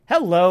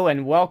Hello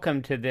and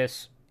welcome to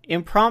this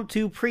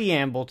impromptu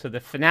preamble to the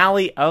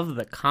finale of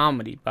The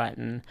Comedy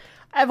Button.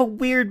 I have a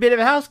weird bit of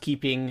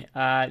housekeeping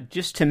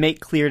just to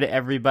make clear to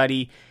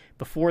everybody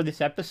before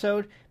this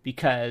episode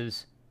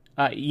because,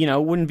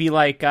 it wouldn't be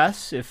like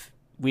us if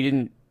we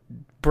didn't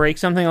break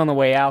something on the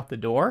way out the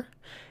door.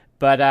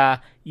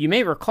 But you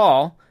may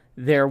recall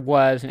there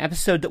was an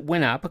episode that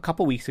went up a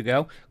couple weeks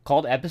ago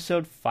called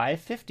episode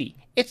 550.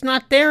 It's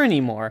not there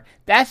anymore.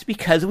 That's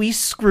because we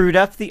screwed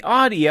up the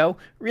audio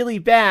really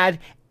bad,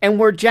 and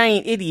we're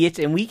giant idiots,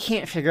 and we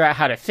can't figure out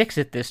how to fix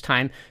it this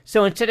time.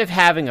 So instead of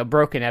having a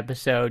broken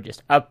episode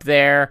just up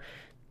there,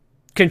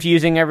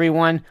 confusing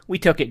everyone, we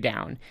took it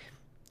down.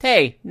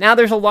 Hey, now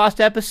there's a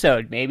lost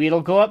episode. Maybe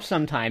it'll go up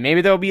sometime.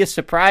 Maybe there'll be a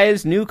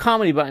surprise new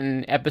Comedy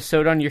Button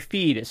episode on your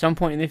feed at some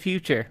point in the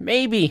future.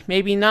 Maybe,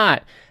 maybe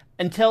not.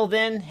 Until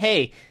then,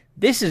 hey,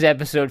 this is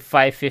episode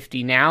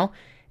 550 now,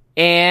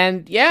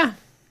 and yeah,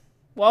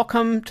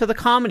 welcome to the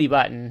Comedy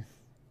Button.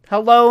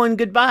 Hello and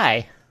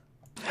goodbye.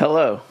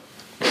 Hello,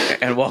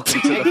 and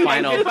welcome to the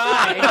final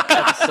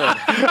episode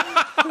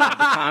of the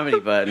Comedy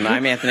Button.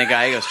 I'm Anthony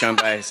Gallegos, joined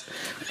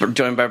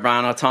by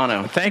Brian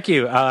Altano. Thank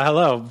you.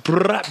 Hello,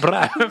 BRAP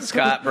BRAP.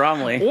 Scott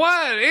Bromley.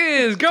 What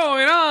is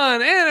going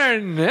on,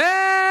 Internet?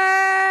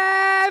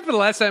 For the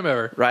last time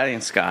ever. Riley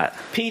and Scott.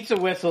 Pizza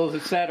whistles,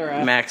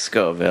 etc. Max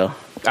Scoville.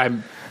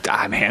 I'm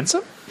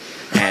handsome.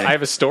 And, I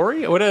have a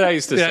story. What did I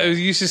used to say? You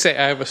used to say,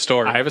 I have a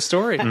story. I have a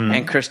story.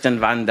 and Kristin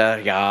Van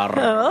De Yar.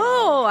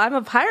 Oh, I'm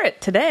a pirate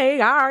today.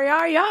 Yar,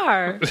 yar,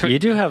 yar. You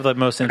do have the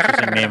most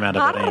interesting name out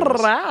of the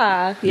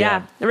names.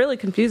 Yeah, it really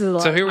confuses a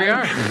lot. So here we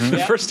are.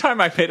 The first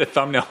time I made a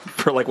thumbnail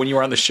for when you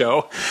were on the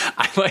show,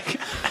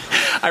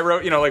 I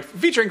wrote,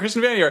 featuring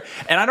Kristin Van De Yar,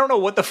 and I don't know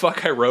what the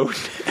fuck I wrote.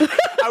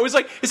 I was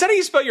like, is that how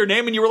you spell your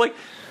name? And you were like,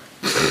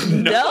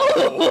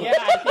 no. Yeah,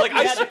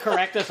 I had to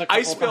correct us a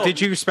couple times. Did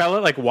you spell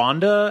it like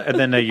Wanda and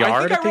then a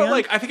yard at the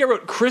end? I think I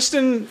wrote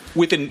Kristin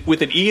with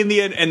an E in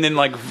the end, and then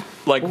like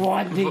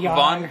Van De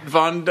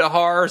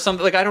Yar or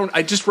something.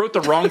 I just wrote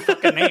the wrong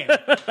fucking name.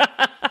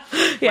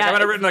 Yeah, I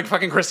might have written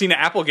fucking Christina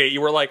Applegate. You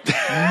were like,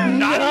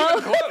 not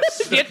even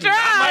close. You tried.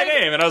 Not my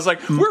name. And I was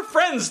like, we're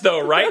friends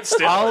though, right?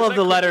 Still. All of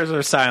the letters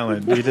are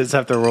silent. You just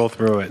have to roll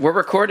through it. We're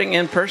recording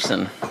in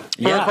person.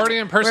 We're recording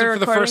in person We're for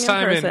the first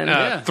time recording in in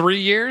person. 3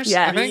 years,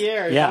 Yeah. I think. 3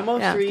 years, Yeah.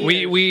 almost Yeah. 3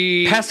 years.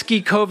 We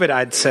Pesky COVID,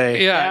 I'd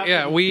say.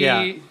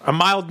 yeah, A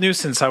mild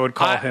nuisance, I would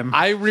call him.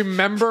 I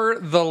remember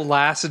the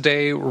last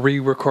day we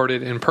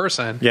recorded in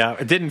person. Yeah,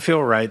 it didn't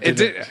feel right.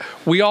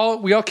 We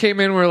all came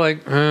in. We're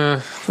like,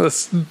 are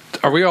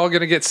we all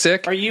going to get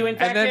sick? Are you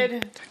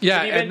infected?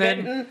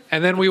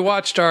 And then we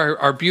watched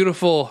our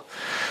beautiful,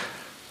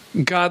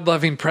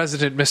 God-loving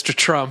president, Mr.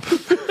 Trump,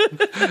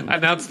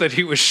 announced that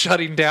he was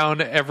shutting down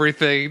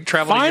everything.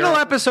 Traveling Final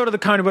Europe. episode of the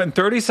Comedy Button.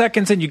 30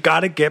 seconds, and you got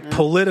to get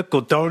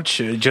political, don't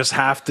you? You just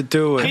have to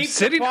do it. Keep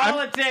the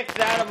politics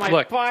out of my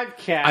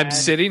podcast. I'm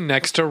sitting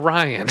next to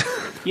Ryan.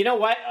 You know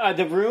what?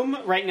 The room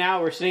right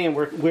now we're sitting in,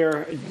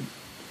 we're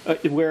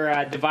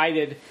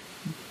divided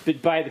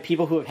by the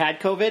people who have had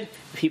COVID,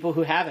 the people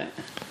who haven't.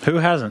 Who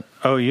hasn't?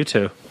 Oh, you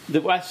two.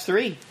 The us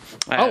three.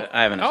 I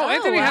haven't. Oh,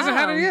 Anthony hasn't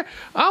had it yet.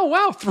 Oh,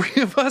 wow.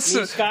 Three of us.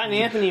 Me, Scott and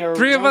Anthony are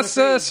Three of us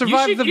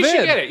survived the You should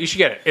vid. get it. You should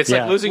get it. It's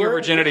like losing your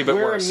virginity, but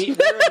we're worse. We're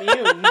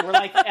immune. We're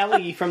like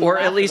Ellie from Or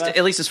The at Last least, of Us.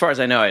 at least as far as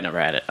I know, I never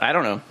had it. I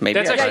don't know. Maybe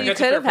That's I actually- Yeah, you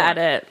That's a could have fair had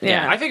point. it.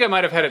 Yeah. I think I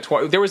might have had it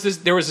twice. There was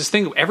this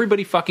thing.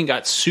 Everybody fucking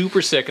got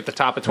super sick at the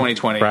top of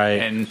 2020. Right.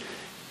 And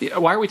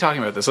why are we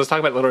talking about this? Let's talk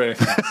about literally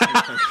anything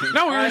else.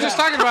 No, we were just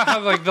talking about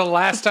how the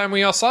last time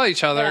we all saw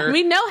each other.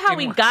 We know how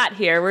we got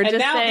here. We're And just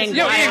now saying, this-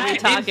 Yo, why are we in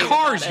talking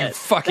cars, about you it?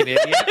 fucking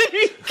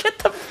idiot. Get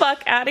the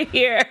fuck out of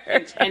here.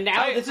 And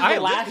now this is I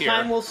the live last here.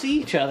 time we'll see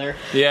each other.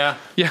 Yeah.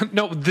 Yeah,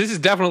 no, this is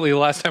definitely the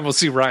last time we'll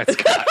see Ryan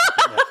Scott.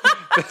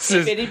 This If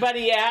is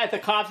anybody at the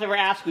cops ever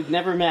asked, we've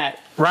never met.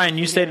 Ryan,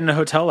 you stayed in a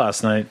hotel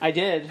last night. I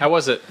did. How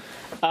was it?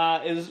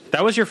 It was.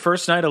 That was your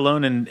first night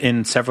alone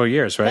in several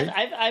years, right?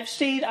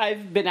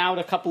 I've been out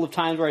a couple of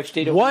times where I've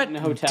stayed What in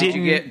a hotel.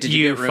 did Did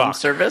you get room fuck?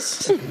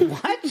 service?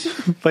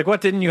 What? Like,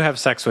 what didn't you have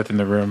sex with in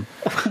the room?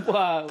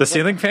 The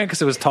ceiling fan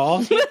because it was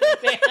tall?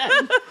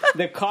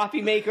 The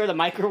coffee maker, the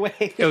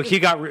microwave. Oh, he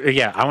got... I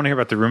want to hear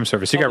about the room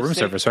service. You got the room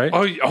same- service, right?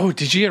 oh,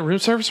 did you get room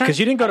service? Because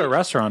you didn't go to a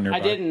restaurant nearby.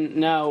 I didn't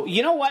know.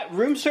 You know what?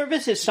 Room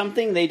service is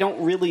something they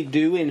don't really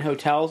do in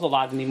hotels a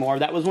lot anymore.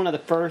 That was one of the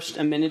first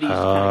amenities to kind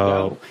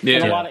of go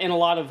Yeah. in a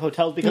lot of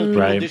hotels because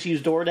people Right. just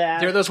use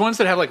DoorDash. There are those ones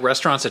that have like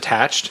restaurants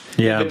attached.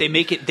 Yeah. But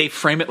they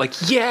frame it like,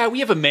 yeah,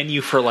 we have a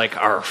menu for like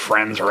our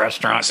friend's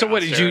restaurant. So what,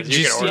 did you downstairs.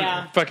 just can see order.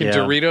 Yeah. fucking Yeah.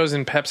 Doritos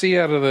and Pepsi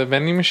out of the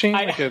vending machine?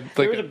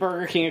 There was a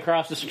Burger King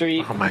across the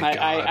street. Oh my God.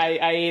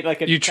 I ate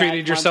like a. You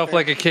treated yourself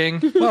like a king?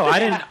 Well, I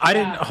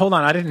didn't. Hold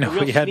on, I didn't know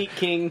real we had. sweet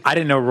king. I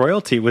didn't know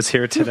royalty was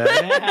here today.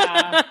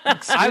 Yeah.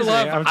 I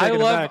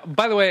love,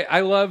 by the way, I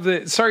love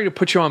that. Sorry to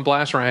put you on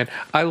blast, Ryan.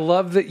 I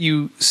love that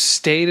you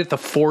stayed at the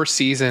Four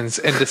Seasons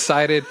and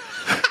decided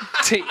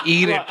to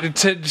eat it,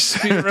 to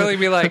just really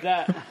be like,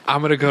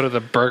 I'm gonna go to the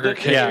Burger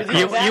King.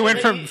 Yeah, you went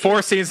from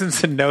 4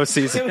 seasons to no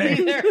season.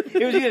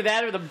 It was either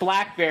that or the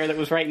black bear that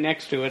was right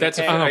next to it. That's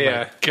okay?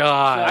 yeah.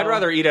 God, I'd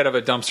rather eat out of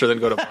a dumpster than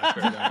go to Black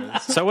Bear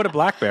Diamonds. So would a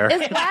black bear.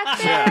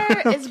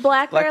 Is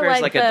Black Bear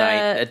Bear's like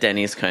a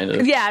Denny's kind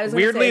of. Yeah, I was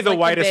gonna Weirdly say, it's the like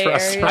whitest Bay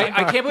restaurant. Area.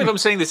 I can't believe I'm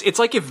saying this. It's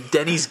like if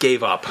Denny's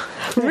gave up.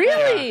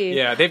 Really?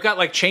 Yeah, they've got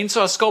like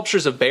chainsaw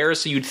sculptures of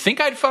bears, so you'd think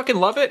I'd fucking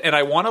love it, and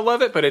I want to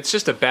love it, but it's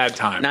just a bad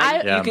time.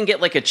 Now you can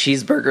get like a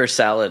cheeseburger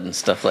salad and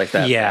stuff like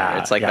that. Yeah,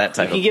 it's like that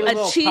type of. You get A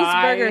little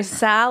cheeseburger pie.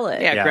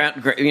 salad.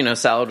 Yeah,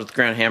 salad with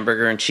ground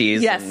hamburger and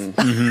cheese. Yes. And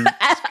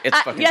it's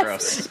fucking Yes,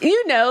 gross.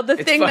 you know the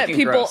It's thing that fucking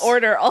people gross.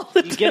 order all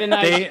the You time. get a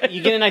nice,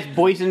 you get a nice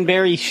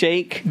boysenberry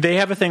shake. They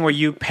have a thing where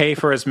you pay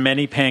for as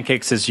many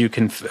pancakes as you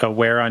can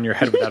wear on your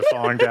head without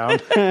falling down.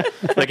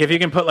 Like if you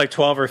can put like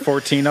 12 or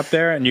 14 up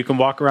there and you can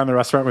walk around the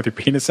restaurant with your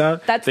penis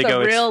out. That's they the go,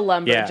 real it's-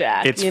 lumberjack,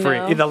 Yeah, it's you free.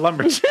 know? The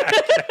lumberjack.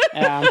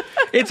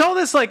 It's all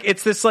this like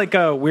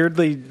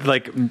weirdly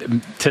like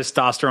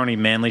testosterone-y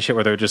manly shit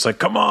where they're just like,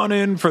 come on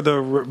in for the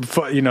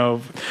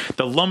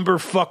lumber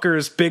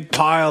fuckers big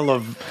pile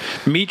of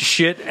meat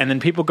shit, and then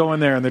people go in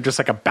there and they're just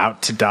like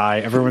about to die.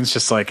 Everyone's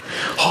just like,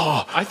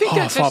 I think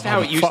that's just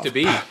how it used to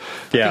be. I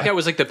think that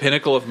was like the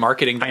pinnacle of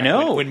marketing. I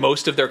know. When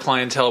most of their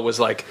clientele was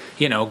like,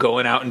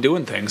 going out and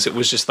doing things. It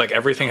was just like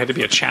everything had to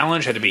be a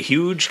challenge, had to be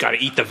huge, got to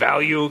eat the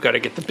value, got to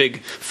get the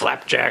big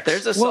flapjacks.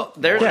 There's a solid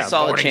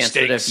morning chance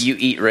that steaks. if you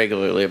eat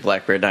regularly at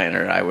Black Bear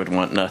Diner, I would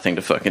want nothing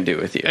to fucking do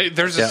with you. Hey,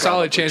 there's a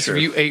solid chance if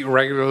you ate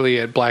regularly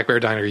at Black Bear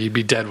Diner, you'd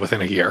be dead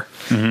within a year.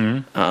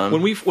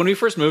 When we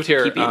first moved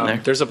here, Keep eating there.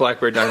 there's a Black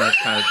Bear Diner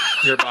kind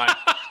of nearby.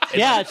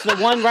 Yeah, it's the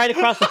one right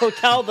across the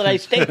hotel that I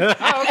stayed at.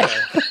 Oh,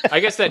 okay. I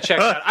guess that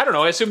checks out. I don't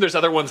know. I assume there's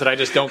other ones that I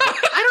just don't. I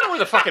don't know where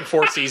the fucking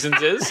Four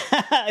Seasons is.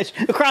 It's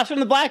across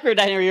from the Blackbird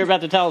Diner you're about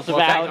to tell us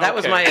about. That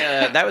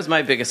was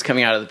my biggest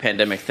coming out of the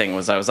pandemic thing.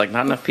 Was I was like,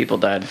 not enough people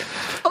died.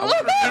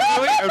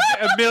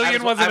 A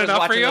million wasn't I was enough for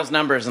watching you? those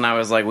numbers, and I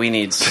was like,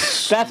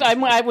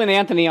 I'm with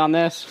Anthony on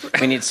this.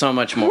 we need so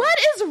much more. What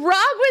is wrong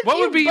with What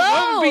you would be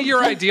both?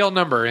 your ideal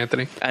number,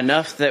 Anthony?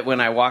 Enough that when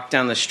I walked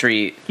down the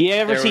street, You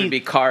ever there see- would be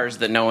cars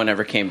that no one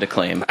ever came to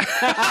claim.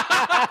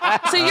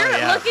 So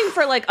you're looking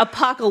for like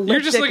apocalyptic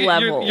You're just looking-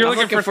 level. you're I'm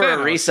looking for a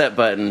Thanos. reset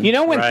button. You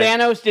know when Right.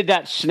 Thanos did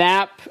that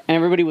snap and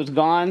everybody was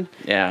gone?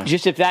 Yeah.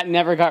 Just if that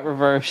never got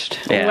reversed.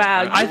 Yeah.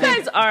 Wow, you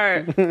guys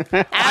are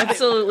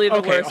absolutely the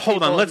Okay, worst.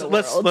 hold on. people in the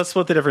Let's world.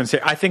 split the difference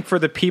here. I think for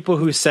the people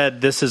who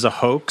said this is a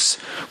hoax,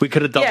 we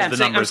could have doubled Yeah, the I'm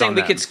saying numbers on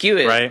we that, could skew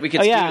it. right? We could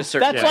Oh skew yeah, a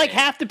certain that's way. like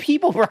half the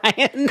people,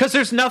 Brian. Because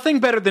there's nothing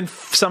better than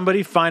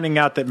somebody finding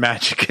out that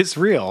magic is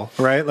real,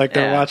 right? Like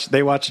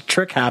they watch a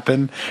trick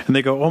happen and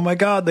they go, "Oh my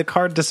god, the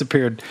card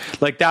disappeared!"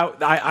 Like that.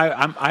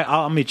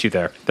 I'll meet you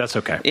there. That's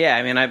okay. Yeah,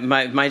 I mean,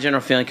 my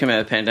general feeling coming out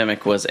of the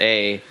pandemic was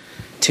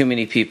too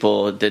many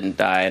people didn't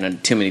die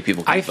and too many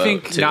people could I vote,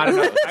 think too. not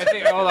enough. I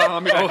think. Hold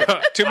on. Let me.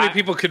 Too many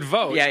people could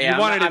vote. Yeah, yeah. You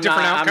wanted a different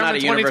I'm outcome not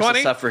in a universal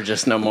 2020?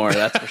 suffragist no more.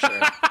 That's for sure.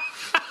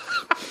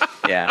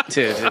 Yeah,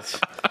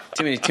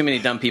 too many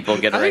dumb people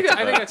get a right to I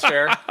think vote. that's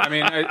fair. I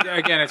mean,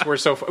 again, we're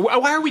so.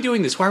 Why are we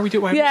doing this? Why are we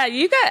doing? Yeah,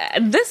 you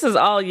got this is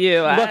all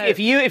you. Look, if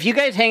you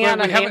guys hang out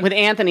with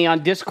Anthony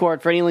on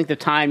Discord for any length of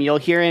time, you'll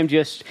hear him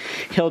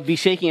he'll be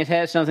shaking his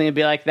head at something and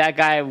be like, "That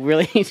guy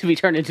really needs to be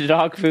turned into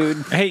dog food."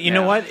 Hey, you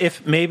know what?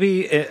 If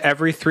maybe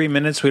every 3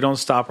 minutes we don't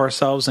stop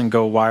ourselves and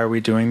go, "Why are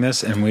we doing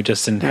this?" and we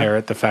just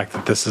inherit the fact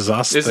that this is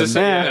us, That's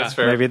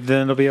fair. maybe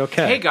then it'll be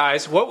okay. Hey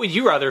guys, what would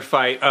you rather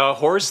fight? A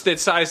horse the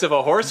size of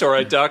a horse or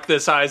a duck the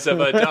size of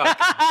a duck?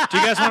 Do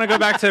you guys want to go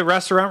back to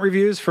restaurant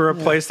reviews for a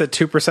place that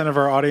 2% of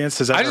our audience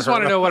has ever I just heard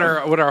want to of?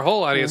 know what our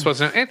whole audience wants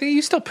to know. Anthony,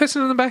 you still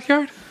pissing in the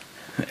backyard?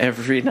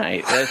 Every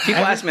night.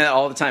 People ask me that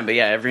all the time, but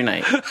yeah, every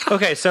night.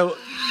 Okay, so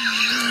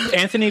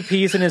Anthony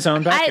pees in his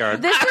own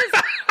backyard.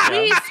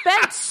 We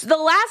spent the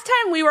last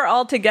time we were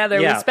all together.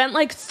 Yeah. We spent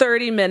like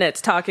 30 minutes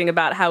talking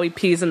about how he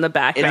pees in the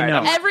backyard. I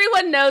know.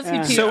 Everyone knows he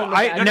pees So in the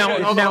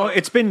backyard. now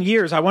it's been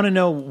years. I want to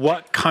know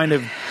what kind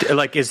of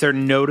is there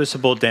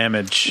noticeable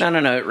damage?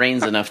 No, it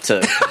rains enough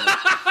to.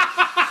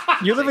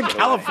 You live in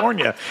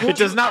California. It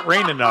does not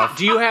rain enough.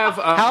 Do you have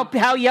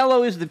How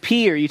yellow is the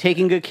pee? Are you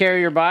taking good care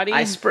of your body?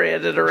 I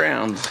sprayed it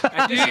around.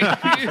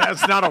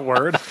 That's not a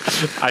word.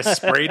 I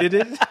sprayed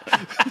it.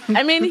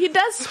 I mean, he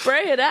does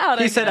spray it out.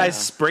 He said I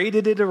sprayed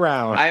it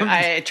around.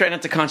 I try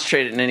not to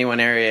concentrate it in any one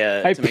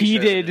area. I to make sure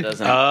that it peeded.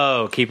 doesn't-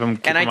 Oh, keep him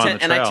and I on the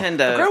tend trail.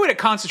 to. a great way to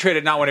concentrate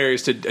it, not one area,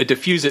 is to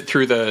diffuse it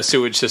through the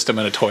sewage system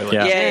in a toilet.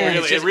 Yeah. Yeah,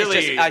 It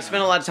really- I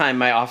spend a lot of time.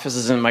 My office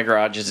is in my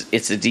garage.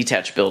 It's a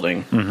detached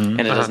building, and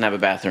it doesn't have a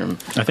bathroom.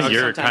 I think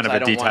you're Sometimes kind of I a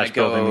don't wanna detached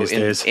building go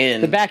these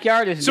days. the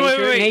backyard is So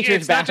wait. nature's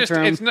It's not just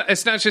bathroom.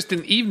 it's not just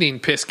an evening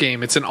piss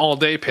game. It's an all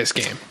day piss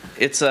game.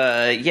 It's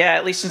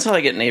at least until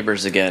I get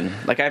neighbors again.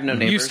 Like I have no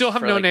neighbors. You still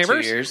have for no like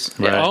neighbors? 2 years.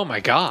 Right. Oh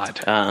my god!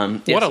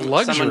 What a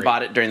luxury. Someone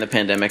bought it during the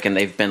pandemic, and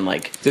they've been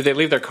like, Did they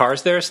leave their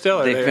cars there still?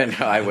 Or they've been.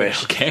 I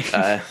wish.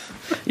 Okay.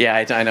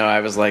 Yeah, I know.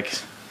 I was like,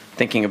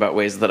 thinking about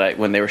ways that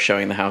when they were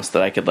showing the house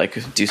that I could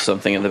like do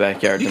something in the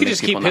backyard. You could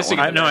just keep pissing.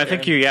 I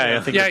think you're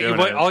doing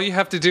it. All you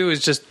have to do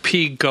is just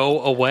pee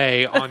go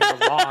away on your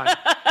lawn,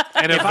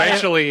 and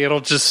eventually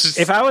it'll just.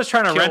 If I was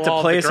trying to rent a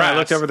place and I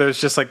looked grass. over,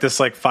 there's just like this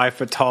like 5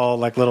 foot tall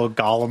like little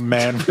golem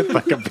man with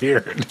like a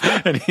beard,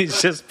 and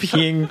he's just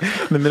peeing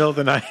in the middle of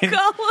the night.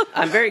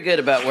 I'm very good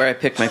about where I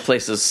pick my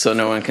places so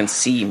no one can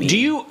see me. Do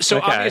you? So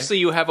Okay. obviously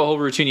you have a whole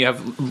routine. You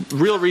have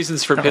real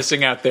reasons for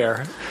pissing out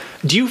there.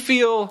 Do you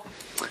feel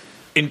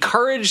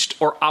encouraged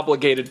or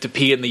obligated to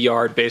pee in the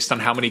yard based on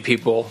how many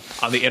people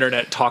on the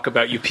internet talk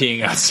about you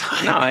peeing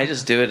outside? No, I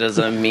just do it as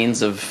a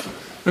means of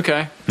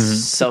Okay.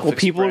 self-expression. Well,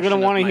 people are going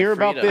to want to hear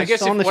about freedom. this I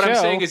guess on the what show. I'm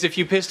saying is if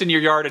you pissed in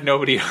your yard and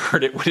nobody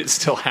heard it, would it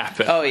still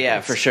happen? Oh yeah,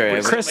 for sure. It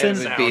would- Kristin,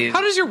 it would be-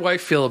 How does your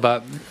wife feel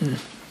about?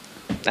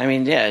 I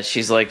mean, yeah,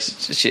 she's like,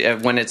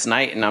 when it's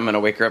night and I'm going to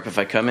wake her up if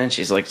I come in,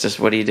 she's like,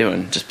 just what are you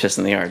doing? Just piss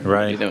in the yard. What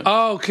are you Right. doing?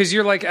 Oh, because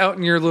you're like out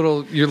in your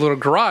little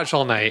garage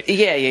all night.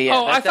 Yeah.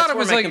 Oh, I thought that's it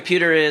was where my like-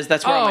 computer is.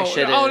 That's where all my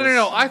shit is.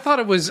 No. I thought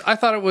it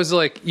was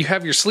like you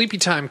have your sleepy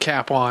time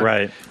cap on.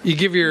 Right. You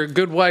give your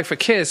good wife a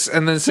kiss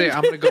and then say,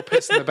 "I'm going to go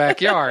piss in the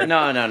backyard."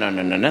 No,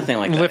 nothing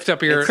like that. Lift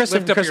up your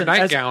Kristin,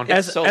 nightgown.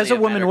 As solely a a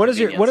woman, matter what of is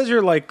your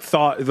convenience. like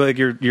thought, like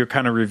your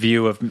kind of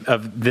review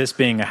of this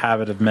being a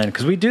habit of men?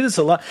 Because we do this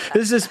a lot.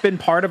 This has been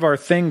part of our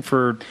thing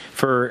for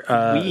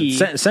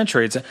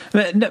centuries.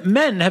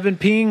 Men have been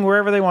peeing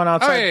wherever they want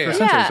outside for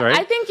centuries, right?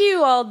 I think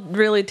you all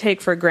really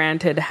take for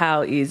granted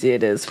how easy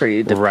it is for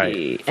you to Right.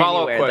 pee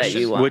Follow-up anywhere that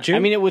question. you want. Would you? I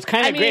mean, it was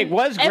kind I of mean, great. It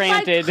was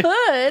granted. If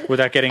I could,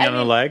 Without getting on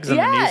the legs and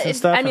the knees and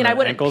stuff, I mean, and I the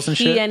wouldn't ankles and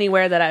pee shit?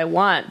 anywhere that I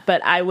want,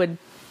 but I would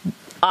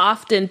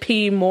often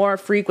pee more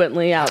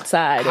frequently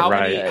outside.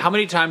 How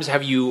many times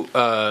have you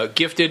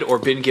gifted or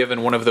been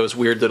given one of those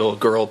weird little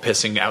girl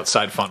pissing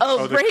outside funnels?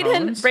 Oh, the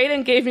cones?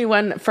 Braden gave me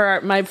one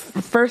for my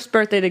first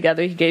birthday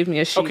together. He gave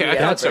me a sheet Okay, as a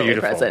that's birthday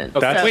beautiful. present.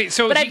 That's- Wait,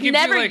 so but he I've gives you,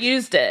 never like-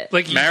 used it.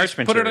 Like you Marriage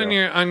just put it on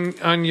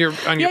material. your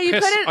you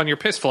piss put it- on your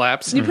piss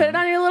flaps. You put it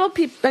on your little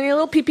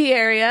pee pee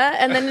area,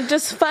 and then it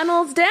just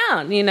funnels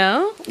down. You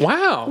know?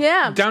 Wow.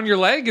 Yeah. Down your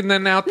leg and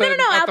then out the No,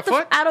 out out the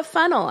foot. out of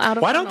funnel.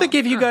 Why don't they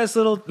give you guys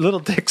little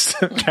dicks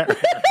to carry?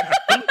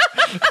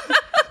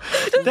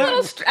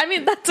 I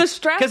mean, that's a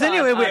strap. Because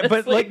anyway,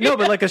 but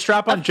like a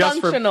strap on just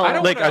for functional. I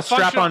don't like want a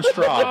strap on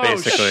straw, Oh,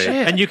 basically.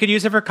 shit. And you could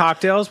use it for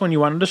cocktails when you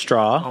wanted a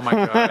straw. Oh my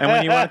god! And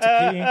when you wanted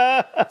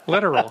to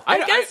Literal.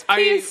 I guess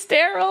pee is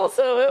sterile,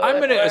 so I'm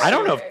gonna. pee. I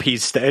don't know if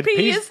pee's sterile.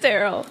 pee is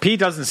sterile. Pee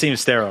doesn't seem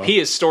sterile. He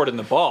is stored in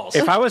the balls.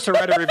 If I was to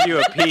write a review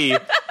of pee,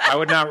 I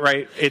would not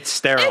write it's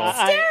sterile. It's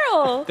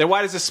sterile. Then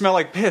why does it smell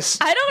like piss?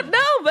 I don't know,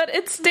 but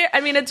it's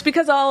I mean, it's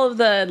because all of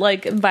the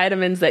like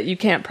vitamins that you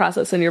can't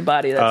process in your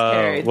body that's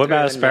carried. what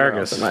about through and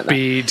minerals asparagus? and whatnot.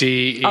 B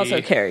D E.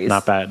 Also carries.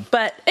 Not bad.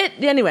 But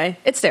anyway,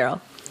 it's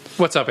sterile.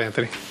 What's up,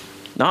 Anthony?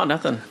 No,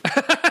 nothing.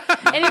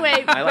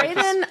 Anyway, like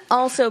Brayden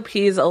also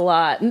pees a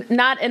lot.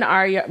 Not in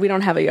our yard. We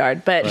don't have a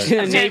yard, but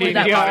Neighbor's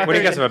yard. What do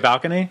you guys have, a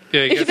balcony?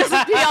 Yeah, He you guys,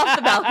 doesn't pee off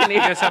the balcony. you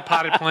guys have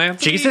potted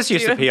plants. Jesus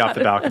used to pee off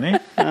the balcony.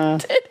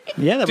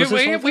 Yeah, that was Dude, his whole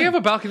we have thing.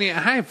 a balcony.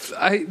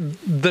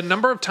 The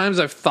number of times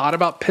I've thought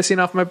about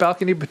pissing off my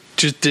balcony, but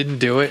just didn't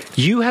do it.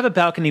 You have a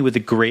balcony with a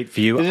great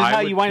view. This is I how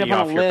would you wind pee up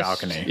on off a your list.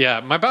 balcony. Yeah,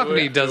 my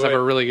balcony does have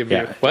a really good view.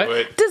 Yeah.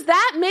 What? Does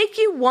that make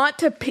you want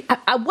to pee?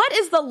 What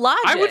is the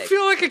logic? I would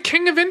feel like a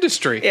king of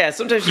industry. Yeah,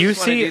 sometimes you You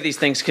just want to see- do these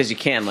things because you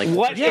can. Like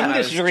What yeah,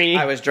 industry?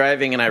 I was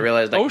driving and I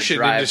realized I Ocean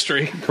could drive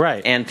industry.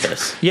 Right. and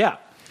piss Yeah.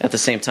 at the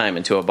same time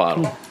into a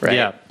bottle. Right.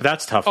 Yeah. But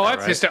that's tough. Oh, though, I've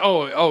right? pissed.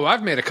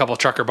 I've made a couple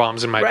trucker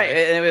bombs in my Right.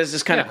 day. And it was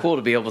just kind of Yeah. cool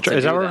to be able to.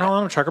 Is that do what we're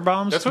calling them? Trucker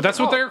bombs? That's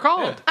what they're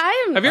called.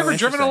 I am. Have you ever Oh,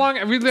 driven interesting. along?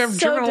 Have you ever So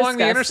driven along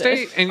the disgusted.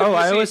 interstate? And you Oh,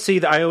 just I always see you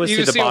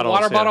the see bottles. a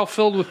water yeah. bottle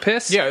filled with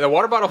piss. Yeah, the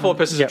water bottle full of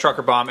piss is Yeah. a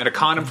trucker bomb, and a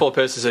condom full of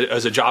piss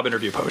is a job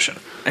interview potion.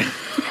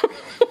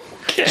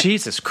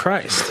 Jesus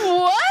Christ.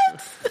 What?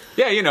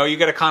 Yeah, you know, you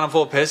get a condom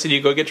full of piss and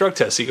you go get drug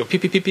tests. You go pee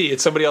pee pee pee.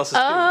 It's somebody else's pee.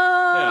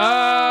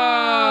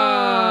 Oh,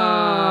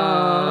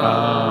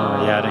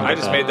 yeah. I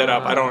just made that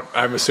up.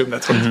 I assume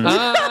that's what.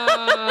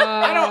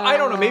 I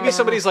don't know. Maybe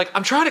somebody's like,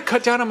 I'm trying to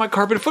cut down on my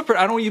carbon footprint.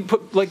 I don't want you to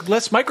put like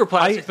less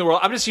microplastics in the world.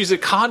 I'm just using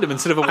a condom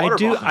instead of a water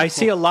bottle. I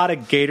see a lot of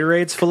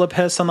Gatorades full of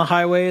piss on the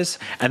highways,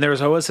 and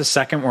there's always a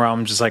second where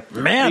I'm just like,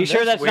 man, Are you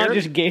sure that's weird. not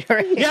just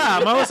Gatorade? Yeah,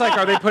 I'm always like,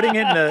 are they putting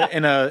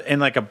it in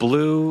like a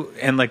blue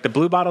and like the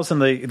blue bottles in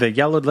the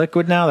yellowed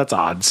liquid now? That's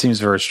odd. Seems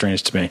very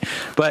strange to me.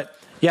 But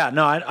yeah,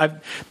 no,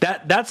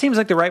 that seems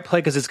like the right play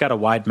because it's got a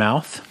wide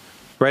mouth,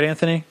 right,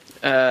 Anthony?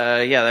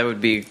 Yeah, that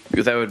would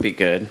be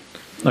good.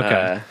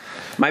 Okay.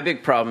 My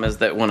big problem is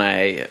that when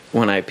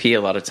I pee,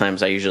 a lot of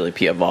times I usually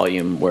pee a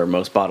volume where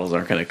most bottles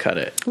aren't going to cut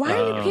it. Why are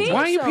you peeing? Why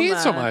are you peeing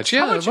so much?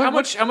 Yeah. How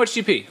much do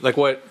you pee? Like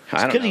what?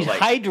 I don't Because know, he's like,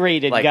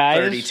 hydrated, like guys.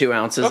 32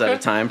 ounces at Okay. a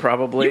time,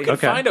 probably. You can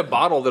find a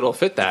bottle that'll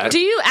fit that. Do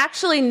you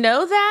actually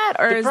know that,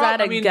 or is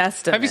that a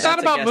guesstimate? Have you thought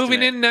That's a about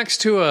moving guesstimate. in next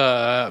to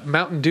a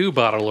Mountain Dew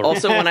bottle? Or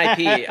Also, when I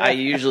pee, I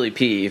usually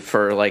pee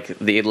for like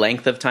the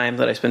length of time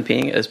that I spend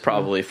peeing is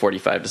probably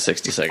 45 to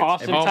 60 seconds.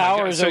 Austin Oh my God.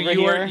 Powers So over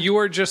you here.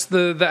 are just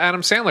the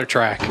Adam Sandler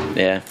track,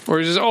 Yeah.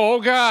 where it's just oh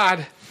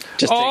God. It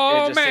just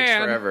takes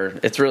forever.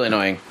 It's really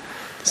annoying.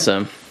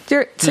 So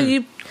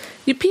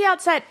You pee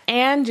outside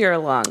and your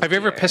lungs. Have you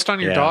ever pissed on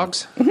your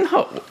dogs?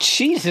 no.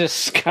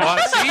 Jesus, God.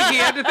 See, he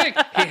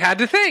had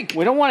to think.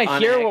 We don't want to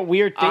hear what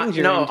weird things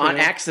you're into. on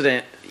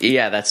accident.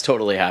 Yeah, that's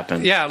totally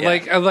happened. Yeah,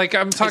 like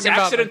I'm talking Is about.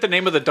 accident the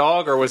name of the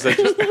dog, or was it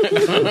just...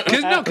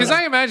 Because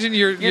I imagine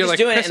you're just like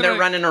doing it and they're on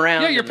running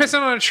around. Yeah, you're pissing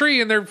on a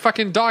tree and they're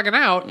fucking dogging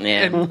out,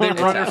 and they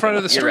run in front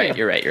of the street.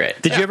 You're right.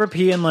 Did you ever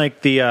pee in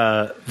like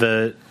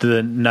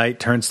the night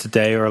turns to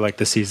day or like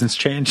the seasons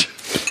change?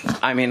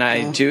 I mean,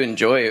 I do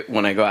enjoy it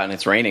when I go out and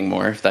it's raining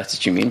more, if that's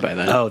what you mean by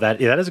that. Oh,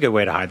 that is a good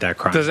way to hide that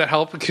crime. Does it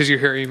help because you're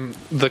hearing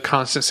the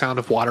constant sound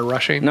of water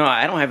rushing? No,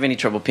 I don't have any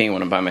trouble peeing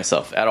when I'm by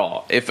myself at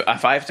all. If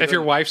I have to, If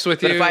your wife's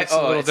with you, it's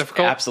a little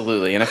difficult.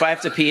 Absolutely. And if I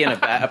have to pee in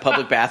a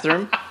public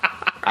bathroom,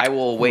 I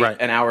will wait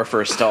an hour for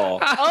a stall.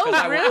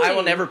 Oh, really? I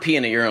will never pee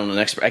in a urinal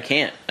I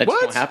can't. It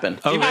just won't happen.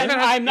 Oh, really?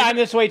 I'm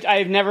this way.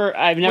 I've never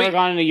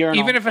gone in a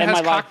urinal. Even if it in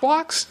has my life. cock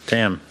blocks?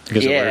 Damn.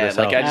 Because Yeah,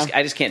 like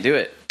I just can't do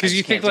it. Because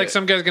you think like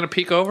some guy's going to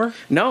peek over?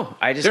 No,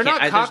 I just They're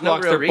can't. not cock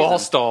blocks, they're ball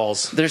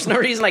stalls. There's no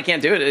reason I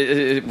can't do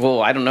it.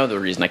 Well, I don't know the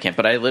reason I can't,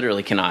 but I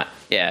literally cannot.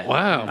 Yeah.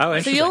 Wow. Oh, So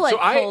interesting. you'll like So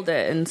I- hold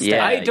it instead.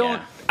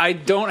 Yeah. I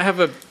don't have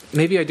a...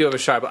 Maybe I do have a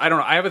shy, but I don't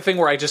know. I have a thing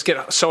where I just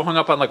get so hung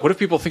up on like, what if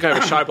people think I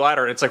have a shy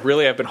bladder? And it's like,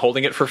 really, I've been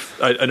holding it for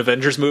an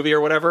Avengers movie or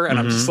whatever, and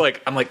I'm just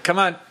like, come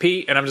on,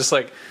 pee, and I'm just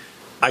like,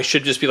 I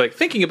should just be like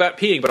thinking about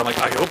peeing, but I'm like,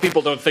 I hope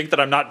people don't think that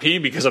I'm not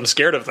peeing because I'm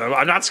scared of them.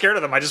 I'm not scared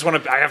of them. I just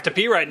want to. I have to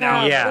pee right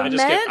now. Yeah.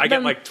 I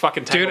get like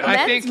fucking tangled. Dude, I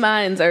Men's think-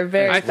 minds are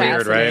very I think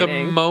weird, right? the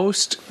fascinating.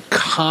 most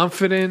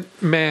confident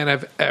man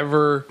I've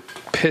ever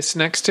pissed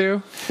next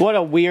to What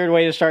a weird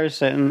way to start a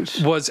sentence.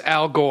 was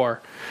Al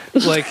Gore.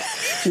 Like,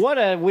 What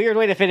a weird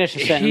way to finish a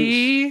sentence.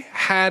 he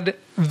had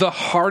the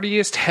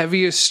hardiest,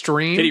 heaviest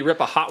stream. Did he rip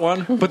a hot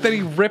one? But then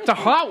he ripped a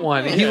hot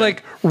one. He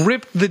like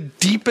ripped the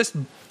deepest,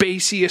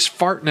 bassiest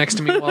fart next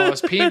to me while I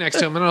was peeing next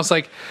to him, and I was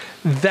like,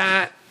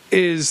 "That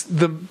is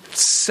the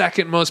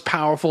second most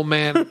powerful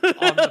man on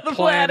the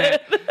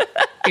planet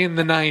in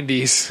the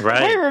 '90s." I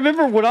Right.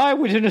 remember when I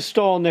was in a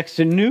stall next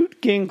to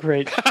Newt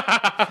Gingrich.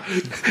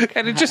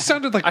 And it just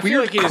sounded like I feel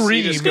weird like he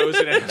cream. just goes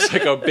in and it's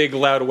like a big,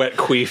 loud, wet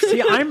queef.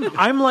 See,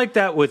 I'm like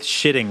that with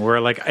shitting, where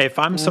like if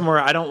I'm somewhere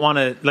I don't want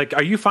to. Like,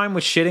 are you fine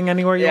with shitting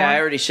anywhere you Yeah, want? I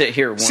already shit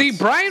here once. See,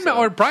 Brian So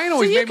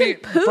always you made me.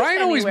 can poop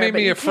Brian always anywhere, made me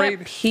but you afraid.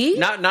 can't pee?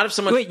 Not if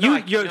someone. Wait, so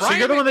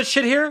you're the one that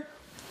shit here?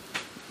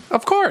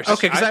 Of course.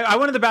 Okay, because I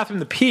went to the bathroom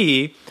to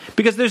pee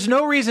because there's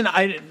no reason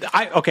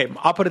okay,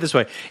 I'll put it this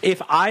way.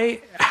 If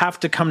I have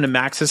to come to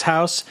Max's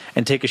house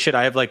and take a shit,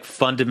 I have like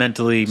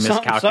fundamentally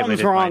miscalculated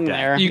Something's wrong my day.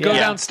 there. You go Yeah.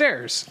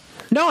 downstairs.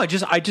 No, I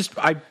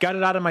got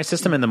it out of my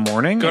system in the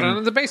morning. Go and down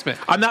to the basement.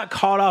 I'm not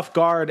caught off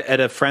guard at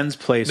a friend's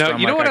place. No, where I'm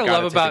you know like, what I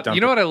gotta love take a about dump.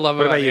 you know what I love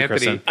What about you,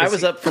 Anthony. Kristin? I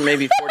was up for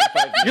maybe 45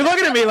 minutes. You're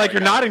looking at me like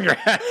you're nodding your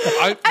head.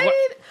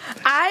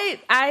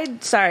 I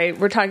sorry,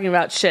 we're talking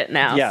about shit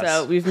now, Yes.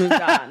 so we've moved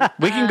on.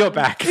 We can go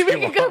back. We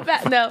can go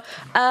back. No,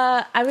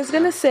 I was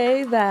gonna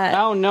say that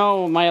Oh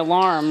no, my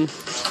alarm.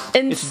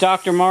 in It's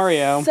Dr.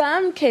 Mario.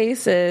 some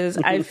cases,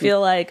 I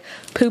feel like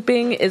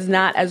pooping is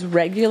not as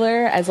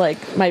regular as like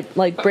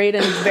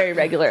Braden's very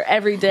regular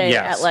every day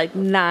Yes. at like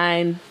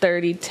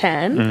 9:30,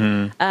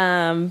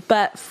 10.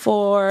 But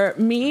for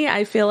me,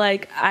 I feel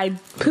like I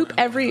poop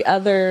every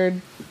other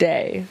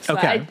day. So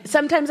Okay.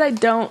 sometimes I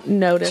don't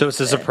notice. So it's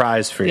a it.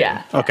 surprise for you.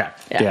 Yeah. Okay.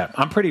 Yeah. Yeah.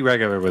 I'm pretty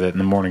regular with it in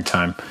the morning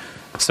time.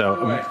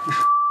 So,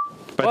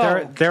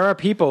 but there are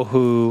people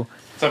who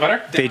Is that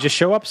better? they just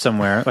show up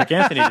somewhere, like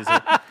Anthony does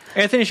it.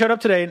 Anthony showed up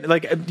today.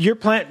 Like your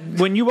plan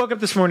when you woke up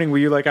this morning, were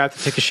you like, I have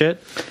to take a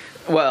shit?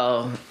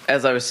 Well,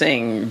 as I was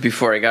saying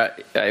before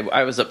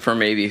I was up for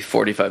maybe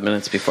 45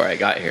 minutes before I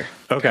got here.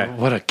 Okay.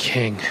 What a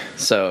king.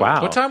 So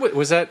Wow. What time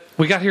was that?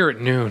 We got here at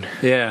noon.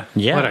 Yeah.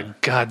 Yeah. What a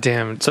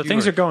goddamn. So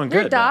things are going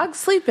Your good. dogs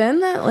sleep in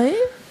that late?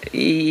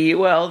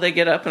 Well, they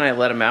get up and I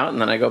let them out and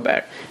then I go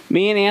back.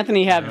 Me and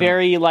Anthony have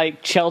very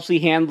like Chelsea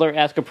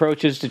Handler-esque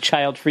approaches to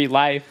child-free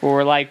life, where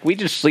we're like, we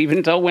just sleep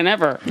until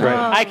whenever. Right.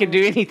 I can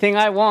do anything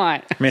I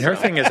want. I mean, her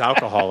thing is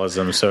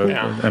alcoholism. So I mean,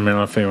 I don't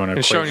know if you want to.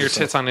 And showing your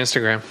tits on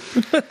Instagram.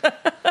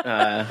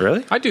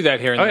 Really? I do that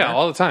here and Oh there. yeah,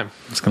 all the time.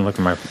 I'm just gonna look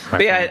at my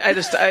But yeah,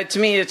 to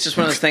me, it's just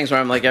one of those things where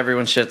I'm like,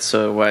 everyone shits,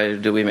 so why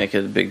do we make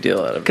a big deal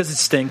out of it? because it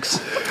stinks.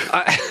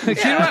 You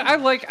know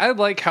what? I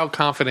like how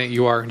confident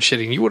you are in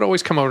shitting. You would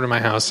always come over to my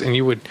house and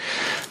you would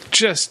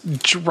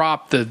just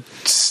drop the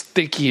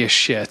stinkiest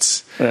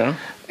shits. Yeah.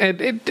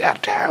 And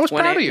I was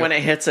proud of you. When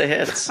it hits, it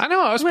hits. I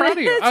know. I was proud of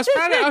you.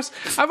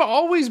 I've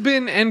always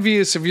been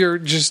envious of your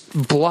just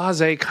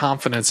blasé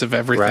confidence of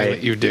everything Right.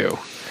 that you do.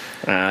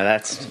 I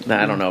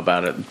don't know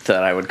about it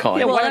that I would call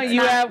it. Well, Why don't it's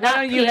you not- have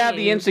not the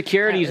peeing,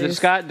 insecurities at that least.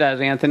 Scott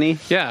does, Anthony?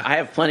 Yeah. I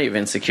have plenty of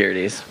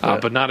insecurities.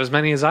 But not as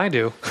many as I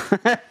do.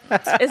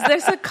 Is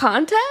this a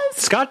contest?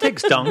 Scott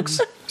takes dunks.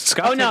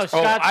 Scott Oh no, takes,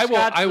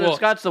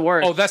 Scott's the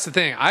worst. Oh, that's the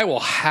thing. I will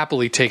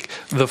happily take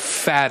the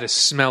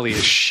fattest,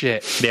 smelliest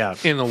shit Yeah.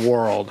 in the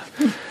world.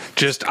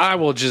 I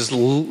will just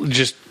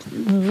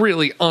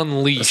really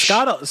unleash.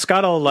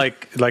 Scott will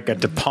like a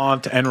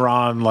DuPont,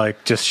 Enron,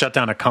 like just shut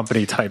down a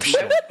company type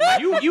shit.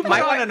 You put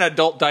on an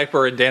adult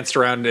diaper and danced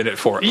around in it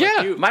for it.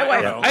 Yeah, My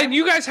wife, and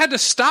you guys had to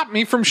stop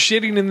me from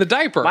shitting in the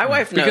diaper. My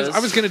wife knows. because I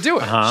was going to do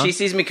it. She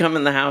sees me come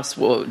in the house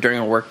during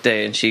a work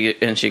day, and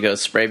she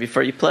goes, "Spray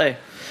before you play,"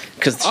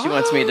 because she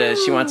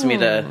wants me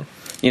to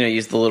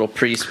use the little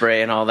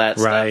pre-spray and all that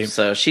Right. stuff.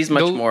 So she's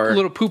much more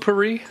little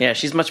poopery. Yeah,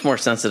 she's much more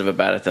sensitive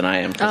about it than I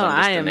am because I'm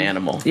just an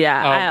animal.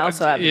 Yeah, I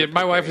also have. Yeah,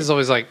 my wife is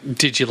always like,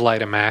 "Did you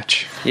light a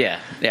match?" Yeah.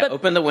 But-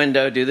 Open the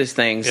window, do these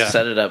things,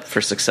 set it up for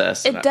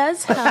success. It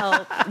does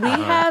help.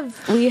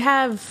 We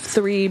have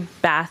 3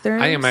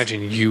 bathrooms. I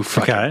imagine you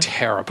fucking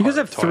tear apart. You guys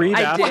have the toilet. 3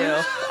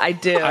 bathrooms? I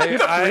do.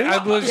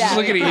 I was just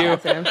looking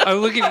at you. I'm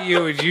looking at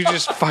you, and you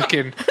just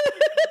fucking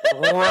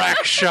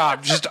wreck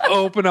shop. Just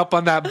open up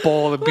on that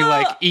bowl and be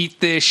like, "Eat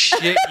this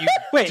shit, you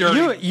Wait,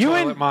 dirty you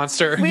toilet and-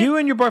 monster." You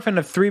and your boyfriend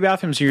have 3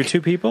 bathrooms. So you're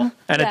 2 people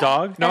and a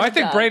dog. No, I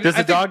think dog. Braden. Does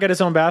the dog get his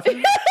own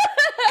bathroom?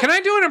 Can I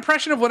do an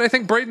impression of what I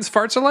think Braden's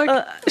farts are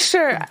like?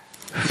 Sure.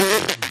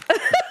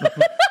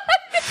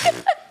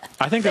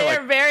 I think they're They're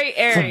like. very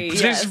airy.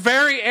 Just Yes.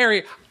 very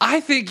airy.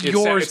 I think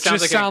yours it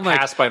sounds just like sound getting like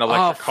passed by an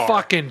electric car.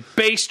 fucking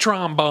bass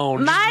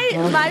trombone.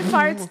 My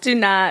farts do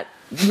not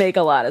make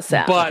a lot of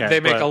sound. But they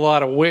make a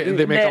lot of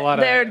they make a lot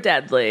of They're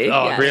deadly.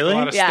 oh, yes. really? a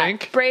lot of Yeah,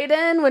 stink.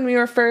 Braden, when we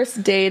were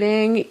first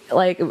dating,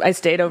 like I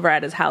stayed over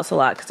at his house a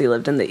lot because he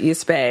lived in the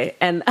East Bay,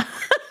 and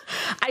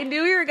I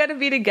knew we were going to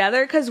be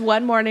together because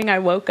one morning I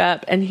woke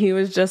up and he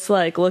was just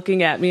like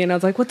looking at me, and I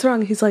was like, "What's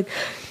wrong?" He's like,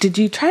 "Did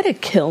you try to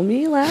kill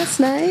me last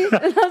night?" And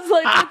I was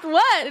like, "With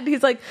what?" And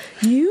he's like,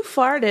 "You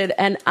farted,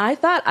 and I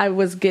thought I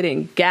was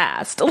getting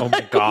gassed." Oh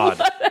my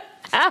god!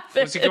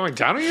 Happened. Was he going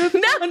down on you?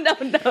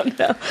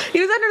 No. He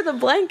was under the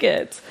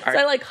blankets. So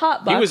I like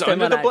hot boxed He was him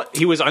under and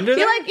he was under He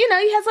there? like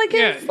he has like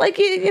his Yeah. like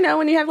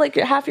when you have like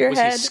half your Was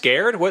head. he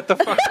scared? What the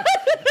fuck?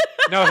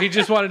 No, he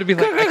just wanted to be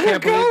like,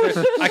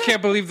 I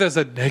can't believe there's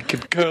a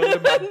naked girl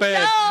in my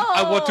bed.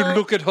 I want to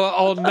look at her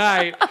all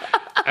night.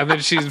 And then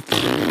she's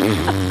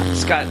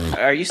Scott,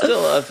 are you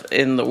still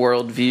in the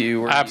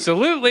worldview? Where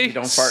absolutely you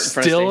don't fart in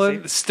front of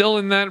Stacey? still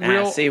in that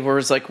real. See,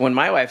 whereas like when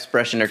my wife's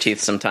brushing her teeth,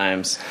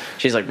 sometimes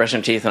she's like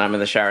brushing her teeth, and I'm in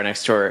the shower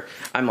next to her.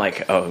 I'm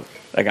like, oh,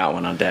 I got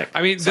one on deck.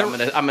 I mean, so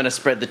I'm gonna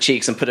spread the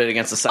cheeks and put it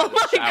against the side of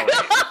the shower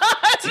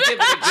to give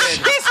it a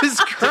good, Jesus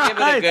Christ! to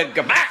give it a good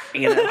go-back,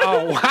 you know?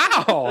 Oh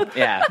wow!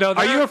 Yeah. No,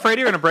 Are you afraid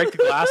you're going to break the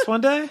glass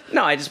one day?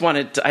 No, I just want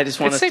us to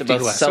safety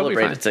both glass, it'll be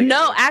celebrate fine. it together.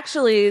 No,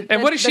 actually.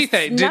 And what does she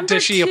think?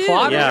 Does she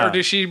applaud Yeah. it, or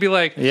does she be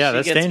like, Yeah,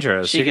 that's She gets-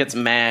 dangerous. She gets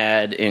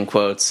mad in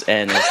quotes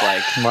and is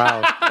like,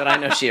 wow. but I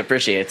know she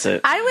appreciates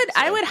it.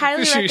 I would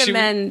highly She-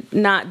 recommend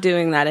not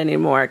doing that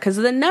anymore because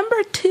the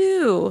number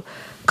 2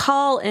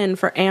 call in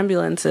for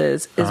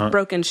ambulances is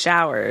broken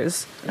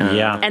showers,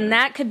 Yeah. and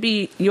that could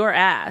be your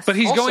ass. But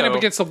he's going Also- up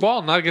against the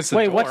wall, not against the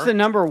Wait, door. what's the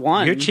number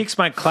 1? Your cheeks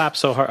might clap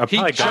so hard. He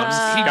Probably jumps.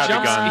 guns. He Gotta be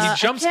jumps. guns.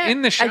 He jumps I can't-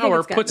 in the I think shower.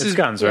 it's guns. Puts It's his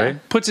guns,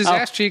 right? puts his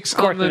ass cheeks of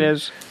course on the it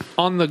is.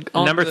 on the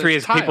Number 3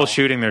 is people tile.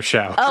 shooting their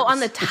shower. Oh, on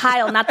the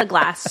tile, not the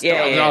glass.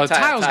 Yeah, yeah, No, the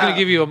tile's going to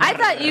give you a. I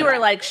thought you were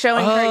like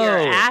showing her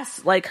your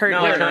ass, like her.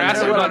 No, your no, ass.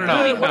 no,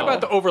 no. What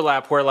about the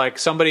overlap where like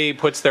somebody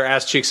puts their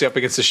ass cheeks up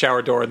against the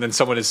shower door and then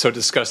someone is so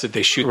disgusted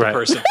they shoot Right. the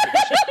person?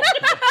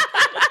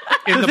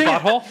 in the thing-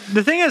 butthole.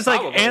 The thing is, like,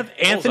 Probably.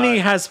 Anthony Bullseye.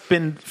 has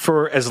been,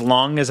 for as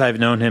long as I've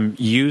known him,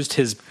 used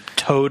his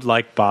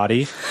toad-like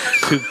body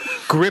to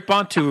grip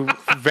onto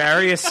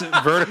various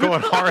vertical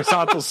and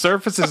horizontal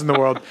surfaces in the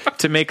world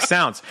to make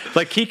sounds.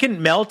 Like, he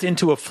can melt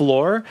into a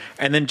floor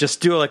and then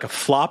just do like a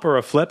flop or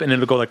a flip, and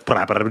it'll go like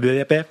flap,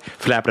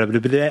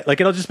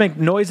 like it'll just make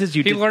noises.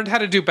 He learned how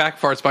to do back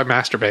farts by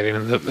masturbating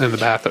in the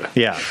bathroom.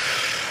 Yeah.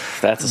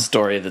 That's a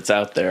story that's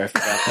out there. I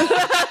forgot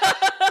that.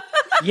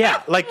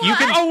 Yeah, like you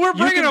can. Oh, we're you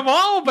bringing can- them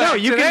all back. No,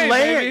 you today, can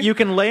lay. baby. You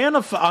can lay on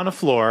a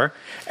floor,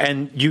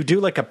 and you do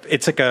like a.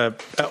 It's like a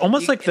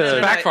almost like the.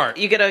 Back fart.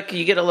 You get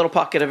a little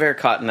pocket of air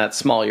cotton that's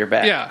small your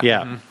back. Yeah.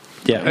 Yeah,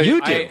 yeah.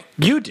 You do. I-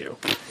 You do.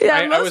 Yeah,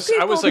 I most was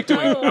people like doing.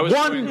 don't. I was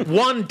doing,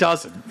 One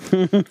dozen,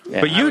 Yeah,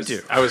 but you I was,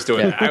 do. I was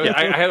doing.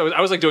 I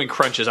was like doing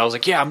crunches. I was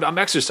like, yeah, I'm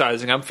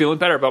exercising. I'm feeling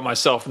better about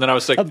myself. And then I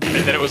was like, and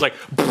then it was like,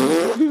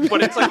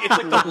 but it's like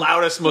the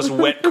loudest, most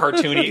wet,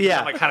 cartoony. Yeah.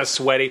 I'm like kind of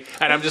sweaty,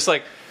 and I'm just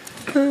like,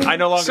 I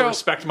no longer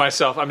respect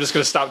myself. I'm just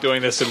going to stop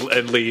doing this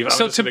and leave. I'm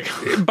So just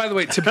gonna- by the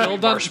way, to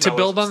build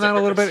on that a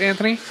little bit,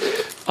 Anthony,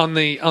 on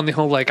the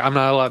whole like I'm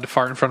not allowed to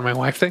fart in front of my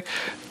wife thing.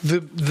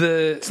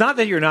 The It's not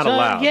that you're not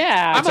allowed.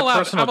 yeah. It's a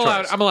personal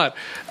choice. I'm allowed.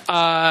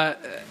 I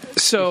have a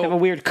So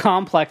weird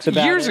complex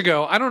about years it.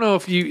 ago, I don't know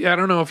if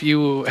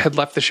you had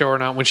left the show or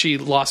not when she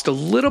lost a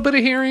little bit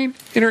of hearing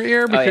in her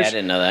ear. Oh Because yeah, I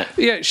didn't know that.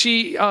 Yeah,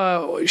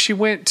 she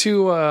went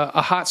to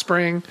a hot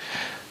spring,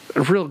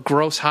 a real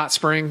gross hot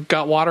spring,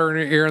 got water in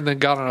her ear, and then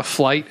got on a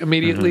flight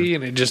immediately,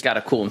 and it just Got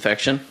a cool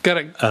infection.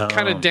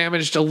 kind of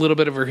damaged a little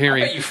bit of her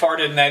hearing. you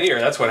farted in that ear.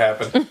 That's what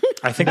happened.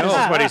 I think this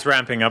is what he's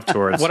ramping up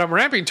towards. What I'm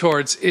ramping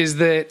towards is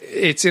that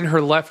it's in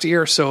her left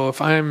ear, so if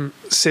I'm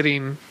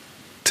sitting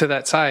to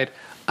that side,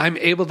 I'm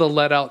able to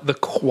let out the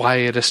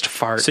quietest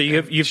fart. So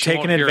you've She taken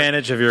won't hear it.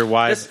 advantage of your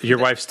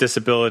wife's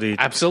disability.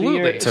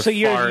 Absolutely.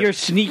 You're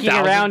sneaking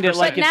around it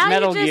like it's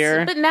Metal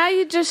Gear. But now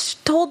you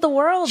just told the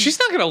world. She's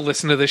not going to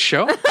listen to this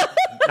show.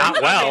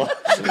 Not well.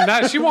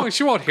 No, she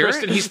won't hear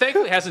Kristen, it. he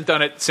thankfully hasn't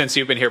done it since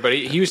you've been here, but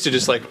he used to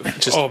just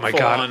Oh my full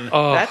god! on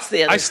Oh, That's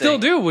the other I still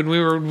thing. do when we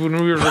were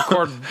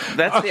recording.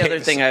 That's the other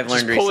thing I've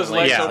learned pull his recently.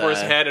 legs Yeah. over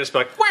his head and just be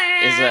like,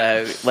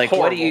 Is like, what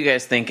do Horrible. you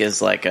guys think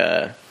is like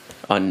a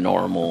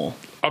normal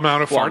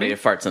Amount of quantity farting.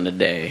 of farts in a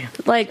day?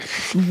 like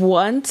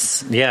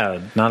once.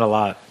 Yeah, not a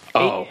lot.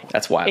 Oh,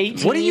 that's wild.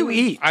 18? What do you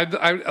eat?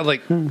 I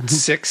like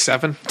 6,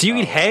 7. Do you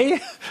eat hay?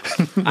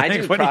 I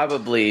do What do you-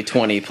 probably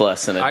 20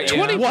 plus in a day.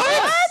 20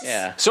 What?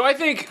 Yeah. So I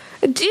think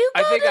Do you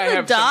go I think to I the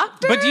have some-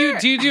 doctor? But do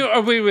you? Oh,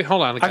 wait,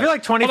 hold on. I feel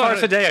like 20 Hold on.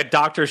 farts a day. A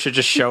doctor should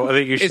just show. I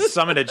think you should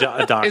summon a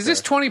doctor. Is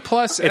this 20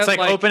 plus? It's at, like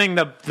opening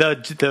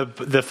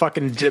the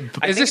fucking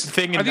Is this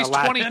thing are in these the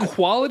 20 Aladdin.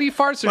 quality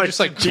farts or just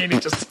like genie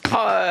just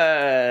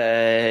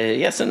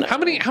Yes and no. how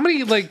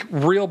many like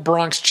real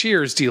Bronx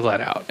cheers do you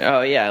let out?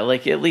 Oh, yeah,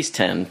 like at least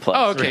 10 plus.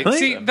 Oh, okay. Really?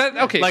 See that?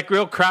 Okay. like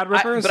real crowd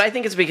rippers, But I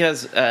think it's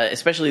because,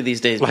 especially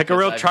these days, like a because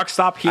real I've- truck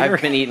stop here.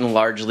 I've been eating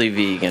largely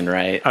vegan,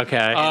 right?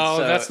 Okay. Oh,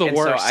 that's the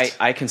worst. So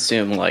I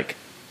consume like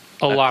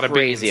a lot of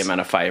crazy beans.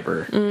 amount of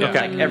fiber. Okay.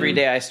 Like every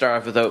day I start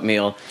off with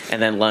oatmeal,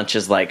 and then lunch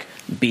is like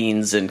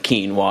beans and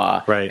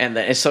quinoa. Right. And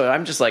then so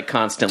I'm just like Do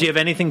constantly. you have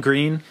anything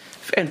green?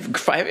 And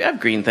I have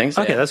green things.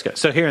 Okay, yeah. that's good.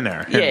 So here and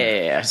there.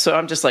 Yeah. So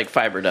I'm just like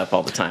fibered up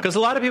all the time. Because a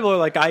lot of people are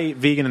like, I eat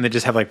vegan and they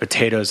just have like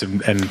potatoes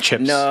and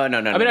chips. No. I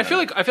mean, I feel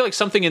like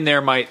something in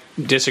there might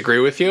disagree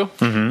with you,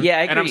 Yeah,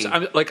 I and agree.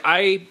 I'm like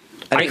I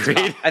I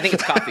think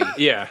it's coffee.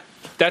 yeah,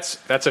 that's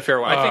a fair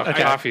one. I think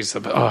coffee's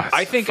the best. Oh, it's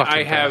I think fucking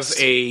I have best.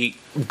 a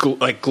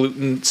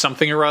gluten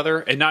something or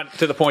other, and not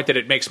to the point that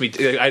it makes me.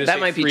 I just That ate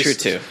might be three- true,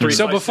 too. three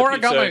So slices before of I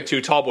got pizza my- and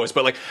 2 tall boys,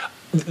 but like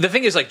the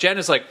thing is, like Jen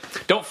is like,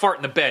 don't fart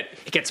in the bed.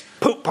 It gets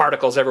poop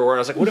particles everywhere. I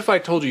was like, what if I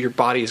told you your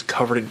body is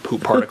covered in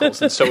poop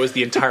particles, and so is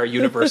the entire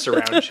universe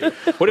around you?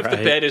 What if the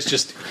Right. bed is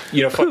just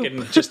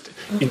fucking just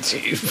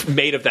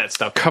made of that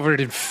stuff? covered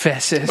in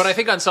feces. But I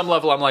think on some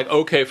level, I'm like,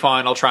 okay,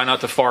 fine. I'll try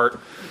not to fart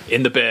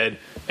in the bed,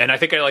 and I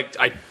think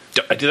I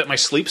do that in my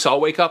sleep, so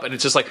I'll wake up and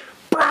it's just like,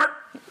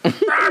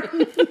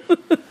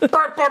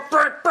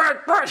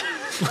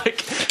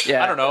 like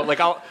Yeah. I don't know. Like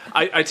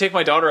I take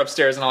my daughter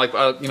upstairs and I'll like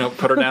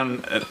put her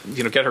down,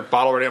 get her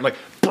bottle ready. I'm like,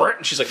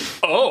 and she's like,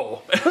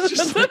 oh, it's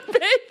just like,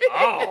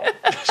 oh.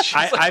 She's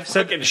I've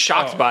said fucking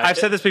shocked by it. I've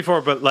said this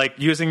before, but like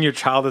using your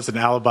child as an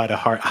alibi to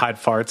hide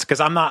farts because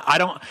I'm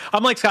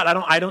like Scott.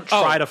 I don't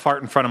try to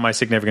fart in front of my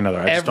significant other.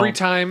 I just every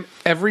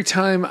don't.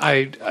 time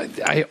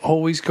I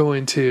always go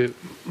into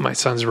my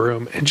son's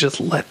room and just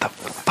let the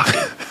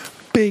fucking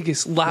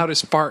biggest,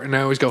 loudest fart, and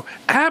I always go,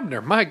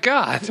 Abner, my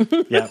God.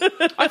 Yeah.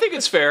 I think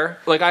it's fair.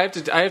 Like I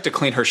have to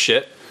clean her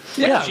shit.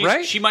 Yeah, She's-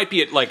 right? She might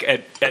be at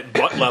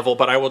butt level,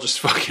 but I will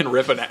just fucking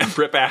rip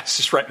ass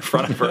just right in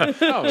front of her.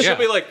 Oh, She'll yeah.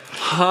 be like,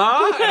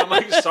 huh? And I'm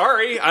like,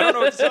 sorry, I don't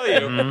know what to tell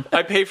you.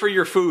 I pay for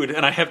your food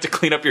and I have to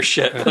clean up your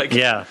shit. Like,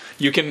 Yeah.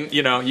 you can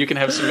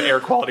have some air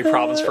quality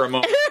problems for a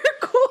moment.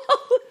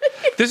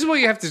 This is what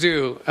you have to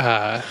do,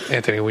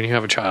 Anthony, when you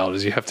have a child,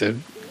 is you have to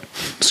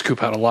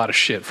scoop out a lot of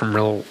shit from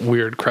real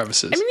weird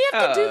crevices. I mean, you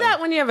have to do that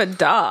when you have a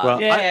dog. Well,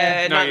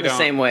 Yeah, No, not you in the don't.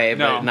 same way,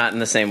 No. but not in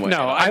the same way.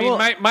 No, I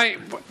mean,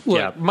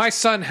 Yeah. my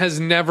son has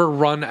never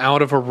run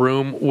out of a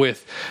room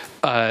with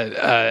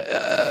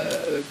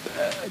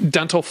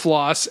dental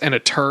floss and a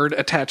turd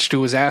attached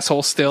to his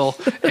asshole still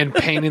and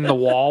painting the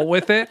wall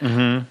with it.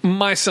 Mm-hmm.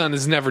 My son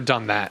has never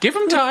done that. Give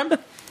him time.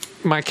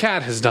 My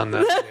cat has done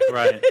that.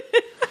 Right.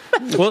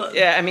 Well,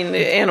 Yeah, I mean,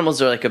 the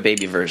animals are like a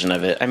baby version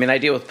of it. I mean, I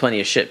deal with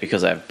plenty of shit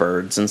because I have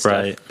birds and stuff,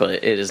 Right.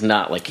 but it is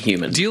not like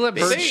human. Do you let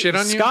birds shit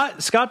on you?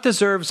 Scott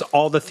deserves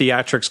all the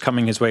theatrics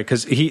coming his way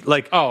because he he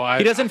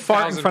doesn't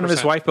fart in front of his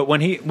 1000%. wife, but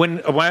when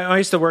I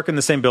used to work in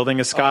the same building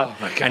as Scott,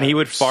 Oh, my God. and he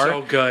would fart,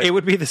 So good. it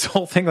would be this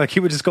whole thing. Like he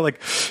would just go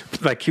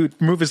like he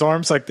would move his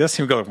arms like this.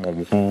 He would go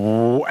like,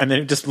 and then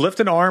he'd just lift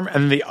an arm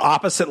and the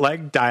opposite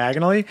leg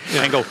diagonally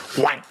and go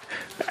whack.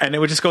 And it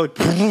would just go like,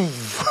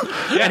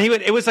 and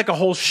it was like a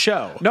whole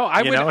show. No,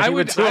 I would, You know? I He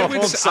would, do a I whole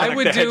would, Sonic I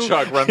would the do.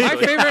 Hedgehog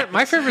run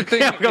My favorite thing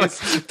Yeah, go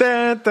is like,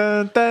 dun,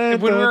 dun, dun,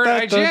 when we were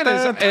dun, at dun,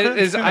 dun, IGN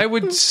is I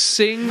would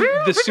sing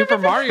the Super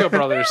Mario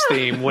Brothers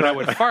theme when I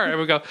would fart. I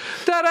would go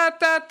da da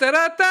da da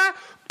da da.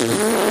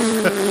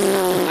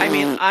 I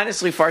mean,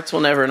 honestly, farts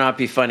will never not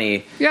be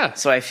funny. Yeah.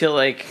 So I feel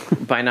like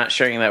by not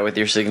sharing that with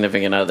your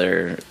significant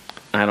other,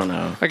 I don't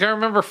know. Like I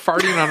remember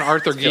farting on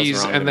Arthur Feels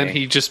Geese, wrong and to then me.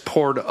 he just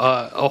poured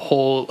a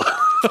whole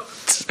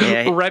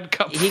Yeah, red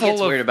cup He gets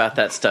full weird of about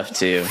that stuff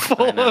too. I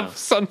full know. of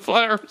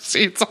sunflower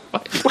seeds. On my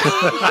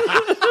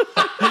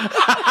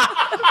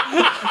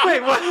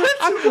Wait, what?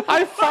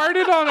 I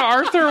farted on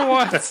Arthur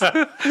once,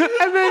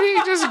 and then he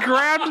just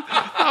grabbed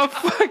a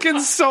fucking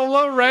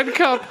solo red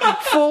cup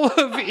full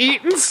of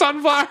eaten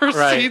sunflower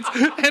Right. seeds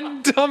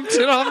and dumped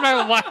it on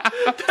my lap.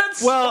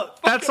 Well,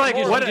 that's like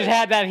You what just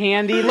had that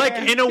handy. like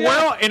there?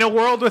 in a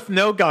world with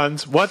no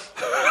guns. What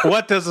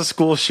does a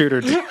school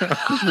shooter do?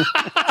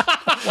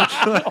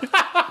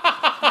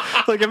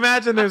 Like,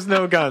 imagine there's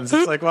no guns.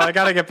 It's like, well, I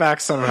got to get back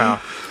somehow.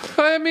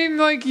 I mean,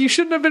 like, you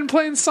shouldn't have been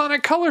playing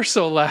Sonic Color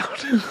so loud.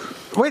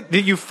 Wait,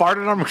 did you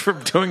farted on him for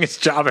doing his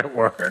job at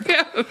work?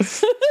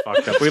 Yes.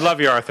 Fucked up. We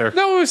love you, Arthur.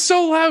 No, it was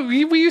so loud.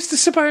 We used to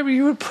sit by him and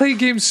he would play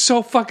games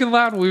so fucking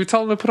loud. We would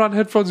tell him to put on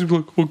headphones. He'd be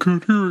like, I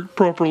can't hear it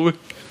properly.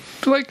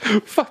 Like,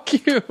 fuck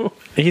you.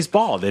 He's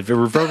bald. It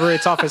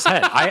reverberates off his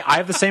head. I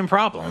have the same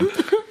problem.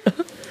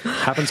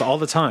 Happens all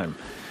the time.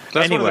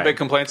 That's one of the big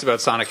complaints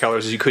about Sonic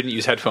Colors is you couldn't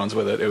use headphones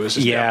with it. It was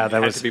just, that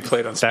had was to be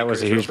played on speakers. That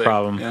was a huge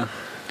problem. Yeah.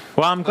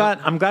 Well, I'm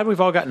glad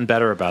we've all gotten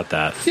better about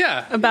that.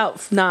 Yeah.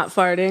 About not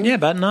farting. Yeah,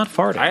 about not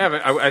farting. I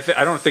haven't.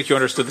 I don't think you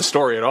understood the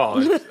story at all.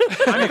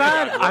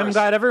 I'm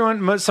glad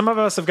everyone. Some of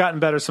us have gotten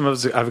better. Some of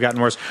us have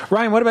gotten worse.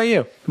 Ryan, what about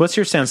you? What's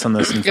your stance on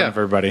this in front of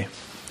everybody?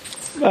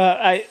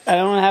 I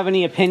don't have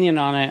any opinion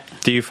on it.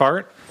 Do you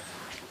fart?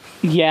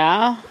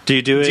 Yeah. Do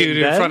you do it? Do you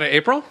do it in front of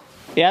April?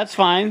 Yeah, it's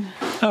fine.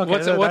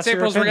 Okay, What's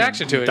April's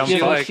reaction to it?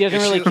 She doesn't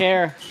really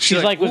care.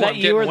 She's like, was that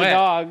you or the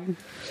dog?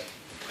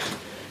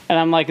 And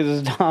I'm like,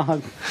 it's a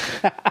dog.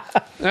 All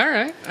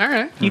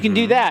right. You can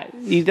do that.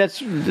 That's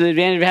the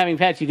advantage of having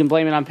pets. You can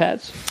blame it on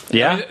pets.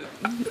 Yeah.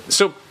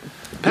 So,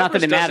 Not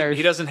that it matters.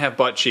 He doesn't have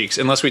butt cheeks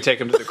unless we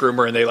take him to the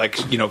groomer and they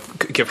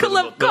give him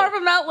carve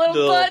him out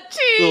little butt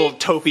cheeks, little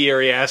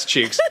topiary ass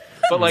cheeks.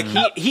 But like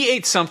he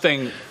ate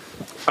something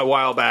a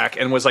while back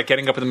and was like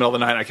getting up in the middle of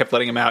the night. And I kept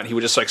letting him out, and he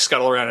would just like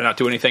scuttle around and not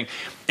do anything.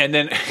 And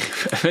then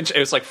it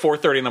was like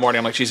 4:30 in the morning.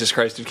 I'm like, Jesus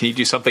Christ, dude, can you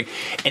do something?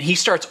 And he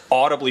starts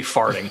audibly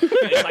farting. And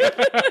it's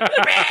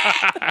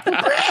like,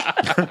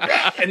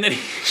 and then he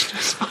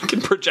just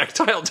fucking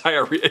projectile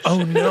diarrhea.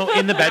 Oh no!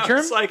 In the bedroom?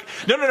 It's like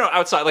no,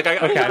 outside. Like I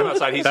told him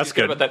outside. He's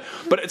good about that.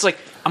 But it's like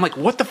I'm like,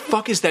 what the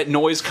fuck is that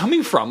noise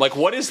coming from? Like,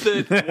 what is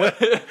the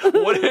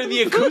what are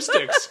the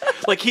acoustics?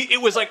 Like he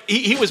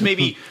was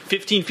maybe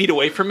 15 feet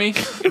away from me,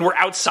 and we're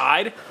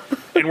outside.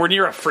 And we're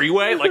near a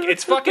freeway. Like,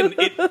 it's fucking...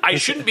 I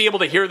shouldn't be able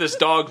to hear this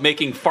dog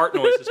making fart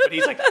noises, but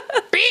he's like...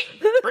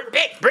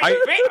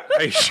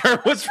 Are you sure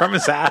it was from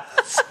his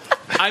ass?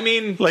 I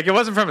mean... Like, it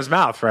wasn't from his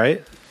mouth,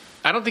 right?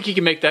 I don't think he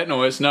can make that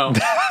noise, no.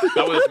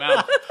 Not with his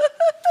mouth.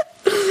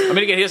 I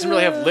mean, again, he doesn't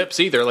really have lips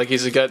either. Like,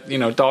 he's got,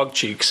 dog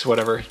cheeks,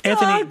 whatever.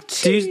 Anthony,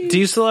 do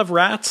you still have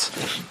rats?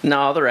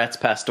 No, the rats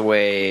passed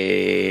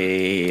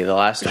away. The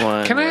last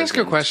one. Can I ask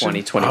a question?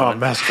 2021. Oh,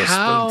 Master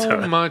How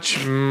Splinter.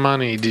 much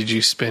money did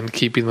you spend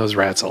keeping those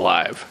rats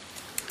alive?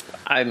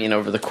 I mean,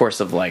 over the course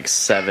of like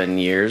 7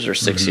 years or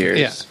 6 years.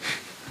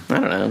 Yeah. I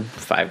don't know,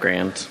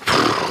 $5,000,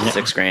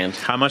 $6,000.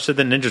 How much did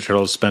the Ninja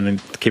Turtles spend in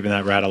keeping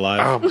that rat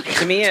alive?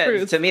 To me,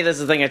 this is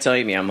the thing I tell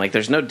you. I'm like,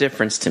 there's no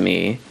difference to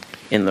me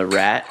in the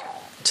rat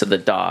to the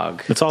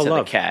dog. It's all to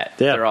love. the cat.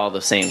 Yeah. They're all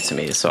the same to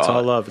me. So It's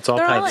all love. It's all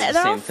pets.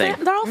 the same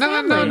thing. They're all No,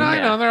 family. I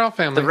know. They're all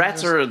family. The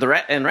rats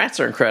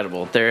are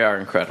incredible. They are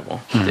incredible.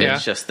 Yeah.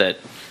 It's just that,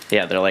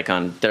 they're like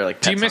pets.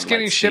 Do you miss on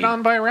getting light shit speed.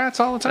 on by rats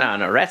all the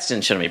time? No, rats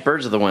didn't shit on me.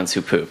 Birds are the ones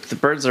who poop. The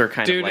birds are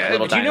kind Dude, of like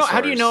little dinosaurs. How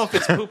do you know if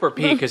it's poop or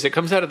pee? Because it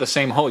comes out of the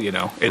same hole,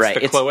 It's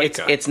right. the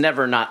cloaca. It's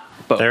never not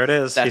both. There it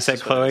is. He That's said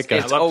just what it is.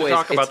 cloaca. It's I love to always-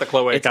 talk about the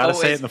cloaca. it's Gotta say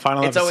always- it in the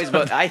final It's always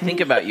episode. both. I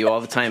think about you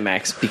all the time,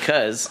 Max,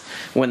 because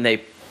when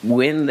they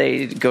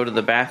go to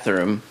the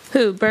bathroom,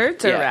 Who,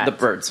 birds or rats? the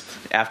birds.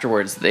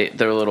 Afterwards,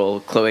 their little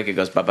cloaca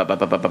goes ba ba ba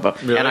ba ba ba ba.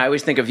 Really? And I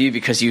always think of you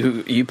because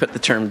you put the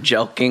term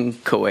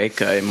jelking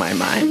cloaca in my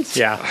mind.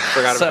 Yeah.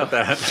 Forgot about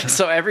that.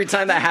 So every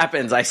time that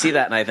happens, I see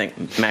that and I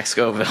think Max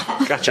Scoville,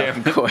 Gotcha.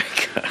 jelking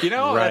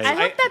cloaca. Right. I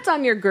hope that's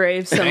on your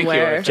grave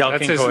somewhere. That's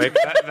Jelking his, Coic.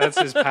 that's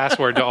his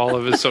password to all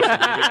of his social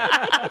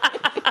media.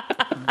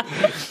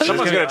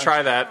 Someone's going to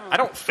try that. I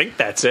don't think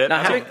that's it.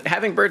 Now,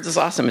 having birds is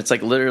awesome. It's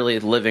like literally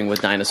living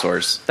with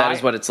dinosaurs. That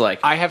is what it's like.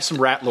 I have some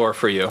rat lore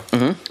for you.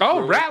 Oh,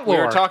 rat We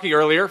lore. were talking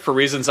earlier, for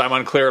reasons I'm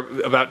unclear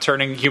about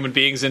turning human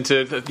beings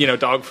into,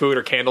 dog food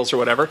or candles or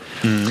whatever.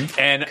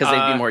 And Because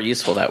they'd be more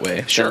useful that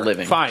way than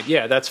living. Fine,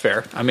 yeah, that's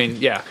fair. I mean,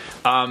 yeah.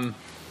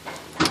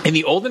 In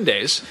the olden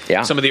days,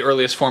 Yeah. some of the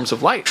earliest forms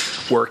of light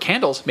were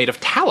candles made of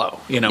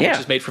tallow, which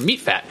is made from meat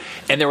fat.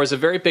 And there was a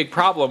very big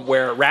problem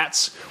where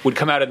rats would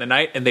come out in the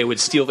night and they would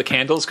steal the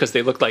candles because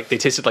they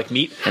tasted like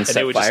meat, And set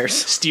they would fires.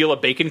 just steal a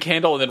bacon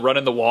candle and then run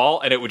in the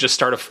wall, and it would just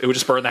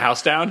burn the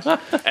house down.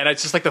 And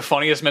it's just like the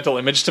funniest mental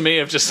image to me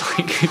of just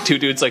like two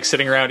dudes like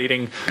sitting around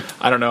eating,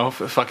 I don't know,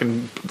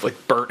 fucking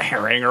like burnt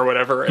herring or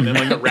whatever, and then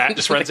like the rat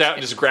just runs out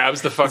and just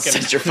grabs the fucking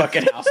Set your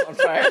fucking house on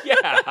fire.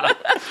 yeah.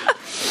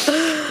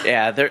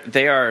 Yeah,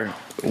 they are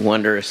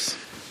wondrous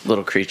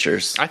little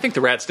creatures. I think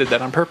the rats did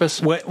that on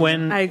purpose.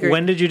 When I agree.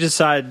 when did you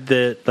decide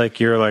that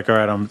you're like, all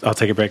right, I'll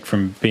take a break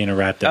from being a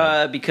rat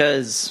dad?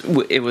 Because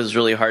it was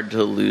really hard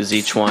to lose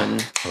each one.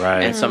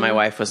 Right. And so my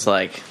wife was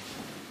like,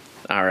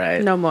 all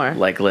right. No more.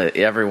 Like,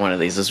 every one of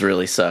these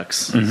really sucks.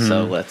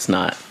 So let's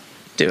not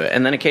do it.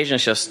 And then occasionally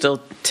she'll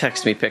still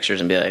text me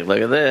pictures and be like,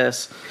 look at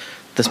this.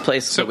 This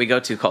place that we go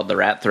to called the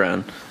Rat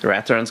Throne. The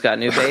Rat Throne's got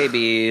new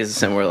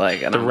babies. And we're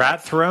like... The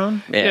Rat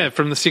Throne? Yeah,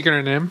 from The Secret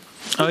of Nim.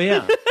 Oh,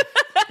 yeah.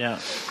 Yeah.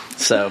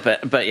 So,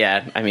 but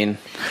yeah, I mean,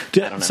 I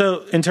don't know.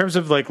 So, in terms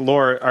of like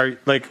lore, are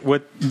like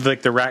what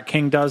like the Rat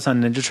King does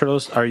on Ninja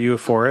Turtles? Are you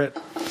for it?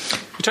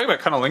 You talking about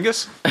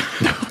cunnilingus?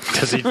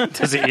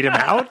 Does he eat him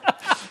out?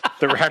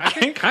 The Rat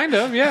King? Kind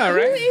of, yeah,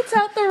 right? Who eats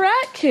out the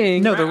Rat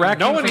King? No, the Rat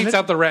King. No one eats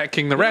out the Rat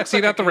King. The rats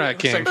eat out the Rat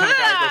King. Kind of guy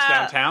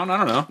that goes downtown. I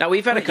don't know. Now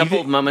we've had a couple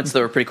of moments that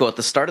were pretty cool at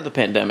the start of the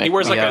pandemic. He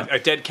wears like a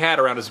dead cat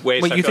around his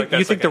waist. Wait, I you feel think like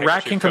you that's think like the a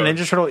Rat King from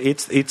handkerchief Ninja Turtle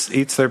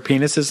eats their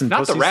penises and Not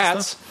pussies the and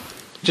rats. stuff?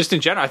 Just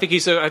in general, I think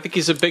he's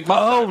a big.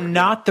 Oh,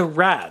 not the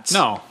rats.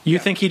 No. You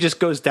think he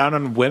just goes down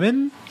on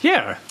women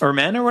Yeah, or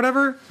men or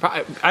whatever?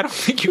 I don't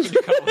think you can do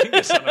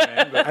cunnilingus on a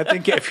man. But I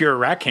think if you're a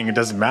Rat King, it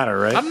doesn't matter,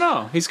 right? I don't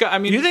know. He's got. I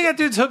mean, You think that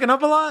dude's hooking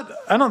up a lot?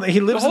 I don't think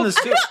he lives in the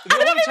suit. I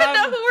don't even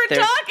know who we're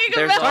There's- talking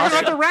there's about. also- Talking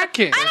about the Rat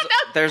King.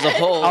 There's a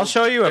whole. I'll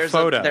show you a there's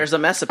photo. There's a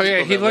mess of people.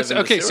 Okay, he that looks live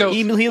in the okay. So sewers.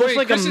 He looks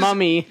like a Kristen's-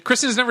 mummy.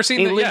 Kristen's never seen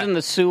He that. lives Yeah. in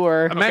the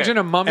sewer. Imagine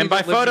a mummy. And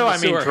by that lives photo, in I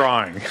the mean sewer.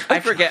 drawing. I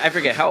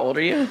forget. How old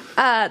are you?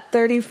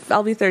 30.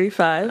 I'll be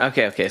 35.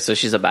 Okay. So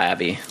she's a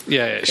baby.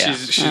 Yeah,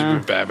 she's a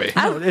baby.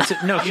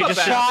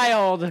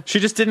 She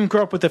just didn't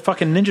grow up with the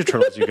fucking Ninja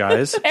Turtles, you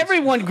guys.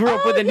 Everyone grew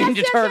up with the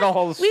Ninja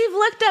Turtles. We've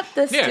looked up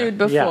this Yeah. dude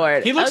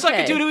before. He looks like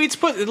Okay. a dude who eats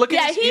pussy. Look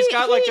Yeah, at he's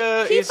got like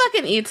a. he he's-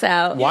 fucking eats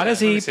out. Why does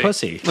he Let me eat see.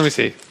 pussy? Let me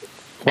see.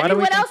 Why I do mean,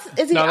 we what think- else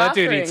is he No, that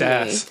offering dude eats me?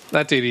 ass.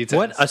 That dude eats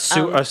What ass.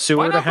 a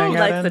sewer to hang Who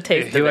out likes in? the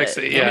taste He of likes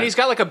it? to, I yeah. mean, he's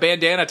got like a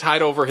bandana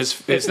tied over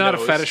his. It's not a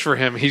nose. fetish for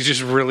him. He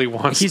just really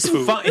wants He's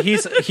food.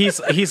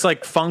 he's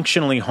like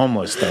functionally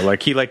homeless though.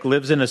 Like he like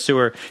lives in a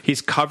sewer.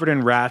 He's covered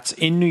in rats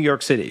in New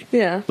York City.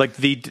 Yeah. like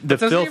the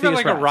Doesn't he filthiest have,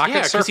 like, a rats. rocket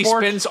Yeah, because he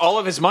surfboard? spends all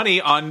of his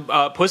money on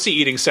pussy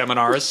eating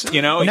seminars.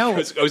 You know, No.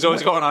 he's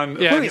always going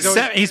on. Yeah, Wait, he's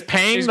always- he's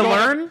paying he's to going-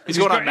 learn. He's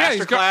going on yeah,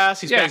 he's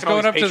masterclass. He's yeah, backing he's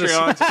going all up these to the-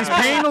 Patreons. He's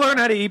paying to learn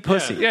how to eat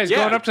pussy. Yeah, he's Yeah.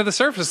 going up to the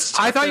surface.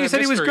 I thought you said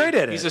he was great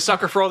at He's it. a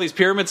sucker for all these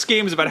pyramid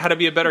schemes about how to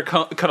be a better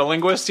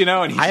cunnilinguist, you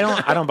know. And he's,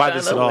 I don't buy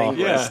this at all.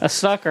 Yeah, A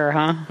sucker,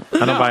 huh?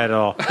 I don't buy it at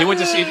all. he went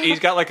to. He's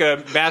got like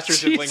a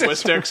master's in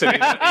linguistics. And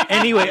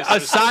Anyway,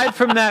 aside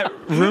from that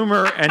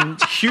rumor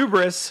and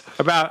hubris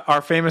about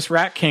our famous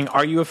Rat King,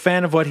 are you a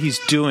fan of what he's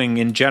doing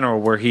in general?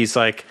 Where he's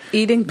like,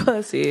 Eating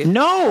pussy.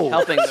 no,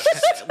 Helping,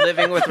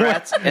 living with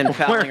rats and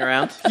palling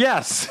around.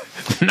 yes,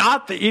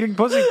 not the eating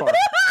pussy part.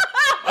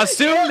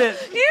 Assume that.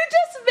 You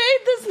just made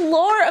this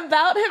lore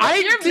about him, and I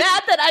you're did-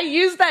 mad that I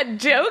used that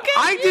joke.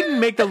 At I you? didn't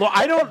make the law.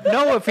 I don't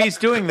know if he's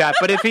doing that,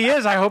 but if he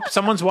is, I hope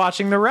someone's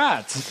watching the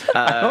rats.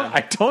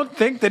 I don't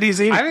think that he's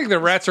eating. I think the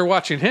rats are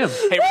watching him.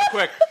 hey, real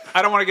quick.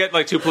 I don't want to get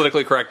like too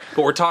politically correct,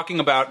 but we're talking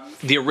about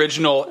the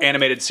original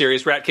animated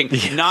series Rat King,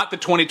 not the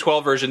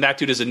 202012 version. That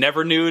dude is a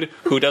never nude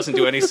who doesn't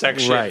do any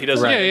sex shit. Right, He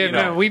doesn't. right. Yeah, you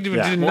know. no, we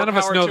Yeah. none of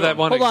us More know power that to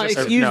one Hold on,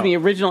 exists. excuse no. me.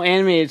 Original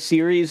animated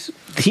series.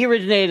 He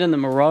originated in the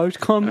Mirage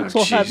comics.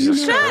 We'll have you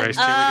Jesus know. Christ,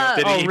 here we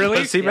Did go. he Oh, eat really?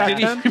 pussy back Did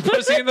he then? eat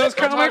pussy in those I'm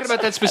talking comics?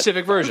 about that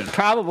specific version.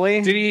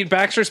 Probably. Did he eat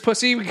Baxter's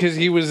pussy because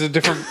he was a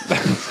different?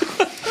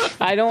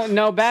 I don't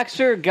know.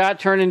 Baxter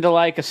got turned into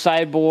like a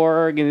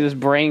cyborg, and his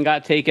brain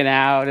got taken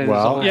out. And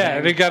Well, his Yeah,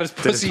 and he got his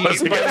Did his pussy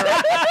pussy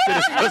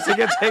eaten.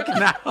 get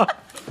taken out?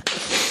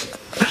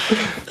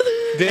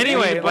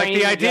 Anyway, his like brain the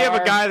in a idea of a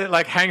jar. guy that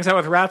like hangs out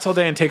with rats all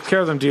day and takes care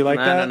of them. Do you like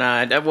that?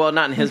 No. Well,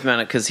 not in his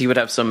manner because he would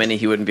have so many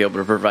he wouldn't be able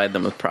to provide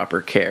them with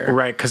proper care.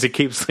 Right, because he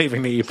keeps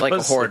leaving to eat Like a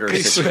pussy. hoarder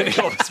He's situation.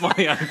 spending all this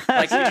money on.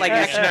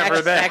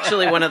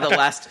 Actually, one of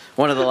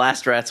the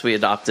last rats we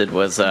adopted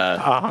was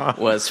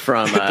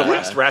from The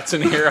last rats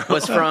in here.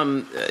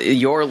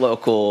 your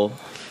local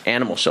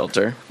animal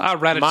shelter,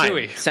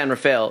 Ratatouille. San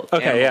Rafael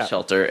Okay, Animal yeah.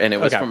 Shelter, and it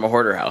was Okay. from a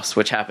hoarder house,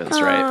 which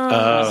happens,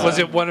 right? Was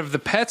it one of the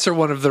pets or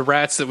one of the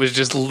rats that was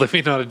just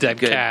living on a dead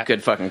cat?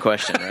 Good fucking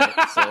question, right?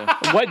 So,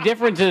 What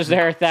difference is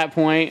there at that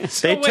point?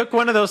 They took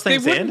one of those They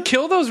things wouldn't in.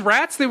 kill those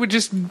rats. They would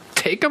just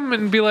take them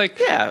and be like,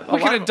 yeah, we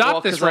can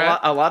adopt this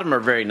rat." A lot of them are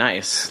very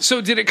nice. So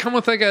did it come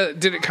with like a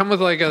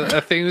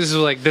thing? This is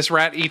like this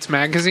rat eats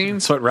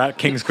magazines. That's what Rat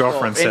King's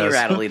girlfriend Any says.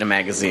 rat will eat a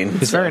magazine.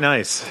 It's very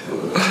nice.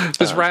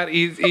 This rat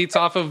eats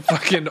off of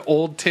fucking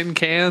old tin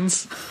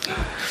cans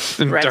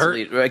and Rats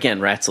dirt. will eat,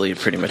 rats will eat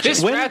pretty much.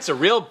 This rat's a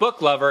real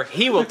book lover.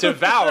 He will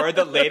devour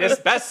the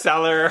latest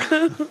bestseller.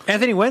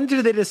 Anthony, when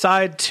did they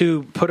decide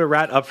to put a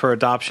rat up for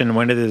adoption?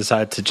 When did they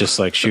decide to just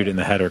like shoot it in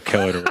the head or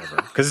kill it or whatever?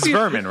 Because it's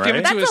vermin, Give right?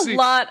 it to That's a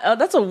lot.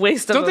 That's a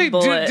waste of Don't a they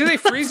bullet. do they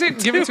freeze it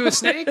and give it to a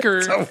snake or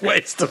a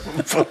waste of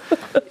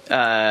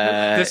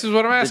this is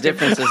what I'm The asking?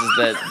 difference is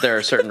that there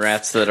are certain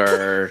rats that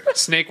are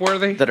Snake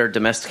worthy?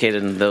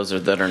 domesticated and those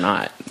that are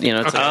not. You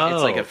know,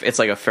 it's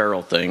like a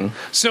feral thing.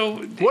 So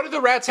What do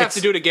the rats have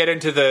to do to get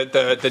into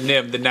the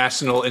NIM, the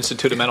National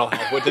Institute of Mental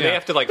Health? What, do they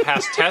have to like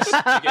pass tests?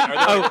 To get,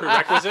 are there like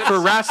prerequisites? For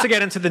rats to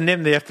get into the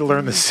NIM, they have to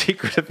learn the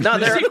secret of No, The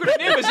they're secret of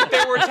NIM is that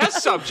they were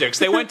test subjects.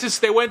 They went to the.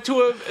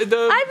 I've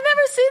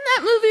never seen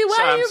that movie. Why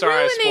are I'm you sorry, I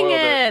ruining spoiled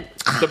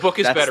it? The book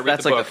is That's- better. Read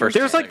that's the like book. the first-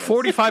 There's like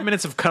 45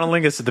 minutes of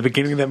cunnilingus at the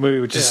beginning of that movie,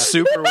 which is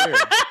super weird.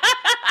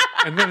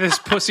 and then this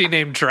pussy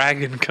named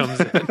Dragon comes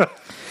in.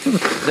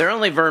 They're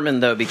only vermin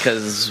though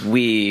because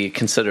we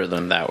consider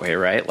them that way,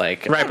 right?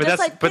 Like, Right,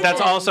 but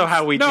that's also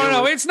how we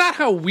No, it's not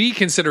how we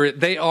consider it.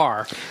 They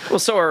are. well,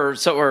 so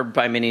are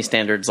by many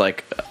standards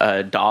like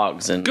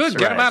dogs and Good,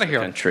 get 'em outta here.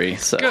 country.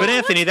 So But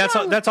Anthony,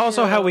 that's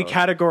also how we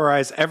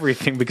categorize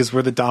everything because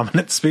we're the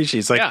dominant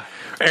species. Like Yeah.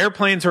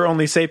 airplanes are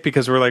only safe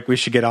because we're like we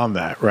should get on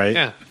that, right?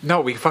 Yeah.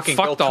 No, we fucking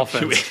Fuck built them,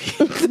 dolphins.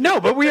 you idiot. No,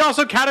 but we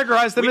also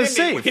categorize them We as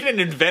didn't, we safe. didn't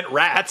invent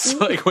rats.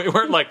 Like we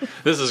weren't like,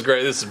 this is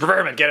great. This is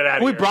vermin. Get it out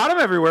of We here. brought them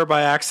everywhere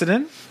by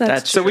accident.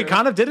 That's So we true.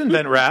 kind of did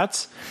invent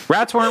rats.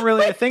 Rats weren't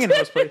really a thing in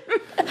most places.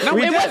 No,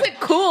 we It did. wasn't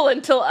cool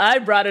until I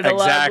brought it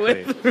along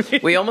Exactly. with me.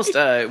 we almost we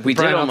Brian did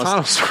Altano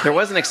almost. story. There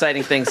was an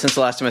exciting thing since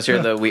the last time I was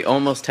here, though. We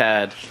almost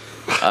had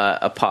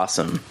a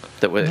possum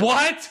that was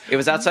What? It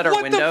was outside our What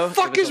the window.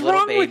 fuck It was is a little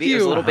wrong with baby. It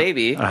was a you? little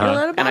baby, and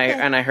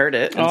I heard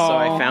it, and so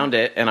I found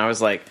it, and I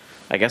was like,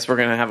 I guess we're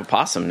gonna have a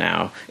possum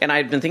now. And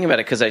I'd been thinking about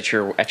it because at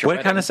your What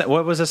wedding, kind of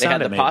what was the they sound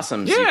had it the made?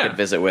 possums you Yeah. could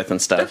visit with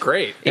and stuff. They're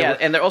great. Yeah,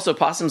 and they're also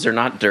possums are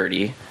not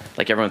dirty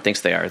like everyone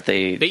thinks they are.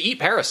 They eat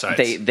parasites.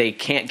 They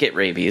can't get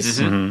rabies,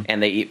 and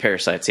they eat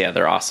parasites. Yeah,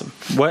 they're awesome.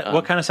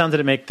 What kind of sound did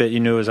it make that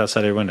you knew was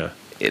outside your window?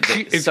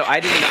 So I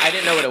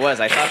didn't know what it was.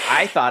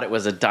 I thought it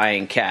was a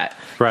dying cat.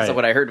 Right. So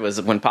what I heard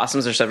was when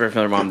possums are separated from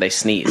their mom, they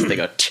sneeze. They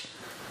go. Tch,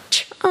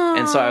 tch.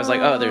 And so I was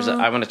like, oh,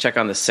 I want to check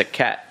on this sick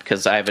cat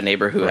because I have a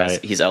neighbor who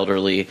he's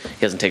elderly. He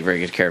doesn't take very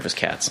good care of his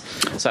cats.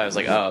 So I was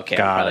like, oh, okay, I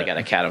probably got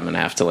a cat I'm gonna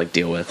have to like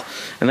deal with.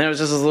 And then it was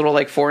just this little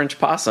like 4-inch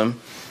possum,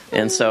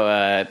 and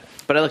so.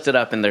 But I looked it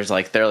up, and they're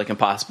like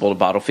impossible to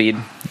bottle feed.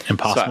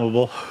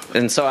 Impossible.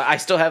 So I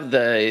still have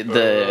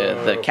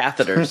the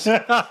catheters,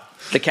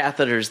 the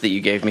catheters that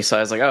you gave me. So I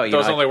was like, oh,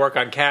 Those only work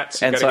on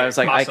cats. You and gotta so I get was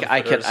like, possum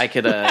I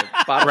could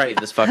bottle feed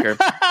this fucker.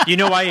 You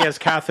know why he has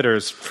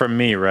catheters from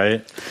me,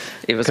 right?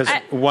 It was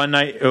Because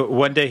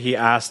one day he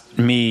asked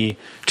me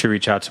to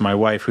reach out to my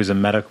wife, who's a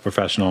medical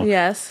professional,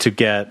 Yes. to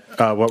get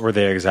what were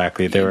they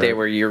exactly? They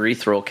were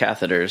urethral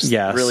catheters,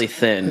 Yes. really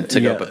thin to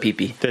go up a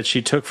pee-pee. that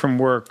she took from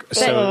work,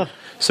 so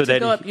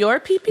that Go up your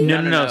pee-pee?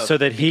 no, so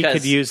that he because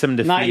could use them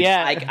to Not feed.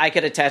 yet. I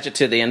could attach it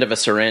to the end of a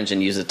syringe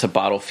and use it to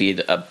bottle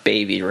feed a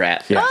baby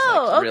rat. Yeah.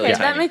 Oh, Like, really okay,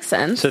 that tiny. makes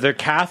sense. So they're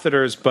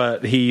catheters,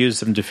 but he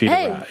used them to feed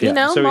Hey, a rat. you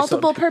know, So he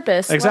multiple still-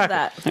 purpose. Exactly.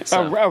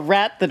 Love that. A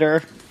rat that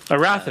are. A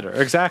rathater,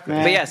 exactly.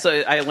 But yeah, so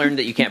I learned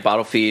that you can't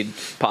bottle feed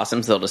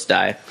possums; they'll just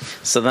die.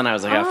 So then I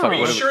was like, "Oh, fuck!" Are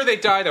you sure they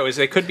die though? Is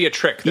they could be a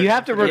trick. You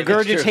have to Yeah, that's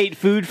true. regurgitate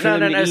food for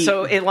them to eat.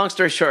 So, long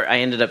story short,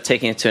 I ended up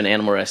taking it to an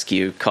animal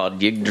rescue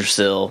called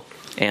Yggdrasil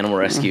Animal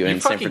Rescue in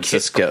San fucking kid-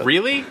 Francisco.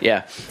 Really?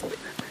 Yeah.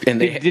 And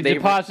did the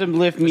possum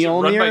lift Run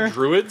by Mjolnir?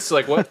 druids?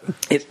 Like what?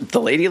 the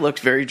lady looked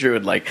very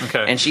druid-like,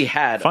 Okay. and she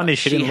had Funny,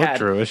 she didn't look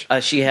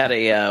druish. She had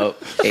a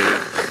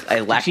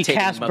lactating She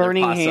cast mother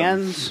burning possum.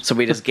 hands? So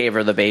we just gave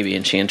her the baby,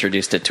 and she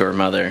introduced it to her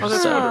mother.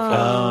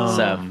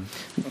 So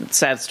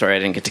sad story. I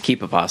didn't get to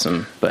keep a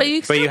possum, But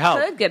you still you help.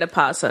 could get a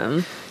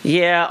possum.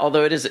 yeah,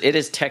 although it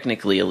is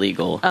technically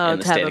illegal in the to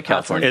have state a of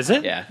California. possum.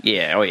 Is it? Yeah,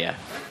 yeah, oh yeah.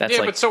 That's Yeah,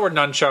 like but so were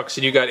nunchucks,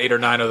 and you got 8 or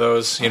 9 of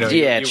those. You know,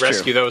 Yeah, you it's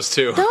rescue true. those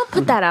too. Don't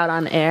put that out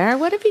on air.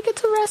 What if he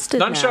gets arrested?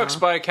 Nunchucks now?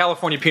 by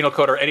California Penal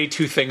Code are any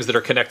two things that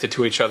are connected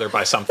to each other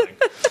by something.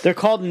 They're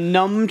called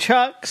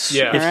nunchucks.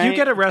 Yeah. If you right?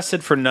 get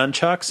arrested for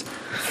nunchucks,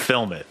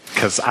 film it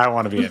because I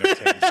want to be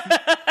entertained.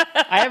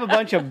 I have a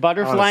bunch of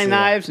butterfly Honestly,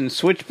 knives and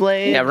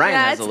switchblades. yeah, Ryan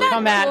Yeah, has it's a not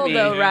Come at cool me.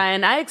 though,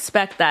 Ryan. I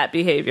expect that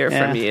behavior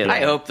from Yeah. you. I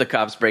hope the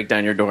cops break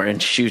down your door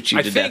and shoot you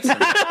I to think- death.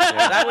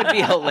 That would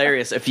be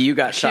hilarious if you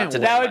got shot to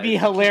death. That would be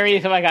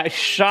hilarious if I got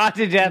shot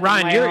to death. in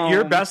Ryan, my your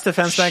home. best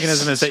defense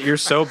mechanism is that you're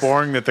so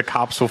boring that the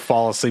cops will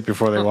fall asleep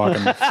before they walk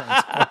in.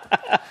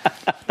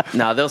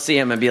 No, they'll see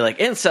him and be like,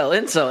 incel,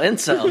 incel,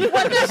 incel.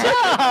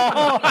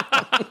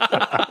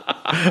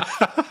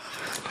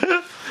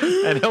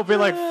 And he'll be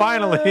like,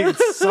 finally,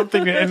 it's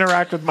something to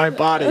interact with my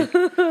body.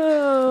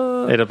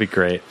 It'll be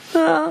great.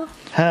 What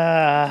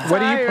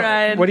Sorry,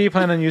 Ryan. do you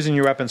plan on using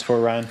your weapons for,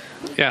 Ryan?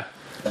 Yeah.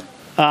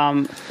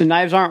 The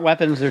knives aren't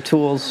weapons; they're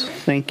tools.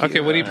 Thank you. Okay,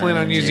 what do you plan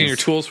on using your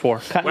tools for?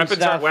 Cutting Weapons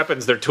stuff. aren't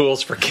weapons; they're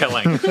tools for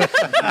killing.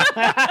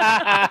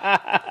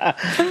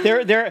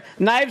 They're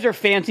knives are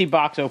fancy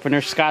box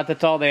openers, Scott.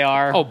 That's all they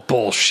are. Oh,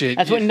 bullshit.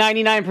 That's what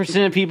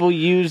 99% of people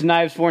use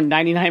knives for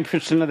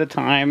 99% of the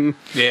time.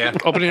 Yeah.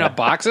 Opening up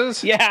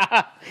boxes?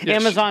 Yeah.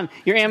 Amazon,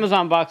 your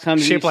Amazon box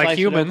comes Shaped you like slice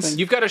it humans. open.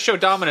 You've got to show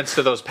dominance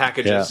to those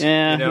packages.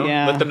 Yeah. You know?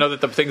 Yeah. Let them know that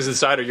the things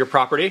inside are your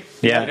property.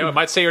 Yeah. You know, it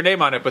might say your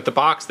name on it, but the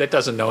box, that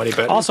doesn't know any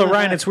better. Also,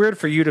 Ryan, it's weird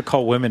for you to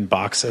call women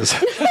boxes.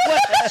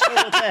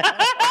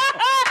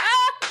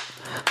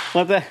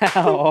 What the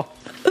hell?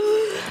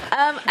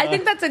 I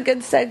think that's a good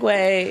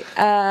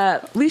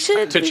segue. We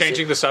should to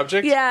changing the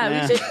subject?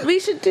 Yeah, we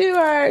should do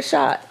our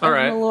shot. All of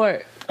right.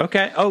 Malort.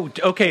 Okay. Oh,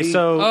 okay.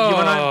 So do you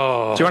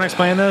want to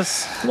explain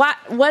this?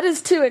 What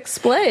is to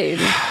explain?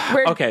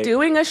 We're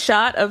doing a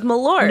shot of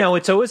Malort. No,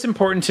 it's always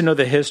important to know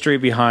the history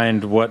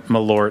behind what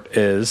Malort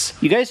is.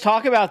 You guys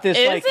talk about this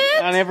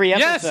on every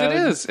episode.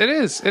 Yes, it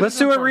is. Let's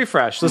do a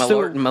refresh. Let's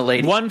Malort and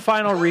Milady. One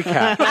final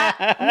recap.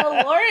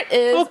 Malort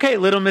is... Okay,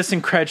 Little Miss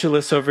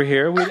Incredulous over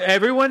here.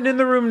 Everyone in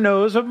the room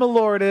knows what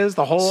Malort is,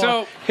 the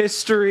whole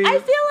history. I feel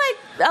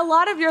like a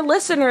lot of your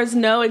listeners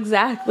know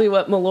exactly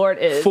what Malort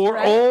is. For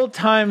old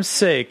time's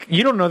sake.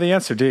 You don't know the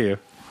answer, do you?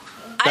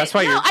 That's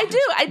why I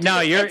do. No,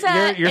 you're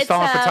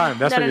stalling for time.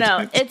 That's what you're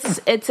doing.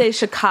 It's a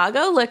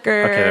Chicago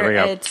liquor. Okay, there we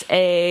go. It's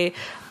a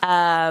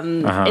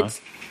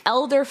it's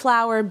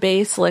elderflower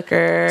base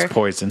liquor. It's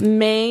poison.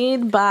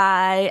 Made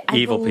by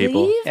evil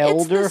people.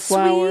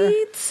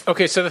 Elderflower.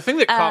 Okay, so the thing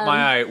that caught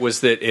my eye was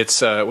that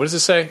it's what does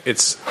it say?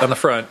 It's on the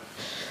front.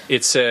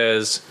 It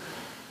says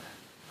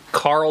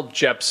Carl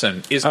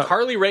Jepsen. Is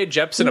Carly Rae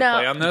Jepsen a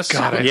play on this?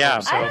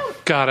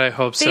 God, I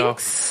hope so.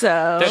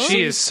 So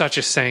she is such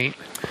a saint.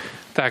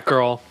 That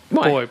girl,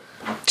 boy,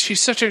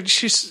 she's such a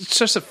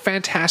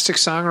fantastic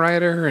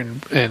songwriter,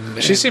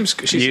 and she seems.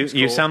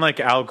 You sound like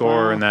Al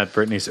Gore in that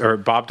or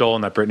Bob Dole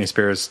in that Britney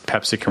Spears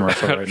Pepsi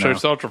commercial right now.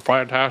 She's such a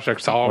fantastic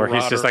songwriter.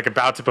 Where he's just like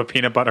about to put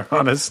peanut butter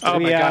on his. Oh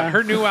my god,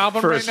 her new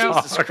album right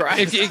now.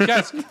 If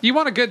guys, you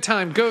want a good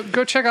time?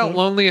 Go check out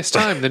 "Loneliest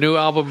Time," the new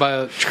album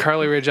by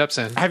Carly Rae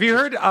Jepsen. Have you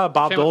heard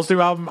Bob Dole's new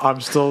album? I'm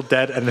Still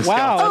Dead and the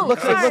Wow, it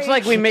looks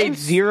like we made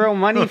zero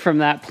money from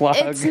that plug.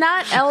 It's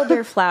not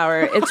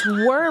elderflower. It's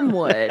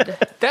wormwood.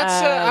 That's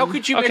how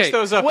could you mix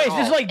those up? Wait, is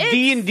this like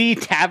D&D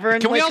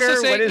tavern? Can we also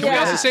say? Can we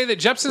also say that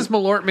Jepsen's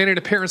Malort made an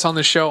appearance on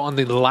the show on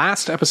the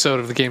last episode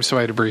of the Game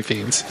Spider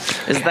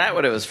Briefings? Is that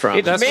what it was from?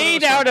 It's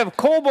made out of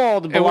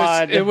kobold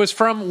blood. It was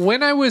from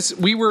when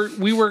we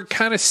were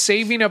kind of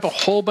saving up a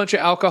whole bunch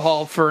of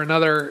alcohol for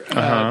another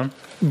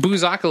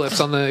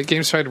boozocalypse on the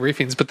Game Spider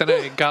Briefings, but then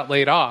I got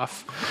laid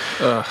off,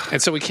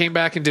 and so we came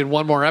back and did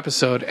one more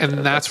episode,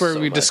 and that's where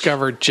we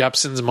discovered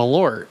Jepsen's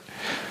Malort,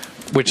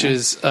 which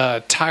is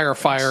tire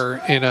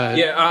fire in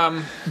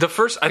a the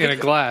first I think in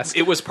a glass.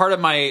 It was part of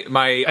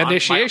my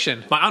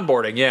initiation, my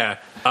onboarding. Yeah,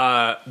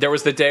 there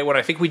was the day when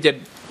I think we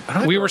did.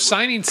 We were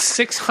signing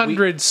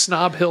 600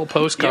 Snob Hill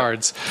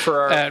postcards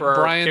for our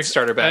Brian's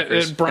Kickstarter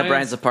backers at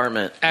Brian's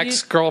apartment,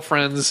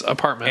 ex-girlfriend's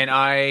apartment, and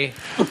I.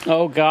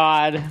 Oh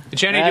God,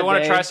 Jenny, do you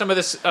want to try some of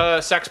this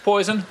sex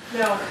poison?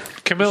 No.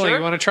 Camilla,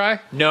 you want to try?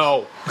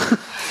 No.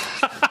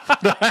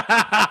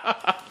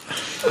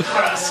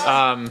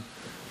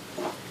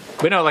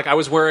 But no, like I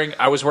was wearing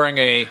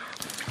a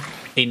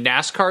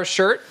NASCAR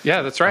shirt.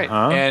 Yeah, that's right.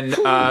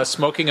 And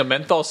smoking a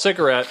menthol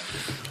cigarette.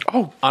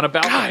 Oh, on a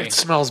balcony. God, it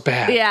smells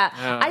bad. Yeah,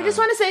 I just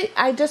want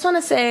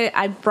to say,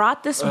 I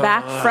brought this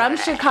back from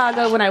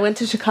Chicago when I went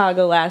to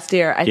Chicago last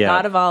year. I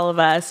thought of all of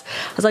us.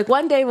 I was like,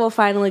 one day we'll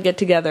finally get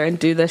together and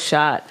do this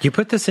shot. You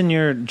put this in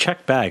your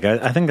check bag.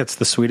 I think that's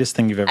the sweetest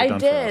thing you've ever done. I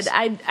did. For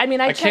us. I mean,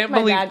 I checked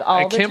my bag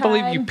all the time. I can't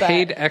believe you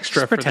paid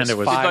extra for this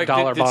 $5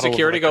 bottle. Did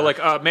security go like,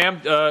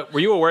 ma'am, were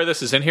you aware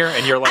this is in here?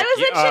 And you're like, I was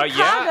in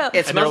Chicago. Yeah.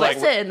 It smells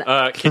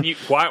like, can you?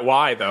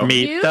 Why though?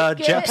 Meet the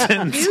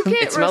Jepsons.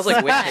 It smells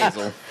like witch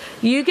hazel.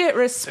 You get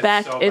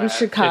respect in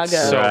Chicago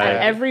at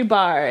every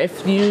bar.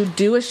 If you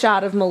do a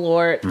shot of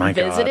Malort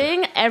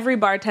visiting, every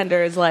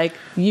bartender is like,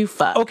 you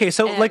fuck. Okay,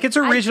 so like it's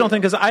a regional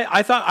thing because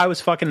I thought I was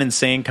fucking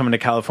insane coming to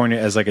California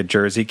as like a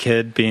Jersey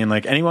kid being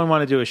like, anyone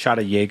want to do a shot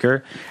of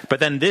Jaeger?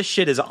 But then this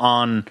shit is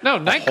on. No,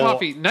 night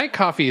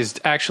coffee is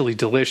actually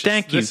delicious.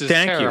 Thank you.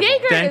 Jaeger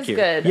is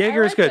good.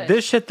 Jaeger is good.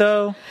 This shit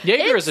though.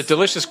 Jaeger is a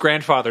delicious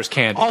grandfather's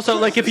candy. Also,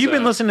 like if you've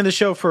been listening to the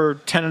show for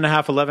 10 and a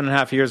half, 11 and a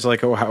half years,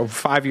 like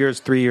 5 years,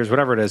 3 years,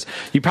 whatever it is,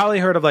 you probably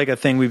heard of like a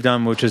thing we've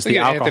done, which is the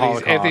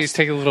alcoholic Anthony's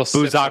taking a little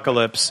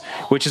boozocalypse,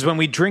 which is when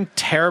we drink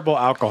terrible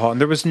alcohol, and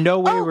there was no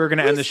way we were going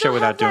to end the show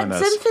without doing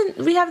this.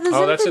 We have the Zinfandel.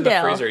 Oh, that's in the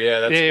freezer.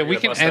 Yeah, we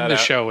can end the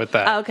show with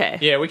that. Okay.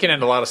 Yeah, we can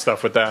end a lot of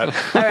stuff with that.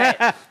 All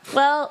right.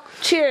 Well,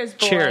 cheers,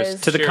 boys.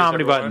 Cheers to the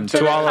comedy button,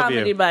 to all of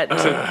you,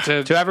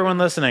 to everyone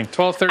listening.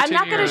 12, 13 I'm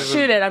not going to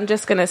shoot it. I'm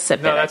just going to sip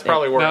it. No, that's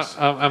probably worse.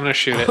 No, I'm going to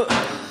shoot it.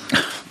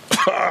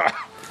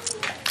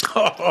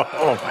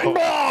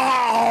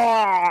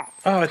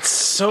 Oh, it's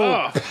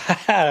so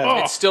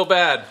bad. It's still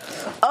bad.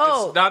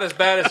 Oh. It's not as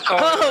bad as...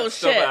 Oh, it's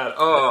shit. Still bad.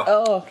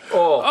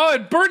 Oh,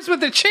 it burns with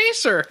the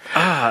chaser.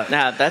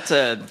 Now, there's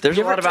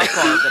a lot of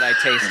alcohol that I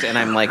taste, and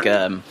I'm like...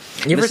 I'm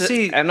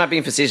not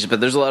being facetious, but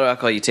there's a lot of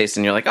alcohol you taste,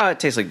 and you're like, oh, it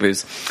tastes like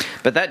booze.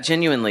 But that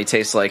genuinely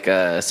tastes like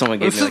someone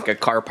gave me like a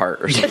car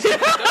part or something.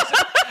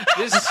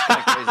 This is kind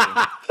of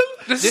crazy.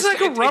 This is like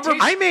a rubber.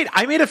 I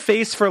made a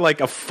face for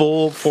like a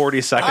full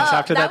 40 seconds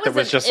after that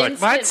was just like,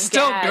 mine's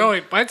still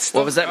going. What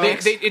was that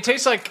mix? It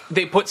tastes like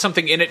they put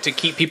something in it to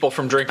keep people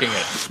from drinking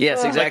it.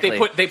 Yes, exactly.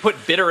 Like they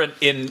put bitter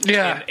in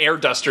air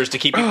dusters to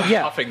keep people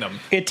from puffing them.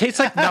 It tastes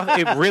like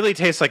nothing. It really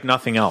tastes like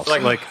nothing else.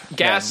 Like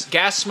gas.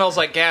 Gas smells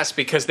like gas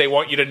because they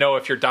want you to know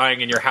if you're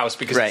dying in your house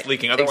because it's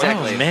leaking. Otherwise,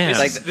 exactly. Oh, man.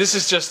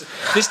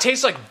 This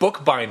tastes like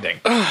bookbinding.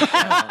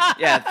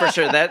 Yeah, for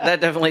sure. That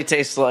definitely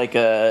tastes like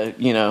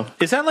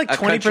Is that like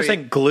 20%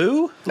 like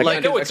glue?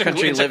 Like know a it's a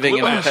country glue- it's a living in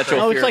glue perpetual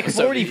Oh, fear it's like of the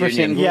Soviet 40%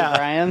 Union. glue, Yeah.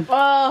 Brian.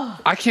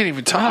 I can't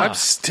even talk. I'm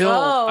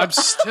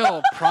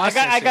still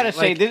processing. I gotta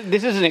say, Like,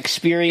 this is an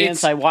experience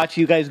it's- I watch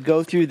you guys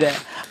go through that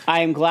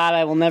I am glad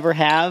I will never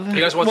have.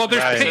 You guys want well, some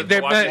there's Ryan paint. to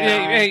watch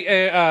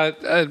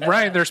it?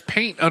 Ryan, there's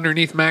paint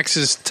underneath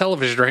Max's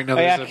television right now.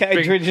 Oh, yeah, There's a can I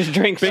big, just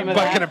drink big some of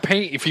bucket that? of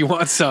paint if you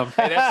want some.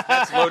 Hey,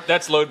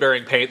 that's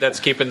load-bearing paint. That's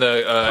keeping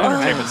the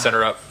entertainment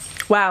center up.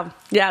 Wow.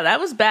 Yeah, that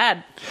was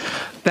bad.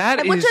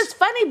 Which is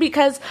funny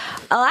because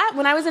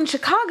when I was in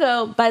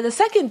Chicago, by the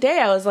second day,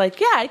 I was like,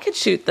 yeah, I could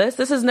shoot this.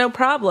 This is no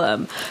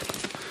problem.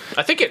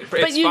 I think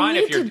it's you fine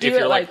need if you're to do if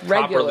you're it, like like,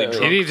 properly regularly.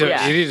 drunk. You need to,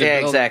 Yeah. you need to Yeah,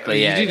 build, exactly,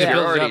 You yeah. need to You're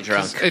build it already up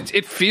 'cause drunk.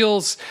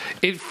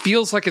 It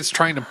feels like it's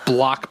trying to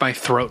block my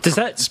throat. Does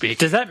from that speak?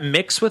 Does that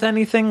mix with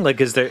anything?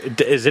 Like, is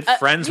it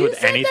friends you with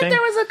said anything? that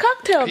there was a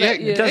cocktail Yeah,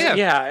 that you...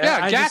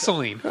 I just-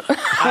 gasoline.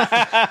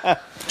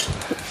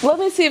 Let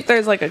me see if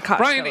there's like a cocktail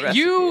Brian, recipe.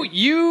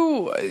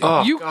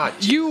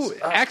 you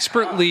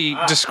expertly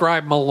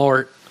described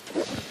Malort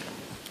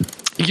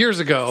years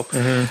ago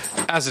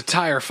as a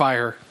tire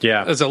fire.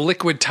 Yeah. As a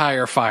liquid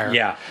tire fire.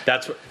 Yeah,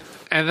 that's what.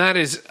 And that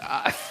is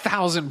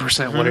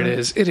 1,000% what it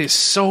is. It is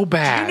so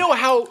bad. You know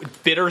how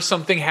bitter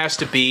something has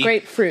to be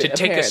Grapefruit, to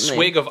take a apparently.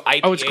 swig of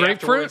IPA Oh, it's grapefruit?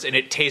 afterwards and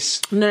it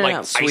tastes No, like no.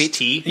 iced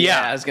tea?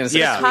 Yeah, I was going to say.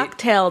 Yeah. sweet.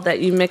 cocktail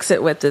that you mix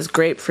it with is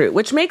grapefruit,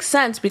 which makes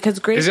sense because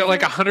grapefruit... Is it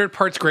like 100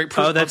 parts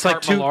grapefruit? Oh, that's one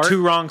like part Malort?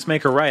 two wrongs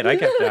make a right. I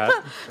get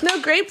that. No,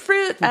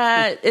 grapefruit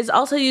is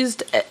also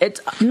used.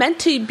 It's meant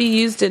to be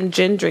used in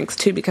gin drinks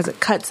too because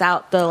it cuts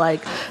out the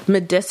like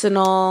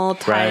medicinal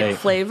type Right.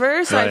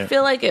 flavor. So I Right.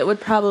 feel like it would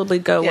probably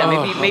go Yeah,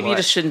 well. maybe you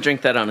just shouldn't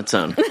drink that on its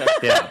own.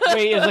 Yeah.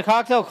 Wait, is the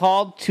cocktail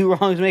called Two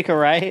Wrongs Make a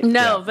Right?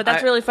 No, but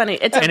that's really funny.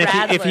 It's a And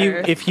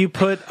rattler. if you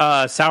put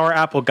sour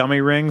apple gummy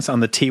rings on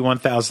the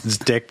T1000's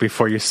dick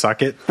before you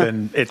suck it,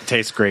 then it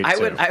tastes great. I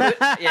too. would,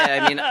 yeah.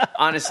 I mean,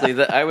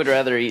 honestly, I would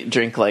rather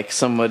drink like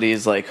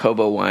somebody's like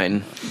hobo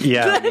wine,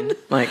 Yeah.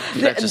 like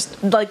that's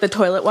just like the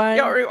toilet wine.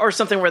 yeah, or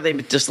something where they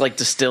just like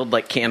distilled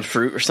like canned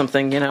fruit or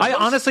something. You know, I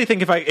honestly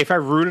think if I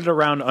rooted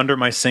around under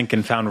my sink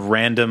and found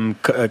random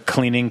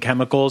cleaning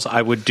chemicals,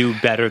 I would do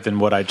better than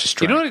what I just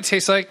You drank. know what it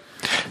tastes like?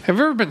 Have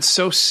you ever been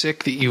so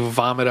sick that you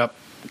vomit up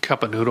a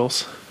cup of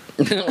noodles?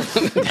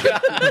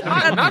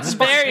 Not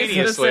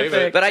spontaneously,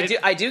 specific. but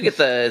I do get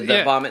the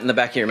Yeah. vomit in the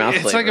back of your mouth.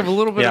 It's flavor. like a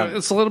little bit. Yeah.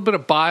 It's a little bit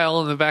of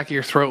bile in the back of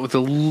your throat with a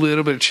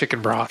little bit of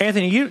chicken broth.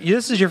 Anthony,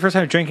 this is your first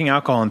time drinking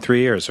alcohol in 3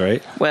 years,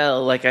 right?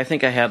 Well, like I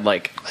think I had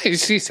like You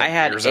see some I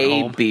had beers at a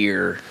home.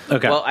 beer.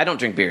 Okay. Well, I don't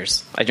drink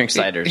beers. I drink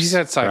ciders. He's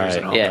had ciders Right.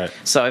 at home. yeah. Right.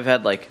 So I've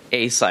had like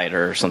a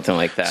cider or something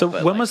like that. So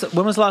but, when like,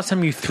 was the last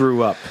time you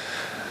threw up?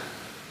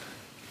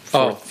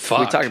 Oh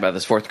fuck! we talked about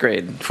this? Fourth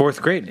grade.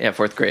 Fourth grade. Yeah,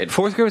 fourth grade.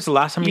 Fourth grade was the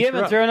last time You you haven't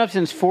threw up. thrown up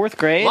since fourth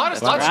grade?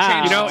 Lots Wow.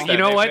 changed. You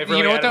know what? They've really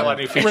You know what? added a lot of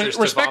new features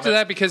to Respect to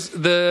vomit. that because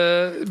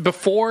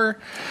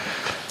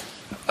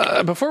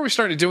before we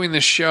started doing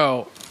this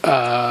show, the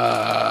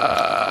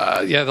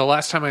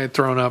last time I had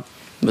thrown up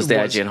Was the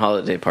IGN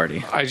holiday party?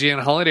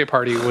 IGN holiday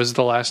party was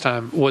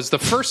the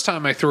first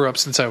time I threw up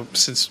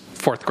since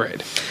fourth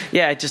grade.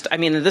 Yeah, I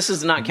mean, this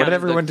is not What counting. did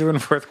everyone do in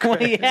fourth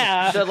grade?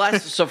 Yeah.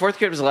 So fourth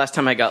grade was the last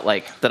time I got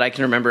like that I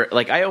can remember.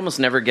 Like I almost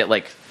never get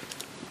like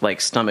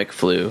stomach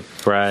flu.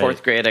 Right.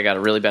 Fourth grade, I got a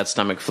really bad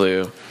stomach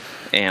flu,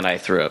 and I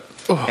threw up.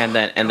 And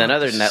then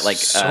other than that, like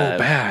so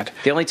bad.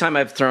 The only time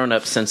I've thrown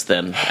up since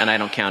then, and I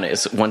don't count it,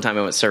 is one time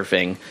I went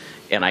surfing.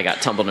 And I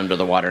got tumbled into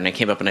the water, and I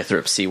came up and I threw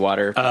up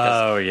seawater.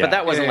 Oh, yeah. But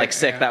that wasn't Yeah, like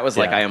sick. yeah. That was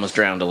like Yeah. I almost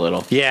drowned a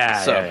little.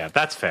 Yeah, So- yeah,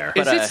 that's fair.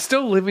 Is it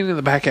still living in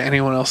the back of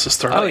anyone else's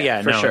throat? Oh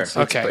yeah, for no, sure. It's,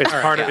 Okay. it's All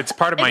right. part of it's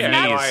part of my Yeah,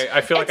 knees. no,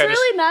 I feel like It's I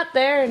just really not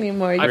there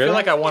anymore. I feel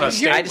like I want to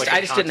stay. I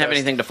just didn't have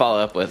anything to follow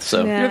up with.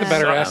 So Yeah. You're the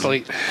better So,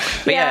 athlete.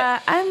 But Yeah,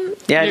 I'm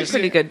Yeah, you're just-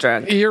 pretty good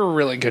drunk. You're a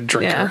really good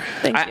drinker. Yeah,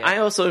 thank you. I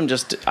also am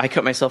just I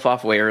cut myself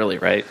off way early,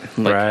 right?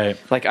 Like, Right.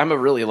 Like I'm a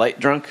really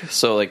light drunk,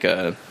 so like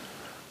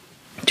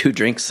 2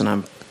 drinks and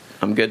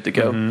I'm good to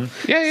go.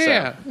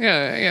 Yeah. I don't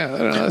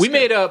know, that's We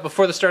good. made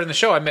before the start of the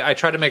show. I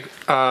tried to make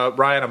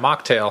Ryan a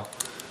mocktail,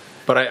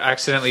 but I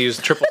accidentally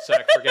used triple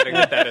sec, forgetting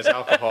that is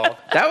alcohol.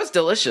 That was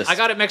delicious. I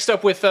got it mixed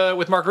up with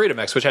Margarita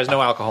Mix, which has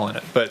no alcohol in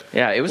it. But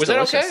Yeah, it was that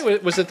delicious. okay?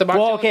 Was it the mocktail?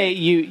 Well, okay,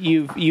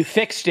 you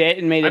fixed it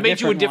and made I made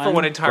you a different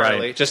one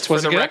entirely. Right. Just for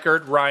Was it the good?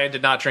 record, Ryan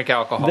did not drink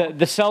alcohol.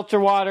 The seltzer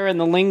water and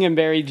the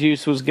lingonberry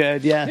juice was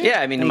good. Yeah.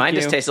 Yeah, I mean, Thank mine you.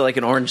 just tasted like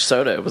an orange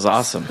soda. It was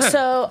awesome.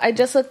 So I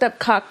just looked up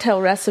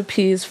cocktail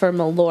recipes for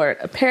Malort.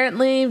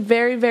 Apparently,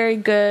 very, very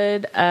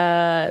good,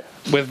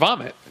 with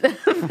vomit.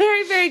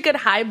 very, very good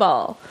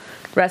highball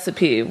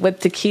recipe with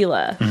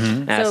tequila.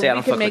 Yeah, So see, I we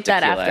don't can fuck make with that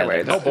tequila either.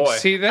 afterwards. Oh boy!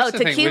 See, that's Oh, the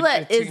thing.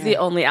 tequila is the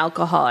only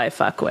alcohol I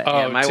fuck with. Oh,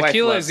 Yeah, my wife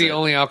tequila loves is the it.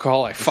 only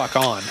alcohol I fuck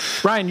on.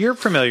 Ryan, you're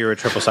familiar with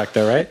triple sec,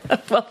 though, right?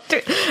 Well,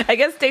 I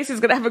guess Stacey's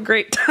gonna have a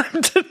great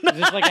time tonight. Is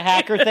this like a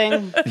hacker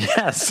thing?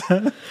 Yes.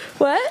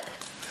 What?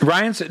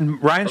 Ryan's From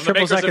triple the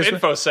makers sec of is.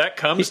 InfoSec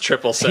comes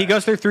triple sec. He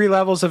goes through 3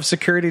 levels of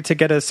security to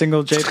get a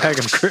single JPEG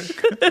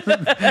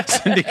of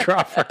Cindy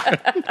Crawford.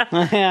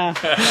 Yeah.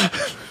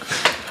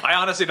 I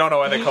honestly don't know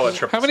why they call it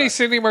triple How many sec.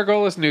 Cindy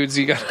Margolis nudes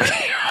you got?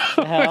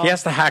 the hell? He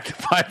has to hack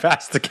the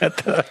bypass to get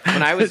the.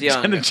 When I was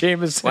young, Jenna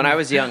Jameson. when I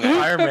was young,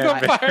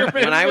 Fireman.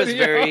 when I was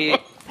video. very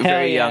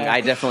Hell young, yeah.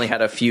 I definitely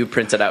had a few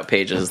printed out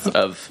pages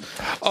of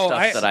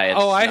stuff that I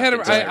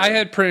had. I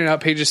had printed out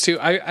pages too.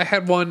 I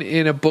had one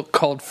in a book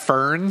called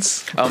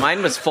Ferns. Oh,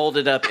 mine was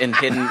folded up and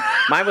hidden.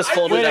 Mine was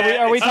folded Wait, up.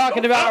 are we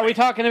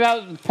talking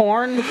about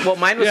porn? Well,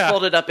 mine was Yeah.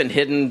 folded up and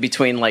hidden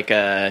between like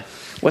a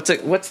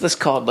what's this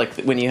called? Like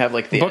when you have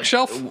like the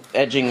Bookshelf?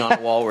 edging on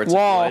a wall where it's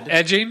Wall. wood.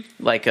 Edging.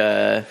 Like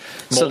a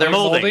so there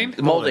Molding?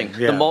 molding.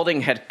 Yeah. The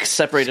molding had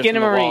separated from the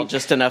Skinamarink. wall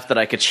just enough that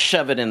I could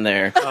shove it in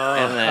there and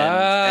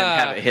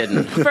have it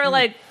hidden. For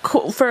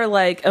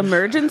like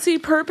emergency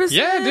purposes.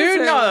 Yeah,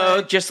 dude. or-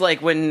 No, just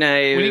like when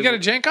When you got to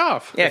jank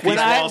off. yeah, When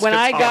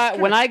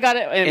I got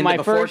it in in my the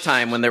before first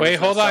time when there Wait,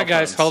 was no hold on, cell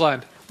guys. phones. Hold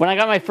on. when I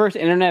got my first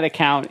internet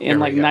account in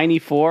like we go.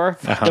 '94,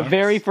 the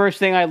very first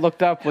thing I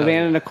looked up was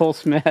Anna Nicole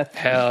Smith.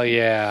 Hell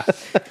yeah.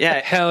 Yeah,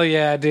 Hell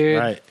yeah, dude.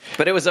 Right.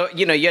 but it was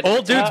you had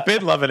Old dude's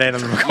been loving Anna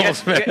Nicole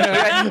Smith. you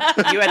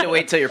had to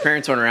wait till your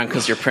parents weren't around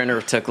because your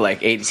printer took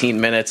like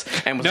 18 minutes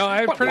and was No,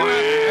 I had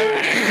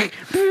printed.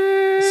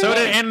 So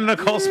did Anna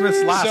Nicole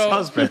Smith's last So-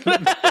 husband.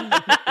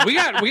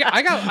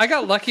 I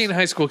got lucky in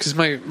high school because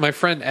my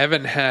friend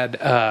Evan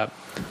had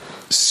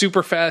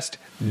super fast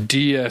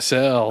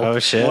DSL Oh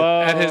shit!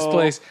 Whoa. at his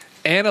place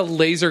and a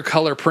laser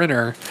color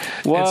printer,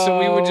 and so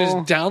we would just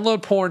Whoa.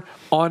 download porn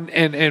on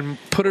and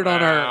put it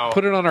on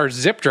our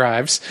zip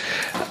drives.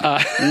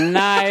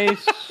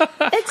 Nice.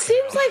 It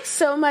seems like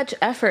so much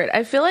effort.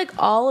 I feel like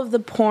all of the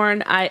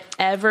porn I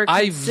ever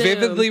I consumed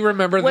vividly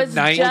remember the was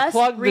night. just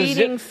Plug the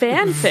reading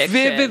fan fiction.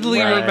 Vividly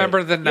Right.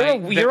 remember the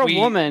night you're a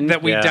woman.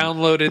 that we Yeah.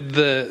 downloaded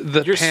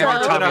the You're Pam smarter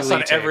than Tommy us Lee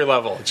on tape. every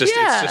level. Just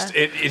Yeah.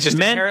 it's just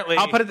Men, inherently.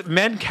 I'll put it.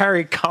 Men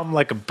carry cum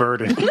like a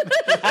burden.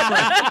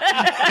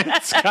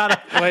 It's kind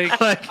of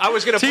like I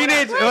was gonna point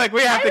teenage. out- Like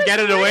we have to get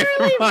it away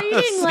from Literally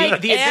us. reading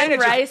like The Anne advantage of-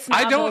 Rice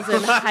I novels don't-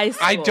 in high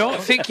school. I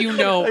don't think you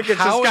know Like, it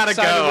how just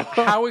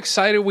gotta how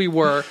excited we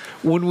were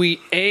when we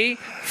A,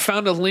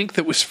 found a link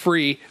that was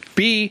free,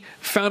 B,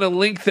 found a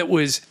link that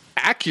was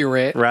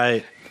accurate,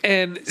 Right.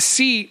 and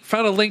C,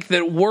 found a link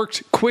that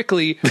worked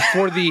quickly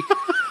for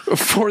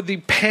the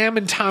Pam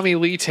and Tommy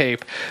Lee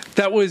tape.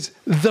 That was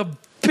the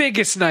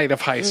biggest night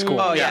of high school.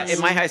 Oh yeah, in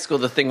my high school,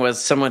 the thing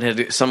was someone had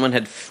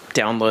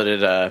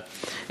downloaded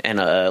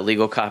a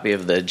legal copy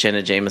of the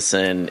Jenna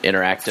Jameson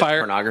interactive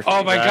pornography.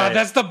 Oh my Right. god,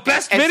 that's the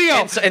best video.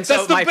 And so that's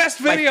the best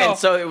video. and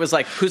so it was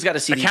like, who's got a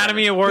CD?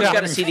 Academy burner? Award Who's got a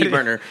winning CD video.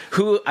 burner?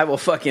 Who I will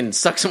fucking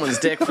suck someone's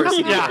dick for a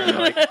CD burner?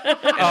 Like,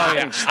 Oh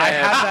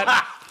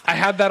yeah, I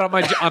had that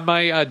on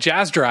my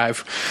jazz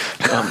drive.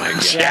 oh my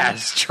god.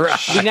 Yes, try.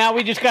 Now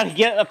we just got to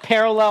get a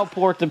parallel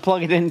port to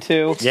plug it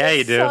into. Yeah,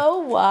 you do. So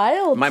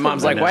wild. My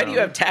mom's like, know. "Why do you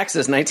have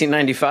taxes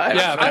 1995?"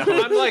 Yeah,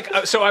 I'm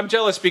like, so I'm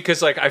jealous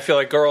because like I feel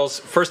like girls.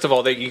 First of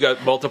all, you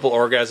got multiple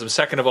orgasms.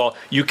 Second of all,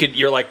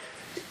 you're like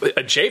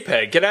a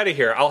JPEG. Get out of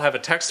here! I'll have a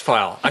text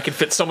file. I can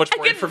fit so much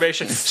more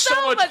information. So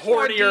much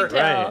more hornier.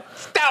 detail. Right.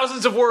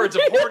 Thousands of words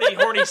of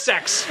horny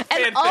sex.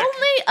 And Fanfic.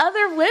 only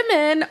other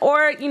women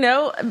or,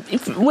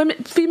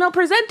 female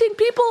presenting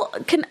people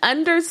can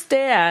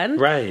understand,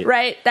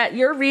 Right. that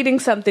you're reading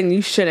something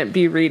you shouldn't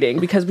be reading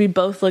because we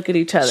both look at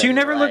each other. So you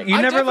never look. You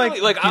I never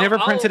definitely, like, you never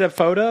I'll- printed a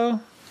photo.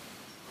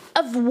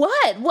 Of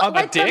what? What Of a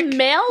like dick? the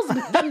males?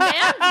 The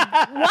man?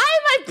 Why am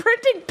I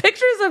printing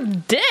pictures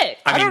of dick?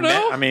 I don't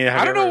know. have I you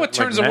don't know ever, what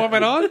turns like, a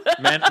woman on.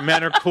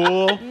 Men are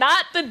cool.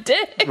 Not the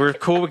dick. We're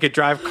cool. We could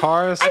drive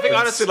cars. I think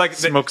honestly, like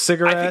smoke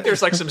cigarettes. I think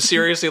there's like some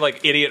seriously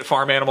like idiot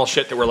farm animal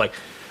shit that we're like,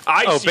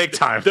 see big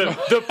time. The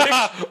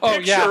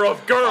picture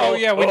of girl. Oh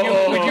yeah, when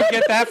you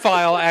get that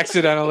file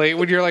accidentally,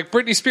 when you're like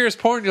Britney Spears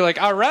porn, you're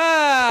like, all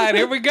right,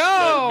 here we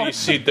go. Let me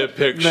see the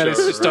picture. That is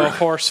just a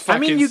horse I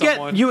fucking mean,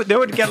 someone. they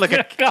would get like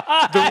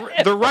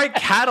the right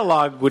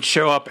catalog would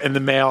show up in the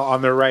mail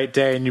on the right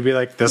day, and you'd be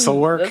like, "This'll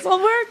work." This will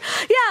work.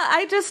 Yeah,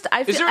 I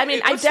feel. there- I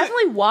mean, I what's the-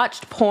 definitely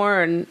watched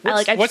porn.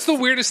 What's the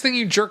weirdest thing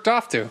you jerked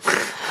off to?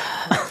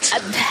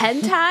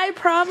 hentai?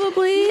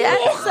 Probably.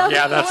 At some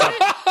Yeah, that's point.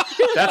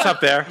 That's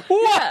up there.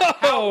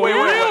 Oh, Wait,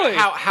 really?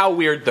 how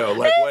weird though?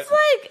 Like what?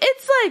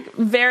 It's like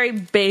very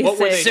basic. What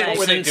were they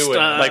Simpson doing?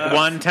 stuff. Like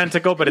one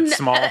tentacle, but it's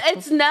small.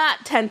 It's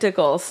not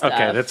tentacle stuff.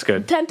 Okay, that's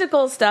good.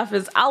 Tentacle stuff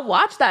is. I'll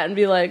watch that and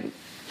be like,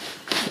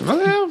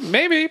 Well,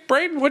 maybe.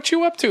 Braden, what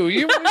you up to?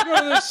 You want to go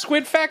to the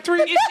squid factory?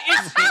 Is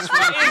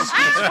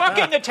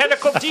fucking the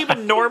tentacle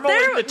demon normal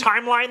in the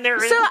timeline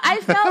they're in? so I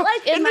felt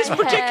like in this my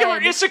particular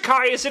head,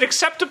 isekai, is it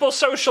acceptable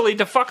socially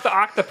to fuck the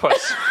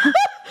octopus?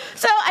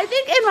 So I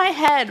think in my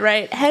head,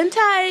 right,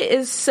 hentai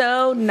is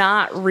so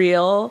not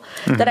real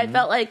that I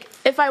felt like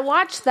if I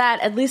watched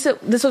that, at least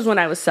this was when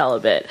I was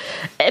celibate.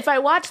 If I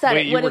watched that,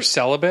 Wait, it you were wouldn't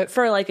celibate?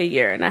 for like a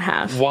year and a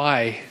half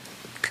Why?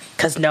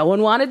 because no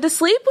one wanted to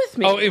sleep with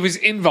me. Oh, it was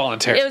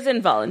involuntary. It was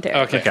involuntary.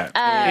 Okay. Okay.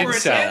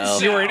 Incel.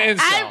 You were an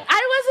incel. I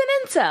was an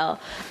incel.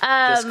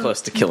 This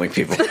close to killing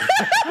people.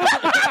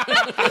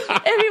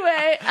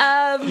 Anyway,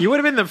 You would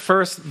have been the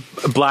first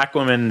black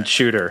woman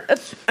shooter.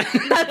 that's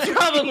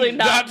probably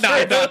not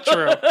true. Not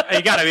true.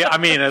 You gotta be. I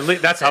mean, at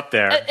least that's up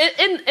there.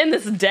 In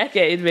this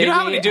decade, maybe. You know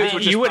how many dudes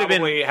would just You would have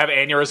probably have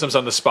aneurysms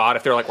on the spot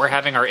if they're like, we're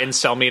having our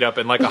incel meetup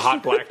and like a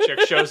hot black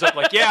chick shows up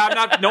like, yeah, I'm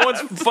not, no one's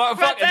fuck.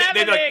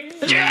 They'd be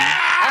like,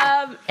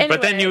 yeah. Anyway,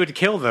 But then you would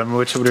kill them,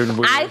 which would have been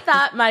weird. I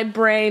thought my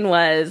brain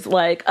was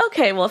like,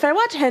 okay, well, if I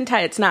watch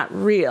hentai, it's not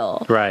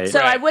real. Right. So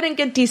Right. I wouldn't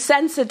get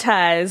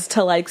desensitized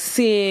to like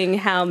seeing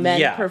how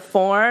men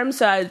perform.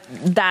 So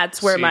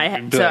that's where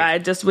I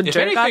just would If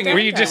jerk off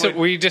anything, to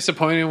Were you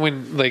disappointed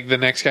when like the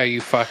next guy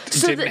you fucked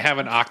So didn't have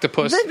an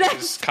octopus? The in his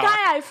next cock?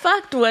 guy I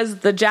fucked was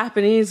the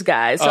Japanese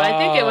guy, so I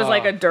think it was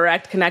like a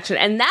direct connection,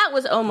 and that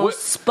was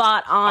almost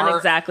spot on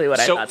exactly what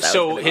I thought. That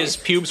so was his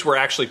pubes were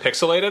actually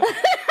pixelated,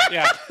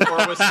 Yeah.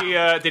 or was he?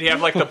 Did he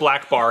have like the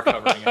black bar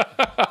covering it?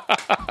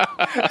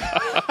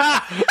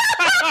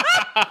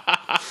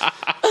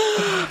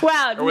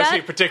 wow, Or was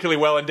he particularly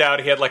well endowed?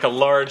 He had like a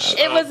large.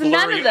 it was none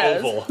blurry of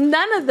those. Oval.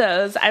 None of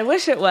those. I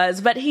wish it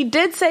was, but he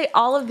did say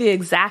all of the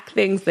exact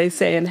things they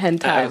say in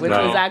hentai, which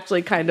was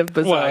actually kind of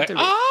bizarre What? to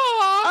me.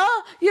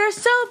 Oh, you're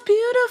so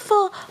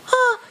beautiful.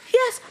 Oh,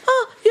 yes.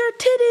 Oh, your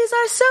titties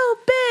are so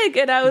big.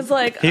 And I was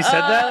like, He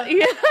said that?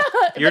 Yeah.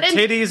 Your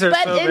titties are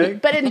so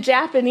big? But in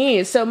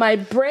Japanese, so my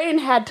brain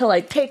had to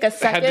like take a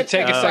second. Had to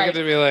take a second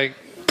to be like,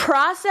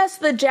 process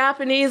the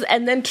Japanese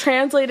and then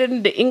translate it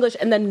into English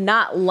and then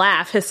not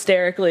laugh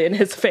hysterically in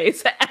his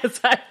face as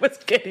I was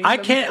getting. I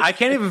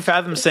can't even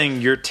fathom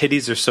saying your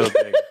titties are so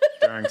big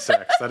during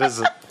sex. That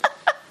is.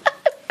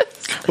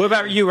 What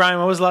about you, Ryan?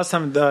 When was the last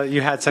time you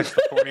had sex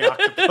with a horny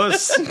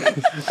octopus?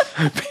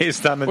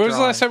 Based on the. when was the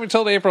drawing? last time we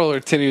told April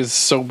her titty was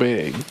so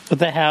big? What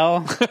the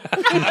hell? What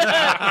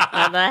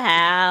the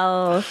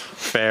hell?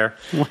 Fair.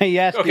 Why you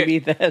asked Okay. me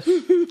this?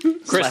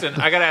 Kristen,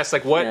 I gotta ask,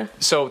 like, what? Yeah.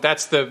 So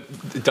that's the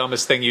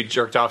dumbest thing you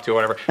jerked off to, or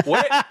whatever.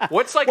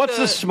 What's like? What's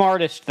the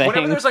smartest thing?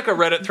 Whenever there's like a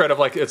Reddit thread of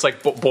like, it's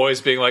like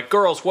boys being like,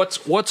 girls,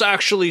 what's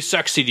actually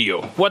sexy to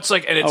you? What's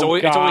like, and it's Oh,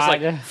 always God.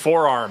 like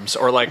forearms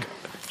or like,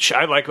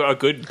 I like a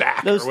good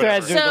back. Those or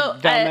whatever. threads are So,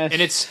 the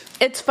dumbest.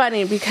 And It's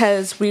funny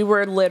because we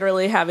were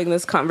literally having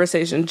this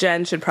conversation.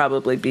 Jen should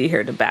probably be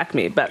here to back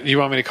me, but You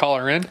want me to call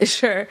her in?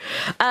 sure.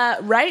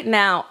 Right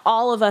now,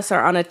 all of us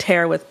are on a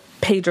tear with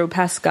Pedro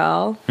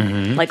Pascal.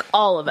 Like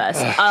all of us.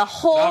 A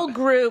whole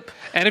group.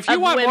 And if you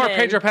of want more women.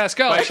 Pedro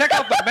Pascal, check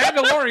out The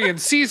Mandalorian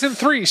Season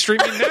 3,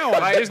 streaming now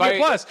on Disney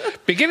Plus.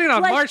 Beginning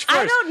on Like, March 1st.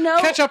 I don't know-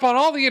 Catch up on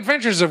all the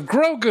adventures of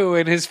Grogu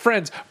and his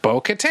friends,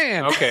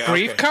 Bo-Katan,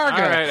 Grief Karga. All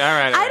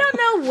right. I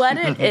don't know what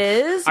it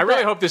is. I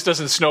really but hope this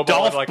doesn't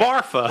snowball Dolph like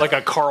Barfa. like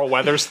a Carl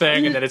Weathers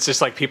thing, and then it's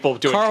just like people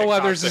doing Carl TikToks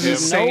Weathers to is him.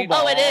 insane.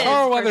 Oh, it is,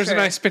 Carl for Weathers and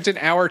sure. I spent an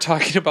hour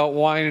talking about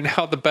wine and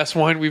how the best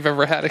wine we've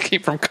ever had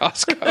came from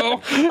Costco.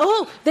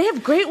 Oh, they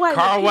have great wine.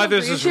 Carl Pinot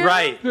Weathers is Grigio.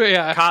 right.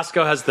 Yeah.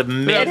 Costco has the Yeah,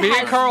 mid. me and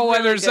has Carl really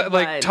Weathers good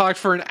like wine. talked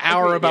for an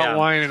hour Agreed. about Yeah.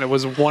 wine, and it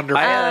was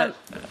wonderful.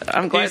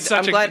 I'm glad. He's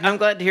such I'm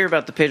glad to hear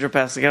about the Pedro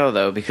Pascal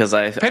though, because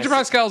Pedro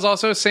Pascal is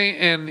also a saint,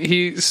 and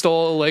he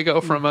stole a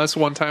Lego from us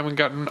one time and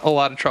got in a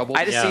lot of trouble.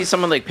 I just Yeah. see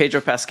someone like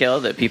Pedro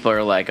Pascal that people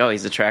are like, oh,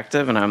 he's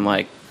attractive, and I'm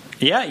like,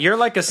 Yeah, you're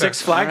like a Six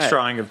Flags All right.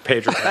 drawing of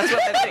Pedro. that's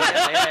what I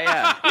think.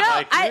 Yeah.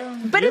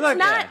 No, but you're it's like-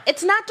 not. yeah.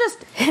 It's not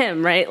just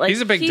him, right? Like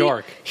He's a big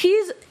dork.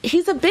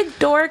 He's a big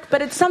dork,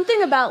 but it's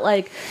something about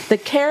like the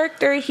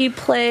character he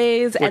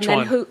plays, Which and then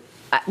one? who.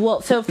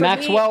 Well, so for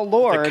Maxwell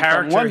Lord the from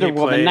character Wonder he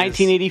Woman, plays.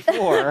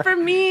 1984. For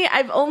me,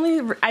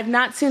 I've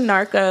not seen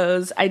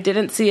Narcos. I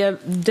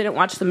didn't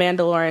watch The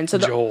Mandalorian. So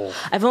Joel.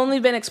 I've only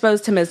been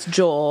exposed to him as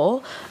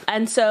Joel,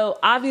 and so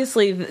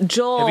obviously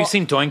Joel. Have you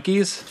seen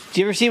Doinkies? Did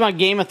you ever see him on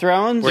Game of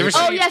Thrones? Did you ever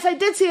Oh see- yes, I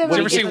did see him. Did you on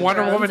ever see Game of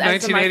Wonder Thrones Woman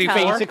as the 1984?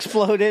 Martell. Face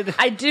exploded.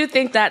 I do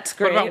think that's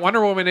great. What about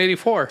Wonder Woman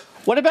 84?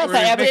 What about Where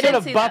that he's episode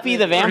making- of Buffy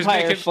the Where he's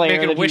Vampire making- Slayer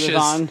making that he wishes.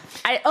 was on?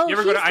 You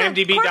ever go to he's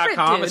the IMDb.com?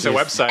 corporate It's a dude.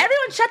 website.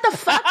 Everyone shut the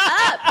fuck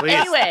up.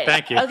 Please, Anyway,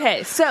 thank you.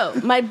 Okay, so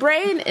my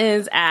brain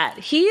is at,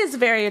 he is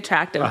very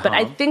attractive, but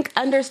I Uh-huh. think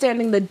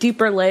understanding the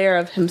deeper layer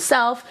of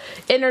himself,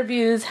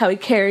 interviews, how he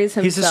carries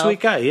himself, He's a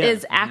sweet guy, yeah.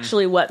 is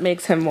actually what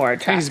makes him more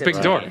attractive. He's a big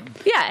to dork. me.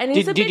 Yeah, and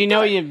he's a Did big you know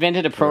dork. he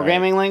invented a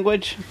programming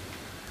language?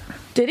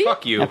 Did he?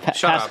 Fuck you.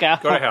 Shut Pascal.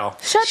 up. Go to hell.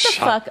 Shut the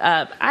fuck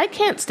up. I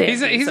can't stand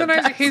He's him a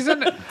nice.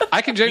 sometimes.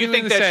 I can You genuinely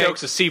think that say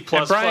joke's a C++? and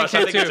Brian I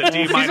can think it's too. a D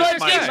He's minus a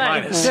minus C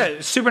minus. Yeah,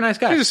 super nice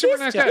guy. He's a super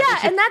nice guy. Yeah,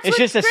 and that's It's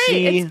what's just a great.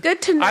 C. It's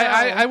good to know.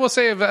 I will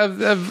say of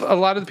a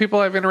lot of the people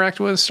I've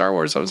interacted with in Star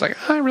Wars, I was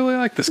like, I really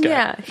like this guy.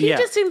 yeah, he Yeah.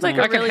 just seems like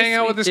a I can really hang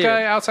out with sweet this dude.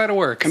 guy outside of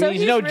work. So You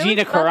he's know really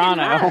Gina fucking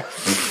Carano.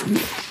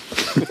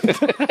 hot.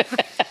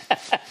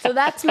 So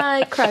that's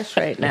my crush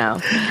right now,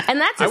 and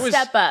that's a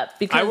step up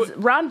because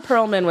Ron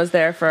Perlman was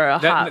there for a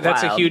hot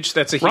That's while. a huge.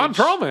 Ron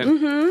Perlman.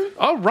 Mm-hmm.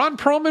 Oh, Ron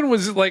Perlman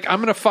was like, I'm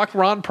gonna fuck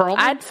Ron Perlman.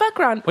 I'd fuck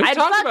Ron. We've I'd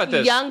talked fuck about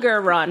this. younger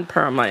Ron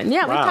Perlman.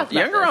 Yeah, we talked about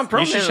Younger this. on Perlman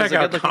You should is check a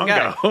out good-looking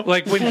Congo. guy.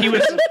 like when he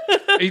was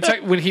Are you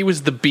talking when he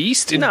was the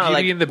Beast in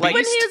Beauty and the Beast?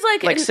 When he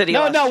was like City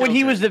of Lost when he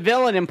Children. was the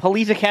villain in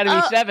Police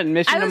Academy 7,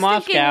 Mission I to was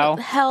Moscow.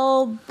 thinking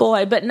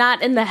Hellboy, but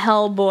not in the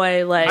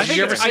Hellboy like. I think,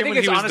 you ever see I him think when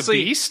it's he was honestly.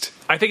 the Beast?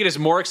 I think it is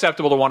more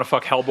acceptable to want to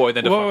fuck Hellboy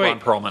than to fuck Ron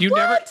Perlman. You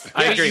never,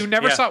 I wait, agree. you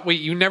never Yeah. saw.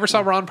 Wait, you never saw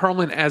Ron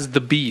Perlman as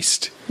the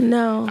Beast.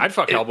 No. I'd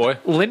fuck Hellboy.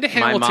 Linda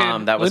Hamilton.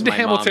 mom, that was Linda my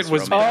Hamilton mom's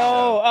was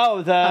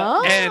romance.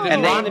 and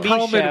And Ron the Beast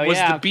Perlman show, was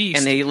yeah. the Beast.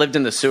 And he lived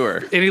in the sewer.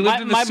 And he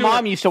lived in the My sewer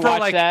mom used to for watch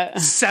like that.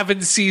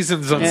 7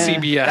 seasons on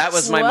CBS. That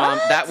was my mom.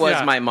 That was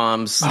Yeah. my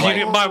mom's. You like,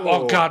 didn't-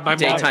 oh god, my mom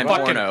Daytime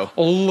fucking porno.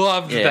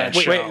 loved Yeah. that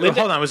Wait, show. Wait,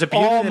 hold on. Was it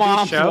Beauty All and the Beast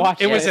moms show?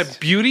 watch It was a Yes.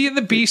 Beauty and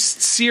the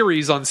Beast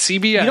series on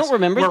CBS. You don't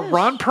remember where this?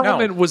 Ron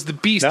Perlman No. was the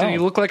Beast and he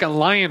No. looked like a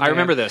lion. I man.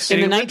 remember this. And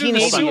In he the lived in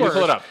 1980s. Hold on, let me sewer,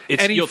 pull it up.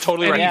 and You'll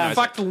totally and recognize he it.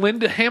 fucked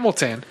Linda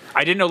Hamilton.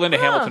 I didn't know Linda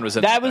Hamilton was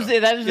in That was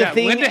the Yeah,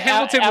 thing. Linda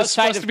Hamilton was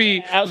outside supposed of- to be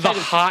the outside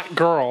of- hot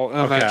girl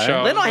on that Okay.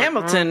 show. Linda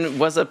Hamilton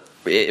was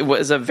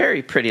a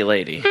very pretty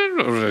lady.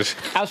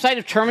 Outside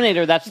of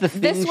Terminator, that's the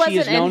thing This she wasn't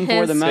is known in for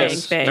his the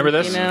most. thing, Remember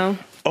this? You know?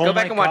 Oh Go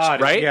back my and watch,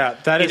 God, right? Yeah,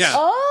 that is. Yeah.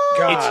 Oh,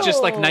 God. It's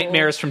just like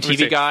Nightmares from TV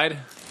see. Guide.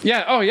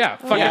 Yeah. Oh yeah.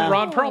 Fucking Yeah.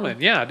 Ron Perlman.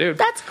 Yeah, dude.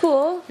 that's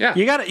cool. Yeah.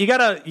 You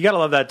gotta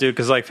love that dude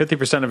because like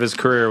 50% of his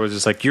career was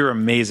just like you're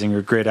amazing, you're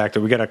a great actor.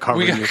 We gotta cover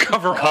We you. gotta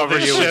cover all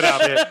this you with shit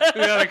up. shit.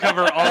 We gotta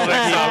cover all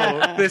this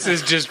up. This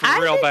is just I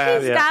real think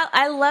bad. he's got.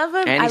 I love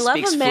him. And I he love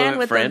speaks a man fluent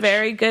with a French.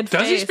 very good face.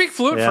 Does he speak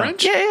fluent Yeah.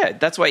 French? Yeah.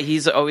 That's why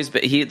he's always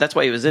been. That's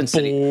why he was in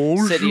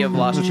City of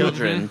Lost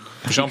Children.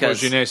 Jean-Paul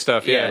Because- Jeunet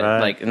stuff. Yeah. Right.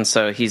 Like, and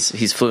so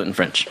he's fluent in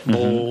French.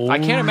 I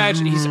can't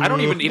imagine. I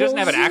don't even. He doesn't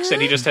have an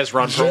accent. He just has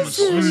Ron Perlman's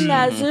voice.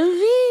 La vie.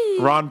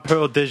 Ron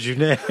Pearl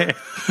Dejeuner.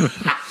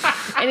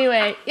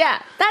 Anyway,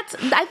 yeah,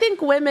 I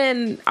think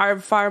women are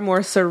far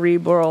more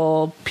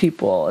cerebral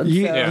people. And so,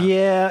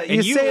 Yeah,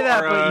 you you say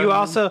that, are, but you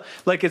also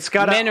like it's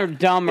got Men are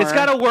dumber. It's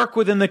got to work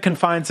within the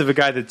confines of a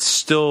guy that's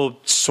still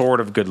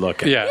sort of good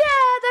looking. Yeah. yeah,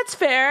 that's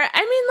fair.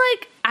 I mean,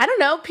 like, I don't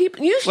know.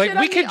 People, you shit Like, on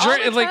we me could all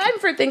drink- the like- time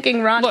for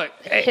thinking Ron, Look,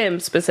 him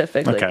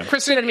specifically. Okay.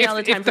 Kristen, Shit on me all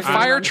the time if the for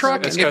thinking fire Ron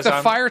truck, Perlman. It's if 'cause the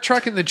I'm- fire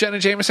truck in the Jenna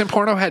Jameson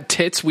porno had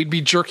tits, we'd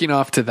be jerking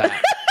off to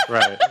that.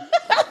 Right.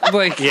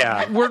 Like,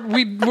 Yeah.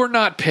 we're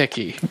not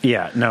picky.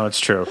 Yeah. No, it's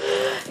true.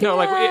 No,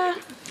 like.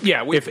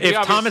 If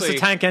Thomas the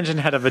Tank Engine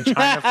had a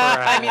vagina for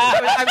I mean,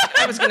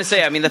 I was going to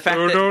say. I mean, the fact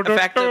that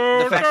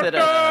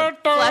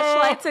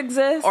Fleshlights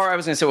exist. or I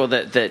was going to say, well,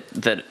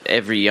 that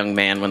every young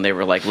man, when they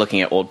were like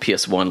looking at old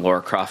PS1,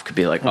 Lara Croft could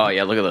be like, oh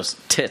yeah, look at those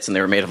tits, and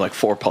they were made of like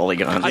 4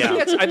 polygons.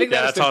 I think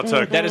that's all it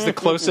took. that is the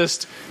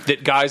closest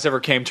that guys ever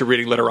came to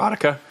reading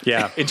literotica.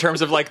 Yeah. In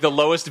terms of like the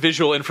lowest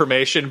visual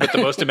information, but the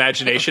most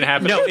imagination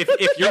happening. No, if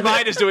Your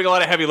mind is doing a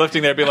lot of heavy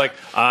lifting there, be like,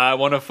 I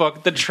want to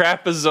fuck the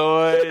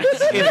trapezoid.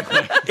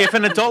 if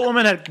an adult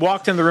woman had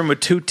walked in the room with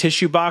 2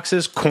 tissue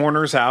boxes,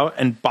 corners out,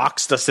 and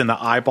boxed us in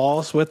the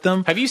eyeballs with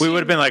them, Have you we seen- would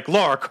have been like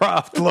Lara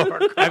Croft.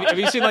 have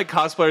you seen like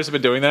cosplayers have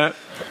been doing that?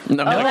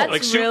 No, that's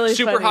Like really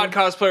super funny. hot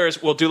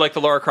cosplayers will do like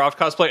the Lara Croft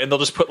cosplay, and they'll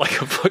just put like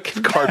a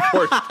fucking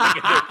cardboard thing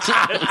in their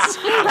chest.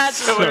 That's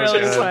So it really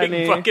just like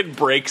funny. fucking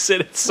breaks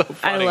it. It's so I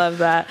funny. love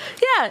that.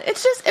 Yeah, it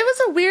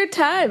was a weird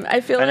time.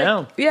 I feel I like,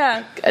 know.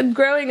 yeah, and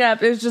growing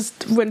up, it was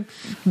just when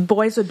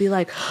boys would be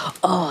like,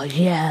 oh,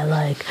 yeah,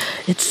 like,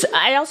 it's.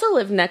 I also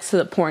lived next to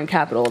the porn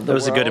capital of the That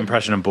was a world. good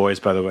impression of boys,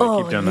 by the way.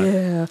 Oh, Keep doing yeah.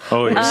 that.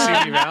 Oh,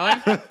 yeah. Simi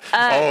Valley?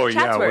 Oh, yeah,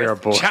 Chatsworth. we are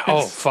boys.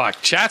 Oh,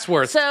 fuck.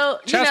 Chatsworth. So,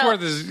 you know-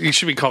 Chatsworth is, he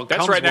should be called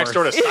That's right next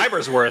door to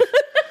Cybersworth.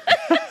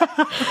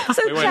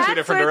 So We went in 2 different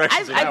Chatsworth-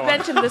 directions in that I've one.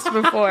 mentioned this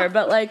before,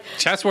 but like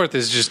Chatsworth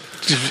is just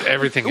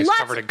everything is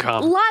covered in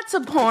cum. lots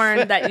of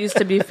porn that used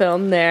to be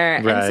filmed there,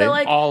 and Right. so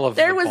like All of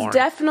there the was porn.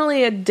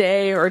 definitely a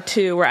day or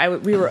two where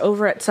we were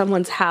over at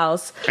someone's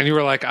house. And you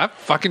were like, I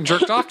fucking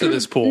jerked off to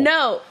this pool.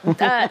 No,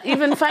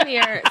 even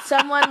funnier.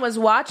 Someone was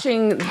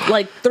watching,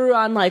 like, threw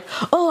on, like,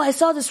 oh, I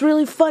saw this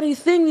really funny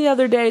thing the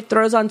other day.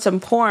 Throws on some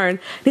porn.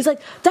 He's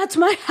like, that's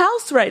my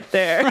house right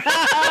there.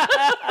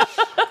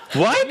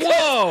 What?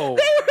 Whoa.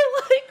 They were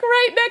like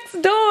right next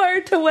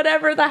door to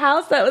whatever the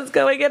house that was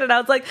going in, and I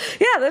was like,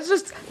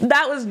 yeah,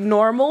 that was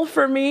normal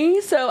for me.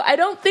 So I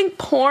don't think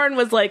porn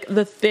was like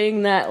the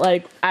thing that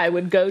like I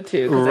would go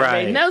to because I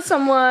Right. may know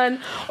someone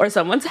or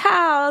someone's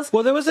house.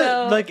 Well, there was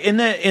So- late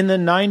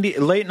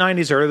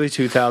 90s, early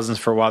 2000s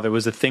for a while. There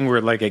was a thing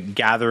where, like, at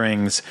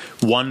gatherings,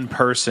 one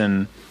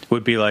person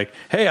would be like,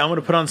 "Hey, I'm going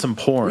to put on some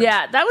porn."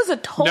 yeah, that was a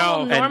total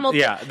No, And, normal.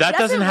 yeah, thing. that Yes,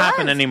 doesn't it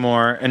happen was.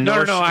 anymore, and No,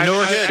 nor, no, I-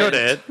 nor I- should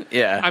it.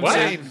 Yeah. I'm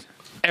saying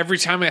every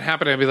time it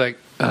happened, I'd be like,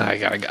 I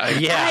gotta go.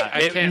 Yeah, I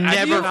it can't. I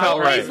never do felt not-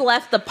 right. Always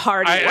left the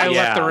party. I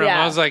Yeah. left the room.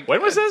 Yeah. I was like,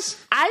 When was this?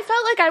 I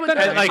felt like I would go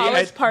to Like,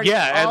 college parties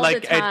all the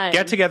time. at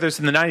get-togethers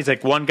in the 90s,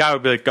 like, one guy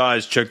would be like,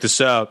 "Guys, check this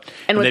out,"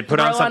 and would they'd put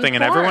on throw on something,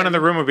 and porn. everyone in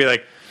the room would be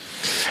like,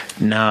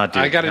 "Nah,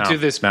 dude, I got to no, do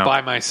this no,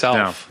 by myself.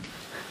 no."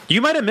 You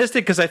might have missed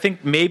it because I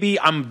think maybe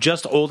I'm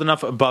just old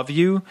enough above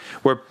you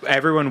where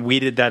everyone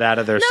weeded that out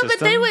of their No, system. but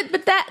they would.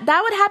 But that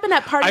would happen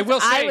at parties. I will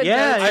say, would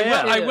yeah, go to.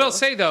 yeah. I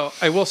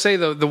will say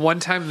though, the one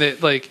time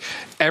that like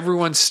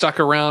everyone stuck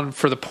around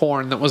for the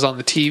porn that was on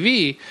the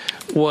TV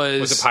was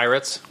Was it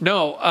Pirates?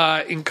 No,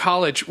 in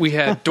college we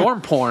had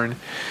dorm porn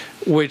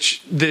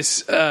which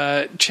this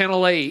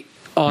Channel 8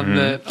 on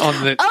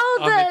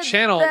the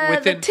channel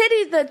within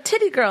the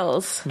titty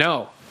girls.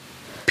 No.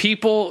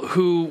 People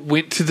who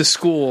went to the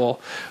school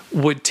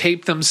would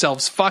tape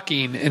themselves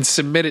fucking and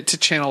submit it to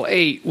Channel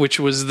 8, which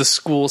was the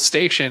school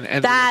station,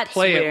 and they would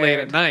play it late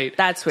at night.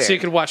 That's weird. So you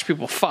could watch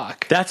people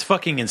fuck. That's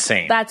fucking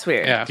insane. That's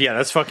weird. Yeah,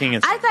 that's fucking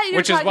insane. I thought you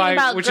were talking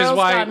about Girls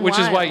Gone which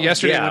is why Wild.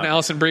 yesterday when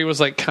Allison Brie was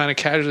like kind of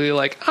casually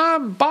like,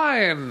 I'm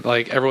buying,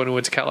 like everyone who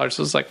went to CalArts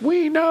was like,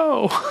 we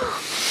know.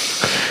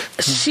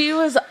 She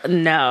was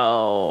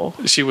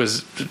She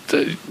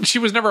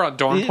was never on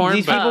dorm porn.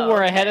 These people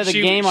were ahead of the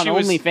game on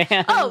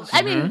OnlyFans. Oh,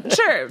 I mean,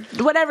 sure,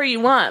 whatever you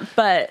want,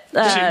 but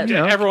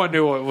everyone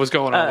knew what was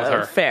going on with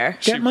her. Fair.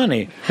 Get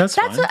money. That's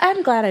fine.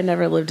 I'm glad I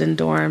never lived in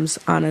dorms.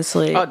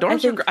 Honestly, I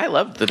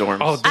loved the dorms.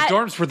 Oh, the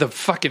dorms were the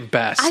fucking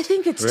best. I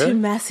think it's too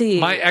messy.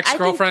 My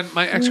ex-girlfriend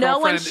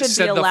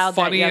said the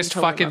funniest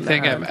fucking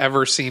thing I've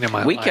ever seen in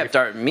my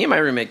life. Me and my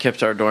roommate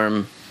kept our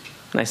dorm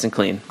nice and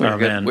clean. We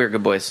were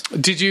good boys.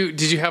 Did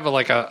you have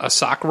a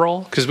sock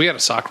roll? Because we had a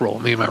sock roll.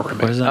 Me and my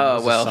roommate.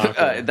 Oh well,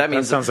 that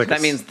means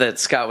that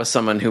Scott was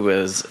someone who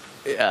was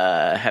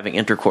having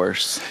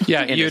intercourse.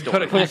 Yeah, you'd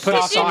put a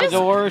sock on the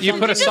door. You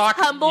put a sock.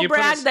 Humble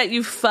brag that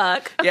you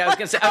fuck. Yeah, I was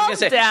gonna say I would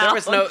say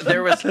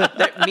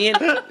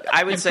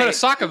put a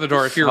sock on the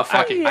door if you were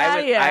fucking.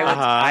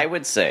 I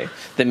would say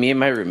that me and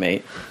my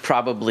roommate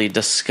probably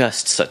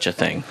discussed such a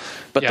thing.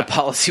 But the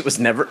policy was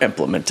never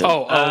implemented.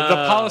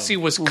 The policy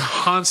was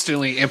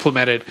constantly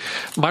implemented.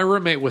 My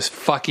roommate was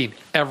fucking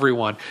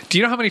everyone. Do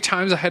you know how many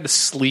times I had to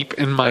sleep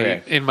in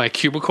my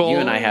cubicle? You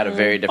and I had a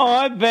very different. Oh,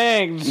 I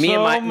banged me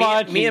and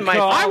my.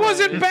 I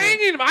wasn't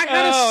banging him. I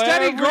had a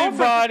steady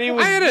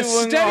girlfriend. I had a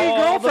steady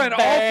girlfriend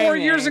all 4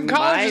 years in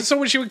college. And so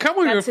when she would come,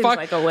 we would fuck.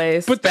 Like a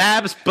waste. But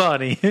Babs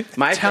Bunny,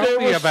 tell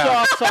me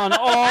about it. On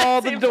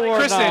all the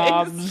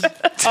doorknobs.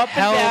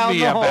 Tell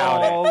me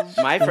about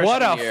it. My freshman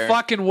what a year.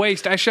 fucking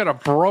waste! I should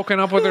have broken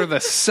up with her the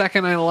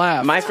second I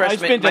left. I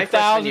spent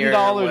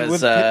 $1,000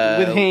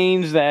 with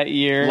Haynes that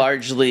year.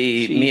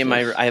 Largely,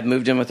 I had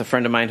moved in with a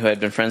friend of mine who I had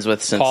been friends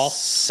with since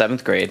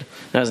 7th grade.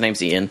 Now his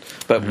name's Ian,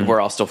 but we're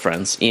all still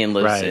friends. Ian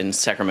lives in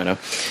Sacramento,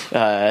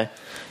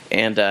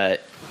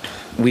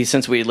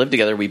 since we lived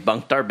together, we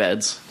bunked our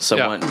beds. So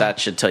that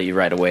should tell you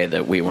right away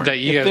that we weren't.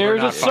 If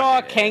there's a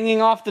sock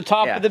hanging off the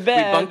top of the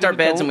bed. We bunked our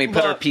beds and we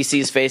put our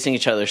PCs facing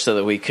each other so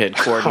that we could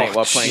coordinate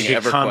while playing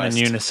EverQuest. Come in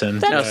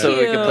unison. So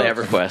we could play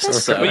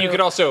EverQuest. But you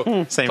could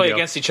also play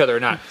against each other,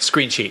 not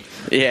screen cheat.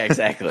 Yeah,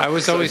 exactly. I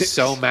was always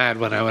so mad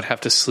when I would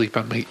have to sleep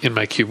in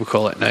my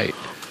cubicle at night.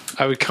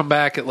 I would come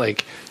back at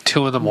like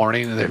 2 a.m.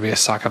 and there'd be a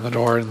sock on the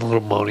door and a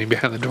little moaning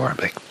behind the door. I'm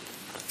like,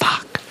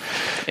 fuck.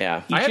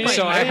 Yeah, it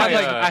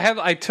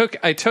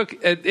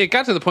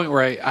got to the point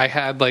where I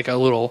had like a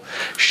little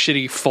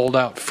shitty fold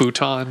out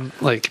futon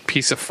like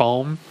piece of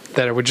foam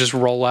that I would just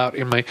roll out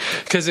in my,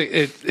 because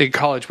in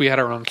college we had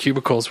our own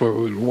cubicles where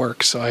we would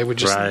work, so I would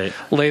just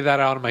lay that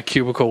out in my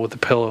cubicle with the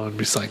pillow and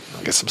be just like,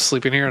 I guess I'm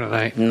sleeping here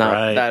tonight.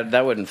 No,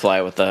 that wouldn't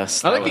fly with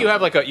us. I think you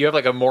have like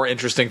a more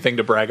interesting thing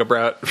to brag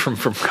about from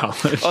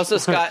college. Also,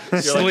 Scott,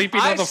 sleeping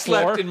on the floor.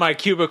 I slept in my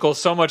cubicle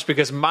so much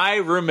because my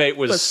roommate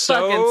was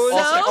also,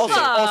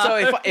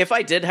 if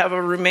I did have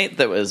a roommate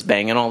that was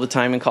banging all the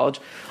time in college,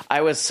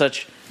 I was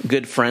such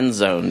good friend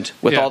zoned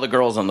with all the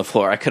girls on the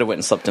floor. I could have went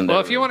and slept in there.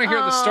 Well, if you want to hear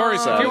the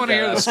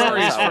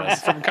stories,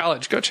 from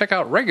college, go check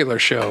out Regular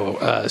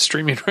Show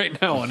streaming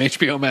right now on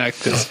HBO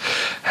Max because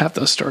half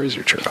those stories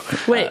are true.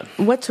 Wait,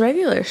 what's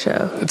Regular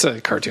Show? It's a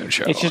cartoon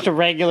show. It's just a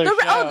regular show.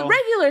 Oh, the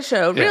Regular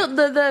Show. Yeah.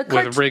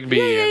 With Rigby.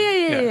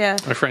 Yeah.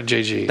 My friend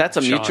JG. That's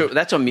a mutual.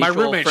 That's a mutual.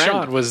 My roommate friend.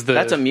 Sean was the.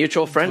 That's a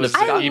mutual friend of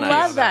Scott. I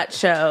love that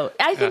show.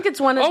 I think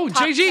it's one of the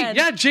top JG. 10.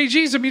 Yeah,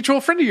 JG's a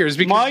mutual friend of yours.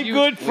 Because my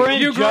good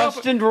friend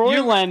Justin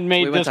Roiland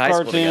made this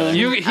cartoon.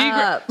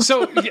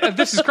 So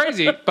this is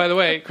crazy, by the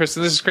way,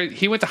 Kristen. This is crazy.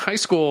 He went to high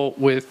school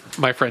with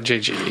my friend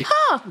JG,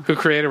 who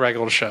created a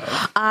Regular Show.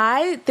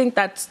 I think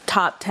that's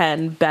top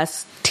 10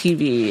 best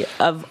TV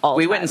of all.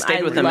 We went and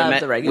stayed with him.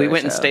 We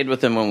went and stayed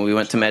with him when we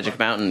went to Magic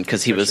Mountain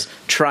because he was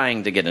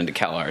trying to get into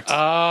CalArts.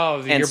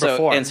 Oh, the year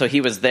before, and so he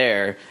was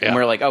there, and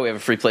we were like, "Oh, we have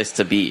a free place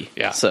to be."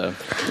 Yeah. So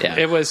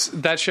it was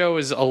that show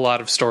is a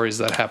lot of stories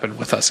that happened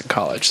with us in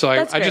college. So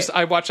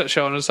I watched that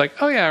show and I was like,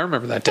 "Oh yeah, I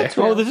remember that day."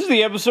 Oh, this is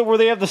the episode where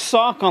they have the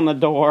sock on the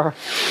door.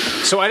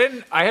 So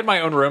I had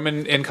my own room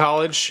in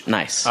college.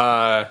 Nice.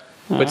 But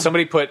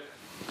somebody put.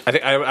 I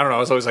don't know. I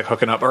was always like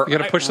hooking up. Or you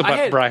got to push the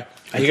button, Brian.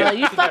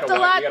 You fucked a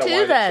lot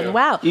too, then.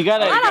 Wow. You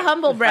got a lot of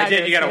humble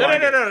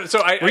braggers. No.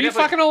 So were you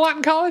fucking a lot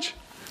in college?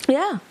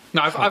 Yeah.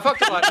 No, I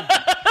fucked a lot.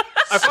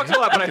 I fucked a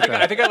lot, but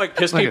I think I like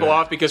pissed people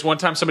off because one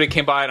time somebody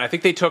came by and I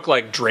think they took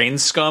like drain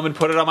scum and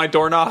put it on my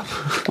doorknob.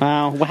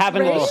 Wow, what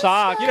happened to the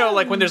sock? You know,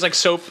 like when there's like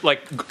soap,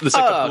 like it's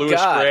like a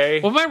bluish gray.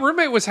 Well, my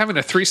roommate was having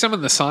a threesome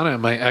in the sauna,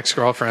 and my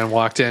ex-girlfriend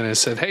walked in and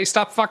said, "Hey,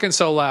 stop fucking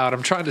so loud.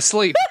 I'm trying to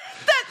sleep."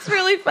 That's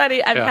really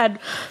funny. I've had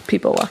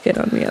people walk in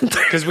on me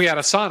because we had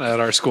a sauna at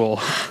our school.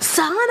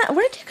 Sauna?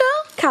 Where'd you go?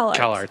 CalArts.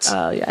 CalArts.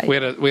 Oh yeah. We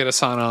had a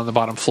sauna on the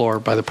bottom floor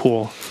by the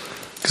pool.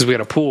 because we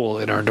had a pool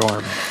in our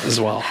dorm as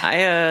well.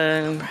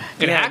 In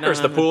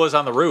Hackers, the pool is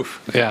on the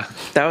roof. Yeah.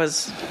 That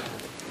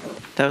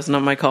was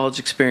not my college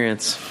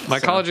experience. My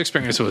college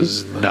experience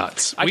was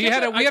nuts. We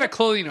had a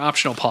clothing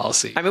optional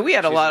policy. I mean, we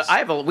had a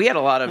lot. We had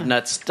a lot of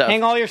nuts stuff.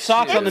 Hang all your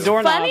socks on the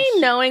doorknobs. Funny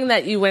knowing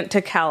that you went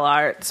to Cal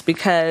Arts,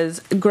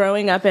 because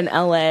growing up in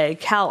LA,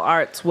 Cal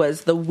Arts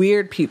was the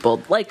weird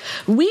people. Like,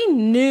 we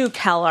knew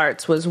Cal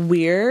Arts was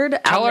weird.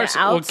 Cal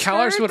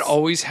Arts would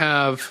always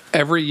have,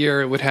 every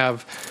year it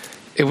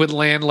would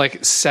land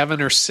like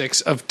 7 or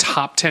 6 of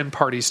top 10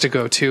 parties to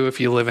go to if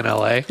you live in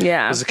LA.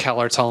 Yeah. It was a Cal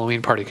Arts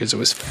Halloween party because it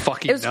was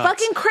fucking nuts.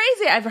 fucking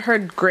crazy. I've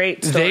heard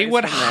great stories. They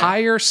would from there.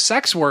 hire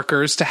sex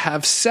workers to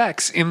have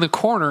sex in the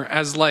corner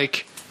as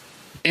like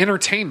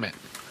entertainment.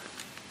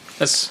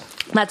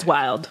 That's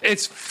wild.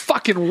 It's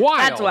fucking wild.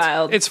 That's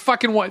wild. It's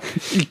fucking wild.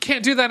 You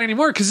can't do that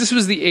anymore because this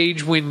was the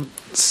age when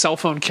cell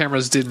phone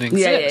cameras didn't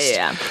exist.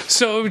 Yeah.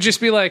 So it would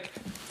just be like,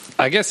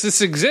 I guess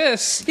this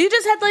exists. You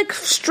just had like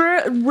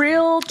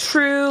real,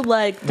 true,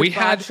 like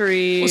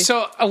debauchery.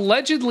 So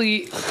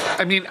allegedly,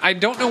 I mean, I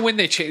don't know when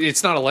they changed.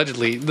 It's not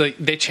allegedly.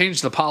 They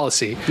changed the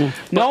policy.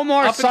 No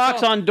more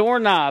socks on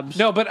doorknobs.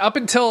 No, but up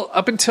until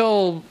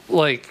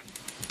like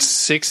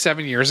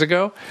 6-7 years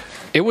ago,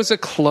 it was a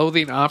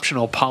clothing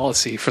optional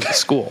policy for the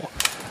school.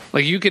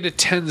 Like, you could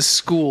attend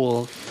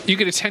school, you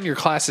could attend your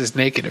classes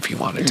naked if you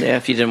wanted to. Yeah,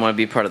 if you didn't want to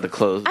be part of the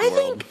clothes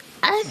world.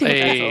 I think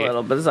that's a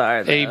little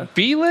bizarre, though. A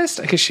B-list,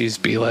 I guess she's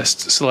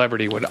B-list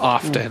celebrity would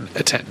often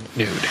attend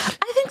nude.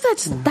 I think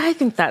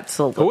that's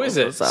a little Who is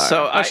it? bizarre.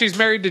 So She's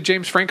married to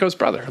James Franco's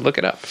brother. Look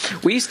it up.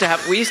 we used to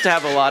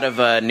have a lot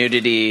of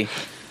nudity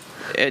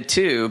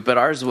too, but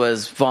ours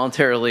was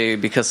voluntarily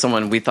because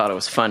we thought it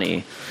was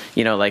funny.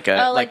 You know, like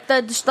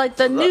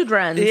the nude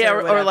runs. yeah,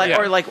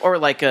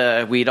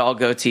 or we'd all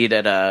go to eat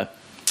at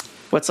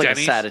what's like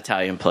Denny's? a sad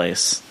Italian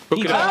place.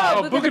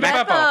 Buca di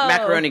Beppo.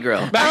 Macaroni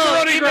Grill.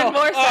 Macaroni even Grill.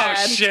 more Oh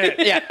sad. shit.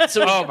 Yeah,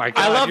 so Oh my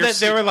god. I love You're that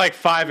there were like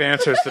 5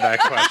 answers to that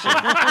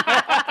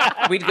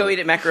question. we'd go eat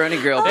at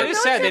Macaroni Grill. That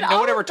is sad that no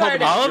one ever told me.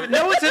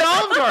 No, it's an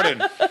Olive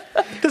Garden.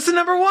 This is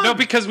number 1. No,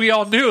 because we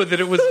all knew that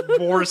it was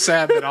more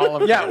sad than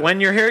all of Yeah,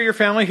 when you're here, your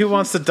family, who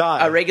wants to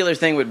die? A regular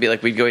thing would be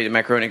like we'd go eat at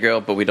Macaroni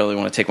Grill, but we'd only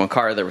want to take one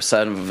car. There were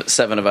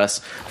seven of us,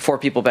 4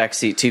 people back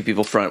seat, 2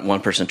 people front,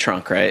 1 person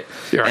trunk, right?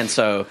 Right. And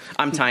so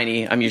I'm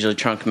tiny. I'm usually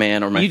trunk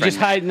man, or my You friend.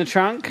 just hide in the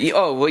trunk?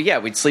 Oh well, yeah.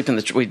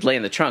 We'd lay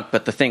in the trunk,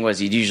 but the thing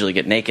was, you'd usually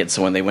get naked.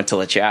 So when they went to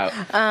let you out,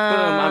 boom,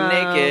 I'm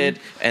naked,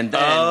 and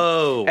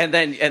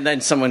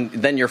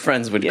then your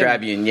friends would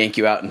grab you and yank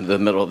you out into the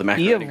middle of the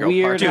Macaroni You have Grill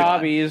weird parking lot.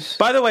 hobbies.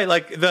 By the way,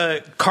 like,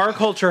 the car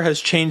culture has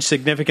changed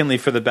significantly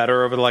for the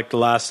better over like the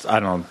last, I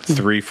don't know,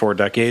 3-4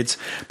 decades.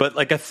 But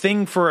like a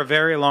thing for a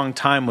very long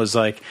time was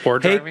like, Or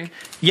hey, driving?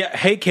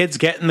 hey kids,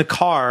 get in the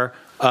car.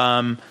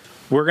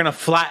 We're gonna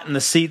flatten the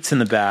seats in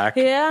the back,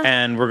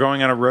 and we're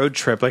going on a road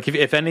trip. Like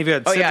if any of you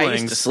had siblings, I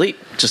used to sleep.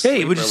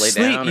 You would just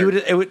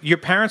sleep. Your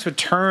parents would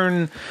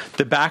turn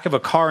the back of a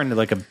car into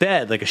like a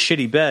bed, like a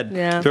shitty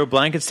bed. Throw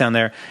blankets down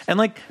there, and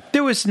like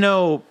there was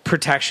no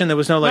protection. There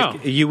was no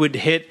like you would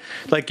hit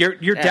like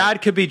your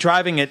dad could be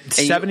driving at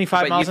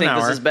 75 miles an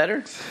hour. This is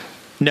better.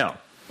 No.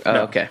 Oh,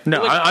 No. okay.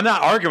 No, I'm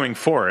not arguing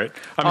for it.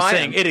 I'm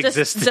saying it Just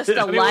existed.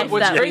 a life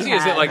What's that crazy we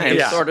is that like had.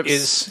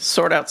 is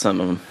Sort out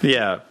some of them.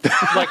 Yeah.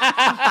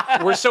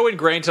 like we're so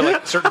ingrained to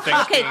like certain things.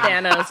 Okay,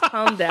 Thanos,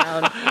 calm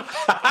down.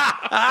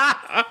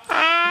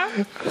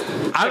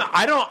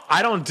 I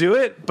don't do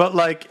it, but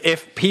like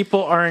if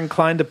people are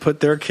inclined to put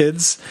their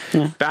kids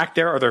back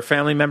there or their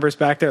family members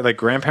back there, like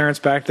grandparents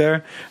back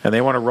there, and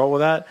they want to roll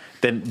with that,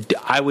 then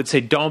I would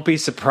say don't be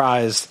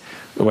surprised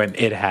when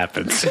it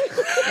happens.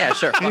 Yeah,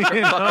 sure. Fuck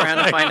around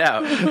and find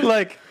out.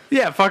 Like,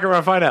 yeah, fuck around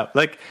and find out.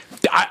 Like,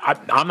 I'm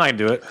not gonna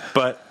do it,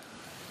 but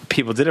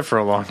people did it for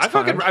a long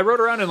time. I rode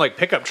around in like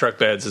pickup truck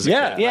beds as a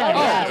kid.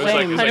 Yeah, it was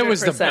like- same. It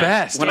was the 100%.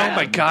 best. When Oh I-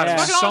 my god, it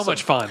was Yeah. so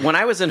much fun. When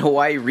I was in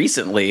Hawaii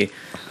recently,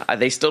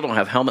 they still don't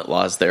have helmet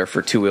laws there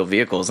for 2-wheel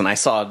vehicles, and I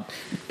saw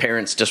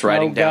parents just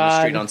riding down the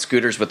street on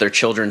scooters with their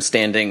children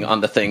standing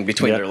on the thing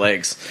between their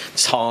legs,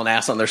 just hauling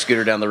ass on their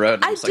scooter down the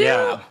road.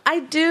 And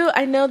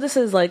I know this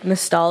is like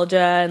nostalgia,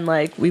 and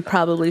like we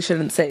probably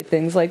shouldn't say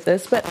things like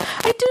this, but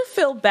I do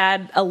feel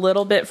bad a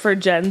little bit for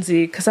Gen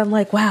Z because I'm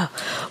like, wow,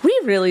 we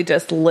really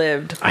just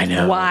lived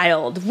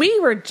wild. We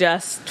were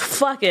just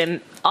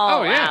fucking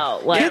all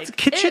out. Like,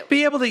 kids should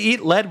be able to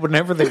eat lead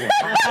whenever they want.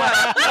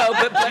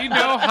 Do you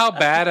know how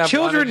bad I've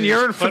Children wanted to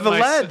yearn just for put the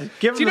my- lead.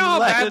 Give Do you them know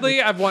the how lead.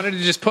 badly I've wanted to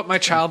just put my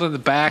child in the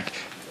back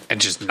and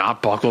just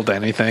not buckle to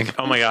anything?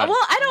 Oh my god. well,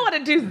 I don't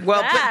want to do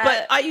Well, that.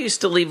 but I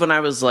used to leave when I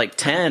was like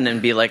 10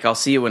 and be like, I'll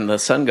see you when the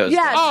sun goes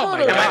Yeah, down. Oh my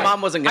totally. And my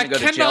mom wasn't going to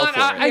go to jail for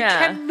it. I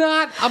Yeah.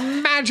 cannot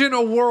imagine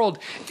a world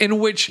in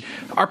which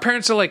our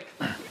parents are like,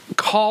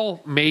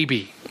 call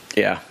maybe.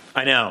 Yeah.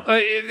 I know.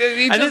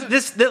 He And doesn't-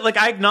 this, like,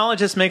 I acknowledge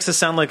this makes us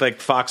sound like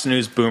Fox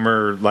News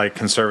boomer, like,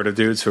 conservative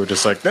dudes who are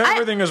just like,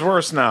 everything is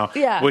worse now.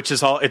 Yeah. Which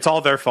is it's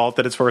all their fault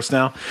that it's worse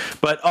now.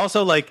 But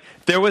also, like,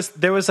 there was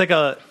like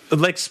a,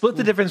 like, split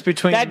the difference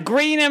between... That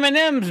green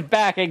M&M's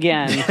back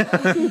again.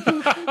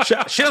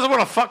 She doesn't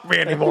want to fuck me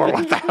anymore.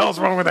 What the hell's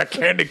wrong with that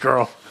candy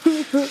girl?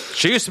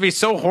 She used to be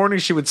so horny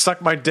she would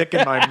suck my dick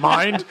in my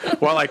mind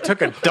while I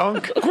took a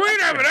dunk. Green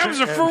M&M's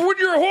are for when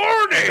you're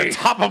horny. The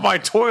top of my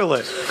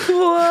toilet.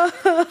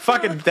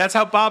 Fucking, that's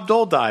how Bob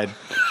Dole died.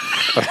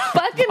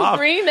 Fucking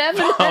green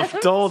M&M's.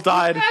 Bob Dole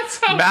died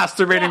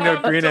masturbating to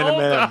a green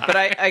M&M. But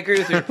I agree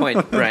with your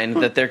point, Brian,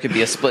 that there could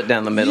be a split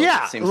down the middle.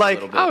 Yeah, It seems like-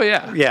 a little bit. Oh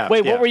yeah. Yeah.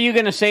 Wait, yeah. what were you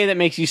going to say that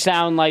makes you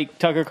sound like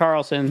Tucker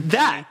Carlson?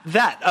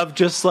 That of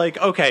just like,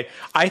 okay,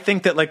 I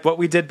think that like what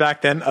we did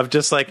back then of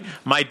just like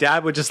my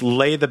dad would just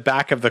lay the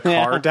back of the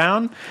car Yeah.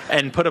 down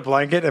and put a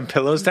blanket and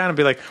pillows down and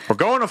be like, we're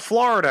going to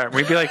Florida. And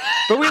we'd be like,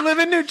 but we live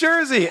in New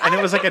Jersey. And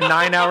it was like a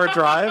 9-hour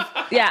drive.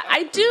 Yeah,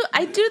 I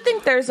do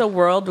think there's a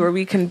world where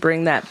we can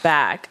bring that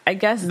back. I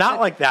guess Not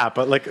like that,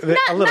 but like a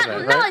little bit,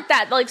 right? Not like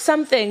that, like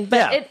something,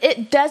 but Yeah.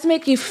 it does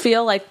make you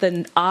feel like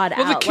the odd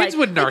Well, the out. kids like,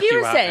 would narc like you you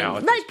were out saying, now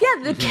at like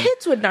the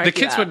kids would narc The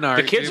kids you would out.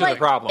 narc. The kids you. are the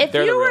problem. If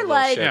They're you the were real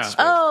like, little shits.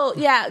 oh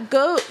yeah,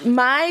 go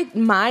my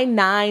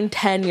 9,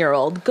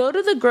 10-year-old, go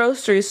to the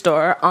grocery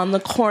store on the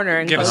corner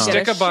and Get go a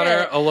stick of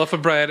butter, shit. a loaf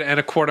of bread, and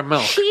a quart of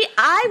milk.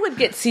 I would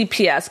get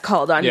CPS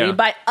called on Yeah. me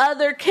by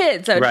other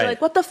kids. I would Right. be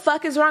like, "What the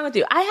fuck is wrong with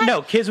you?" I had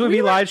No, kids would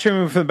be live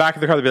streaming from the back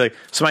of the car. They'd be like,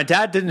 so my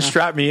dad didn't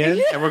strap me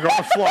in and we're going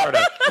to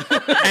Florida.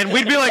 And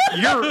we'd be like,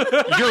 you're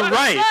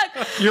right.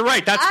 You're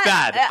right. That's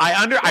bad.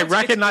 I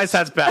recognize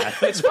that's bad.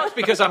 It's fucked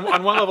because on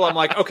one level I'm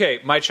like, okay,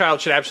 my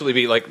child should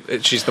absolutely be like,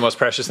 she's the most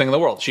precious thing in the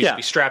world. She Yeah. should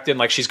be strapped in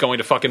like she's going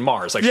to fucking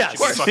Mars. Like, Yes. she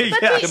should be fucking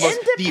But Yeah.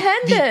 be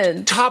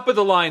independent. top of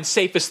the line,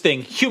 safest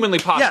thing humanly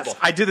possible. Yes,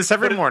 I do this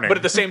every morning. But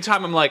at the same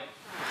time, I'm like,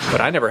 but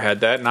I never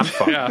had that, and I'm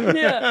fucked.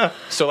 yeah.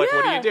 So like,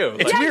 what do Yeah. you do?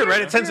 It's Like, weird,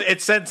 right?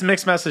 It sends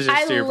mixed messages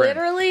I to your brain.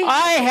 literally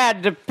I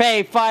had to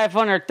pay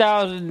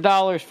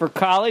 $500,000 for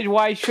college.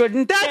 Why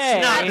shouldn't That's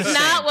they? not the That's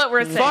not what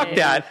we're saying. Fuck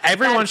that.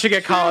 Everyone That's should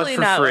get college truly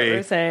for not what free.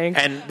 we're saying.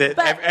 And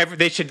But-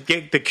 they should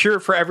get the cure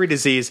for every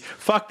disease.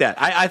 Fuck that.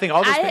 I think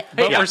all this.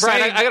 But yeah. we're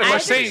saying, I gotta I we're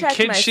had to saying check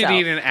kids should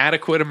myself. eat an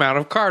adequate amount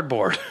of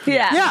cardboard.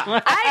 Yeah.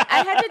 Yeah.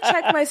 I had to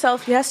check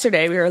myself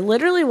yesterday. We were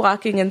literally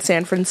walking in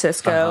San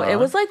Francisco. It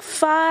was like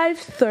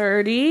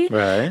 5:30.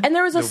 Right. And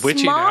there was a The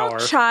witching small hour.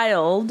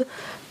 child.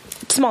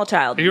 Small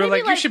child. And you were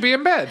Maybe like, you should be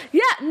in bed.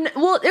 Yeah.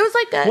 Well, it was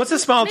like What's a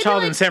small maybe child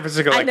like- in San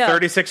Francisco? I Like know.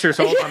 36 years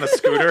old on a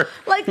scooter?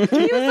 Like, he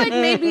was like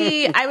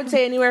maybe, I would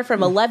say anywhere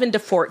from 11 to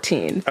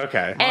 14.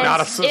 Okay. And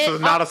Not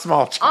a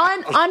small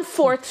child. On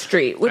 4th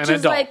Street, which An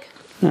is adult. like,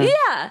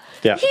 yeah,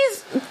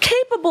 he's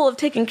capable of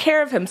taking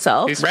care of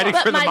himself. He's ready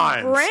but for the my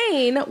mines.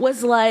 brain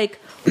was like,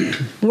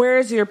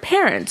 "Where's your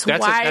parents? that's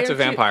Why a aren't you-"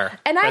 vampire.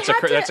 And that's I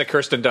a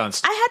Kirsten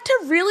Dunst. I had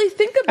to really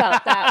think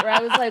about that. Where I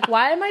was like,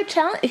 "Why am I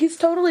challenged? He's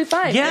totally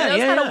fine. Yeah, he knows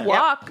yeah, how yeah. to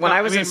walk." When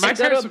I was in my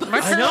sixth parents,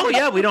 grade, I know,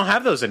 yeah, we don't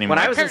have those anymore.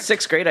 when I was in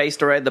sixth grade, I used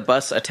to ride the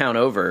bus a town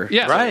over.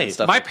 Yeah, Right. and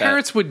stuff My like that.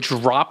 parents would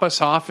drop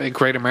us off at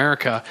Great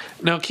America.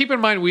 Now, keep in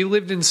mind, we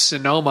lived in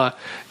Sonoma,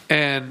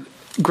 and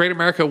Great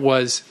America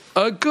was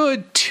a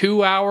good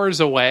 2 hours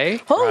away,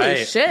 Holy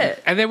Right.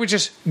 shit! and they would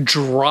just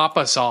drop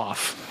us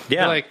off.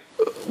 Yeah. Like,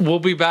 we'll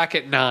be back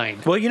at 9.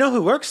 Well, you know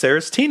who works there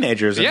is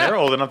teenagers, and Yeah. they're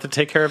old enough to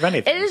take care of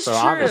anything. It is so true.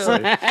 Obviously.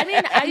 I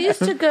mean, I used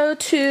to go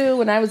to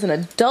when I was an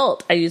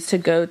adult. I used to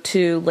go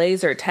to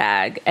laser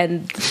tag,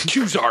 and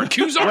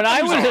Qzar. When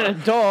I was an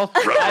adult,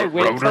 I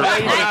went to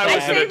I was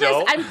an say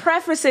adult. this. I'm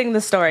prefacing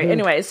the story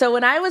anyway. So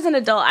when I was an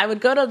adult, I would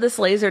go to this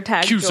laser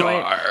tag joint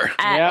Qzar.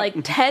 at Yep. like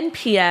 10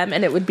 p.m.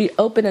 and it would be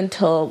open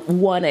until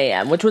 1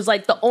 a.m., which was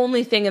like the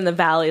only thing in the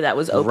valley that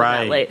was open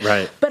Right, that late.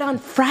 right. But on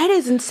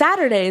Fridays and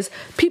Saturdays,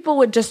 people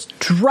would just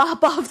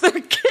drop off their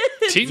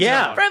kids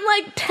Yeah. from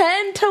like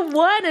 10 to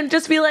 1 and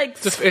just be like,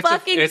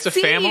 fucking it's a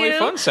see family you.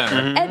 fun center.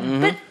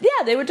 And, But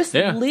yeah, they would just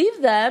Yeah.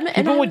 leave them. And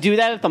People I would do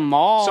that at the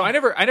mall. So I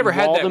never had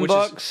that, Walden which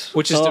books.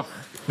 is Ugh.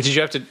 did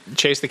you have to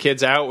chase the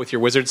kids out with your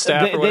wizard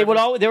staff? They or would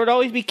whatever? there would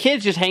always be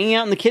kids just hanging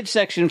out in the kids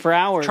section for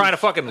hours. trying to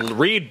fucking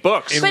read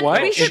books. But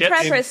what? we should Shit.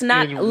 preface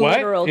not in what?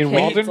 literal In kids,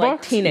 Walden like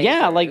books? teenagers.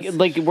 Yeah,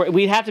 like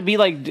we'd have to be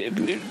like,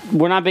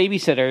 we're not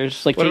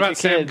babysitters. Like, What take about your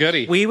Sam kids.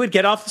 Goody? We would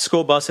get off the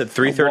school bus at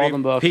Walden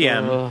 3:30 book,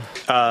 p.m.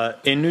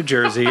 In New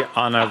Jersey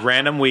on a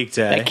random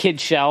weekday. That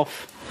kid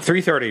shelf.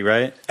 3:30,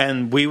 right?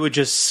 And we would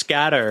just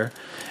scatter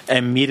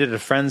and meet at a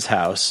friend's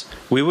house.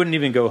 We wouldn't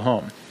even go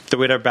home. So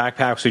we'd have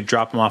backpacks, we'd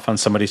drop them off on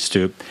somebody's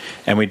stoop,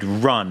 and we'd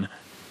run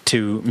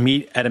to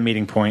meet at a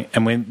meeting point,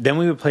 and then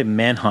we would play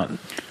Manhunt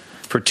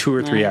for 2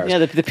 or 3 hours. Yeah,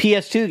 the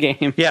PS2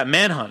 game. Yeah,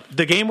 Manhunt.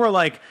 The game where,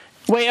 like,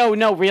 Wait, oh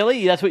no,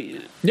 really? That's what?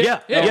 Yeah.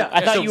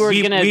 I thought So you were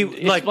going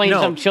to explain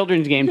some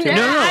children's game to me.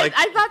 No, I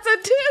thought so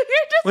too.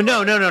 You're just Well,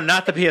 no,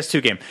 not the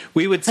PS2 game.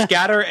 We would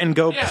scatter and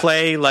go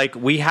play, like,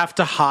 we have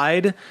to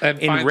hide And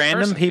in find the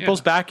random person, people's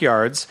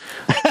backyards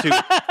to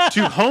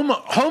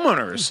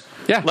homeowners.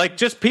 Yeah. Like,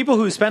 just people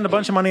who spend a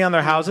bunch of money on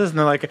their houses, and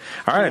they're like,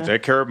 all right,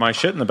 take care of my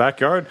shit in the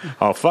backyard.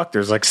 Oh, fuck,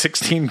 there's like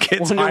 16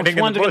 kids Wonder hiding which in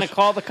the ones are bush. going to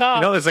call the cops.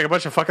 You know, there's like a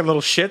bunch of fucking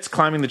little shits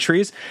climbing the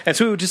trees. And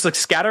so we would just, like,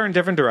 scatter in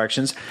different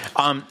directions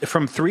from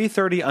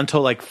 3:30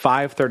 until, like,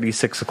 5:30,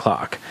 6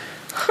 o'clock.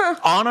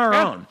 On our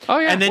own. Oh,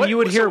 yeah. And then you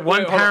would hear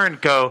one hold on.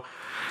 parent go,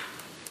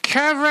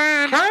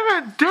 Kevin,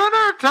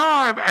 dinner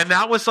time. And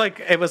that was like,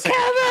 it was like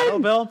a cattle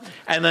bill.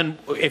 And then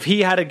if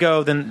he had to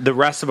go, then the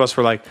rest of us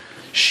were like,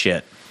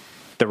 shit,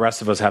 the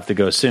rest of us have to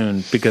go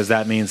soon, because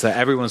that means that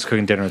everyone's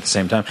cooking dinner at the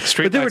same time.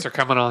 Street lights are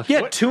coming on.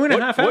 Yeah,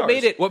 2.5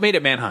 hours. What made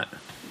it Manhunt?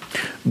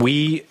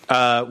 We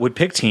would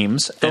pick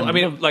teams. And I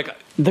mean, like,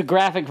 The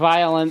graphic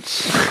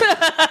violence.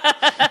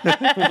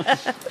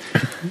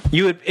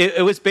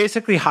 it was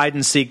basically hide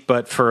and seek,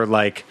 but for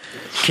like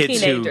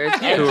kids who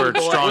Teenagers. are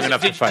strong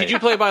enough to did fight. you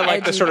play by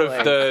like the Edgy sort of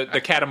boys.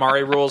 the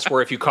Katamari rules,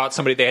 where if you caught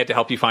somebody, they had to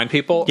help you find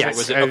people? Yes. Or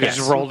was it, It okay.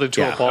 just rolled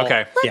into a ball.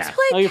 Okay. Let's Yeah.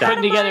 play Oh, you're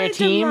putting together a Katamari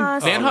team?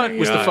 Damacy. Manhunt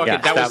was the God. fucking.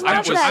 Yes, that was. that That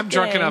was. that I'm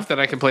drunk game. enough that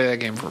I can play that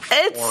game for 4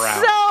 It's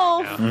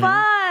hours. so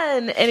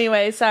fun.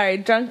 Anyway, sorry,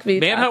 drunk me.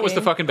 Manhunt was the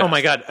talking. fucking best. Oh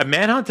my god, a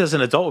manhunt as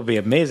an adult would be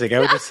amazing. I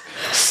would just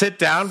sit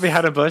down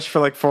behind a bush for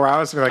like 4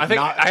 hours and be like, I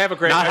think I have a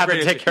great- not I have have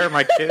to great- take care of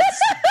my kids.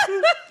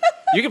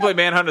 You can play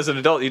Manhunt as an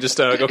adult. You just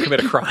go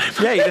commit a crime.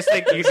 Yeah, you just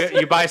think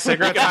you buy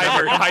cigarettes.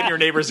 hide in your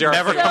neighbor's yard.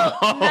 Never come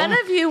So, none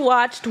of you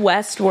watched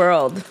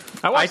Westworld.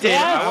 I watched, I did.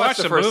 I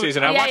watched the first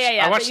season. I Yeah, watched,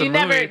 yeah. I watched but the you movie.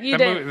 never- you That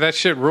didn't. movie. That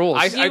shit rules.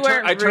 I You turned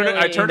weren't it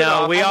really-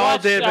 off. we all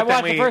did. I But then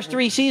watched the first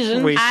 3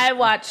 seasons. I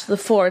watched the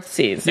 4th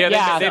season.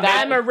 Yeah, they-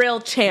 I'm a real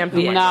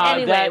champion. No,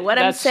 anyway, what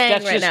I'm saying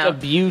that's right just now,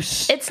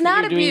 abuse. it's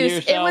not you're doing to abuse.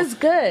 It yourself. was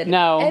good.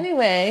 No.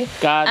 Anyway,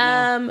 God,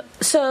 no.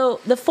 so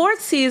the 4th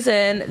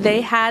season,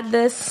 they had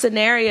this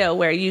scenario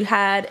where you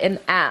had an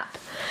app.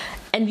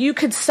 And you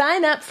could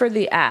sign up for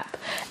the app,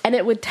 and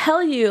it would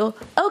tell you,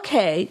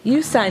 okay,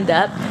 you signed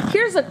up.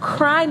 Here's a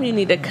crime you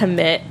need to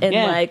commit in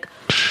like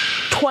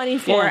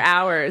 24 Yeah.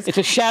 hours. It's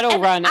a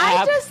Shadowrun I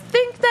app. just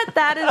think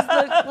that is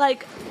the,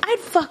 like, I'd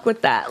fuck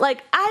with that.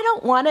 Like, I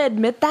don't want to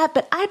admit that,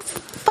 but I'd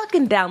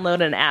fucking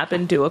download an app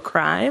and do a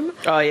crime.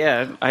 Oh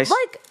yeah, Like,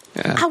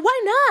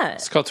 why not?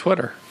 It's called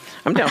Twitter.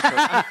 I'm down.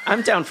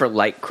 I'm down for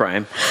light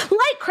crime.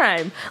 Light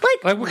crime.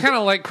 Like, what kind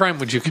of light crime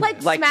would you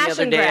commit? Like Like smash the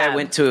other and day, grab. I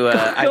went to.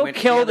 Go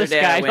kill this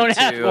guy. I went Don't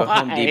ask to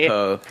Home why.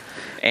 Depot,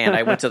 and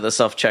I went to the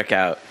self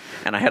checkout,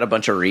 and I had a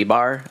bunch of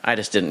rebar. I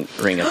just didn't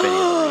ring up any of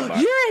the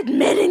rebar. You're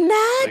admitting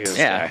that?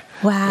 Yeah.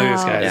 Wow. Look at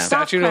this guy. Yeah.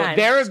 Stop Statute of, crime.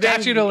 There have been-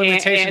 statute of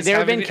limitations. there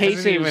have been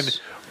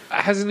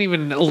hasn't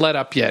even let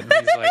up yet. And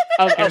he's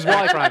like, here's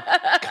my crime.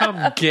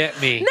 Come get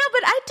me. No,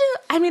 but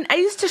I mean, I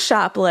used to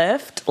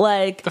shoplift.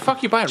 Like, The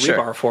fuck you buying Sure.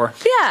 rebar for?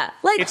 yeah.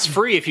 Like, It's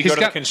free if you He's go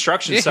to got- the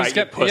construction yeah, site, he's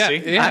you got-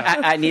 pussy. Yeah.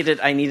 I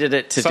needed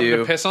it to Something do.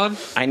 to piss on?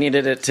 I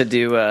needed it to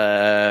do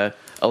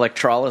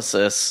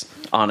electrolysis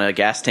on a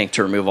gas tank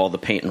to remove all the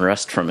paint and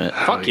rust from it.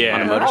 Fuck yeah.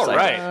 On a motorcycle. All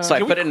right. So I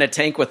Can put it in a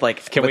tank with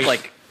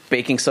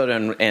baking soda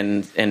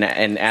and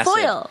acid.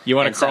 Foil. You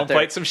want to And sat chrome there,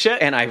 plate some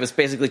shit? And I was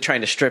basically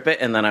trying to strip it,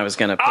 and then I was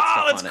going to put Oh,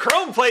 stuff let's on it.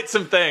 chrome plate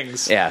some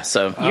things. Yeah,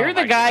 so You're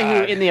the guy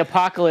who, in the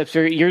apocalypse,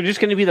 you're just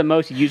going to be the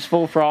most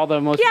useful for all the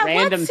most yeah,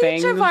 random what's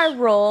things. each of our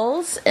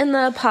roles in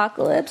the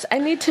apocalypse? I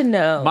need to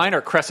know. Mine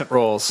are crescent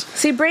rolls.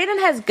 See, Brayden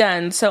has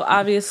guns, so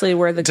obviously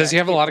we're the Does he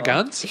gun have a lot of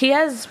people. guns? He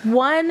has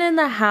one in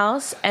the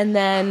house and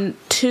then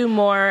 2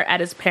 more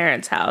at his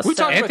parents' house. We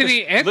So- talked about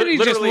Anthony this. just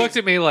Literally- looked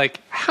at me like,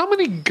 how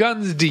many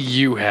guns do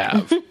you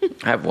have?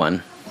 I have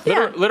one.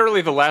 Yeah.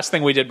 Literally, the last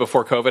thing we did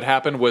before COVID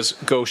happened was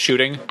go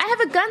shooting. I have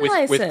a gun with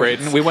license.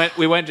 Braden. We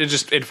went and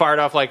just fired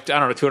off like, I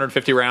don't know,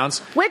 250 rounds.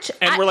 Which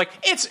and we're like,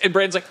 and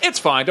Braden's like, it's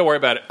fine, don't worry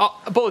about it. Oh,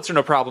 bullets are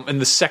no problem. And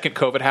the second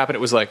COVID happened,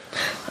 it was like,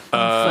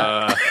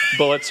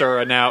 bullets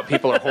are now,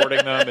 people are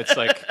hoarding them. It's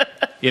like,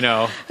 you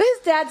know. His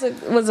dad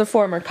was a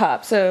former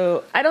cop,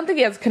 so I don't think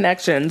he has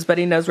connections, but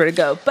he knows where to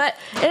go. But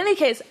in any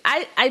case,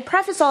 I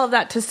preface all of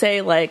that to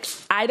say, like,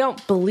 I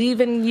don't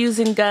believe in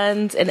using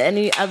guns in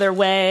any other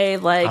way.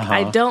 Like,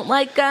 I don't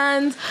like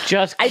guns.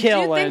 Just I do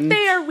killing. think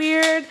they are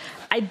weird.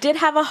 I did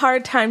have a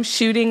hard time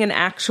shooting an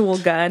actual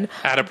gun.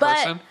 At a but-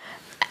 person?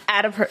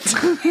 At a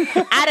person.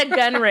 At a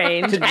gun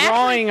range. It's a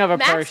drawing of a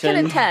Max person.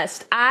 can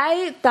attest.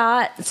 I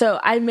thought, so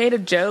I made a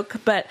joke,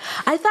 but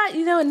I thought,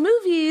 in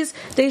movies,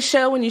 they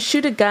show when you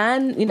shoot a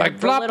gun, Like,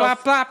 the blop, little, blop,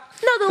 blop.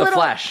 No, the The little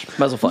flash,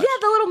 muzzle flash. Yeah,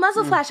 the little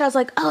muzzle flash. I was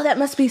like, oh, that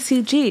must be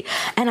CG.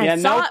 And I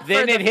saw it for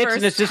then the it hits first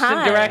an assistant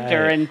time.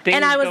 director and things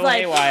And I was go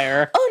like,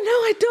 haywire. oh no,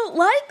 I don't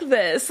like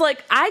this.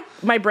 Like,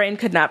 my brain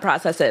could not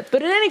process it.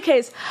 But in any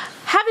case,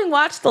 having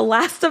watched The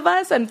Last of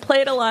Us and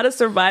played a lot of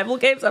survival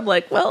games, I'm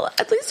like, well,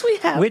 at least we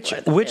have Which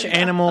one.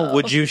 animal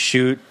would you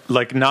shoot?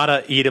 Like, not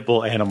a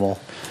eatable animal,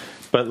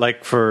 but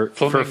like for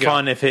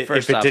fun, if it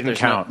didn't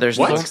count, there's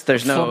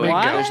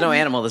no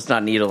animal that's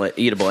not an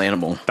eatable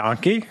animal.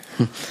 Donkey.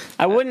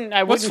 I wouldn't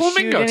shoot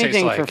flamingo taste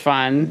anything like? for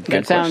fun. Good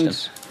That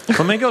sounds.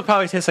 Flamingo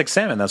probably tastes like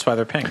salmon. That's why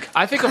they're pink.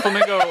 I think a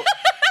flamingo.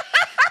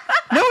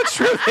 No, it's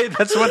true.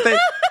 That's what they.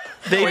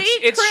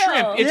 It's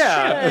shrimp. It's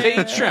shrimp.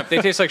 They eat shrimp.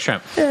 They taste like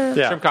shrimp. Yeah.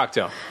 Shrimp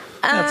cocktail.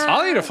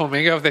 I'll eat a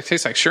flamingo if they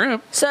taste like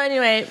shrimp. So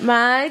anyway,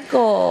 my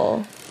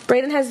goal.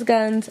 Brayden has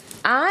guns.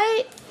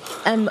 I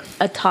am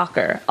a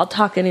talker. I'll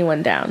talk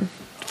anyone down.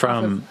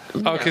 From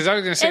Because I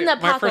was going to say, In the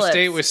my first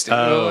date apocalypse.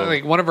 was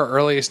like one of our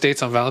earliest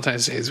dates on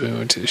Valentine's Day is we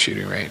went to the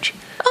shooting range.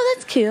 Oh,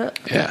 that's cute.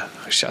 Yeah,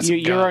 we shot some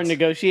You're our guns.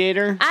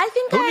 negotiator. I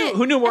think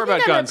Who knew more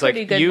about guns?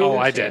 Like you? Oh,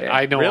 I did.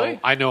 I know. Really?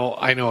 I know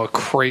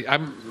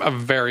I'm a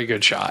very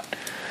good shot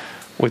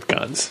with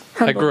guns.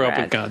 I Humble grew up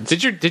brag. with guns.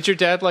 Did your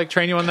dad like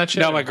train you on that shit?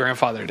 No, my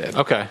grandfather did.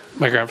 Okay.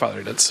 My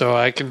grandfather did. So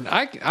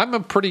I'm a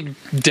pretty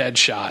dead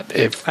shot.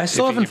 If I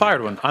still if haven't you-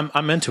 fired one.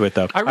 I'm into it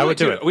though. I would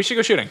do it. We should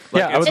go shooting.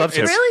 Yeah, I would love It's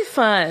to. really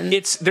fun.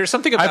 There's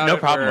something about I have no it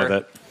problem where- with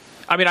it.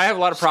 I mean, I have a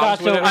lot of problems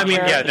Scott's with it. over I mean,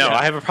 here. yeah, no,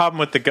 I have a problem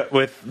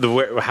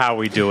with how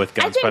we deal with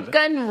I guns, think but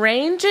gun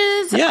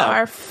ranges Yeah.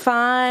 are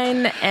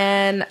fine,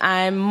 and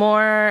I'm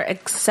more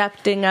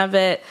accepting of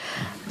it.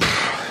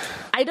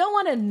 I don't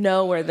want to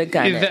know where the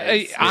gun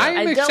is. I'm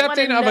I don't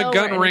accepting wanna of know a where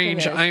gun anything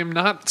range. is. I am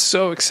not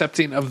so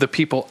accepting of the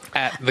people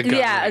at the gun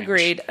range. Yeah,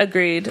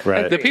 agreed.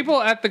 Right. The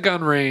people at the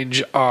gun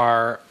range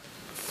are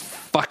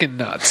fucking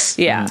nuts.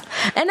 Yeah,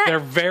 and They're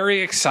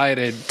very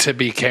excited to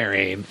be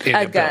carrying in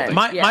A a gun.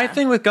 building. my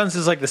thing with guns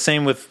is like the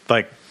same with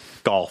like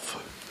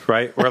golf,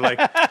 right? Where like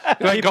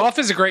Golf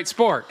is a great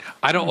sport.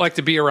 I don't like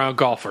to be around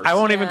golfers. I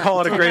won't even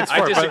call it a great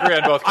sport. I disagree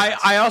on both.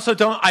 I also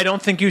don't. I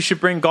don't think you should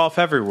bring golf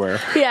everywhere.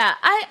 yeah,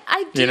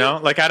 I do. You know,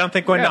 like I don't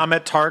think when I'm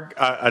at Target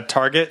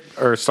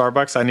or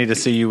Starbucks, I need to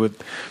see you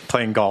with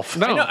playing golf.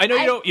 No. I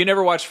know you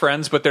never watch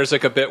Friends, but there's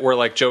like a bit where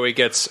like Joey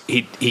gets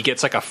he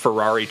gets like a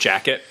Ferrari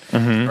jacket,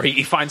 or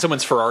he finds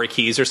someone's Ferrari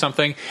keys or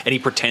something, and he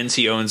pretends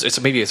he owns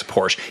maybe it's a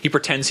Porsche. He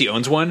pretends he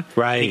owns one.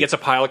 Right. He gets a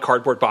pile of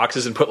cardboard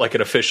boxes and put like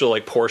an official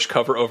like Porsche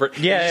cover over it.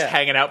 Yeah, He's just yeah.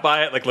 hanging out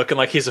by it, like looking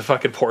like he's a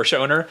fucking Porsche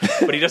owner,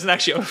 but he doesn't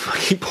actually own a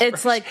fucking Porsche.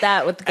 It's like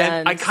that with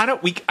guns. And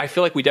I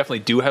feel like we definitely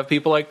do have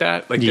people like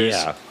that. Like there's,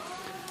 Yeah.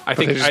 I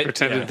think They just I-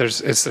 pretend yeah.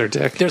 that it's their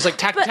dick. There's like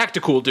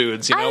tactical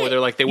dudes, where they're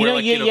like they You wear know,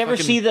 like you ever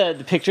fucking- see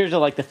the pictures of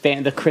like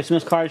the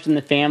Christmas cards from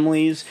the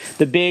families,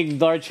 the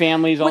big large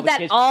families, all Would the that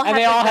kids, all and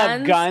they have all the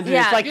have guns. And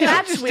Yeah, it's like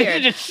that's this is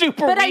weird. just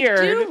super but weird.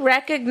 I do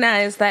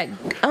recognize that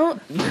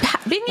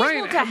being Ryan,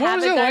 able to have what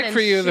was a it gun like and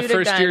for you the shoot a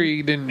first gun- year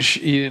you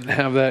didn't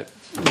have that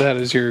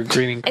as your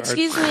greeting card?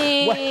 Excuse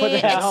me. What the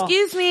hell?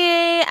 Excuse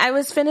me. I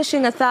was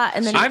finishing a thought,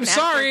 and then you I'm can ask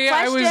sorry. a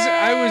I was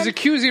question.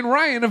 accusing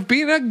Ryan of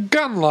being a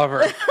gun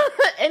lover.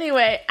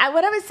 Anyway,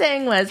 what I was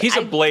saying was He's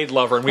a blade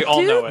lover, and we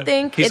all do know it.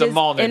 think He's it a is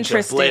mall ninja,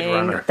 interesting Blade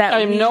Runner. that I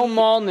am we- no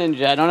mall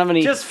ninja. I don't have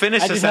any. Just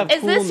finish I the just have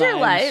sentence. Is this cool your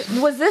knives.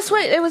 life? Was this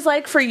what it was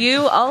like for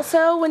you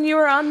also when you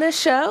were on this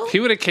show?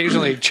 He would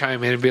occasionally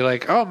chime in and be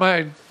like, "Oh,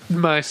 my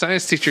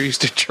science teacher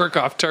used to jerk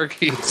off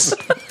turkeys."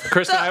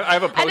 Kristen, I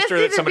have a just poster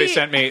need that to somebody be-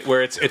 sent me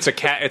where it's a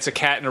cat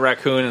and a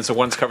raccoon, and so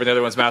one's covering the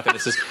other one's mouth, and it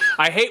says,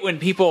 "I hate when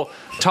people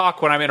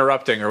talk when I'm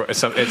interrupting," or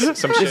some shit.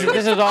 This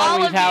is All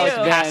always of how you. it's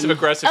been. Passive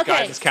aggressive Okay,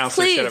 guidance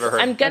counselor please. shit I've ever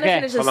heard. I'm gonna Okay,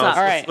 finish this hold on. off.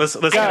 All right. Let's I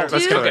go. do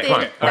Let's go. think Come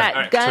on. that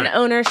All right. gun Sorry.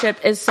 ownership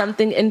is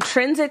something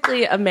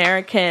intrinsically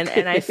American,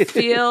 and I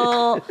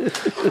feel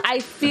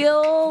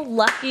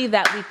lucky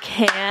that we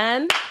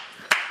can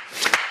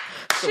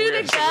shoot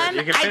a gun.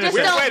 You can I finish just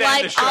it. Weird way don't to end the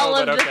like show, all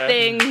of but the okay.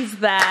 things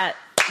that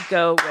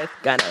go with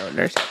gun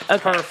ownership.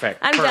 Okay. Perfect.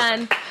 I'm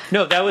done.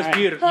 No, that was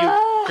beautiful.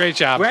 Great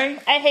job.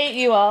 Right? I hate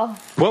you all.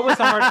 What was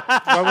the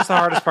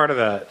hardest part of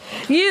that?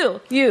 You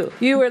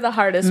were the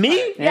hardest. Me?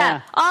 part.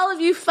 Yeah. All of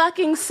you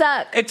fucking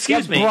suck.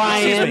 Excuse me.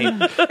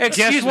 Brian. Excuse me.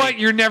 Guess what?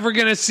 You're never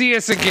gonna see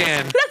us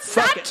again. That's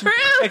not true.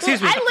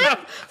 Excuse me. I live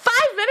 5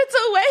 minutes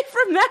away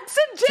from Max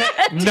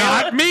and Jen.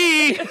 Not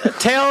me.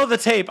 Tail of the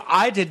tape.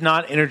 I did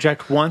not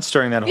interject once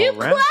during that whole You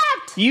rant.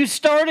 clapped. You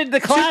started the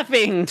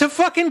clapping. To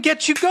fucking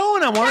get you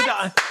going. I wanted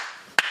to.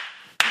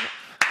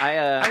 I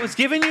I was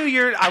giving you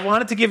your. I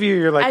wanted to give you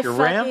your your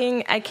ramp.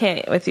 I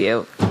can't with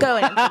you. Go,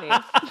 Anthony.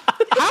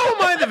 How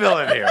am I the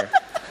villain here?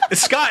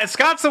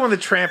 Scott's the one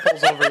that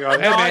tramples over you. Hey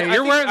man,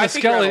 you're wearing the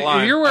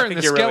skeleton. You're wearing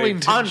the skeleton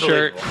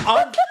shirt.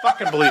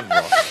 Unfucking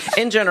believable.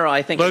 in general,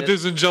 I think it is,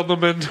 Ladies and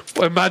gentlemen,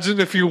 imagine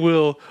if you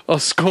will a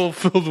skull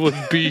filled with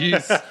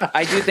bees.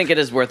 I do think it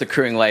is worth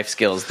accruing life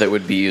skills that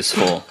would be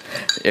useful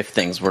if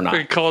things were not.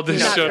 We call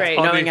this Not show great.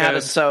 Funny Knowing how to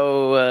Head.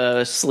 sew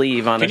a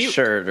sleeve on a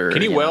shirt, or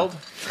Can you know. weld?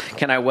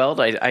 Can I weld?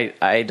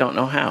 I don't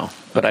know how,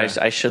 but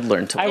I should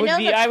learn to. I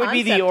weld. would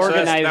be the concept.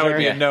 organizer. That would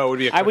be a no. Would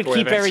be a I would quick way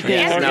keep of answering. everything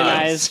Yes, no.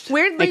 organized.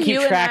 Weirdly, keep you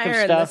and track I of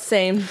are in the stuff.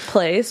 same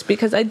place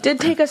because I did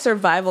take a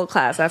survival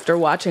class after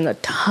watching a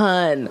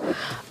ton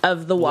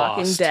of The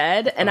Walking Lost.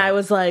 Dead, and I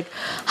was like,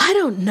 I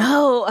don't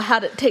know how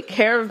to take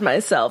care of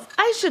myself.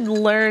 I should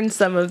learn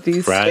some of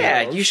these Right. skills.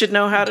 Yeah, you should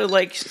know how to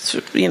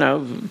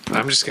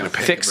I'm just gonna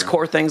pay fix you, bro.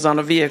 core things on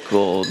a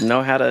vehicle.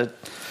 Know how to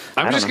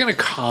I'm just going to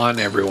con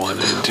everyone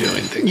into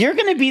doing things. You're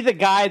going to be the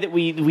guy that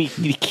we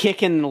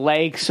kick in the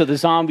leg so the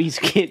zombies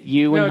get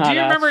you. No, and do you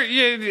not us. remember?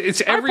 Yeah,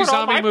 it's every put all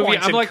zombie my movie.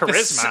 points I'm in like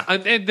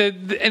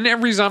charisma. in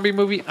every zombie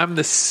movie, I'm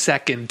the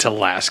second to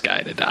last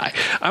guy to die.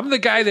 I'm the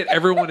guy that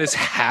everyone is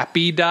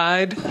happy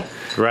died,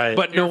 Right.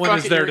 but no one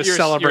is there to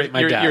celebrate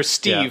my death. You're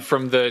Steve Yeah.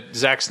 from the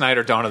Zack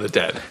Snyder Dawn of the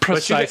Dead. But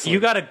Precisely. you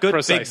got a good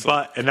Precisely. big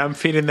butt, and I'm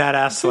feeding that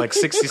ass to like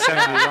 60,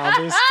 70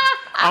 zombies.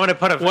 I'm going to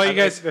put a... Well, you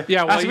guys,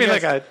 yeah, well, that's you me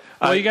guys, like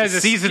you guys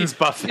seasons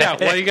buffet. Yeah,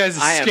 well, you guys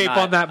I am escape not-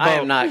 on that boat. I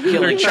am not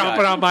killing They're Scott.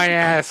 chomping on my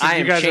ass. I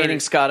you am guys chaining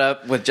Scott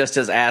up with just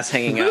his ass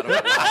hanging out of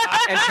him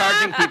and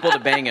charging people to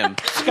bang him.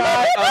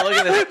 Scott, oh look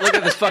at this! Look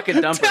at this fucking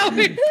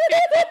dumper.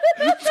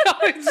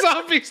 telling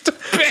zombies to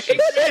bang.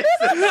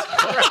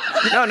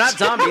 No, not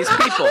zombies.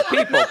 People.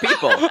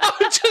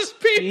 Just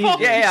people.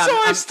 Yeah. So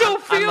I I'm still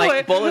feel I'm like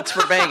it. bullets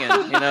for banging.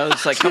 You know,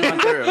 it's like come on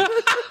through.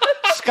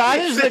 Scott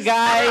is the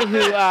guy who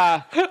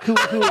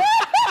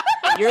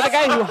you're the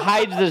guy who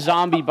hides the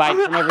zombie bite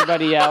from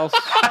everybody else.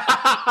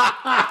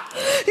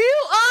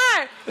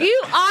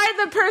 You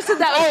are the person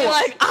that would be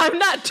like, I'm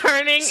not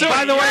turning. So,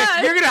 by the way,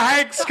 you're going to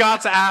hang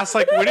Scott's ass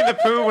like Winnie the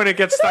Pooh when it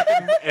gets stuck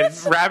in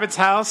Rabbit's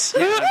house.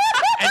 And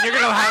you're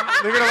going to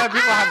let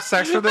people have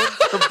sex with it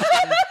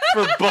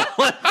for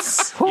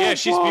bullets. Yeah,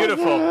 she's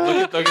beautiful.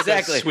 Look at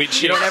Exactly. that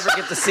sweet You don't cheeks. ever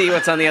get to see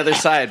what's on the other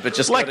side, but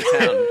just Like, go to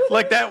town.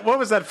 like that, what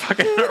was that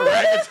fucking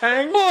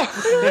orangutan?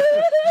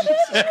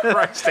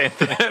 Christ,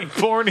 Anthony.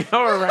 Borneo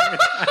orangutan.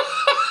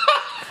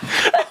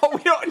 Oh,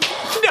 we don't.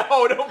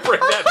 No, don't bring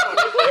that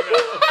fucking thing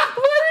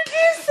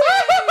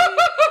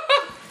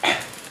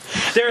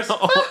up. There's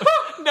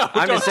No,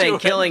 I'm just saying,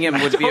 killing him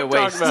would be a Don't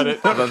talk waste about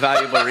it. of a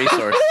valuable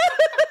resource.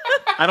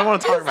 I don't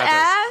want to talk about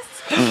this.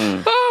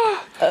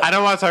 I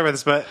don't want to talk about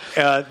this, but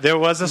there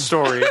was a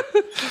story.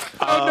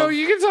 Oh no,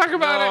 you can talk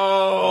about it.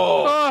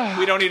 Oh,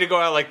 we don't need to go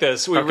out like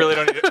this. We really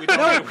don't need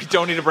to. We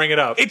don't need to bring it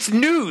up. It's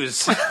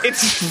news.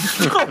 It's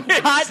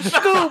Hot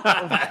scoop.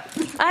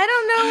 I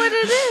don't know what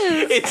it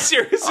is. it's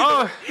seriously.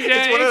 Oh, yeah,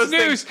 it's one of it's those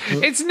news.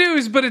 things. It's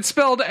news, but it's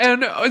spelled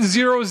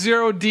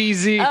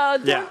N00DZ. Oh,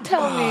 don't Yeah.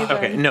 tell me. Then.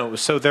 Okay, no.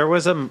 So there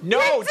was a No,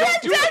 don't do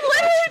Dad it.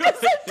 literally just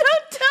said,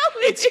 don't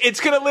tell me. It's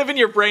gonna live in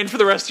your brain for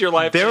the rest of your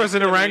life. there was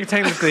an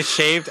orangutan that they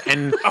shaved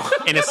and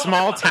in a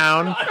small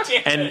town,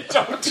 and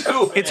Don't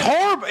do it. it's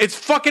horrible. It's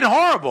fucking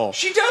horrible.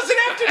 She doesn't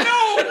have to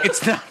know.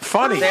 It's not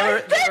funny. They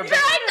were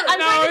I'm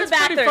going to it's the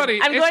pretty bathroom.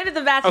 funny. I'm It's- going to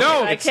the bathroom.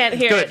 No, I it's can't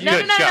hear good, it. No,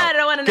 good, no, go. I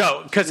don't want to know.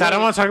 Go, because I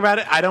don't want to talk about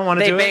it. I don't want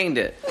to They do banged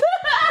it.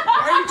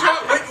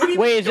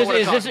 Wait,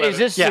 is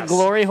this the Yes.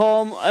 glory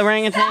hole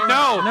orangutan?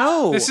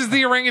 No. This is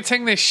the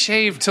orangutan they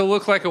shaved to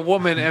look like a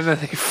woman, and then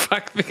they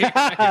fuck the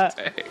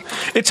orangutan.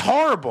 It's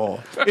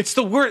horrible. It's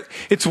the worst.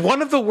 It's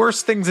one of the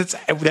worst things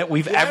that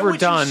we've Why ever would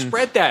done. You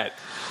spread that.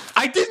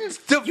 I didn't.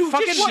 You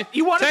fucking. just,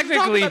 you wanted to talk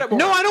technically- about it more.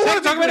 No, I don't want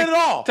to talk about it at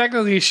all.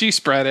 Technically, she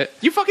spread it.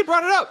 You fucking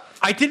brought it up.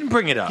 I didn't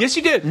bring it up. Yes,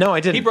 you did. No, I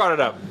didn't. He brought it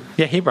up,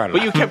 Yeah, he brought it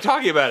but up. you kept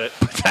talking about it.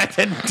 I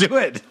didn't do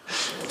it.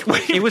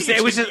 It was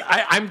just.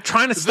 I'm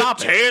trying to stop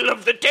the it. tail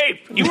of the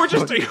tape. You were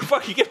just you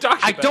fucking kept talking.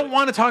 I about don't it.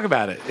 want to talk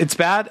about it. It's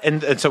bad,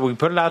 and so we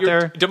put it out You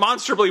there.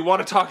 demonstrably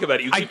want to talk about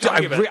it. You keep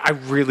talking about it. I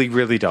really,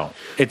 really don't.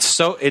 It's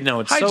so.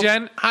 It's Hi, so.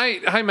 Jen.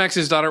 Hi,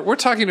 Max's daughter. We're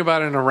talking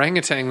about an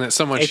orangutan that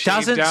someone It shaved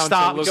doesn't down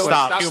stop. to look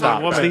Stop. like a human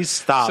Stop. woman. Please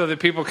stop. So that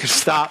people can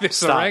Stop. fuck this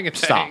Stop.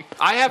 orangutan. Stop.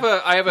 I have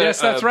a. Yes,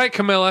 that's right,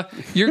 Camilla.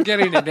 You're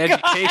getting an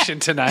education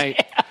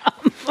tonight.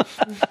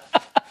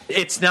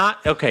 It's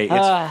not okay.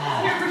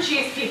 Here for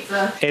cheese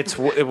pizza. It's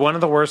one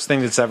of the worst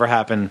things that's ever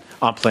happened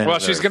on planet Well,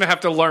 Earth. she's going to have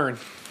to learn.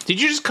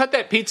 Did you just cut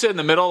that pizza in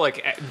the middle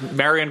like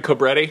Marion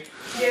Cobretti?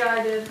 Yeah,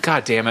 I did.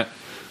 God damn it!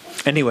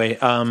 Anyway,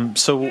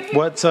 so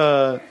what's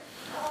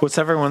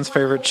everyone's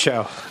favorite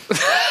show?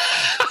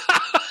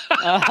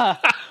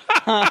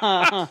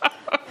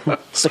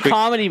 The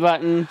comedy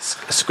button.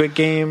 Squid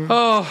Game.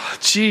 Oh,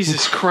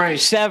 Jesus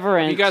Christ.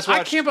 Severance. You guys I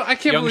watch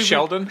can't Young believe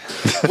Sheldon?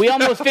 We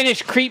almost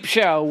finished Creep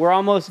Show. We're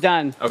almost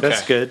done. Okay.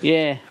 That's good.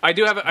 Yeah. I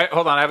do have.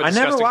 Hold on, I have a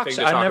disgusting thing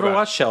to talk I never about.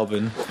 watched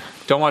Sheldon.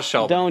 Don't watch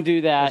Sheldon. Don't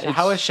do that.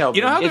 How is Sheldon?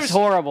 You know how It's there's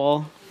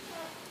horrible.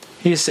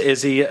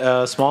 is he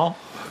small?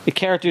 The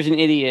character's an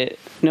idiot.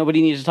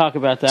 Nobody needs to talk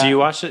about that. Do you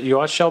watch it? You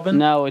watch Sheldon?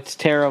 No, it's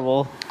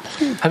terrible.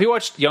 Have you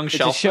watched Young It's a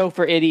Shelf? show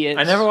for idiots.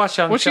 I never watched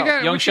Young What you Sheldon.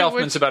 got? Young What you-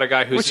 Shelfman's about a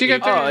guy who's what you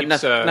got there? Oh, keeps,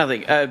 nothing.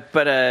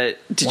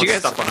 Did you wants guys?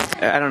 stuff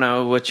on it. I don't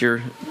know what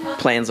your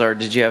plans are.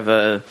 Did you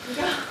have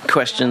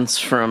questions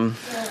from?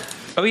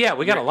 Oh yeah,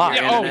 we got a lot.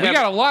 Yeah, we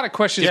got a lot of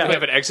questions. Yeah. We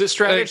have an exit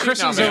strategy.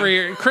 Kristen's No, man. over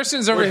here.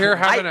 Kristen's over here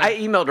having I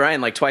a. emailed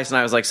Ryan like twice, and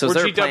I was like, "So is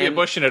We're there a GW plan?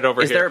 Bushing it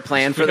over is here. there a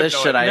plan for We have this?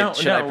 no Should idea. I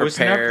should I it was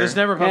prepare? there's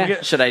never Yeah.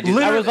 get, Should I do?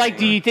 I was like,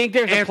 do you think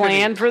there's a Anthony,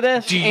 plan for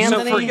this, Do you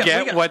Anthony?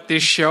 forget what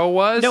this show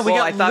was? No, we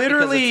Well, I got thought because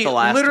literally it's the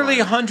last one.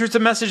 hundreds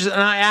of messages,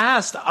 and I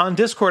asked on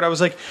Discord. I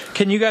was like,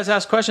 "Can you guys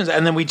ask questions?"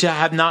 And then we just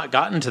have not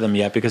gotten to them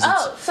yet because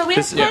Oh, so we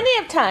have this- plenty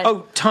of time.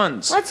 Oh,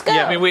 tons. Let's go.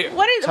 Yeah, I mean,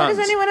 what does tons.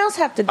 anyone else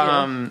have to do?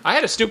 I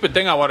had a stupid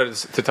thing I wanted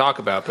to talk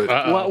about. about,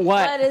 but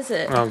What is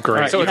it? Oh,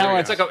 great. so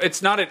Tell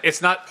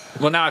it's not.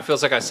 Well, now it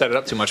feels like I set it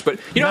up too much. But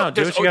No,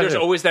 do what you gotta there's do.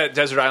 always that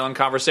desert island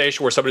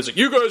conversation where somebody's like,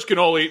 "You guys can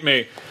all eat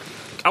me."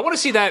 I want to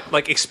see that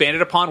like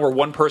expanded upon, where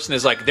one person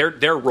is like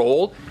their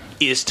role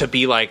is to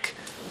be like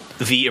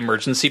the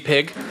emergency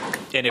pig.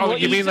 And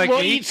if you mean like we'll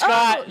me? eat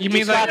Scott. You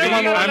mean like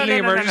I'm the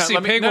emergency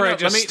pig where I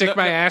just stick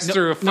my ass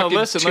through a fucking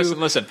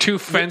listen. two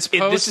fence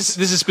posts?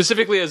 This is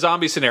specifically a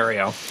zombie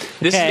scenario.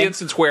 This is Okay. the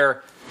instance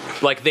where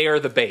like they are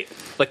the bait.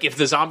 Like if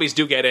the zombies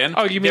do get in,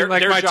 Oh, you mean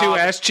like their my two job-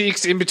 ass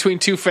cheeks in between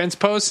two fence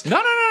posts?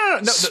 No.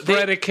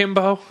 Spread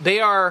akimbo. They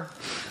are.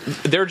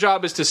 Their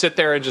job is to sit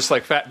there and just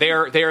like they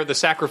are the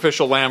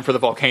sacrificial lamb for the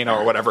volcano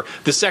or whatever.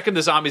 The second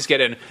the zombies get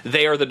in,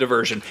 they are the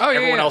diversion. Oh, yeah,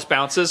 Everyone yeah. else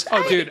bounces.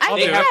 Oh, dude, I I'll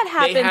think do that it.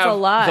 happens they have a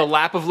lot. the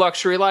lap of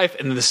luxury life,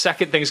 and the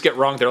second things get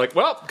wrong, they're like,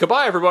 "Well,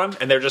 goodbye, everyone,"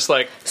 and they're just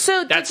like,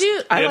 So That's- did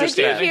you I did you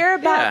understand. hear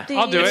about the?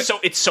 I'll do it.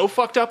 It's so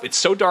fucked up. It's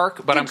so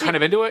dark, but I'm kind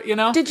of into it. You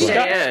know? Did you?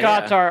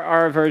 Scott's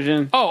our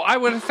version. Oh, I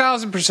would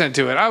 1,000%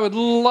 do it. I would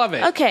love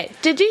it. Okay.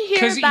 Did you hear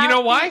Because about? you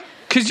know why?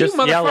 Because you Just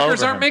yell motherfuckers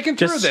over aren't him. making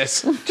through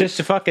this. Just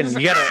to fucking,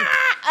 you gotta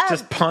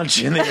just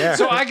punch in the air.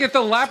 So I get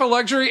the lap of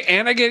luxury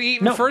and I get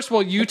eaten No. first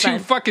while you two fine.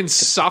 fucking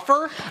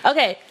suffer?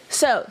 Okay,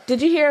 so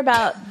did you hear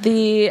about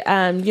the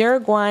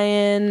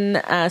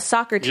Uruguayan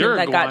soccer team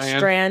that got Uruguayan?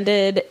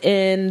 stranded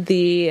in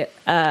the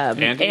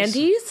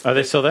Andes? Are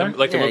they still there?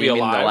 Like the movie you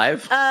mean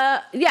Alive.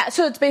 Yeah,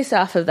 so it's based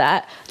off of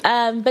that.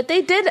 But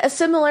they did a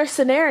similar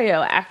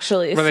scenario,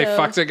 actually. Where they So-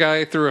 fucked a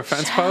guy through a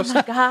fence post?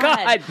 God,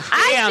 I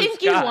damn,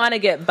 think you Scott. want to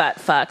get butt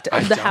fucked.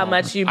 How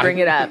much you bring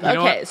it up. you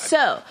know Okay, what?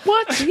 so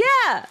what?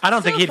 Yeah, I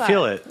don't think he'd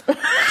feel it.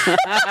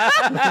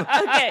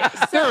 Okay,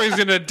 so There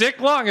isn't a dick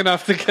long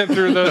enough to get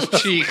through those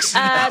cheeks.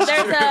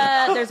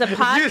 there's a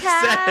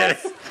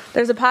podcast.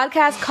 There's a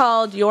podcast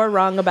called "You're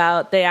Wrong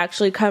About." They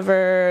actually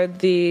cover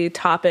the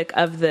topic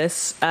of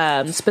this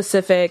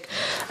specific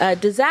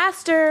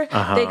disaster.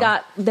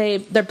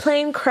 Their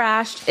plane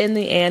crashed in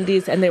the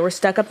Andes, and they were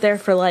stuck up there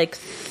for like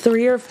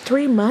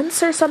 3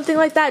 months or something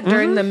like that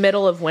during the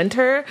middle of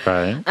winter.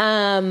 Right.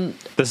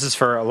 This is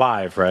for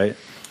Alive, right?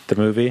 The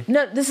movie?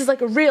 No, this is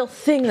like a real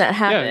thing that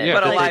happened. yeah,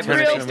 But like, Alive real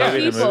turns into a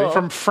movie, people.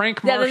 From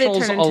Frank Yeah, then they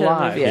Marshall's turn into a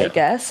Alive. movie, I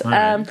guess.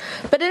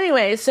 But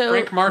anyway, so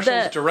Frank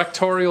Marshall's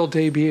directorial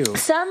debut.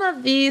 some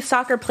of the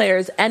soccer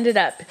players ended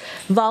up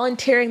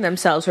volunteering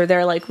themselves, where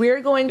they're like,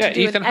 "We're going to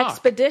do Ethan an Hawke.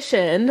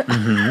 expedition."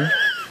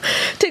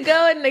 To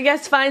go and I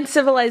guess find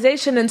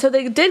civilization, and so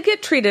they did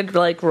get treated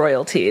like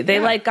royalty.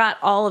 They like got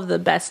all of the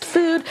best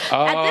food.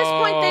 At this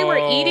point, they were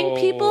eating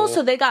people,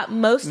 so they got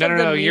most of the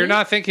No. meat. You're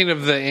not thinking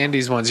of the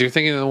Andes ones. You're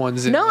thinking of the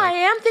ones in No, like, I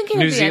am thinking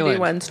New of the Andy Zealand.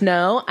 ones.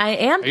 No, I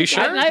am. Are you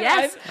sure?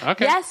 Yes.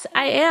 Okay. Yes,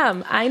 I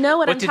am. I know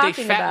what But I'm did they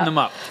talking fatten about. them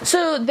up?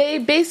 So they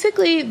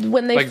basically,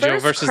 when they Like Joe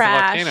first versus the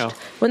crashed, volcano.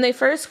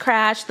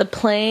 the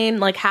plane,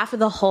 like half of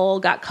the hull,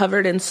 got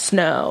covered in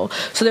snow.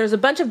 So there's a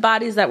bunch of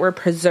bodies that were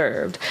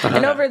preserved,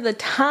 and over the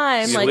time,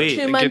 like Sweet. 2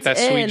 Get months that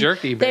sweet in,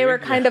 jerky, they were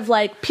baby. kind of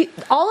like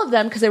all of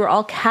them, because they were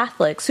all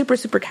Catholic, super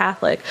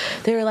Catholic.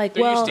 They were like,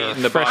 They're well, used to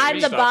eating the body I'm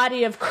the stuff.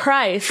 body of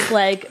Christ.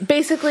 Like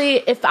basically,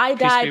 if I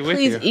die, be with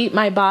please you. eat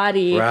my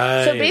body.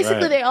 Right, So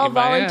basically, right. they all Eat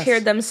my volunteered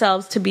ass.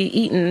 themselves to be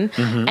eaten,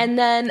 and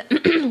then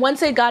once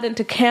they got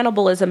into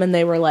cannibalism and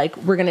they were like,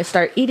 we're going to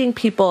start eating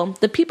people,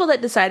 the people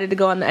that decided to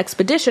go on the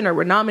expedition or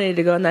were nominated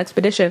to go on the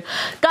expedition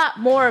got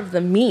more of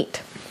the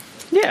meat.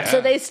 Yeah.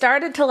 So they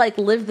started to like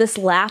live this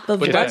lap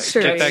of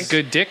luxury. Get that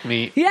good dick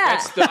meat. Yeah.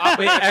 That's the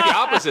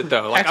opposite,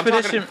 though. Like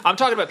Expedition- I'm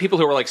talking about people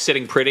who are like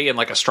sitting pretty in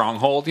like a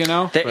stronghold. You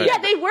know, Yeah,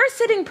 they were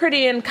sitting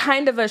pretty in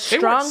kind of a they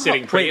strong. weren't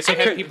sitting pretty. Wait, They so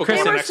had people They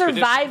going on were expeditions.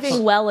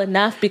 surviving well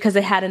enough because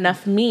they had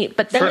enough meat,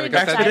 but then Sure, they they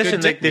got that decided. good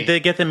Expedition, dick did they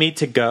get the meat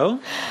to go?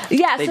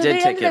 Yeah, They so did they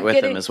take ended it up with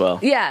getting, them as well.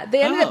 Yeah,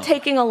 they ended up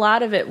taking a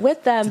lot of it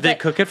with them. Did they but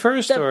cook it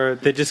first, the- or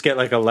they just get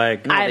like a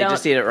leg? I They don't-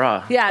 just eat it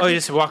raw. Yeah, Oh, you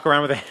just walk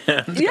around with a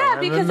hand. yeah,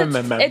 because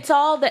it's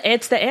all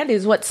it's the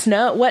Andes. What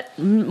snow?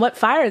 What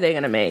fire are they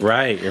going to make?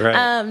 Right, you're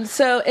right.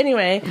 So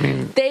anyway,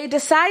 they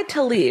decide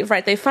to leave,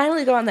 right? They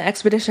finally go on the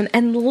expedition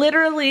and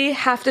literally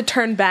have to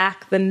turn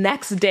back the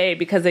next day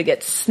because they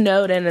get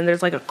snowed in and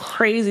there's like a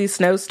crazy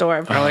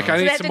snowstorm. They're like, I So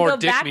need they have some to more go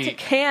dick back to meat.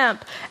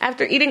 camp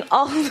after eating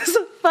all of this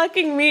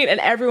fucking meat, and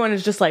everyone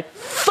is just like,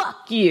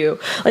 fuck you.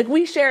 Like,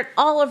 we shared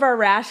all of our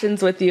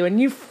rations with you and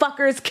you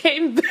fuckers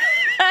came back.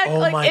 Oh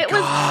like my it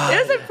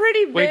was a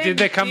pretty big Wait, did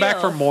they come back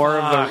deal. for more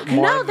of the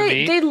more No, of the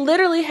meat? they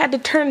literally had to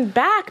turn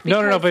back.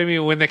 No, because but I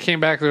mean, when they came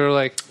back, they were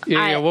like,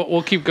 "Yeah,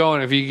 we'll keep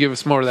going if you give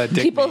us more of that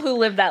dick people meat. who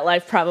live that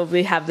life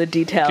probably have the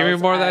details. Give me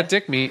more of that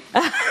dick meat.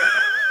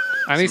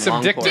 I need some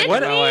long dick pork. meat in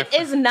Dick my meat life."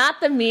 is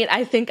not the meat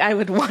I think I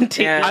would want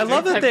to Yeah, eat. I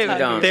love that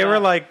don't. they were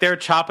like they're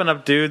chopping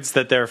up dudes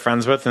that they're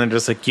friends with, and they're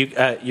just like,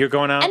 you're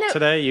going out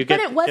today. You but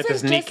get it wasn't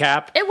this just,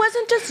 kneecap. It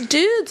wasn't just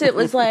dudes. It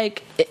was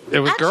like It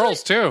was actually,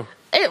 girls too.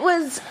 It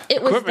was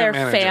Equipment their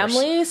managers.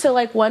 family. So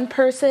like one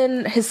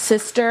person, his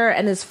sister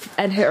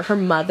and her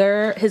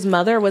mother, his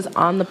mother was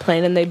on the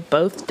plane and they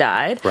both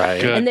died.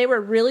 Right. Good. And they were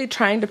really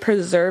trying to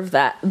preserve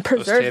them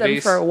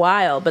titties. for a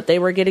while, but they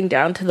were getting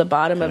down to the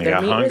bottom of they their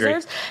got meat hungry.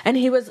 reserves. And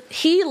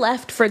he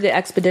left for the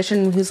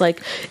expedition. He's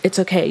like, it's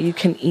okay, you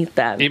can eat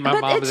them. Eat my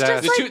But mom's it's ass.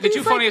 just The like two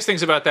these, funniest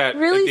things about that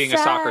really being a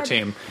soccer sad-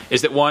 team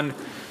is that one,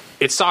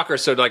 it's soccer,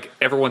 so like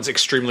everyone's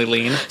extremely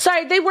lean.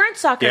 Sorry, they weren't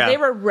soccer. Yeah. They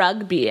were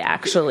rugby,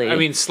 actually. I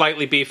mean,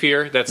 slightly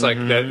beefier. That's like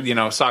that. You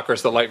know, soccer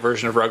is the light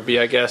version of rugby,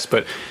 I guess.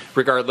 But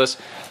regardless,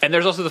 and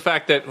there's also the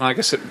fact that, well, I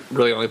guess it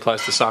really only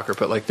applies to soccer.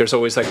 But like, there's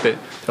always like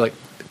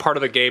part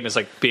of the game is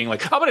like being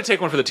like, I'm going to take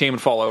one for the team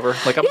and fall over.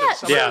 Like,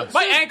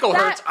 my ankle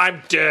hurts.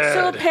 I'm dead.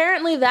 So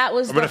apparently that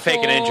was gonna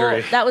fake an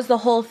injury. That was the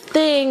whole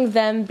thing.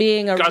 Them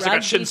being a Guys, I got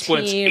rugby shin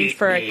splints. team Eat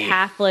for me. a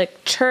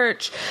Catholic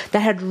church that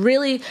had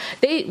really.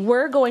 They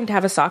were going to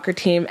have a soccer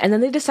team, and then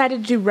they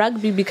decided to do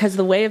rugby because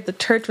the way of the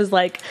church was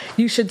like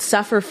you should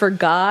suffer for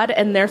God,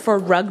 and therefore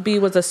rugby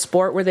was a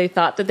sport where they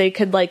thought that they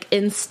could like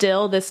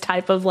instill this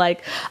type of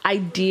like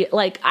ideology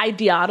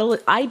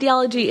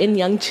in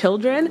young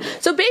children.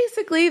 So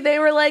basically, they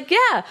were like,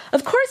 yeah,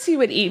 of course he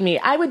would eat me.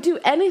 I would do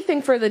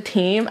anything for the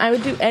team. I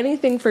would do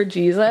anything for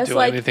Jesus. Do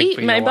Like anything eat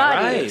for my your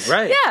body. wife.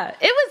 Right. Yeah,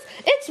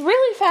 it's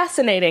really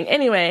fascinating.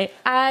 Anyway,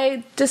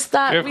 I just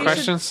thought Do you have we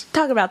questions? should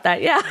talk about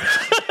that. Yeah.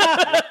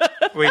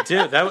 We do.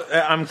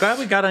 I'm glad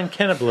we got on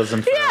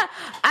cannibalism. For Yeah.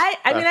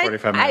 I mean,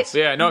 45 minutes.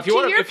 Yeah, no. If you to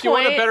want, your if you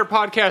want a point- better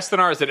podcast than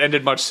ours that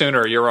ended much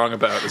sooner, you're wrong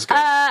about. It's good.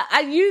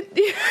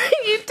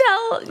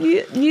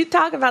 You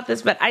talk about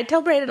this, but I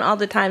tell Brayden all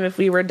the time if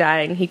we were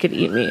dying, he could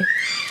eat me.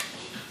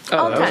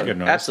 All the that was time. good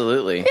noise.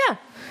 Absolutely. Yeah.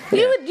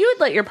 You would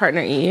let your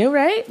partner eat you,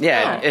 right?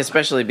 Yeah,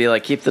 especially be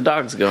like, keep the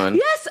dogs going.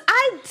 Yes,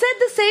 I said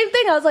the same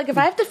thing. I was like, if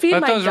I have to feed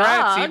Let my those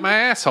rats dog, eat my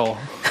asshole.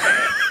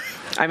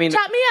 I mean,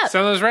 chop me up.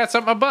 Send those rats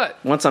up my butt.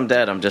 once I'm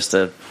dead, I'm just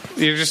a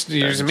You're just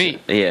meat.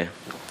 yeah.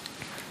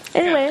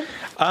 Anyway,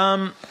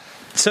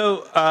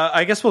 So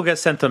I guess we'll get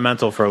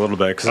sentimental for a little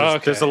bit because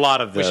Okay. there's a lot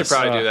of We this. should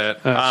probably do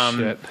that.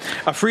 Shit.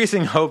 A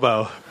freezing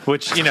hobo,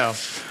 which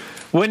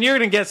when you're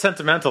going to get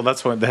sentimental,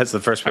 that's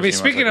the first. I mean,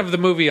 speaking of the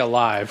movie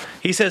Alive,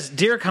 he says,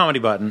 "Dear Comedy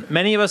Button,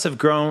 many of us have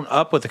grown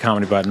up with the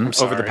Comedy Button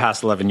over the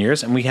past 11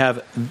 years, and we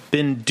have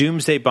been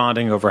doomsday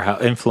bonding over how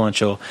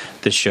influential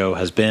this show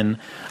has been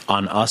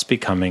on us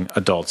becoming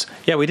adults."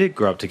 Yeah, we did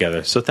grow up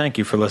together, so thank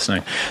you for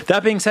listening.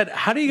 That being said,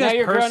 how do you Now guys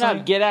you're grown personally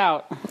up. Get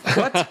out.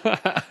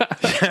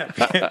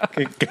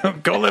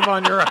 go live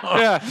on your own?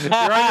 yeah,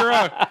 you're on your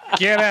own.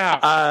 Get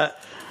out.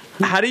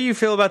 How do you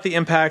feel about the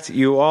impact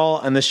you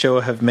all and the show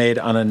have made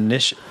on a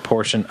niche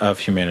portion of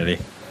humanity?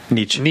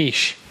 Niche.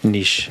 Is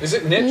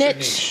it niche?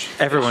 niche.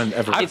 Everyone.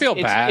 I feel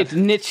bad. It's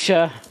niche.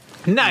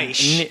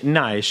 Nice.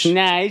 Nice.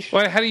 Nice.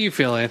 Well, how do you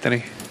feel,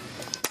 Anthony?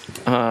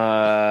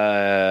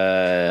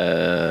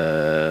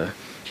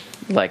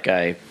 Like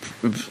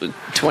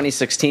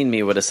 2016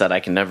 me would have said I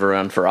can never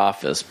run for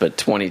office, but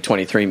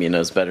 2023 me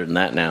knows better than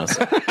that now.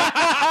 So.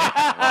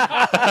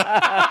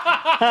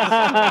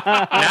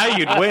 Now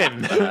you'd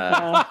win.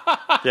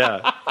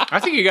 Yeah. I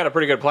think you got a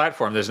pretty good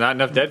platform. There's not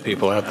enough dead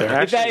people out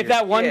there. If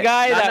that one Yeah,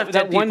 guy, not enough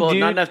that dead one people, dude.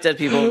 not enough dead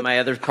people. My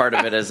other part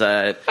of it is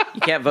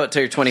you can't vote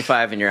till you're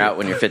 25 and you're out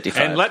when you're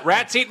 55. And let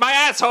rats eat my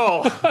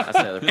asshole. That's the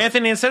other part.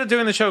 Anthony, instead of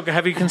doing the show,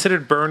 have you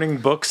considered burning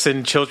books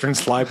in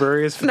children's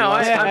libraries? For No, the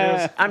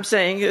last I'm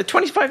saying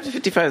 25 to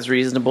 55 is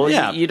reasonable.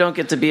 Yeah. You don't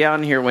get to be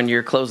on here when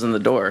you're closing the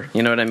door.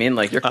 You know what I mean?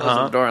 Like, you're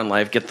closing the door on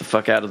life. Get the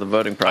fuck out of the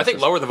voting I process. think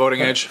lower the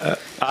voting age.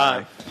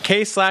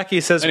 Kay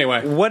Slacky says,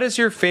 Anyway. what is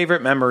your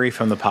favorite memory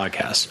from the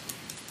podcast?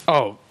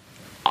 Oh,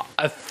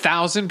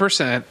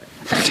 1,000%.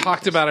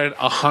 Talked about it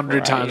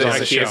 100 times on the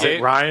IKEA show.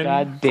 date? Ryan?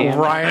 God damn.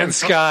 Ryan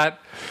Scott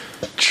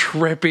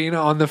tripping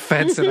on the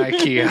fence in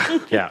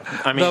IKEA. Yeah.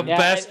 I mean, The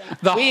best,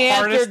 the we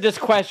hardest, answered this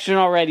question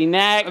already.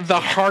 Next. the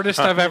hardest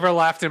I've ever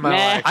laughed in my Nah.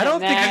 life. I don't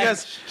think you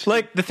guys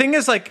like the thing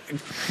is like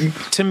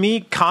to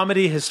me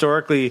comedy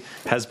historically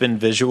has been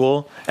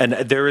visual and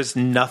there is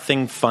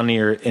nothing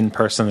funnier in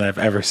person that I've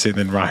ever seen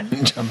than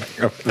Ryan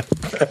jumping over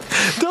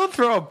the Don't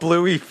throw a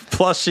bluey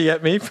plushie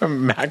at me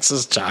from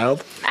Max's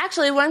Child.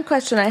 Actually, one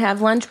question I have,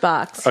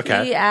 Lunchbox.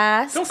 Okay. He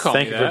asked. Don't call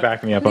Thank me you for that.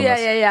 backing me up on Yeah,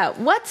 this. yeah.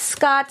 What's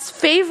Scott's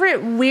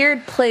favorite weird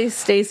place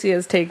Stacey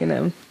has taken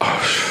him?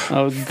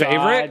 Oh,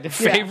 Favorite, God.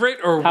 favorite,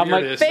 or How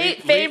much- weirdest?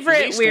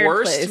 Favorite least weird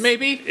worst, place.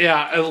 maybe?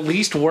 Yeah, at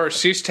least worse.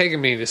 She's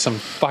taking me to some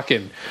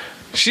fucking.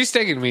 She's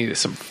taking me to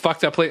some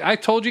fucked up place. I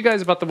told you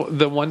guys about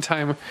the one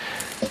time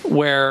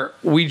where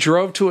we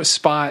drove to a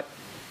spot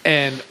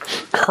and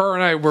her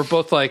and I were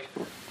both like,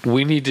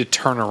 we need to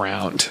turn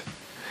around.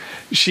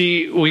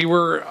 We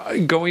were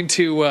going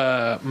to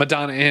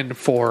Madonna Inn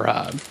for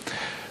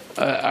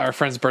our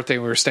friend's birthday.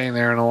 We were staying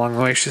there, and along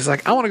the way, she's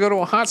like, I want to go to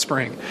a hot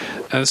spring.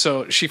 And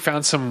so she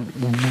found some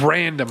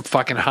random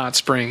fucking hot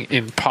spring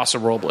in Paso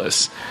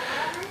Robles.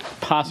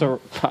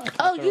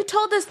 Oh, you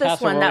told us this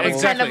Paso one. That was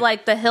Robles. kind of Exactly.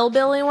 like the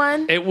hillbilly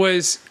one. It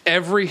was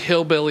every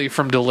hillbilly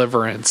from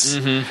Deliverance,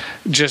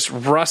 just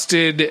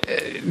rusted,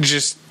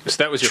 just So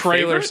that was your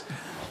trailers. favorite?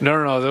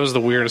 No, that was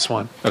the weirdest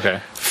one.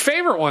 Okay.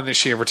 Favorite one that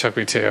she ever took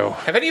me to.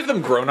 Have any of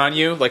them grown on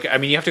you? Like, I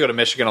mean, you have to go to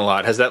Michigan a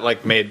lot. Has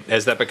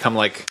that become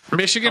like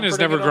Michigan has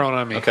never grown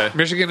on me. Okay.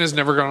 Michigan has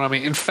never grown on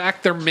me. In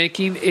fact, they're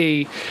making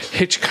a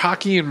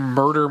Hitchcockian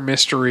murder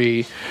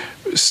mystery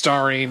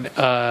starring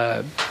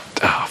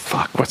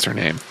what's her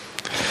name?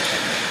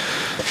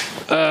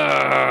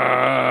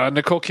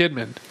 Nicole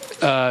Kidman.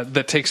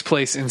 That takes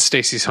place in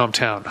Stacey's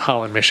hometown,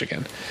 Holland,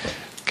 Michigan.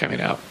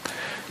 Coming out.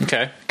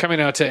 Okay.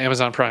 Coming out to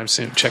Amazon Prime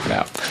soon. Check it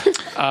out.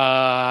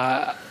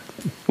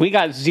 We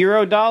got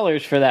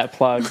 $0 for that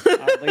plug.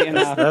 Oddly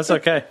enough. That's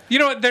okay. You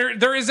know what?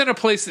 There isn't a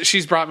place that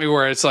she's brought me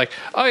where it's like,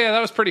 oh yeah, that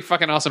was pretty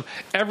fucking awesome.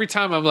 Every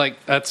time I'm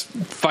like, that's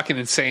fucking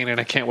insane, and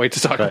I can't wait to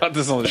talk about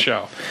this on the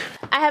show.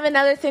 I have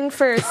another thing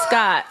for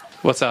Scott.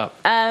 What's up?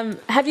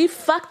 Have you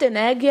fucked an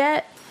egg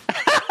yet?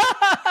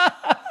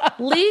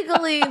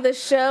 Legally, the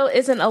show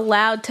isn't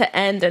allowed to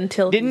end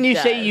until. Didn't you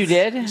say you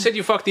did? You said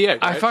you fucked the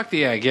egg, right? I fucked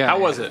the egg, yeah. How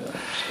was it?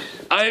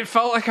 I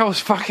felt like I was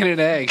fucking an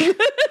egg.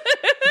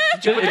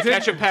 Did you put the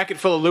ketchup packet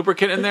full of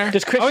lubricant in there?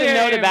 Does Kristen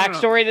know the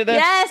backstory to this?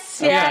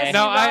 Yes.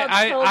 No,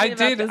 I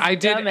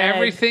did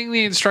everything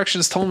the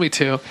instructions told me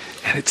to,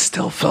 and it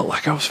still felt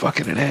like I was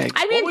fucking an egg.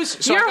 I mean,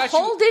 you're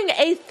holding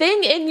a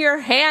thing in your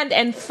hand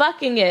and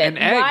fucking it. An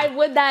egg. Why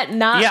would that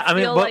not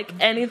feel like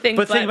anything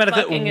but think about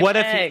fucking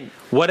it.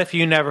 What if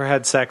you never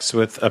had sex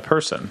with a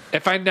person?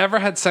 If I never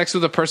had sex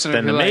with a person,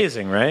 Then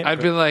amazing, right?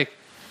 I'd be like,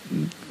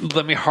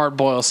 let me hard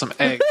boil some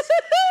eggs.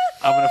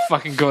 I'm gonna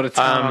fucking go to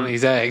town on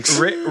these eggs.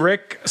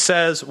 Rick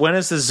says, when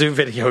is the zoo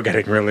video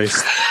getting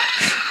released?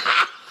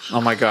 Oh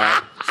my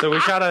god! So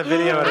we shot a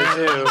video at a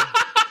zoo.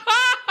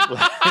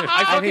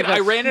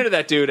 I ran into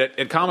that dude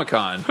at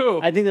Comic-Con. Who?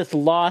 I think that's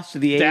lost to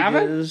the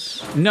Davin?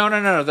 ages. No.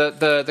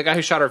 The guy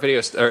who shot our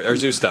video our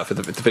zoo stuff at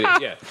the video.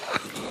 Yeah.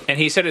 And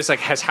he said it's like,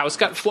 his house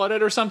got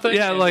flooded or something?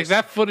 Yeah, and like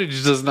that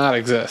footage does not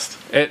exist.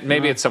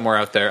 Maybe it's somewhere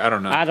out there. I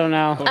don't know. I don't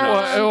know.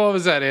 What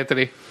was that,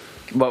 Anthony?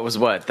 What was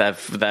what? That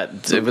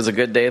it was a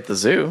good day at the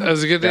zoo. It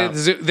was a good day at the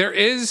zoo. There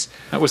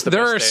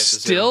are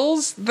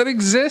stills that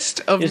exist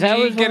of Is that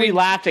me when we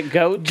laughed at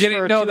goats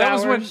for 2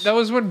 hours? that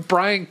was when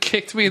Brian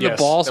kicked me in the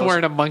balls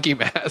wearing a monkey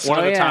mask. One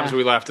of the times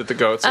we laughed at the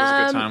goats. It was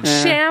a good time.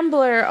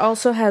 Shambler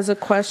also has a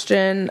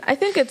question. I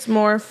think it's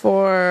more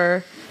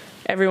for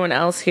everyone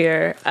else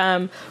here.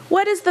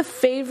 What is the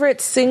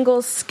favorite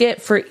single skit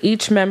for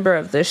each member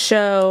of the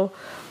show?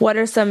 What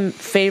are some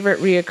favorite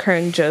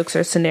reoccurring jokes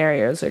or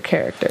scenarios or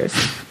characters?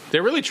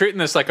 They're really treating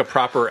this like a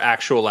proper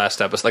actual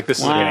last episode. Like this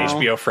is like an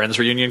HBO Friends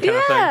reunion kind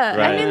of thing. Yeah,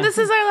 I mean, this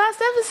is our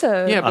last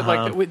episode. Yeah, but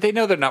like they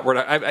know they're not.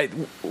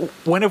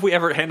 When have we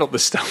ever handled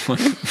this stuff?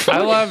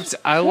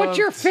 What's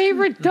your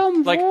favorite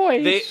dumb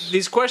voice?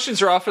 These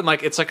questions are often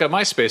like it's like a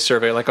MySpace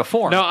survey, like a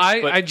form. No,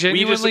 I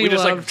genuinely we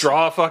just like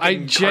draw a fucking. I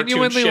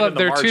genuinely loved.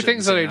 There are two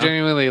things that I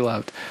genuinely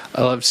loved.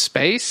 I loved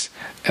space,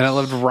 and I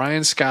loved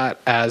Ryan Scott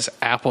as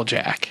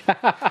Applejack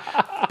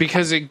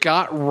because it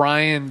got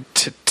Ryan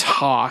to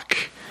talk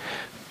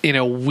in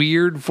a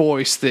weird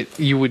voice that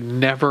you would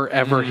never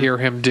ever hear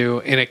him do,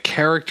 in a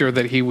character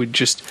that he would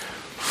just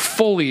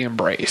fully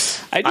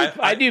embrace.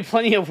 I do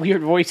plenty of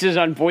weird voices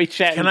on voice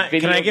chat. Can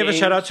I give a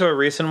shout out to a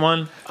recent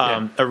one?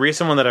 A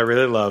recent one that I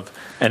really love,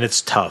 and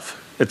it's tough.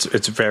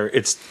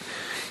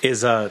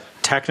 Is a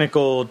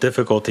technical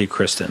difficulty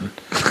Kristin,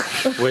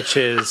 which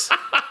is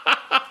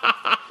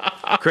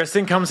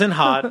Kristin comes in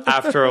hot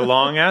after a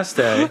long ass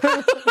day.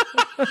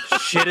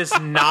 Shit is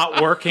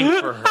not working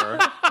for her.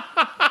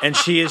 And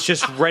she is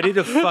just ready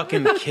to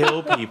fucking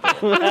kill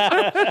people.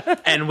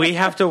 And we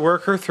have to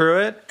work her through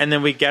it, and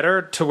then we get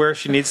her to where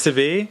she needs to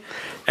be.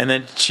 And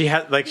then she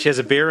has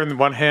a beer in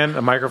one hand,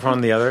 a microphone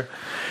in the other,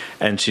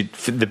 and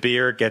the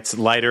beer gets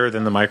lighter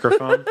than the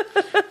microphone.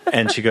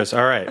 And she goes,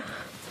 "All right,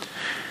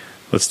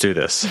 let's do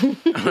this." And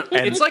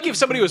it's like if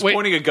somebody was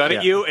pointing a gun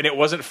at you and it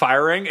wasn't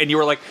firing, and you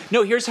were like,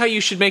 "No, here's how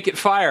you should make it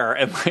fire."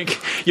 And like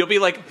you'll be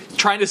like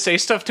trying to say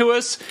stuff to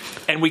us,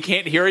 and we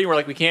can't hear you. We're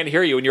like, "We can't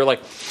hear you," and you're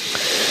like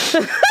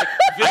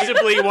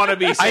visibly want to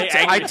be saying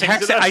angry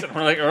things to us.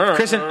 We're like,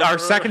 Kristin, our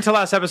second to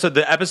last episode,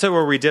 the episode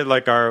where we did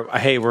like our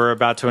 "Hey, we're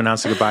about to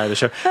announce the goodbye of the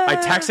show," I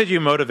texted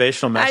you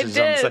motivational messages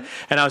on the side,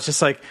 and I was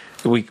just like,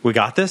 we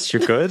got this.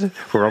 You're good.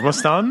 We're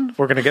almost done.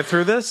 We're gonna get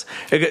through this.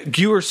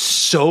 You were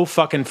so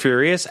fucking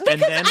furious, because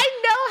and then I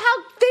know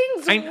how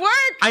things work.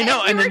 I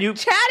know, and then you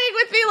chatting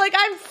with me like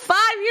I'm 5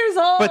 years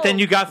old. But then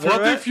you got through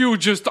What if you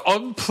just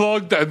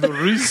unplugged and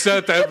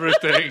reset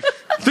everything?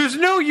 There's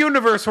no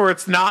universe where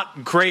it's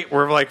not great.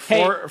 Where like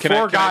four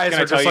guys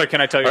are just like,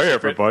 "Can I tell you, hey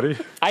everybody?"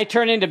 I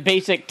turn into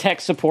basic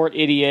tech support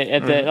idiot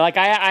at the like.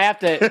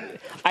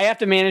 I have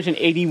to manage an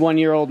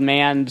 81-year-old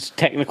man's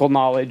technical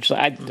knowledge.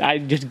 I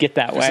just get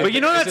that way. But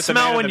you know that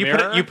smell when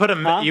you put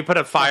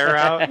a fire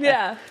out.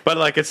 Yeah. But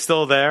like it's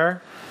still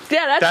there.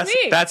 Yeah, that's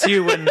me. That's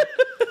you when.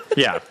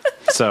 Yeah.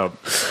 So.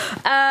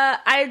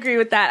 I agree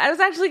with that. I was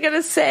actually going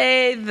to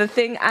say the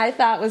thing I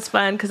thought was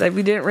fun because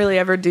we didn't really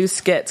ever do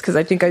skits because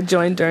I think I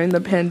joined during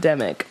the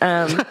pandemic.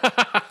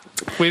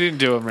 We didn't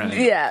do them right.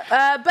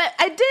 Yeah, but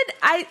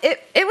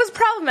it was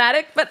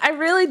problematic, but I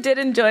really did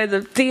enjoy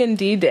the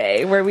D&D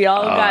day where we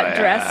all got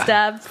dressed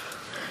up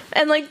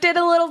and like did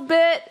a little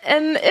bit,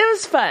 and it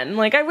was fun.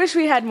 Like, I wish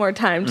we had more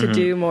time to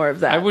do more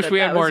of that. I wish we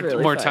had more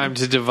really time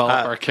to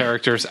develop our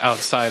characters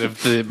outside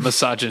of the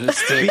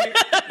misogynistic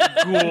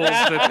ghouls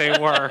that they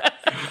were.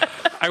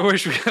 I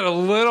wish we had a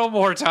little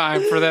more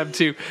time for them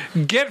to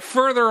get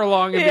further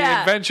along in the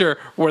adventure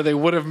where they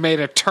would have made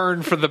a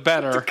turn for the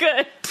better.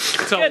 Good.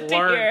 To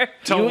learn.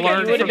 You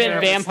would have been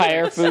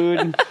vampire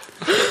food.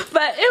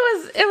 But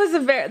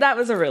that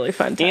was a really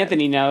fun time.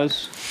 Anthony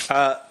knows.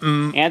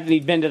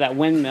 Anthony's been to that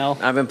windmill.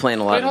 I've been playing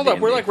a lot. Wait, hold up.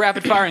 We're like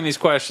rapid firing these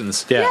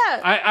questions. Yeah.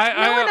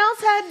 No one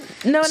else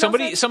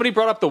had. Somebody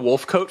brought up the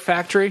wolf coat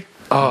factory.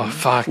 Oh,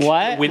 fuck.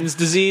 What? Wynn's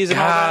disease and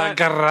all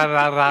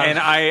that. And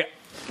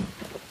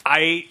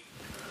I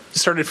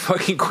started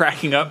fucking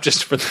cracking up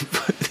just for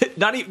the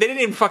they didn't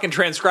even fucking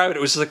transcribe it.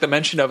 It was just like the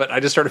mention of it. I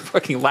just started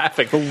fucking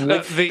laughing.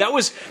 That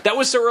was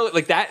so early,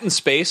 like that in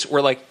space,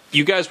 where like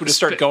you guys would just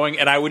start going,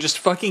 and I would just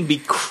fucking be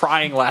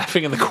crying,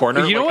 laughing in the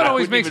corner. You know like, what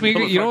always makes me?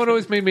 You know what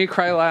always made me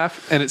cry,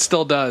 laugh, and it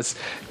still does,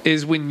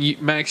 is when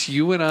Max,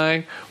 you and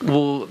I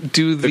will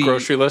do the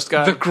grocery list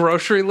guy. The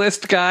grocery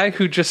list guy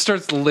who just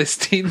starts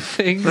listing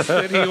things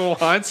that he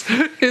wants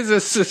his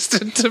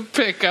assistant to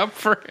pick up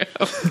for him.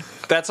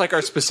 That's like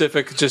our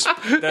specific. It's just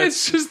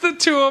the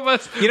two of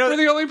us. You know, we're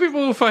the only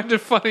people who find it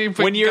funny.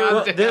 But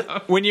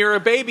when you're a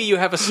baby, you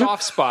have a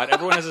soft spot.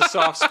 Everyone has a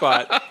soft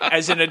spot.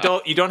 As an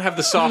adult, you don't have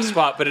the soft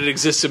spot, but it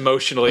exists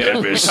emotionally.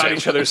 And we found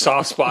each other's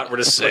soft spot. We're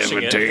just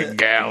 17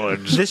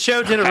 gallons. This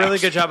show did a really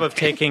good job of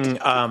taking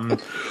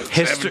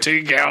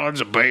 17 gallons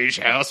of beige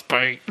house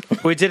paint.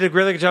 We did a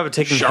really good job of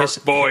taking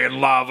Shark Boy and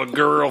Lava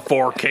Girl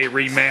 4K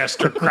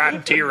remaster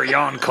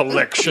Criterion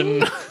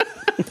Collection.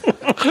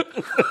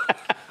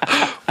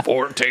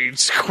 14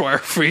 square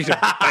feet of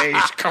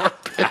beige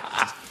carpet.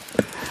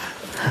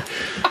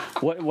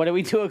 What do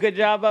we do a good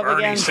job of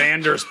Bernie again?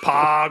 Sanders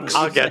Pogs.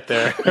 I'll get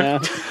there. Yeah.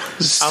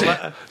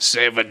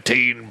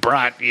 17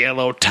 bright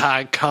yellow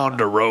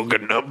Ticonderoga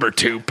number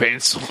 2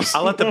 pencils.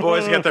 I'll let the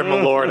boys get their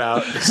Malort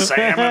out.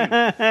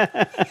 Salmon.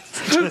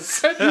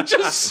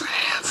 just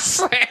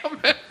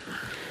salmon.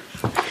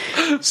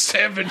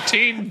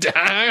 17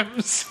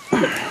 dimes.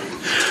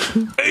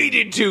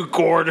 82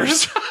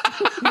 quarters.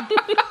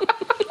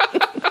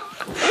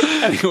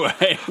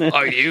 Anyway,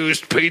 a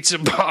used pizza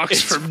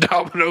box from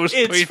Domino's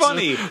it's Pizza.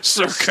 funny.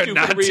 Circa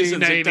Stupid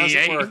reasons it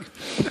doesn't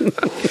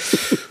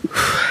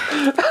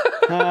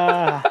 1988.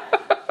 work.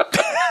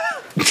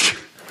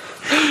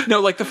 No,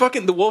 like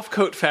the wolf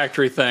coat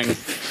factory thing.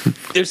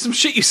 There's some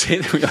shit you say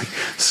that we're like,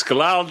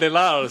 "Skalal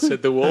delal,"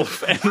 said the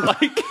wolf, and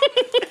like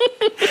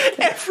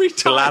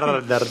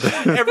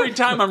every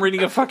time I'm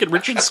reading a fucking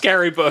Richard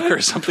Scarry book or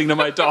something to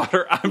my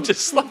daughter, I'm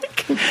just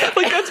like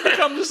that's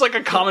become just like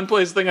a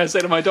commonplace thing I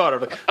say to my daughter.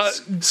 Like,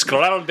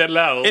 "Skalal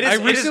delal."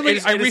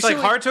 It's like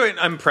hard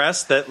to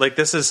impress that like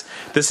this has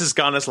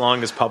gone as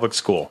long as public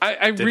school.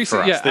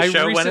 The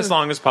show went as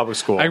long as public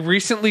school. I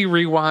recently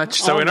rewatched.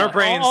 So in our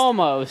brains,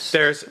 almost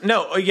there's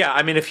no. Yeah,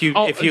 I mean, if you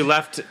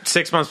left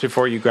 6 months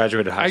before you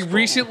graduated high school, I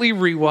recently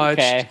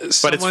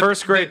rewatched. But it's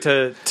first grade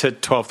to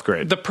 12th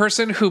grade. The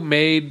person who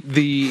made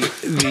the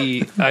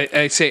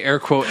I say air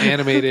quote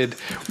animated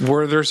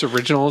Werther's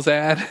Originals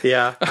ad,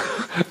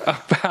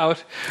 about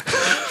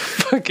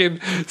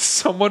fucking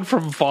someone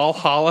from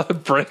Valhalla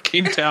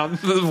breaking down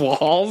the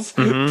walls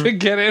to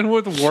get in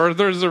with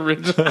Werther's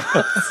Originals.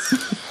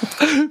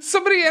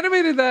 Somebody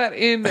animated that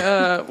in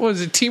what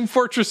was it, Team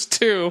Fortress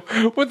 2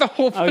 with a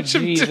whole bunch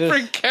of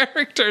different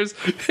characters.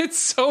 It's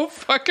so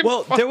fucking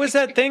funny. There was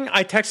that thing.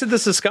 I texted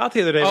this to Scott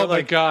the other day. Oh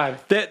my god!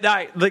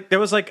 There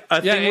was like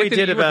a thing we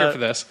did about for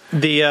this.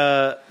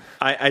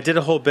 I did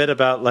a whole bit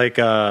about like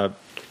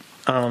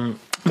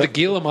the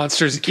Gila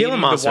monsters eating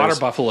the water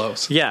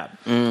buffaloes. Yeah.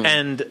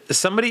 And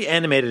somebody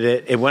animated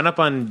it. It went up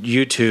on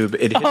YouTube.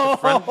 It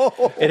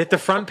hit the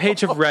front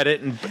page of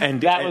Reddit and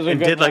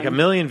did like 1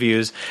 million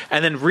views.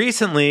 And then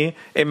recently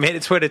it made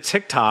its way to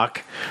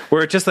TikTok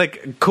where it just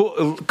like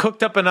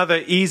cooked up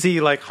another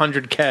easy like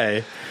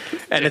 100K.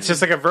 And it's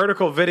just like a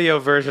vertical video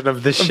version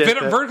of this shit.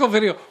 Vertical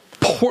video.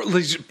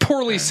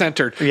 Poorly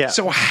centered. Yeah.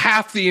 So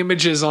half the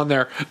images on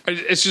there,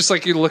 it's just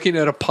like you're looking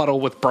at a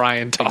puddle with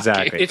Brian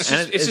talking.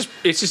 Exactly.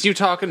 It's just you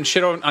talking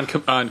shit on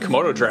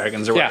Komodo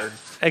dragons or whatever.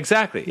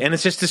 Exactly. And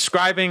it's just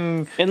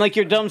describing in like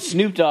your dumb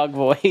Snoop Dogg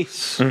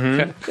voice.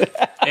 And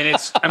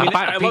it's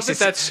I love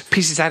that's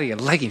pieces out of your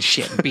leg and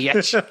shit,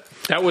 bitch.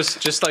 That was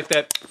just like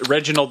that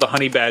Reginald the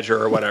honey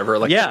badger or whatever.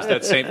 Like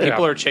that same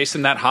people are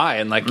chasing that high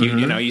and like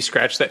you know you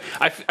scratch that.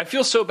 I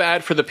feel so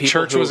bad for the people.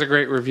 Church was a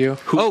great review.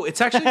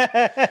 It's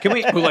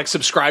actually who like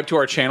subscribed to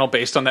our channel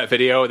based on that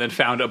video and then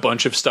found a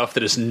bunch of stuff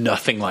that is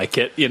nothing like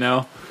it. You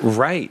know,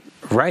 right.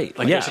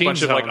 Like there's a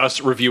bunch of like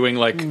us reviewing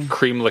like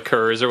cream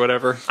liqueurs or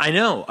whatever. I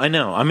know.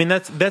 I mean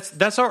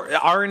that's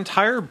our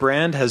entire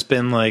brand has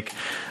been like,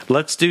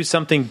 let's do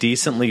something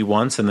decently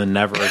once and then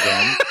never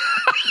again.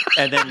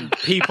 And then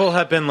people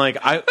have been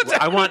like, let's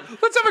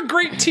have a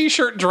great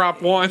T-shirt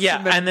drop once.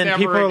 Yeah, and then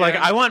people never are like,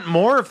 again. I want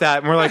more of that.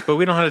 And we're like, but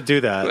we don't know how to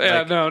do that. Yeah,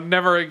 Like, no,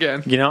 never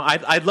again. you know,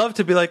 I'd love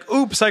to be like,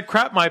 oops, I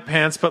crap my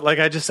pants, but like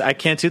I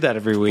can't do that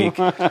every week.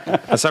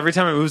 So every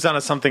time it moves on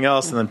to something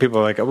else, and then people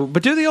are like, oh,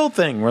 but do the old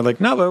thing. We're like,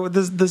 no, but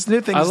this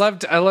new thing. I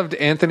loved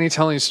Anthony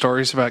telling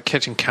stories about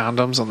catching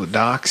condoms on the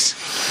docks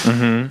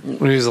when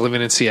he was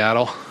living in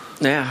Seattle.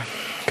 Yeah.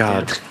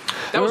 God.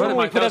 That was one Remember of when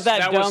my we put up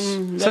that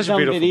dumb such a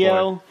beautiful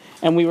video, boy.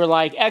 and we were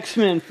like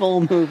X-Men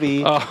full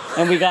movie,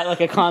 and we got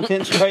like a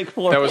content strike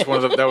for That it. was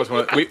one of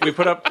the. We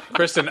put up,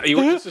 Kristin.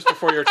 This is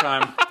before your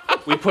time.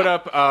 We put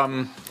up.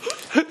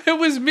 It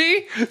was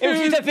me. It was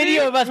just a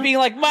video of us being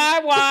like, my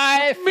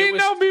wife.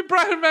 Me,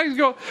 Brian and Max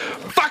go,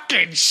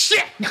 fucking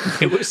shit.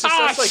 It was just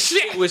us, like,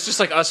 shit. It was just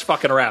like us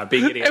fucking around,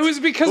 being idiots. It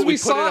was because But we put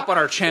saw it up on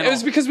our channel. It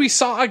was because we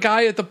saw a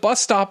guy at the bus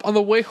stop on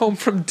the way home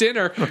from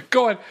dinner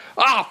going,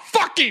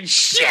 fucking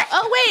shit.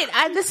 Oh wait,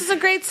 this is a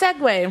great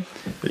segue.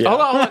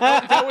 Hold on.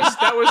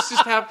 That was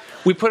just how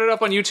we put it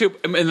up on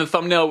YouTube, and the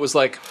thumbnail was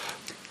like.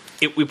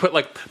 We put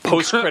like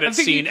post-credit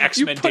scene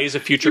X-Men Days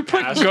of Future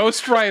Past.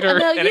 Ghost Rider.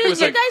 No, And you it was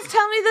like- guys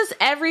tell me this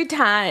every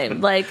time.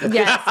 Like,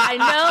 yes,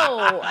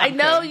 I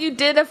know you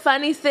did a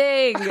funny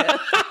thing.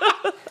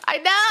 I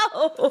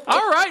know.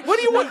 All right, what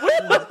do you want?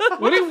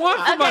 What do you want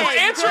from us?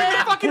 Answer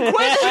the fucking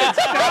questions.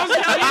 What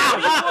do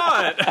you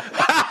want?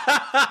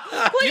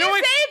 Well, you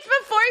say it's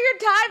before your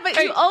time, but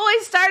you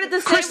always started the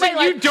same Kristin, way.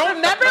 Like, you don't-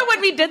 remember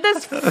when we did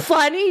this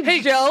funny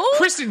joke?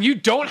 Kristen, you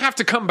don't have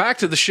to come back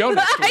to the show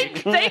next week.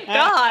 Thank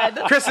God.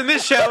 Kristen,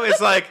 this show is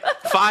like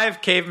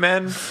 5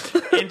 cavemen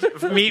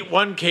meet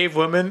 1 cave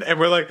woman, and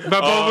we're like,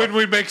 when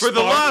we make for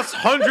the last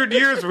 100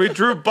 years we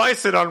drew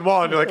bison on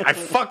wall, and you're like, I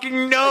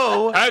fucking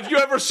know. Have you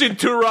ever seen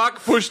 2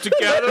 rocks pushed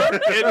together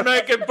and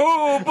make it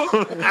boom?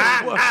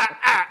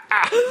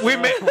 We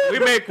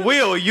make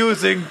wheel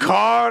using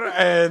car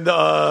and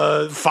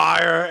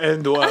fire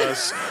and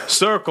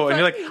circle, and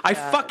you're like, I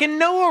fucking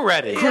know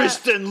already.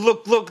 Kristin,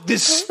 look,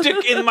 this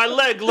stick in my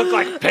leg look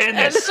like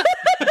penis. All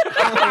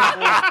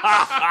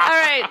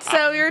right,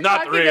 so we were Not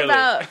talking really.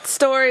 about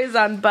stories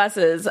on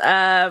buses.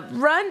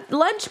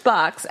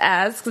 Lunchbox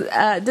asks,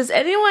 does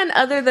anyone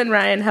other than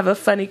Ryan have a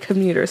funny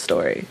commuter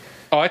story?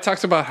 Oh, I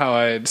talked about how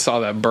I saw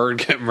that bird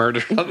get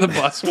murdered on the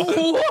bus. What?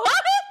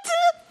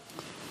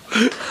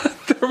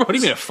 What do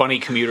you mean a funny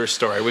commuter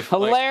story? With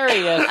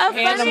Hilarious. A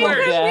funny Animal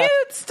death.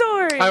 commute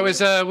story. I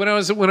was when I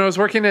was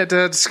working at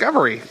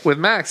Discovery with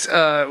Max.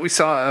 We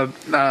saw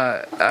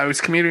I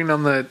was commuting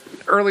on the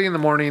early in the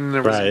morning, and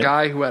there was a Right.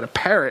 guy who had a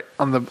parrot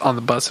on the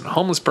bus, and a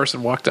homeless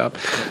person walked up,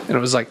 and it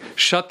was like,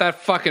 "Shut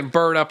that fucking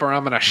bird up, or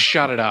I'm gonna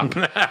shut it up."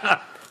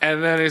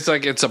 And then it's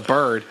like, "It's a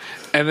bird,"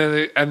 and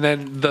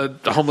then the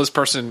homeless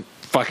person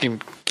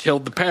fucking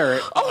killed the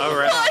parrot. Oh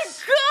my God,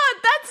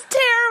 that's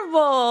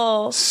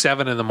terrible.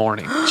 7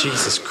 a.m.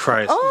 Jesus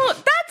Christ. Oh,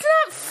 that's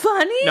not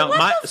funny. No,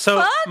 what the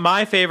fuck?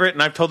 my favorite,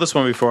 and I've told this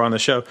one before on the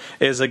show,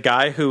 is a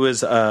guy who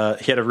was he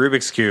had a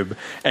Rubik's cube,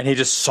 and he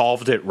just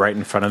solved it right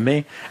in front of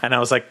me, and I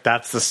was like,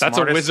 "That's the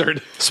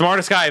smartest,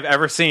 smartest guy I've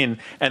ever seen."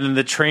 And then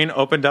the train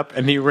opened up,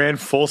 and he ran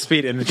full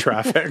speed into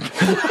traffic.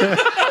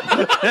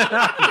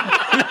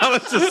 I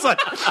was just like,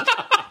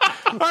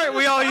 "All right,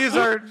 we all use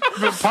our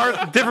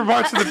different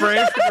parts of the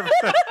brain."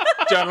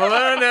 I don't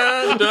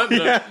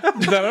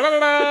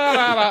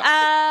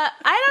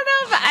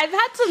know if I've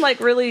had some like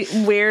really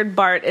weird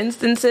Bart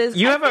instances.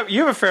 You have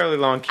a fairly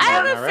long queue. I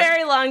have now, a right?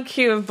 very long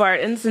queue of Bart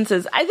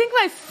instances. I think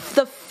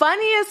the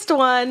funniest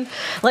one,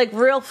 like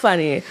real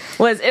funny,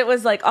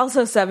 was like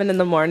also 7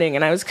 a.m.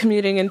 and I was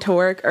commuting into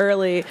work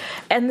early,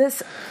 and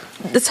this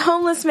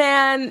homeless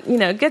man,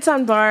 gets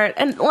on Bart,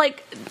 and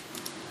like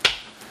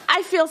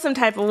I feel some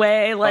type of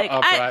way, like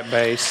Upright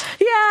base.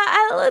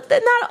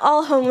 not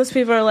all homeless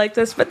people are like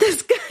this, but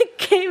this guy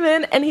came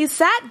in and he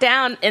sat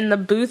down in the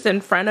booth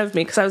in front of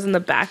me because I was in the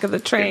back of the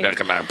train. Look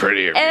at my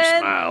pretty if you And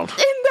smiled. and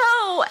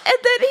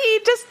then he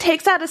just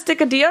takes out a stick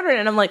of deodorant,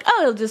 and I'm like, oh,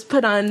 he'll just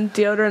put on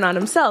deodorant on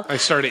himself. I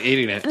started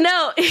eating it.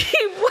 No,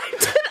 he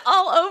wiped it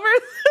all over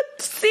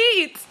the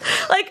seats,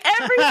 like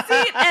every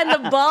seat and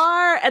the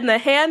bar and the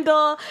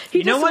handle. He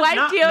You know just what? wiped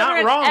Not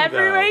deodorant wrong,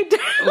 everywhere.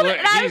 Look,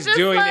 And I was he's just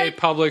doing a like,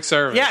 public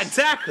service. Yeah,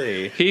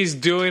 exactly. He's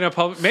doing a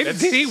public. Maybe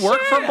did he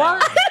work for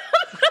Bart?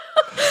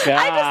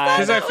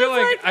 Because I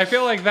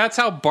feel like that's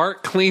how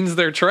Bart cleans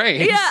their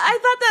trains. Yeah, I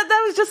thought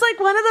that was just like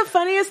one of the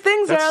funniest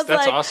things. Where I was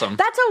That's like, awesome.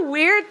 That's a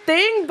weird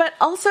thing, but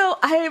also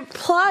I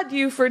applaud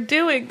you for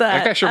doing that.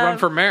 That guy should run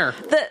for mayor.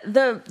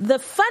 The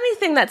funny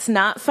thing that's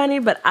not funny,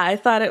 but I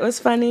thought it was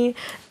funny.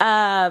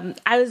 I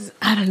was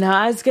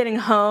getting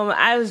home.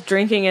 I was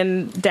drinking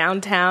in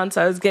downtown,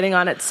 so I was getting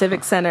on at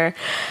Civic Center,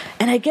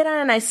 and I get on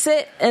and I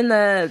sit in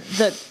the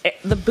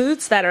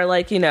booths that are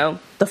like,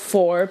 the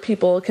 4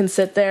 people can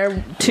sit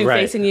there, 2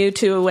 Right. facing you,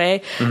 2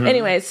 away.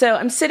 Anyway, so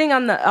I'm sitting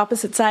on the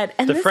opposite side,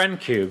 and The friend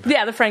cube.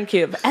 yeah, the friend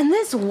cube. And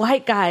this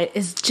white guy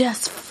is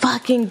just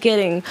fucking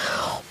getting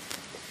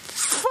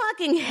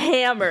fucking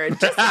hammered.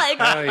 Just like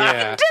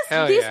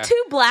Hell these yeah.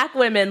 2 black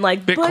women,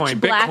 like Bitcoin,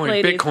 butch black Bitcoin,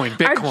 ladies, Bitcoin, are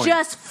Bitcoin.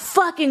 just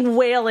fucking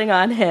wailing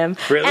on him.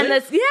 Really? And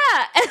this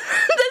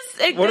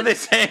What are they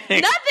saying?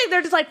 Nothing.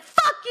 They're just like,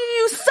 fuck you,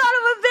 you son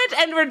of a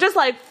bitch. And we're just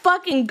like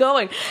fucking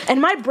going.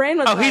 And my brain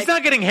was he's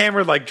not getting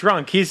hammered like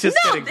drunk. He's just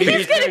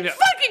he's getting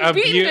fucking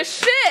beaten to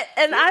shit.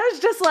 And I was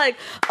just like,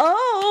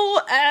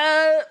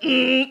 I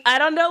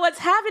don't know what's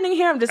happening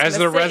here. I'm just as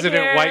the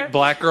resident white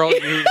black girl,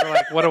 you're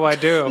like, what do I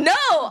do?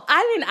 No,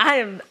 I mean,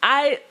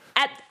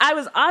 I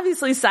was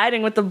obviously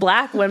siding with the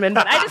black women,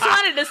 but I just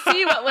wanted to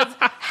see what was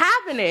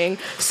happening.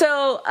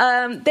 So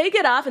they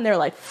get off and they're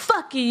like,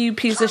 fuck you, you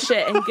piece of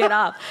shit, and get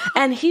off.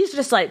 And he's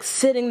just like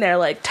sitting there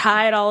like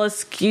tied all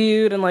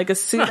askewed and like a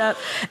suit up.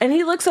 And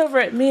he looks over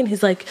at me and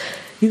he's like,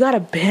 you got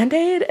a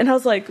Band-Aid? And I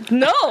was like,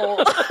 no.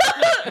 Why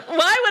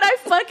would I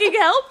fucking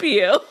help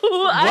you?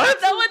 I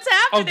don't know what's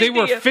happening. Oh, they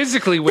were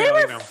physically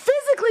wailing him.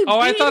 Oh,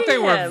 I thought they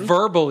were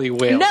verbally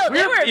wailing. No,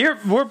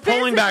 we're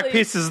pulling back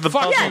pieces of the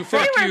puzzle.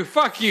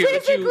 Fuck you.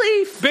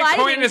 Physically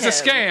Bitcoin is a him.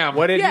 scam.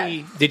 What did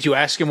he? Did you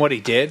ask him what he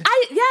did?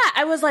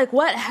 I was like,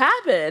 what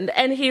happened?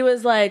 And he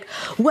was like,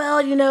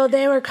 well,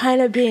 they were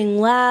kind of being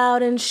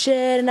loud and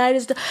shit. And I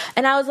was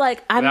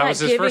like, I'm not giving you. That was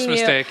his first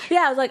mistake.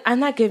 Yeah, I was like, I'm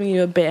not giving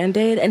you a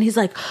Band-Aid. And he's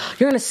like,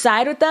 you're gonna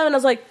side with them? And I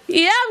was like,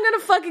 yeah, I'm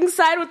gonna fucking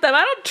side with them.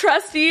 I don't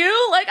trust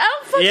you. Like, I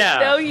don't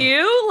fucking know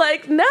you.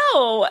 Like,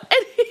 no.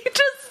 And he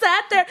just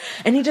sat there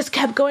and he just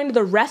kept going to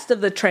the rest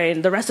of the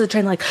train.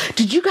 Like,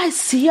 did you guys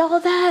see all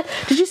of that?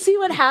 Did you see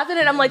what happened?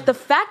 And I'm like, the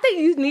fact that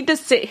you need to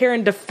sit here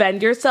and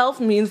defend yourself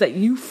means that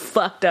you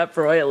fucked up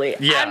royally.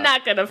 Yeah. I'm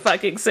not gonna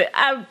fucking sit.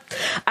 I'm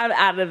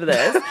out of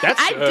this.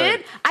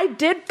 I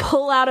did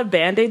pull out a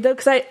Band-Aid though,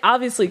 because I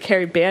obviously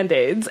carry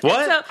Band-Aids.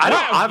 What? So,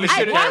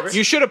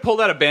 you should have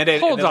pulled out a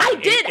Band-Aid. Hold on. I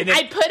did.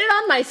 I put it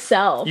on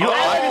myself.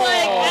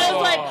 I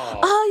was like,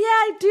 oh yeah,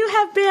 I do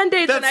have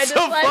Band-Aids. That's and I just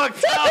so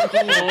fucked up.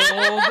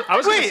 I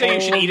was going to say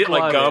you should eat it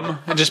like gum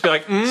and just be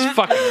like, it's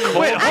fucking cold.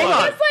 Wait,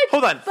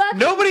 hold on.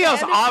 Nobody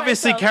else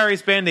obviously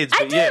carries Band-Aids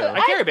but you.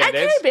 I carry Band-Aids. I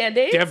carry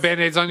Band-Aids. Do you have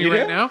Band-Aids on you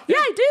right now? Yeah,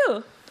 I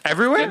do.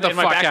 Everywhere? Get the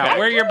fuck out.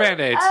 Where are your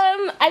Band-Aids?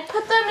 I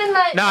put them in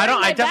my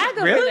my bag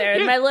over there.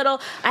 In my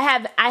little, I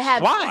have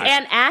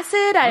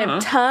antacid, I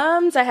have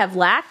Tums, I have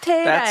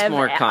Lactate. That's I have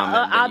more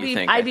common than you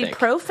think, I think.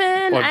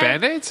 ibuprofen. What,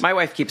 Band-Aids? My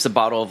wife keeps a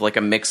bottle of like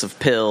a mix of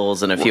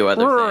pills and a few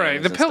other things.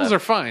 Right, the pills are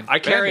fine. I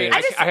carry.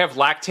 I have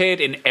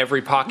Lactate in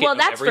every pocket. Well,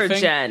 that's of everything.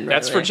 for Jen.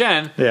 That's for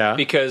Jen. Yeah.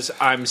 Because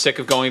I'm sick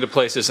of going to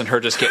places and her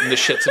just getting the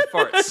shits and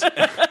farts.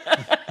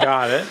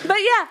 Got it. But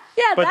yeah.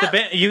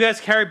 But you guys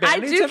carry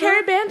Band-Aids? I do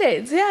carry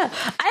Band-Aids. Yeah.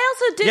 I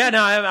also did. Yeah,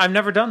 no, I've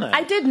never done that.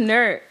 I did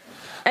NERD.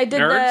 I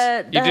did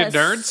Nerds? the You did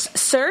Nerds?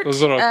 CERT. Those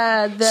little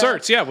the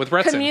certs, yeah, with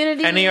Retson.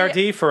 Community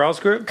NERD,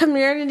 Pharrell's group?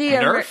 Community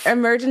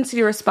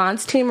Emergency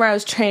Response Team, where I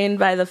was trained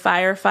by the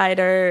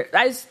firefighter.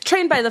 I was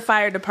trained by the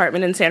fire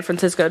department in San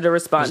Francisco to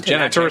respond to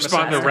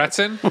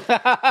Retson?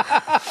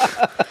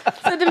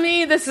 So to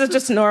me, this is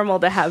just normal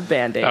to have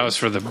Band-Aids. That was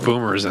for the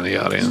boomers in the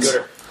audience.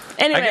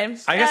 Anyway,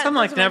 I guess I'm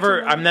like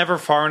I'm never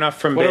far enough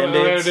from Band-Aids.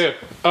 What do I do?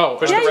 Oh,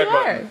 push the red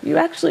button. You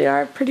actually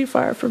are pretty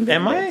far from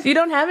Band-Aids. Am I? You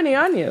don't have any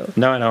on you.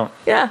 No, I don't.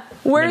 Yeah.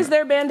 Where is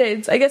their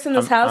Band-Aids? I guess in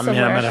this house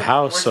somewhere. I'm at a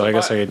house, so I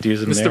guess I could use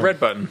them It's there. the red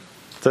button.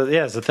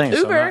 It's the thing.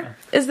 Uber.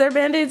 Is there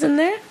Band-Aids in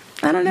there?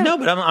 I don't know. No,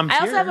 but I'm I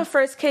also have a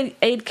first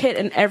aid kit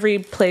in every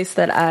place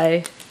that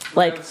I...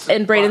 Like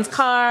in Braden's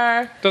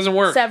car. Doesn't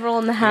work. Several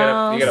in the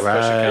house. You gotta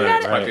push it.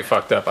 Right. It might be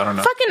fucked up. I don't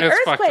know. Fucking It's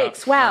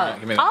earthquakes. Wow.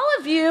 Give me that. All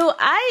of you,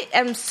 I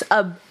am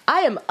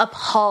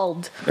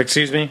appalled.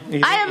 Excuse me?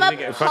 I am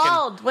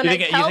appalled when I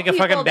tell you think a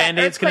fucking people that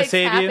Band-Aid's gonna earthquakes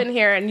save you? happen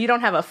here and you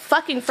don't have a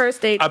fucking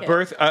first aid kit. A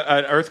birthquake.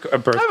 I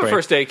have a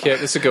first aid kit.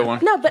 It's a good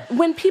one. No, but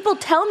when people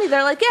tell me,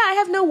 they're like, yeah, I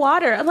have no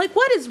water. I'm like,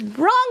 what is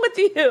wrong with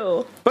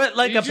you? But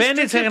like a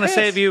Band-Aid's not going to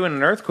save you in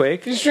an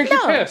earthquake. You just drink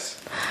your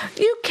piss.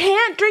 You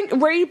can't drink.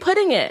 Where are you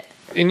putting it?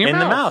 In your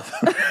mouth.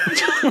 Me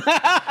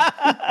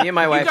and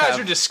my wife. You guys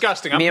are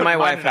disgusting. Me and my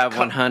wife have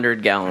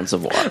 100 gallons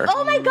of water.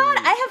 Oh my god,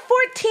 I have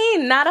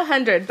 14, not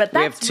 100, but that's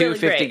we have two really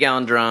great.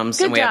 50-gallon drums,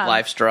 Good and we job. have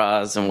life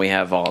straws, and we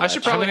have all that. I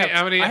should probably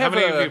How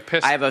many of you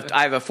pissed? I have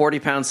a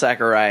 40-pound sack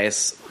of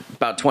rice,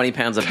 about 20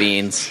 pounds of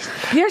beans.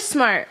 You're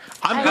smart.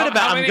 I'm good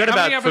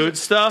about food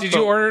stuff. Did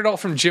you order it all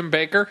from Jim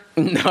Baker?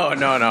 No.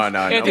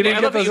 You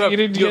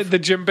didn't get the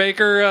Jim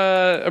Baker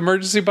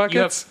emergency buckets? You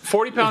have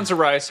 40 pounds of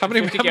rice. How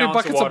many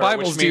buckets of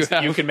Bibles do you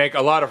have? You can make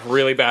a lot of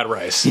really bad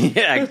rice.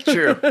 Yeah,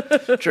 true.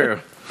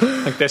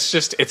 Like it's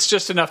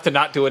just enough to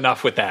not do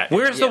enough with that.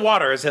 Where's the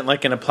water? Is it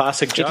like in a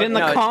plastic jug? It's in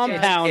the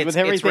compound with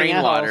everything It's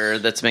rainwater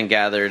that's been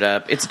gathered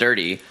up. It's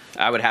dirty.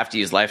 I would have to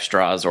use life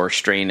straws or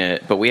strain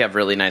it, but we have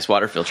really nice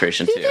water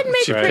filtration too. You can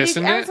make pretty.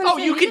 Pissing it? Oh,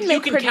 you can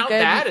count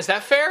that? Is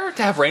that fair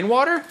to have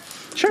rainwater?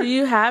 Sure. Do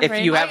you have if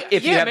you have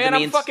the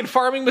means, I'm fucking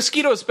farming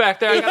mosquitoes back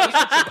there. I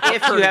got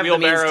if you have the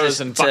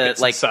means and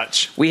buckets and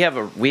such. We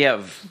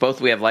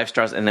have life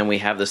straws, and then we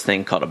have this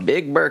thing called a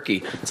big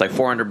Berkey. It's like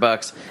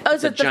 $400. Oh,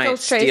 it's a giant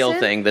steel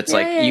thing that's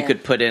you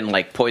could put in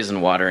like poison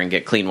water and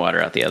get clean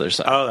water out the other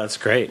side. Oh, that's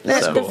great.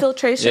 That's the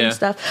filtration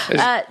stuff.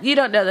 You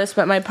don't know this,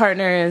 but my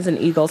partner is an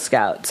Eagle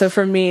Scout, so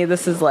for me,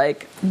 this is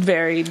like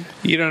very.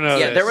 You don't know.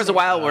 Yeah, there was a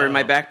while where in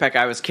my backpack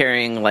I was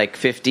carrying like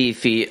 50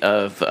 feet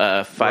of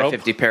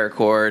 550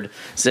 paracord,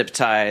 zip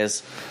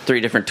ties,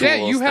 3 different tools.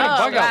 Yeah, you had a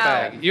bug out wow.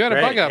 bag. You had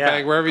a bug out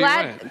bag wherever you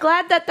went.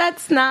 Glad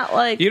that's not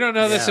like. You don't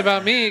know this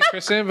about me,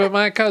 Kristen, but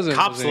my cousin.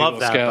 Cops was an love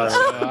Eagle that,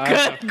 Scout,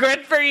 but- so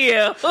Good for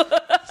you.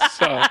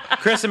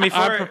 Kristen,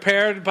 before I'm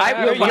prepared.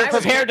 But You're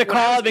prepared to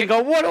call him and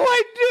go, what do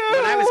I do?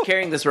 When I was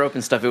carrying this rope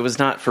and stuff, it was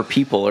not for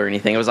people or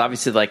anything. It was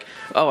obviously like,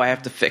 oh, I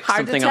have to fix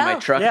Hard to something on my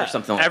tell. truck or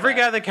something like every that.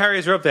 guy that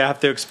carries rope, they have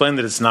to explain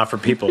that it's not for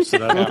people. So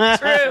that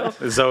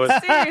True. so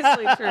it's,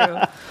 Seriously true.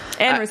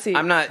 And receipt.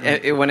 I'm not,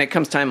 when it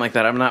comes time like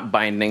that, I'm not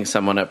binding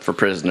someone up for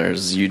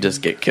prisoners. You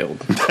just get killed.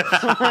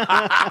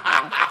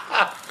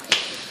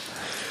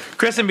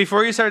 Kristen,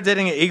 before you started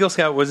dating an Eagle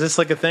Scout, was this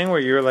like a thing where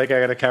you were like, I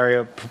got to carry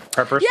a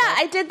prepper? Yeah,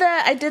 I did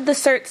the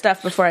cert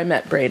stuff before I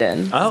met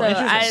Braden. Oh, So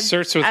interesting.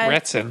 Certs with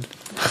Retson.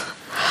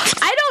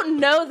 I don't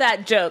know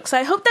that joke, so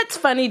I hope that's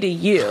funny to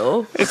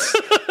you.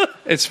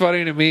 It's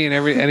funny to me and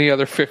any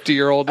other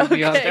 50-year-old in the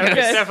Okay, audience. good.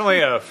 It's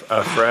definitely a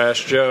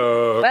fresh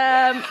joke.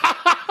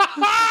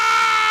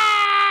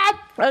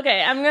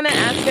 Okay, I'm gonna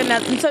ask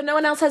another. So no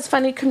one else has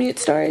funny commute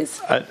stories?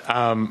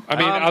 I mean,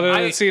 other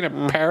than seeing a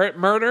parrot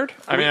murdered.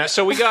 I mean,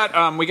 so we got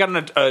on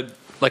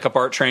a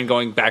BART train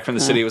going back from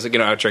the city. It was like,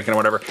 out drinking or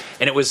whatever,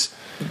 and it was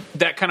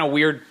that kind of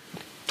weird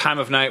time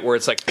of night where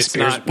it's like it's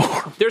not.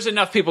 There's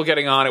enough people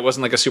getting on. It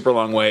wasn't like a super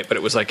long wait, but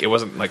it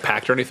wasn't like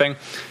packed or anything.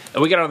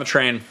 And we got on the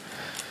train.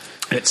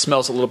 And it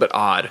smells a little bit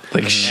odd.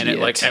 And it,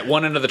 like at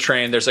one end of the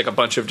train, there's like a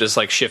bunch of just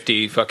like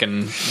shifty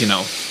fucking,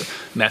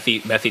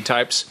 methy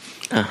types.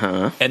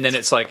 And then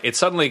it's like it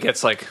suddenly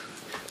gets like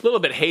a little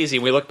bit hazy.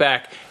 And we look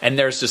back, and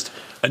there's just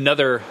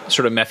another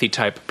sort of methy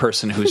type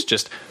person who's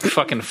just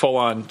fucking full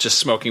on just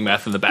smoking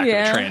meth in the back of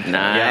the train.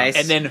 Nice.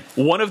 And then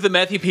one of the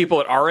methy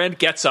people at our end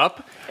gets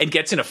up and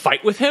gets in a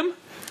fight with him.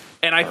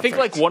 And I think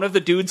like one of the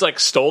dudes like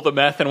stole the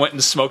meth and went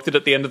and smoked it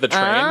at the end of the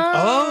train.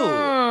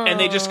 And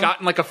they just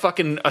got in like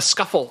a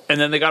scuffle, and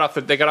then they got off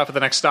at the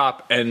next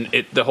stop, and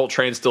the whole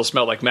train still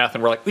smelled like meth.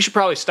 And we're like, we should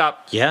probably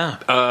stop.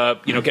 Yeah.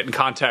 Get in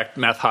contact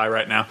meth high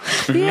right now.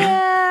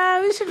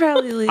 Yeah, we should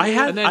probably leave. I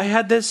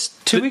had this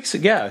 2 weeks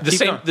ago.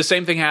 Yeah, The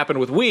same thing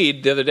happened with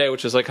weed the other day,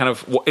 which is like kind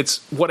of it's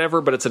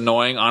whatever, but it's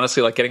annoying.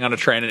 Honestly, like getting on a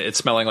train and it's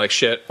smelling like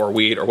shit or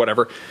weed or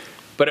whatever.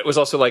 But it was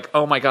also like,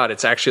 oh my god,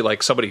 it's actually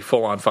like somebody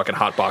full on fucking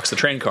hotbox the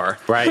train car,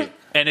 right?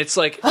 And it's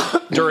like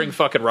during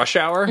fucking rush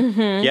hour.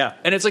 Yeah.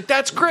 And it's like,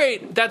 that's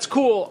great. That's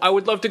cool. I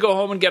would love to go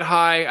home and get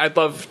high. I'd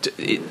love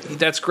to.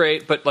 That's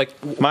great. But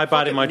like, my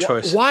body, my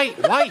choice. Why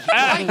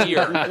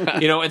here?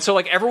 And so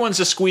like everyone's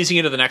just squeezing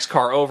into the next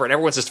car over, and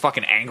everyone's just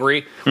fucking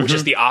angry, which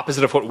is the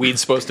opposite of what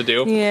weed's supposed to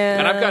do. Yeah.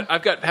 And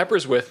I've got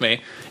peppers with me,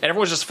 and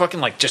everyone's just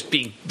fucking like just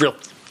being real.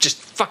 Just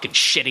fucking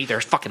shitty.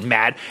 They're fucking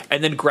mad.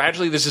 And then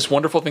gradually there's this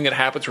wonderful thing that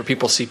happens where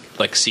people see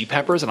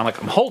peppers, and I'm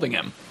like, I'm holding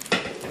him.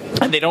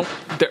 And they don't.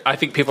 I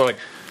think people are like,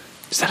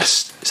 is that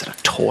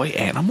a toy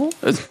animal?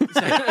 Is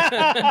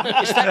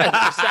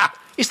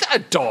that a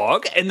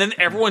dog? And then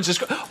everyone's just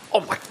going,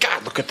 oh my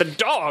god, look at the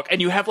dog. And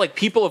you have like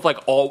people of like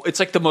it's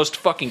like the most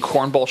fucking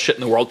cornball shit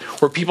in the world,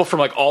 where people from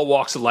like all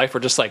walks of life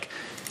are just like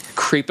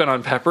creeping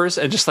on peppers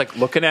and just like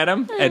looking at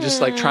him and just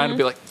like trying to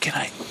be like, can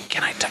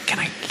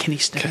he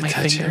sniff my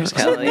fingers?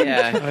 Hell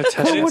yeah. And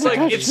it's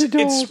like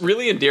it's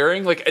really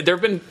endearing. Like there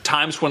have been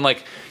times when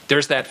like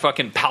there's that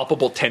fucking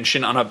palpable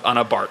tension on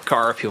a BART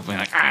car of people being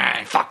like,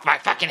 fuck, I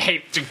fucking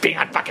hate being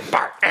on fucking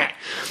BART.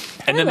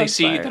 And then they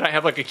see that I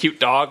have like a cute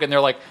dog, and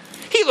they're like,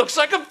 he looks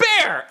like a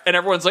bear. And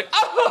everyone's like,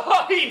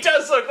 oh, he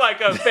does look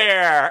like a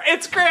bear.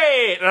 It's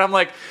great. And I'm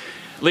like,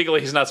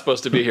 legally he's not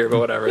supposed to be here, but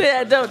whatever.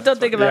 Yeah, don't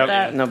think about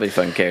that. Nobody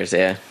fucking cares.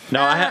 Yeah.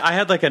 No, I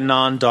had like a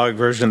non-dog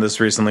version of this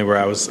recently, where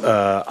I was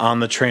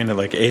on the train at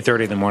like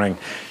 8:30 in the morning,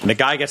 and the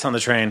guy gets on the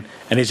train,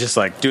 and he's just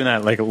like doing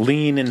that like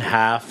lean in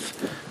half,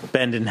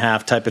 bend in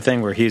half type of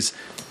thing, where he's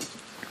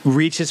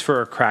reaches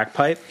for a crack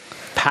pipe,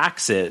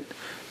 packs it,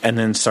 and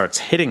then starts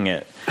hitting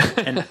it,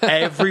 and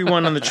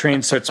everyone on the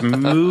train starts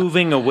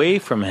moving away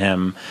from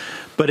him,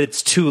 but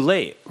it's too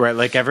late, right?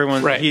 Like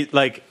everyone, Right.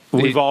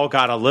 We've all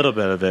got a little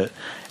bit of it.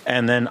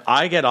 And then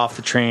I get off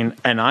the train,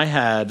 and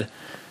I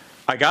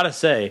gotta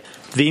say,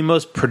 the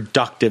most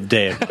productive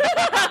day of my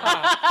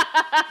life.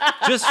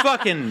 Just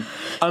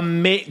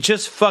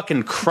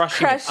fucking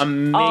crushing it,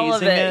 amazing all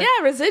of it. it.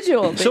 Yeah,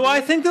 residual. Baby. So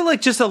I think that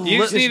like just a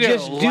Just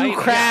do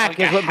crack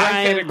is what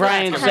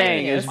Brian's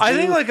saying. Is I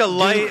think like a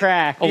light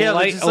crack. A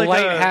light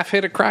half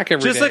hit of crack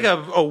every day. just like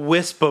a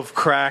wisp of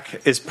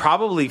crack is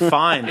probably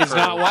fine. It's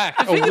not whack.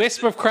 A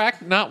wisp of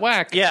crack, not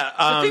whack. Yeah.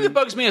 The thing that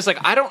bugs me is like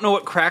I don't know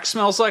what crack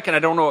smells like, and I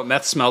don't know what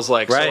meth smells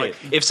like. Right. So like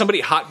if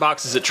somebody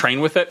hotboxes a train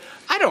with it,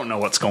 I don't know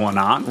what's going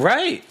on.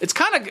 Right. It's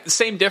kind of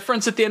same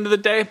difference at the end of the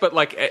day, but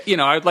like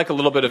I'd like a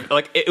little bit of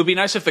like it would be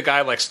nice if the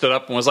guy like stood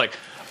up and was like,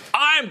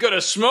 I'm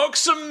gonna smoke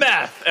some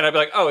meth, and I'd be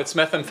like, oh, it's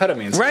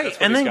methamphetamine, Right, that's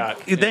what and he's then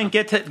got. you then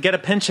get a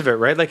pinch of it,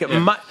 right? Like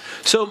my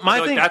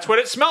Like, thing. that's what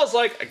it smells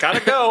like. I gotta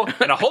go,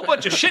 and a whole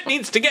bunch of shit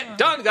needs to get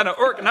done. Gotta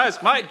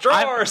organize my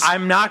drawers.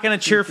 I'm not going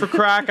to cheer for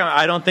crack.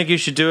 I don't think you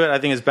should do it. I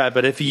think it's bad.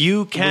 But if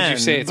you can, Would you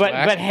say it's But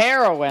whack? but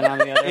heroin, on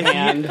the other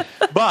hand,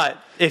 but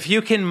if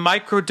you can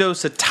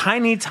microdose a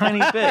tiny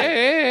bit,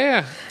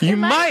 Yeah. you It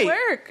might might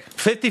work.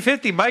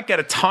 50-50 might get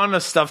a ton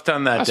of stuff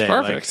done that That's day.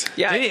 perfect. Like,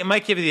 Yeah. it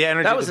might give you the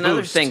energy. That was to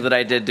another boost. thing that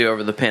I did do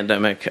over the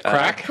pandemic.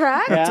 Crack?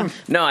 Crack? yeah.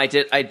 No, I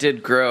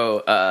did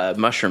grow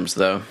mushrooms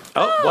though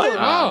Oh, what?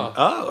 Oh.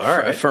 Oh, all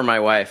right. for my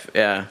wife.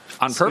 Yeah,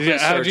 on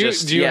purpose, Yeah, or do you-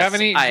 just do you Yes, have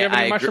any? Do you have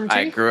any mushroom tea?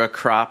 I grew a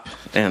crop,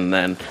 and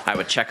then I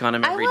would check on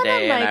him I every want a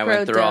day, and I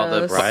went through all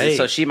the. microdose. Right.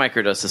 So she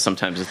microdoses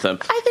sometimes with them,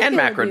 I think and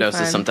it would be macrodoses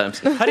fun. sometimes.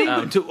 How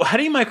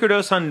do you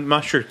microdose on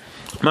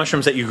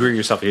mushrooms that you grew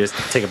yourself? You just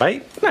take a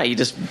bite No, you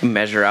just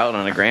measure out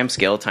on a gram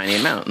scale, a tiny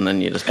amount, and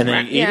then you just and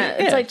then you eat Yeah, it.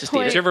 it's Yeah, like just eat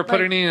it. Did you ever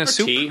put any in a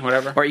soup? tea,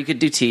 whatever. Or you could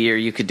do tea, or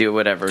you could do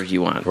whatever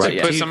you want. Right. So,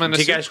 yeah. Put Do you, some in a do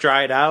you soup? guys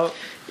dry it out?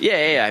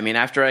 Yeah. I mean,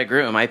 after I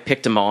grew them, I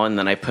picked them all, and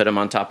then I put them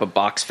on top of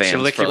box fans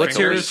lick for your like What's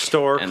a your week,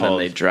 store and called?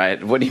 then they dry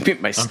it. What do you mean,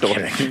 my store?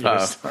 kidding. Your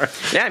store.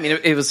 Yeah, I mean,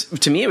 it was,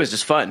 to me, it was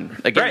just fun.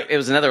 Again, Right. it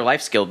was another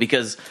life skill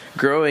because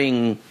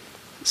growing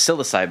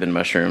psilocybin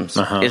mushrooms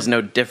is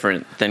no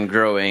different than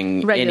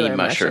growing Regular any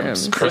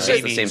mushrooms. mushrooms.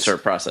 It's the same sort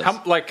of process.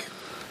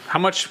 How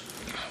much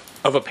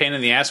of a pain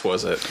in the ass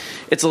was it?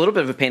 It's a little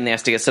bit of a pain in the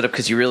ass to get set up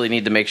because you really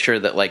need to make sure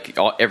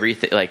that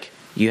everything,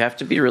 you have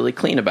to be really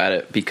clean about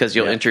it because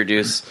you'll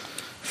introduce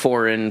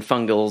foreign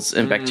fungals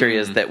and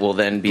bacteria that will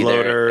then be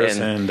Bloaters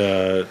there.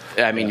 and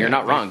I mean, you're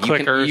not wrong.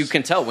 clickers. You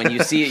can tell when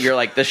you see it. You're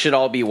like, this should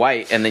all be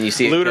white, and then you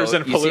see it Looters go,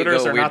 and you see it polluters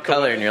go are weird not the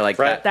color, way. and you're like,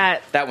 Right.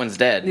 that one's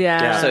dead.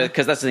 Yeah. So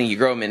because that's the thing, you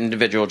grow them in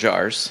individual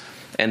jars,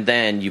 and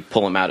then you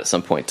pull them out at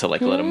some point to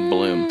let them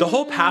bloom. the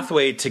whole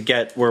pathway to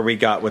get where we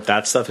got with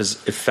that stuff is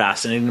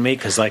fascinating to me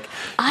because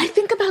I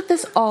think about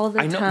this all the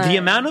I know time. the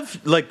amount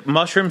of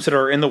mushrooms that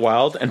are in the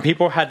wild and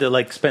people had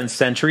to spend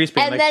centuries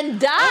being And then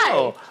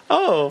die.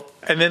 oh,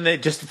 and then they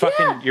just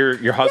fucking Yeah.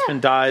 your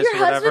husband dies Your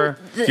or whatever.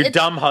 husband- Your it's-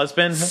 dumb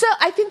husband. So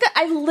I think that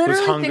I literally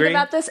think hungry.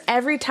 about this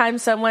every time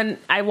someone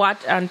I watch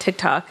on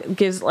TikTok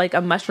gives like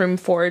a mushroom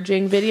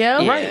foraging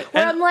video. Right.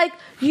 Where And- I'm like,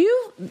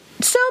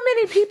 so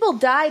many people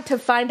died to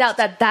find out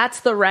that that's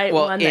the right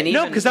Well, one. and That No,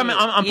 even- because I'm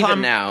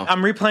even now.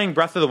 I'm replaying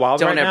Breath of the Wild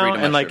Don't right ever now, eat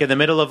a and mushroom. in the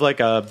middle of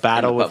a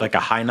battle with public. a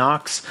high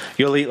nox,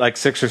 you'll eat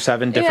 6 or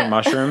 7 different Yeah.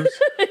 mushrooms,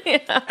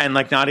 and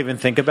not even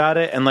think about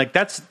it, and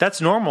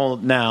that's normal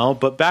now.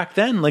 But back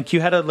then,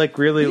 you had to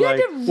really you had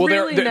to Well,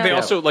 really they know.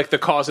 also the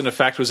cause and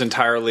effect was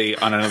entirely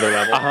on another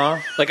level.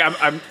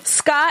 I'm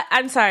Scott,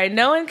 I'm sorry,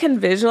 no one can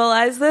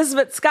visualize this,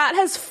 but Scott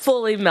has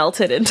fully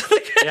melted into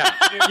the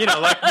yeah,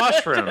 like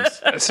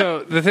mushrooms. So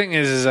the thing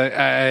is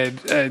I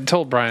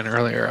told Brian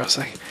earlier, I was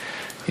like,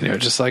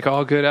 just like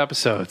all good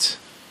episodes,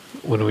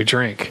 when we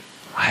drink,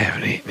 I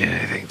haven't eaten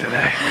anything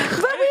today.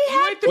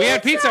 But We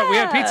had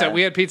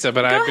pizza.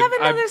 But Go have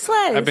another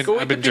slice. I've Go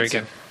eat been the pizza.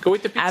 drinking. Go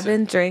eat the pizza. I've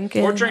been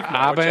drinking. Or drink more.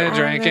 I've been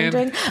whichever.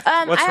 drinking. What's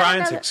I have Ryan's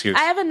another- excuse?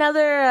 I have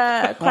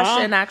another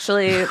question,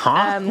 actually.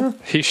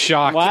 He's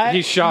shocked. What?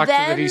 He's shocked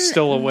that he's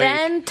still awake.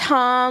 Then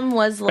Tom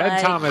was like,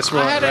 Ben Thomas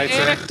I had an writes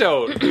in.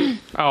 anecdote.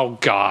 Oh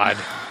God!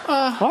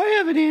 I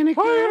have an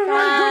anecdote.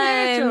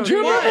 Fine. Do you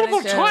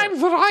remember the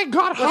times that I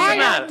got high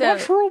on anecdote?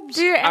 mushrooms?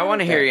 Do your I want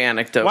to hear your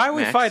anecdote. Why are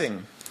we Max.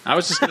 fighting? I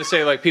was just going to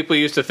say, people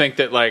used to think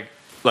that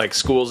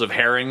schools of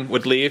herring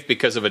would leave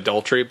because of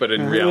adultery, but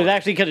in It was reality,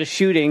 actually because of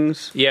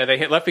shootings. yeah,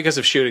 they left because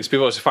of shootings.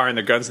 People was firing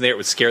their guns in the air; it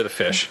would scare the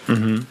fish.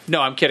 Mm-hmm.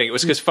 No, I'm kidding. It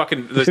was because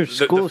fucking the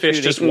School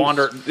fish just shootings.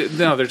 wander.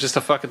 No, they're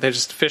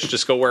just fish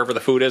just go wherever the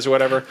food is or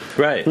whatever.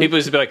 Right. People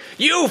used to be like,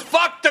 "You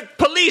fucked the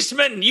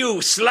policeman, you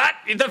slut!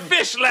 The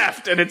fish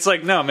left," and it's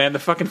like, no, man, the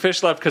fucking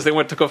fish left because they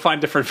went to go find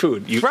different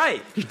food. You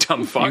Right. You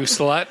dumb fuck. You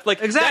slut.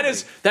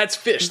 Exactly. That's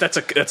fish. That's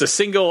a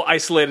single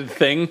isolated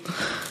thing.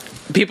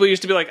 People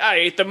used to be like, I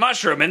ate the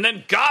mushroom, and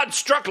then God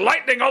struck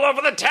lightning all over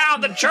the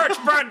town. The church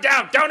burned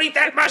down. Don't eat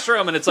that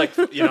mushroom. And it's like,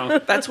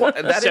 That's what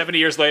that is, 70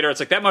 years later, it's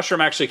like that mushroom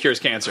actually cures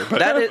cancer. But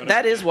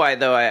that is why,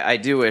 though, I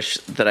do wish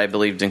that I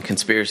believed in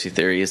conspiracy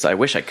theories. I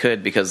wish I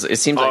could because it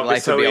seems like it'd be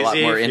life so would be a lot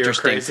easy more if you were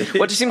interesting. crazy.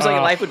 Well, it just seems like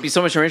life would be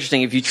so much more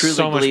interesting if you truly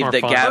So much believed more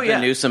that fun. Gavin Oh,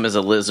 yeah. Newsom is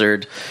a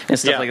lizard and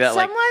stuff Yeah. like that.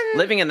 Someone-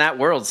 Living in that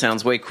world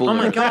sounds way cooler. Oh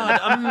my god,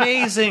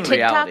 amazing!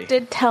 TikTok reality.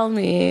 did tell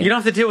me. You don't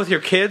have to deal with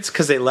your kids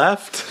because they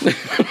left.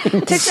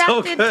 TikTok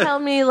so did good. tell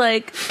me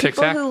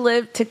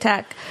people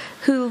Tic-tac?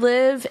 who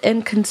live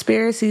in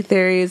conspiracy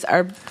theories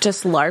are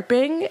just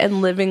LARPing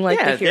and living the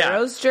Yeah,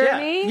 hero's yeah,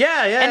 journey.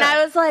 yeah. And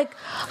I was like,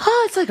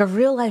 oh, it's like a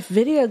real life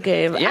video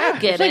game. Yeah, I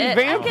get It's like it.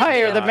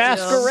 Vampire the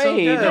Masquerade. So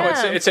good. no,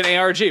 Yeah. it's an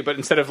ARG, but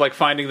instead of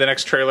finding the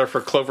next trailer for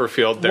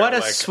Cloverfield, they're What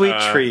a sweet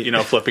treat.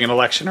 flipping an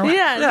election around.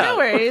 Yeah, no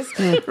worries.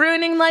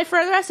 Ruining life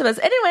for the rest of us.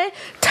 Anyway,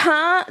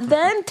 Tom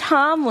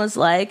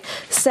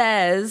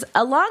says,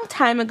 a long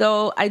time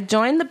ago, I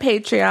joined the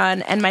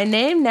Patreon and my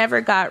name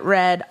never got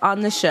read on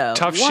the show.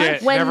 Tough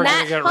shit. When Never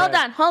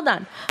hold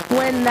on.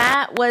 When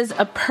that was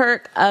a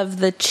perk of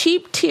the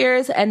cheap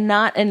tiers and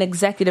not an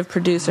executive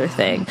producer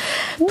thing.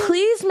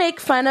 Please make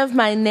fun of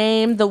my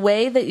name the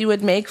way that you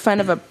would make fun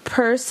of a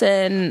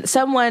person,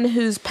 someone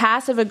who's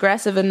passive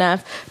aggressive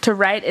enough to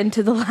write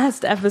into the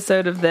last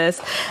episode of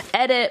this.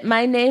 Edit,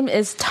 my name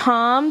is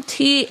Tom,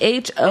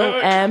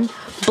 Thom,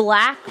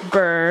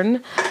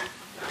 Blackburn.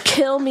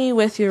 Kill me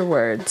with your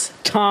words.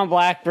 Tom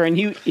Blackburn,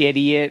 you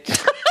idiot.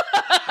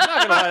 I'm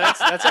not gonna lie,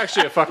 that's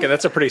actually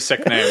that's a pretty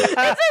sick name. It's a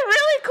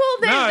really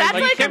cool name. No, That's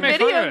like, like you a can't make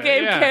fun video of it,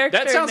 game yeah. character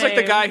That sounds like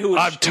the name. guy who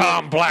I'm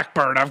Tom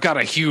Blackburn. I've got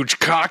a huge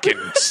cock and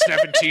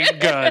 17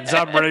 guns.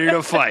 I'm ready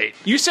to fight.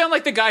 You sound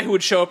like the guy who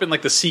would show up in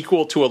like the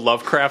sequel to a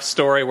Lovecraft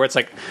story where it's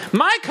like,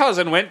 my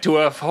cousin went to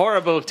a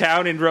horrible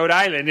town in Rhode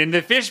Island and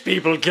the fish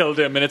people killed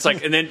him. And it's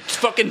like, and then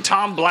fucking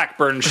Tom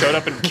Blackburn showed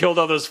up and killed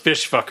all those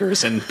fish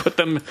fuckers and put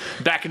them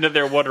back into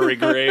their watery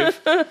grave.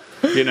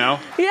 You know?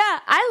 Yeah,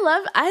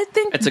 I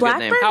think It's a good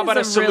name. Blackburn How about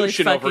a is a really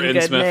solution over fucking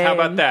good Innsmouth? How name.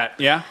 about that?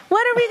 Yeah?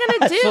 What are we going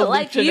to do?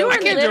 Like, you I are I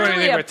can't do literally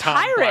anything a with Tom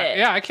pirate.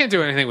 Yeah, I can't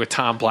do anything with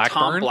Tom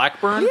Blackburn. Tom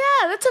Blackburn? Yeah,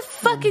 that's a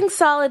fucking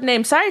solid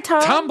name. Sorry,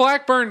 Tom. Tom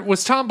Blackburn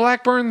was Tom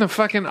Blackburn the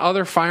fucking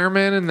other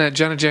fireman in that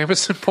Jenna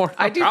Jameson porno?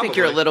 I do think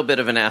you're a little bit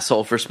of an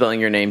asshole for spelling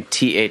your name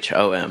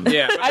Thom.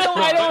 Yeah.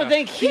 I don't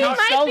think he might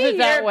spells be it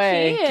that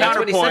way. European. That's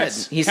what he Counterpoint.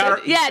 said. He said.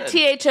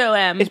 Yeah,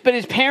 Thom. But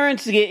his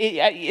parents,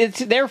 it's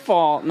their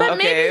fault. But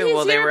Okay, maybe he's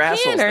well, they were European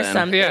assholes or then.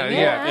 something.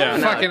 Yeah.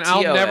 No, Fucking, T-O-M.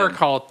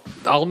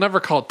 I'll never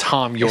call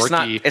Tom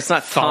Yorkie. It's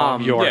not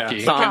Tom. Yorkie.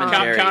 Yeah. Thom and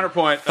Jerry.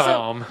 Counterpoint.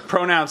 Thom.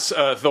 Pronounce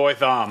Thoy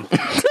Thom.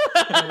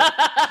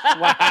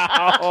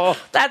 Wow.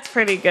 That's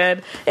pretty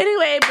good.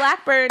 Anyway,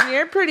 Blackburn,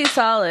 you're pretty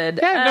solid.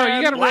 Yeah, no,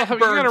 you got a real,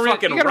 Blackburn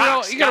fucking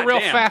rocks, you got a real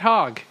goddamn. fat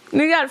hog.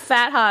 You got a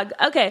fat hog.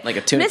 Okay. Like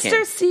a tuna Mr.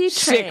 can. C.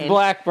 Sick Train. Yeah,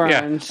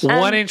 Blackburns.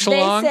 1 inch they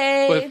long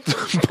say-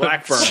 with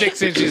Blackburn.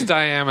 6 inches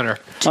diameter.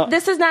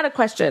 This is not a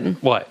question.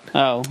 What?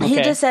 Oh, okay. He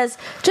just says,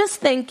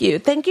 just thank you.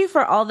 Thank you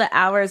for all the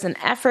hours and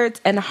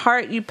efforts and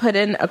heart you put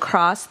in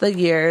across the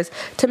years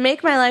to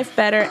make my life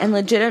better and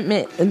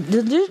legitimately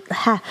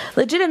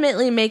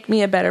make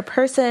me a better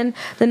person.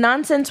 The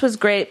nonsense was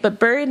great, but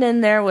buried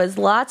in there was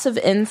lots of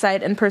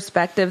insight and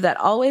perspective that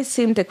always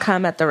seemed to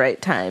come at the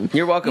right time.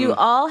 You're welcome. You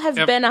all have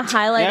been a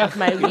highlight Yeah. of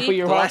my week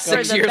You're The last for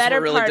 6 the years better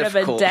were really part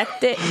difficult. of a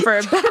decade. For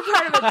a better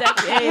part of a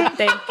decade.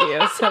 Thank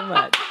you so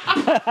much.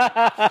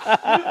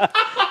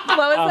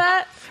 What was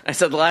that? I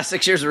said the last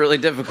 6 years were really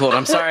difficult.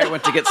 I'm sorry I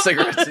went to get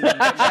cigarettes and didn't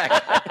come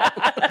back.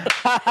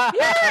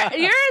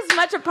 You're as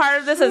much a part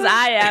of this as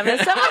I am.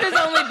 As someone who's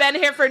only been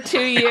here for 2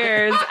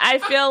 years, I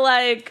feel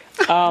like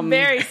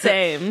very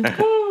same.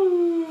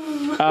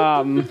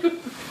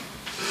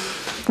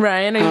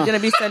 Ryan, are you going to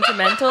be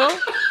sentimental?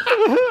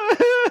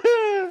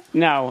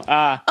 No. Oh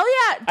yeah,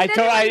 I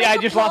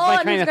just lost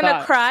my train of Who's going to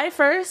thought. cry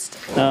first?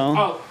 No.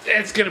 Oh,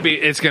 it's gonna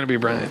be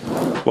Brian.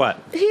 What?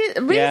 He's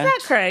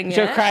not crying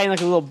So yet. crying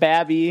like a little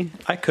babby.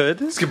 I could.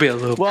 It's gonna be a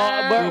little.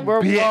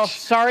 Well,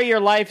 sorry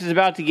your life is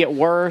about to get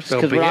worse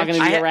because we're not going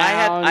to be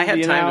around. I had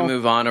you time know? to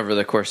move on over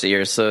the course of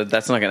years, so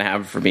that's not going to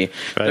happen for me.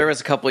 Right. There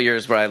was a couple of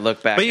years where I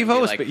look back, But you've and be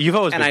always like, been- you've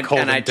always and been I, cold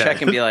and and I check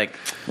dead. and be like,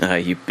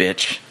 you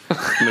bitch,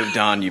 moved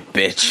on, you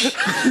bitch.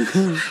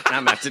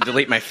 I'm about to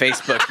delete my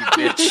Facebook, you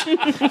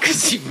bitch,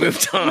 because you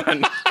moved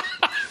on.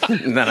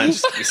 And then I'd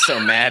just be so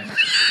mad.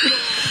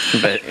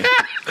 But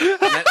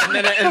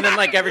and then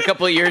like every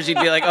couple of years, you'd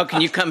be like, "Oh,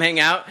 can you come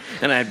hang out?"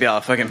 And I'd be all,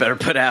 "Fucking better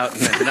put out,"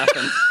 and then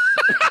nothing.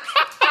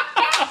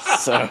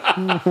 So,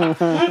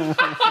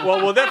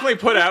 Well, we'll definitely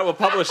put out. We'll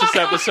publish this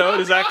episode.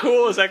 Is that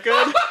cool? Is that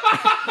good?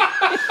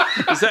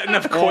 Is that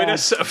enough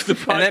coitus of the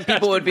podcast? and then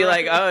people would be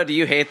like, "Oh, do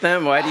you hate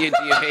them? Why do you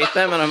hate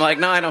them?" And I'm like,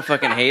 "No, I don't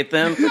fucking hate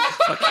them,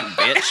 fucking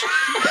bitch."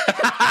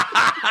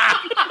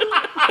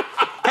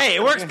 Hey,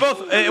 it works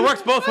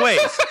both ways.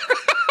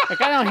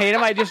 Like, I don't hate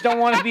them. I just don't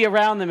want to be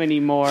around them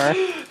anymore.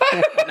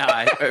 No,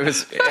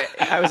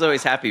 I was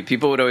always happy.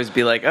 People would always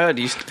be like, "Oh,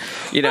 do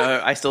you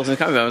know?" I still listen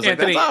to I was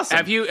Anthony, like, "That's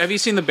awesome." have you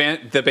seen the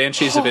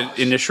Banshees of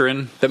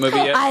Inisherin, the movie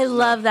yet? I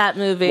love that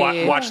movie.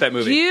 Watch that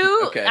movie.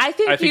 Okay. I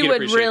think you you'd would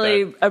appreciate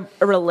really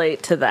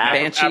relate to that.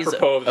 Banshees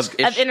apropos of of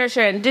Of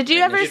Inisherin. Did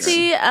you ever Inisherin.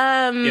 see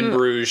In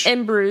Bruges.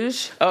 In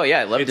Bruges? Oh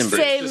yeah, I loved It's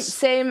him.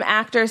 Same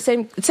actor,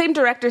 same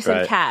director, same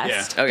Right.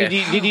 cast. Yeah. Okay.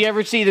 Did you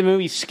ever see the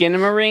movie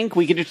Skinamarink?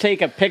 We could just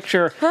take a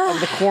picture of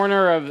the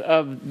corner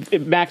of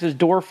Max's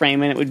door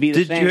frame, and it would be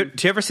the same.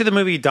 Did you ever see the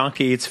movie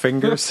Donkey Eats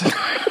Fingers? All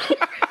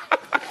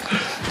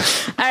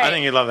right. I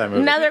think you love that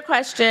movie. Another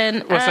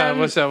question. What's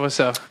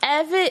up?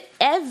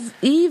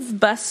 Eve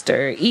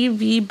Buster.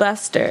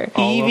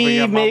 All over Evie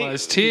your make-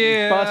 mama's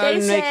tears. Bustin'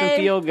 They makes say- them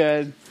feel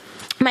good.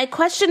 My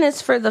question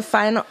is for the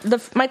final.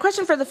 My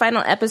question for the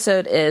final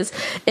episode is: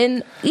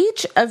 in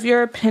each of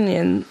your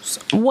opinions,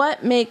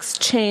 what makes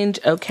change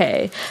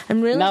okay?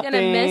 I'm really going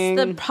to miss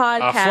the Nothing.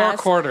 podcast. 4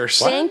 quarters.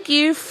 Thank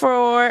you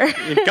for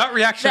Your gut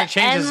reaction the to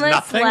change is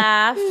endless nothing.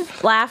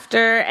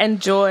 laughter,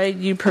 and joy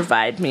you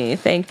provide me.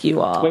 Thank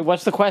you all. Wait,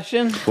 what's the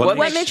question? what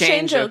makes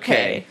change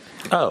okay?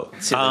 Oh,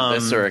 It's either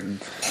this or a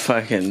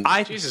fucking.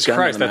 Jesus gun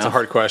Christ, in the that's a mouth.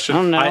 hard I question.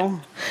 don't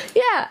know.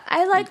 Yeah,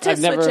 I like to I've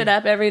switch never- it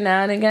up every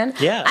now and again.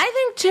 Yeah. I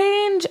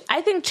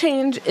think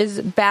change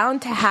is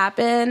bound to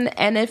happen,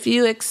 and if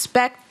you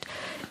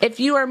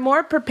are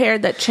more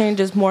prepared that change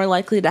is more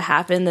likely to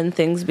happen than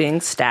things being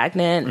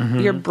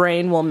stagnant, your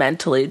brain will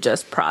mentally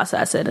just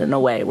process it in a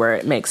way where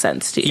it makes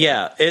sense to you.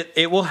 Yeah,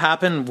 it will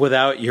happen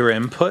without your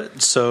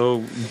input,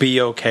 so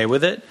be okay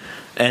with it.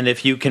 And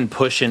if you can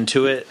push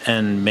into it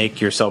and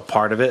make yourself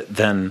part of it,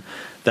 then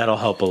that'll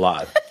help a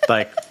lot.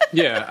 Like,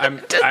 Yeah,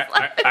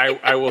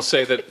 I will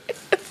say that.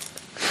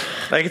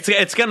 like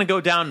it's going to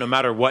go down no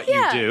matter what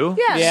Yeah, you do.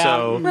 yeah.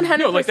 So 100%.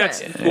 No, like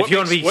that's If you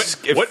wanna be-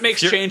 what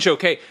makes you're- change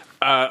okay.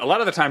 A lot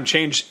of the time,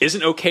 change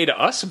isn't okay to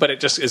us, but it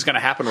just is going to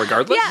happen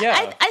regardless. Yeah,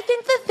 I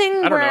think the thing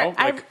I don't where know,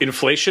 like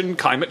inflation,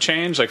 climate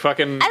change, like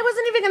fucking. I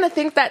wasn't even going to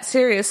think that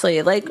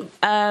seriously. Like,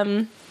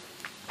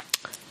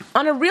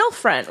 on a real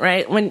front,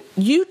 right? When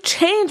you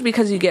change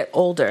because you get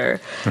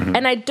older,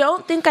 and I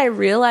don't think I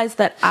realized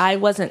that I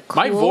wasn't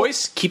cool. My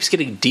voice keeps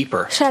getting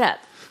deeper. Shut up.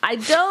 I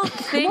don't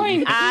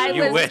think I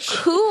You was wish.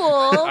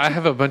 cool. I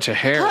have a bunch of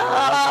hair.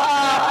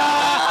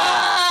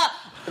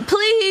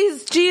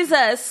 Please,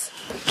 Jesus,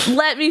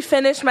 let me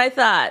finish my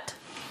thought.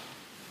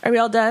 Are we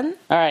all done?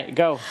 All right,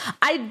 go.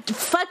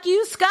 Fuck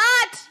you, Scott.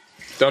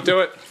 Don't do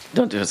it.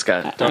 Don't do it,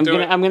 Scott. Don't do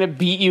it. I'm gonna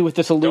beat you with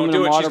this Don't aluminum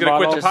do it. water She's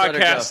going to bottle. quit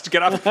the Just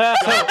let her podcast.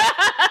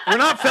 Get off. we're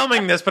not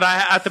filming this, but I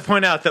have to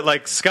point out that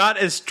like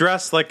Scott is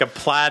dressed like a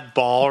plaid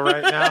ball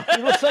right now,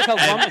 He looks like a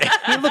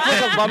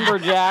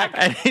lumberjack.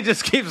 and he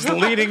just keeps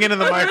leading into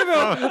the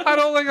microphone. I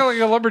don't look like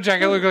a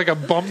lumberjack. I look like a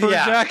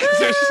bumperjack.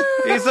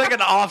 He's like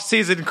an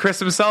off-season Chris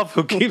himself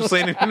who keeps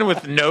leaning in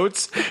with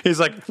notes. He's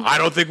like, I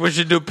don't think we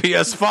should do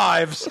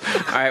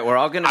PS5s. All right, we're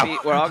all gonna be.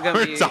 We're all gonna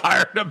We're be.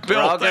 tired of We're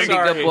all gonna building.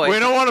 be good boys. We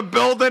don't want to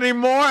build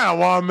anymore. I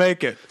want to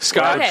make it.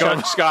 Scott, Okay.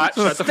 Scott,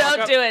 shut the fuck Don't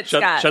up. do it,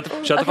 Scott. Shut the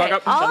fuck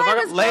up. All Shut the I fuck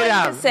was up. Lay going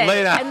down, to say,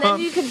 lay down. and then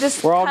you could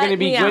just We're all cut gonna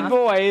be me good off.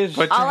 boys.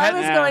 Put your All I head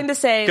was down. going to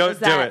say Go- was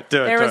do that it,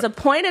 do it, there do was it. a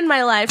point in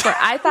my life where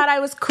I thought I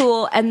was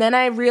cool, and then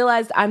I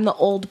realized I'm the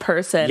old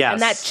person. Yes.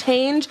 And that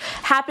change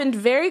happened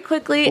very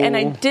quickly, and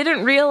I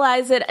didn't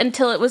realize it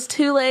until it was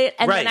too late,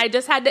 and then Right. I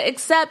just had to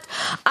accept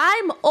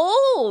I'm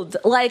old.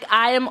 Like,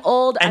 I am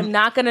old, I'm And-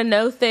 not going to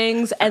know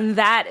things, and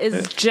that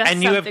is just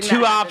And you have something two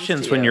that happens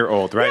options to when you. you're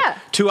old, right? Yeah.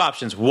 Two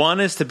options.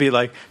 One is to be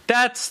like,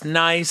 that's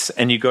nice,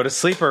 and you go to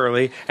sleep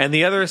early. And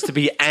the other is to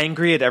be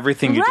angry at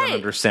everything you don't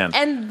understand.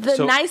 And the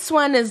So- nice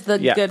one is the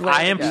Yeah, good one.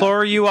 I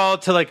implore you all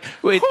to like.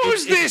 Wait,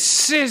 Who's this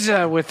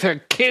SZA with her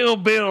Kill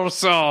Bill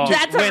song?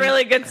 That's when- a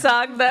really good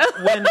song, though.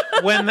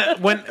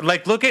 when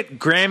like look at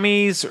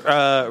Grammys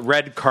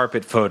red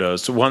carpet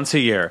photos once a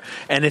year,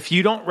 and if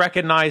you don't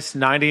recognize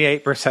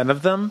 98%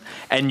 of them,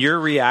 and your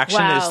reaction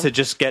Wow. is to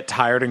just get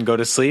tired and go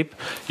to sleep,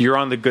 you're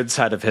on the good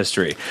side of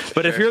history.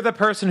 But if you're the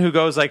person who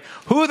goes like,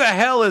 "Who the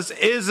hell is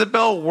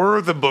Isabel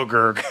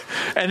Werthebooger?"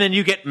 and then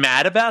you get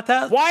mad about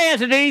that, Why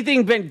hasn't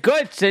anything been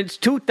good since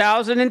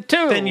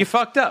 2002? then you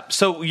fucked up.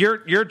 So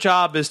your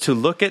job is to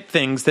look at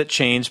things that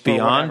change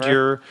beyond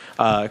your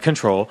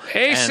control.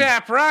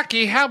 ASAP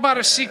Rocky, how about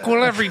a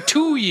sequel every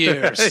 2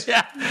 years?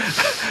 Yeah,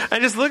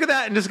 and just look at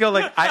that and just go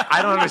like,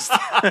 I don't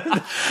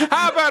understand.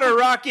 How about a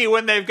Rocky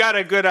when they've got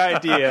a good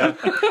idea?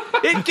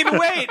 It can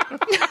wait.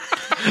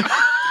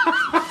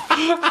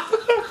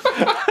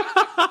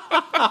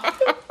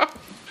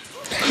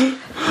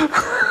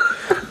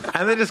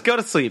 And then just go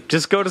to sleep.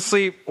 Just go to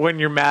sleep when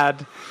you're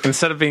mad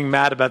instead of being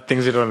mad about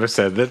things you don't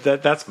understand.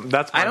 That's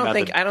my I don't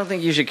method.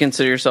 think you should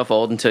consider yourself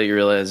old until you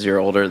realize you're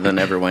older than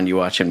everyone you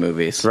watch in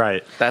movies.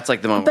 Right. That's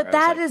like the moment. But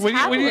where I that was is like,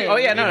 happening. oh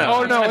yeah, no.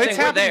 Oh no, I'm it's saying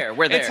we're happening. there.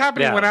 We're there. It's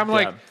happening Yeah, when I'm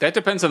like, yeah. That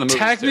depends on the movie.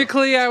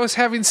 technically, I was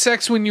having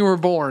sex when you were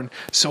born,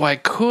 so I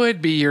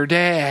could be your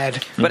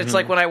dad. But it's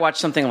like when I watch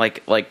something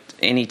like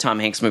any Tom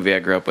Hanks movie I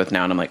grew up with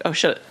now, and I'm like, oh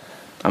shit,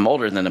 I'm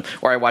older than them.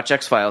 Or I watch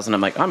X-Files, and I'm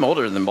like, I'm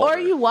older than Mulder. Or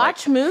you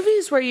watch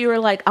movies where you were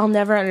like, I'll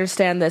never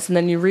understand this, and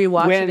then you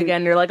rewatch When- it again,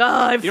 and you're like, oh,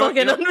 I You know- fucking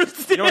you know-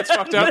 understand. You know what's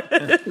fucked up?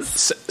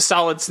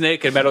 Solid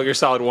Snake and Metal Gear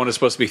Solid 1 is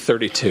supposed to be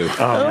 32.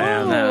 Oh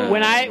man.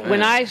 when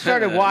I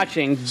started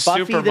watching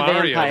Buffy Super the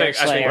Mario. Vampire I think-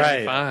 Slayer,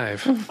 Right.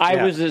 5. I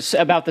Yeah. was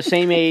about the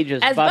same age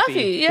as, As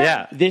Buffy, yeah.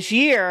 Yeah. This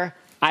year,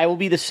 I will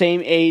be the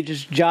same age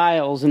as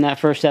Giles in that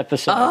first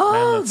episode.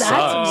 Oh, that that's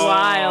sucks.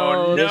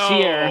 wild. This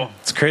year.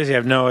 It's crazy. I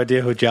have no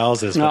idea who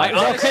Giles is. No, but-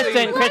 well,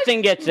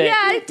 Kristen gets it. Yeah,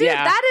 I do.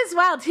 Yeah. That is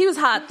wild. He was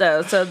hot,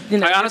 though, so, you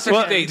know. I honestly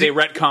think they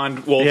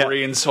retconned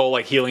Wolverine's whole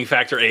like healing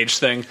factor age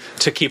thing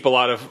to keep a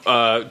lot of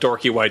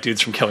dorky white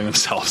dudes from killing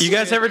themselves. You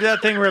guys ever do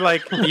that thing where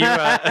like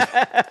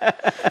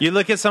you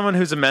look at someone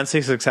who's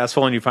immensely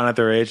successful and you find out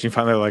their age and you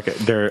find out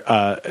they're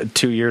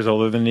 2 years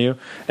older than you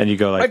and you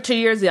go or like 2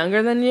 years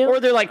younger than you. Or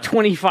they're like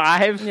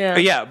 25. 5.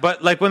 Yeah,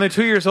 but like when they're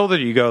 2 years older,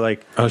 you go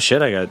like, oh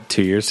shit, I got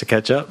 2 years to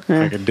catch up.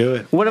 I can do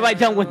it. What have I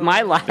done with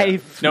my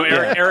life? No,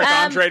 Eric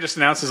Andre just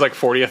announced his like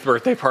 40th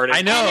birthday party.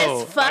 I know.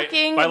 And it's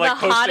fucking By, like,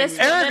 the hottest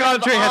posting- Eric woman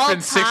Andre of has all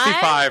been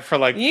 65 time. for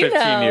like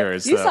 15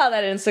 years. You so. saw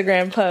that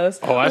Instagram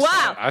post. Oh, I saw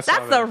wow, that. I saw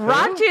that's that. the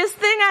raunchiest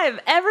thing I have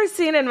ever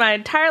seen in my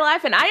entire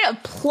life, and I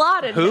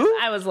applauded Who? him.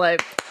 I was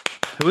like,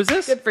 Who is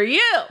this? good for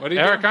you. What are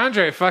you Eric doing?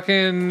 Andre,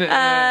 fucking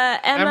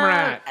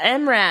Emrat.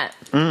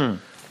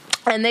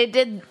 And they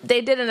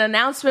did an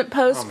announcement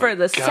post for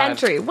the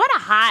century. What a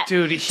hot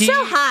dude. He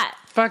so hot.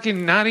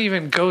 fucking not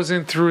even goes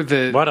in through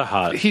the. What a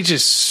hot. He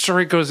just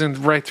straight goes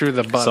in right through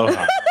the butt. So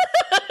hot.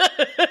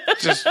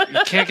 Just you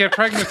can't get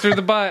pregnant through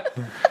the butt.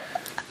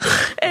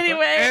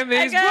 Anyway, And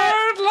these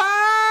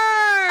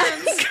I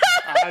bloodlines.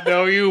 I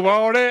know you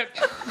want it.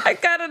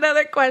 got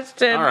another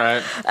question. All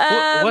right.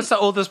 What's the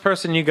oldest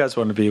person you guys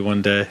want to be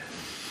one day?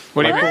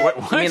 What do you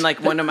what? I mean,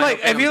 like one of my. Like,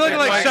 if you look at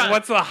like Sean,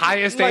 What's the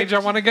highest age I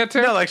want to get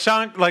to? no, like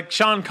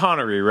Sean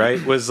Connery,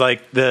 right? Was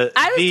like the.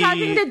 I was the,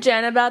 talking to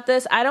Jen about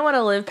this. I don't want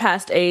to live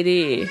past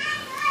 80.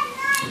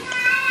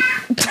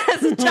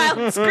 As a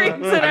child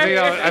screams in our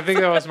ear. I think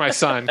that was my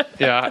son.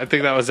 Yeah, I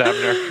think that was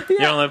Abner. You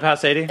don't live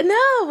past 80?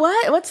 No,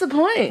 what? What's the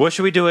point? What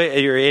should we do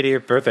at your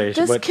 80th birthday?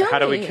 Just kill how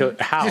do we me. kill?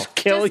 How? Just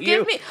kill Just you.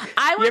 give me.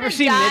 I want ever to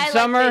seen die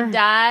Midsommar? like they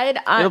died.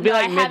 It'll be no,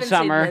 like I haven't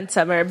Midsommar. seen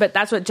Midsommar, but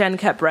that's what Jen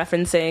kept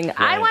referencing.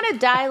 I want to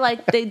die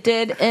like they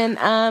did in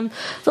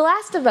The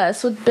Last of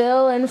Us with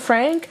Bill and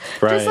Frank.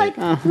 Just Right.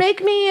 like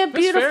make me a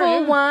beautiful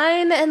fair, yeah.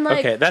 wine and like.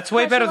 Okay, that's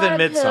way crush better a than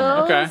lot of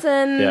Midsommar. pills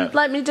Okay. And Yeah.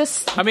 let me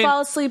just I mean,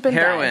 fall asleep and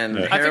heroin, die.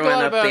 I think a heroin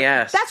lot up about- the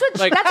ass. That's what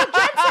Jen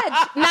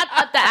said. Not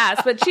up the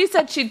ass, but she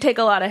said she'd take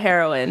a lot of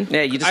heroin.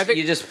 Yeah, you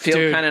just feel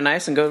Dude. kind of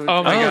nice and go.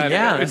 Oh my Oh, god!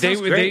 yeah, that they,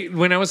 sounds great.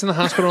 when I was in the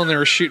hospital and they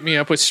were shooting me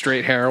up with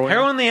straight heroin.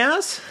 Heroin in the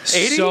ass?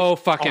 80? So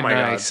fucking Oh my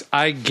God. nice.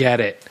 I get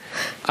it.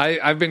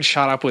 I've been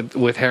shot up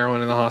with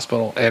heroin in the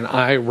hospital, and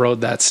I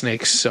rode that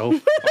snake so.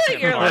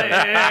 You're like,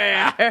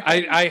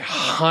 I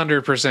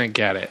 100%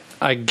 get it.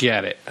 I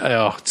get it.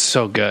 Oh, it's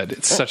so good.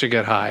 It's such a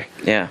good high.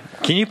 Yeah,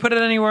 Can you put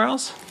it anywhere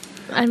else?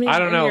 I mean, I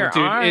don't in know, your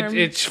dude. arm.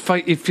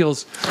 It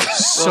feels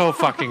so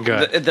fucking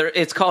good.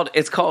 it's called.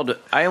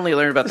 I only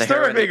learned about the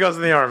heroin. It goes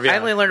in the arm. Yeah. I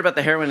only learned about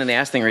the heroin in the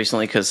ass thing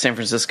recently because San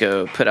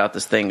Francisco put out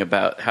this thing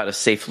about how to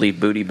safely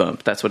booty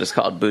bump. That's what it's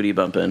called, booty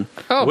bumping.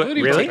 Oh, What,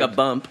 booty really? Like a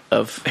bump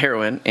of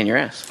heroin in your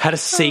ass. How to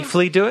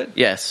safely do it?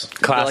 Yes,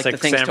 Classic like the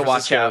things San to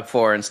watch Francisco. out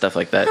for and stuff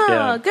like that. Oh,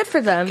 Yeah. good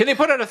for them. Can they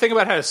put out a thing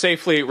about how to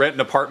safely rent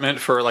an apartment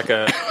for like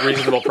a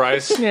reasonable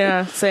price?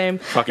 Yeah, same.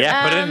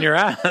 Yeah, put it in your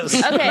ass.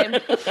 Okay.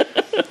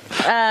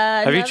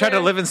 Have you tried to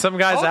live in some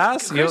guy's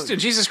ass? Kristen,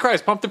 Jesus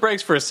Christ, pump the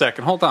brakes for a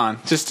second. Hold on.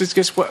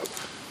 Just what?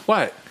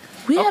 What?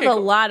 We Okay, have a go-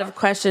 lot of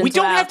questions. We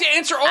don't Wow. have to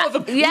answer all of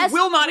them. yes, we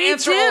will not we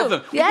answer do. all of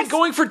them. We've Yes. been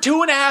going for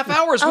 2.5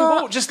 hours. We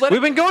won't just let We've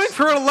it. been going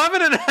for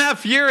 11 and a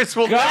half years.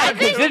 Well, God, I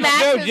think Did this Max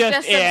show is just just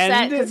upset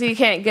end? because he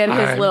can't get his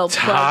I'm little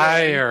plug.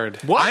 tired.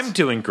 I'm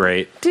doing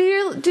great. Do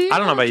your I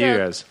don't know about you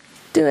guys,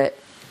 Do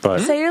it.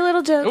 but Say your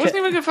little joke. It wasn't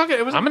even good fucking.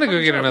 It was I'm gonna go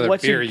get another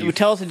What's beer. your, You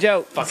tell us a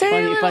joke. Say your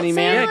Funny, little, funny say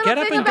man. your Yeah, little get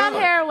up thing and about go.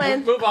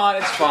 heroin. Move on.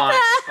 It's fine.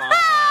 It's fine.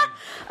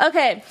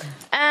 Okay.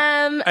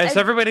 is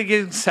everybody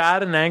getting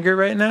sad and angry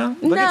right now?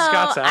 Look at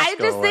Scott's ass I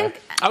go just away.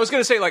 think. I was going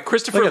to say like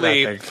Christopher Look at that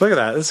Lee. thing. Look at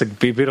that. This is a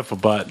beautiful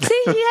butt.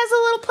 See, he has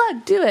a little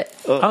plug. Do it.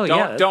 Oh,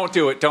 yeah. Don't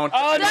do it. Don't.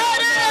 Oh, no.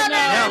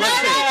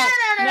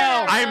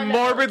 No. I'm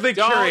morbidly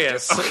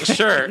curious.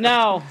 Sure.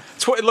 No.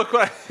 Look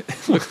what.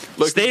 Look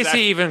Stacy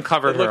exactly, even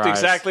covered it her looked eyes.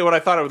 exactly what I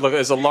thought it would look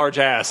as a large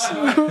ass.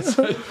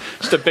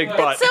 Just a big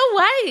butt. So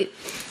white.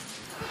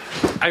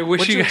 I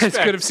wish What'd you you guys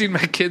expect? could have seen my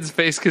kid's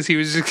face because he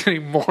was just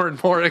getting more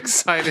and more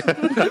excited.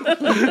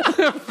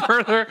 The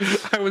further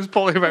I was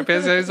pulling my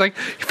pants, I was like,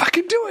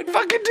 "Fucking do it!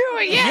 Fucking do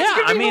it! Yeah, it's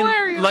gonna I be mean,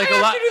 hilarious." like a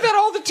lot. do that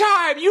all the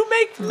time. You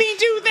make me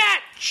do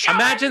that.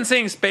 Imagine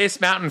seeing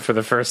Space Mountain for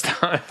the first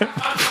time.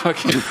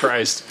 Fucking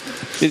Christ.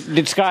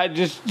 Did Scott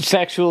just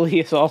sexually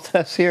assault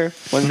us here?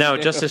 No,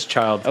 just his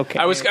child. Okay.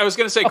 I was going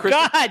to say, Oh,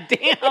 Kristen. God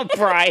damn,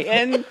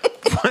 Brian.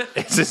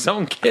 It's his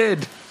own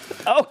kid.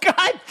 Oh,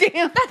 God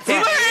damn. That's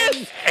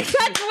what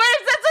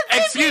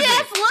Excuse me.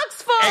 CBS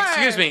looks for.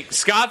 Excuse me.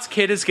 Scott's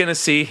kid is going to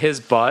see his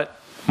butt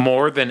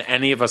more than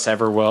any of us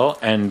ever will,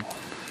 and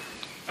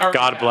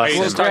God bless Are you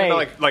him. just talking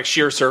Great. about like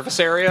sheer surface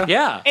area?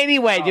 Yeah.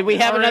 Anyway, did we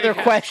have another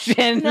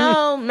question?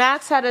 No,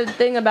 Max had a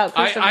thing about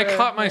Christopher. I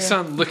caught my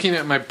son looking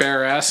at my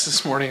bare ass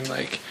this morning,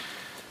 like,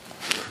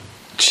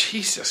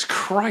 Jesus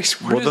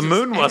Christ! Well, the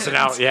moon wasn't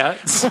out yet.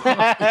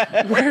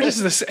 Where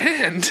does this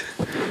end?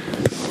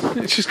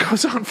 It just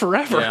goes on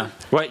forever. Yeah.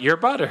 What, your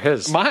butt or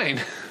his? Mine.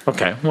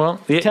 Okay,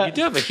 well, you Tell-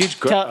 do have a huge...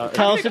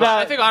 Tell us about.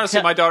 I think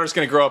honestly, my daughter's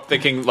going to grow up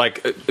thinking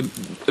like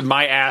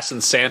my ass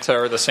and Santa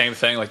are the same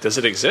thing. Like, does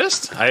it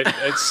exist?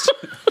 It's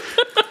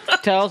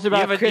Tell us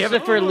about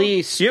Christopher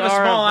Lee. You have a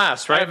small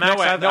ass, right,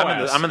 Max?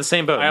 I'm in the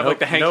same boat. I have like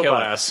the Hank Hill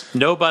butt. ass.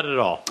 No butt at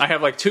all. I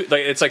have like two.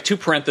 Like, it's like two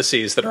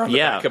parentheses that are on the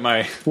back of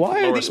my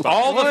lower spine.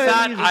 All the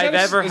fat I've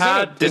ever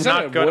had did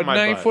not go to my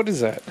knife? butt. What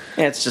is that?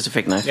 Yeah, it's just a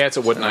fake knife. Yeah, it's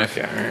a wood knife.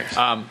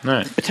 All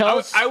right.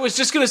 I was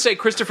just going to say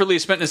Christopher Lee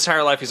spent his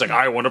entire life, he's like,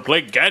 I want to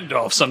play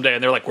Gandalf someday.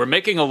 And they're like, we're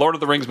making a Lord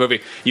of the Rings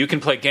movie. You can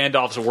play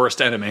Gandalf's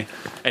worst enemy.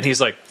 And he's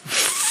like,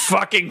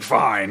 fucking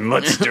fine.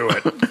 Let's do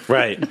it.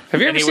 Right.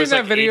 Have you And ever he seen was that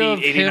like video 80, of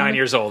 89 him?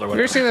 years old or Have you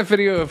whatever. ever seen that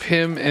video of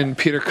him and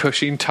Peter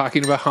Cushing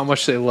talking about how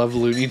much they love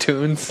Looney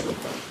Tunes?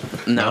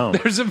 No.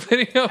 There's a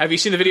video. Have you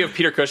seen the video of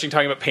Peter Cushing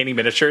talking about painting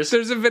miniatures?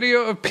 There's a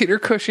video of Peter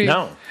Cushing.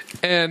 No.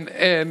 And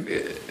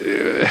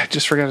I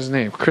just forgot his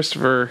name.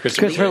 Christopher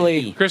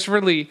Lee.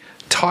 Christopher Lee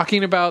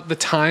talking about the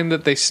time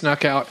that they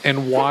snuck out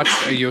and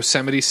watched a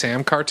Yosemite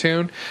Sam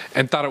cartoon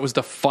and thought it was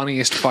the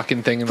funniest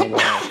fucking thing in the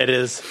world. It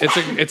is.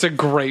 It's a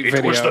great video.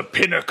 It was the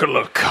pinnacle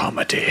of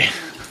comedy.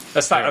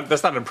 That's not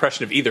an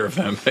impression of either of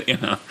them, but you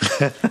know,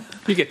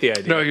 you get the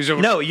idea.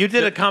 No, you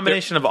did a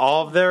combination of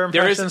all of their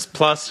impressions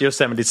plus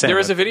Yosemite Sam. There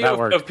is a That video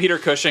worked. of Peter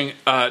Cushing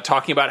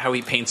talking about how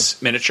he paints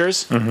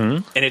miniatures,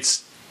 and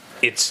it's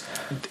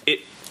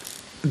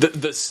the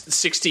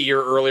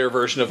 60-year earlier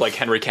version of like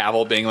Henry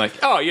Cavill being like,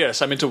 oh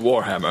yes, I'm into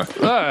Warhammer.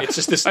 It's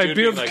just this dude I being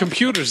build like,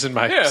 computers in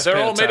my yeah, they're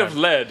all spare made of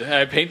time. lead.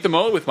 I paint them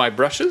all with my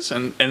brushes,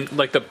 and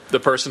like the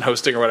person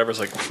hosting or whatever is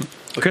like,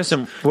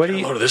 Kristen, what are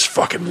hello you to this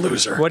fucking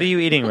loser. what are you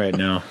eating right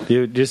now?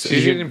 You just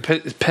She's eating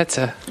pizza.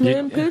 Pizza.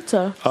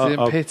 Pizza.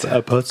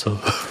 a pizza.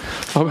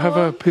 I'll have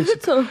a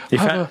pizza.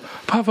 Pizza.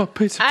 Have a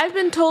pizza. I've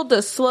been told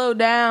to slow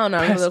down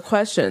on the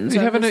questions.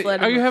 You I'm having just a-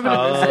 letting are you the having a-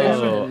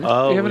 conversation.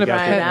 Oh, You having we a got,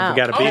 pet? we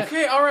got a beef.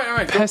 Okay, all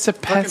right. Pizza.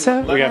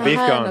 We got beef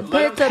going.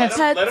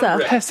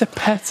 Pizza.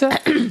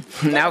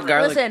 Now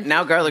garlic. Listen.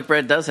 Now garlic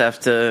bread does have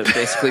to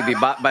basically be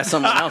bought by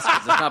someone else because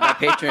it's not by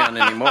Patreon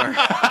anymore.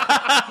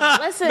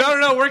 Listen.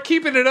 No, we're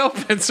keeping it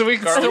open so we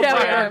can still Yeah,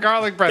 buy we are. our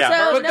garlic bread. Yeah.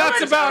 So But no that's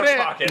one's about it.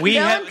 Pocket. We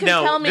no have one can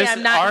tell me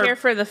I'm not here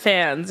for the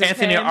fans.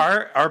 Anthony,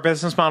 okay? our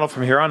business model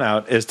from here on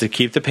out is to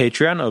keep the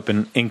Patreon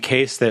open in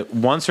case that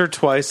once or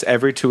twice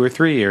every 2 or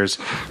 3 years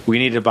we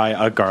need to buy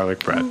a garlic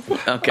bread.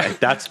 Okay.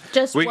 That's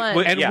Just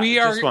one. And yeah,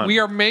 just one. we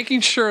are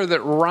making sure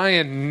that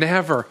Ryan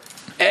never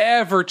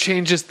ever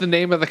changes the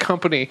name of the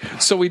company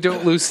so we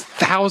don't lose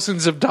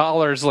thousands of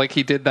dollars like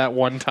he did that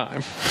one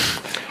time.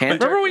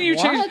 Remember when you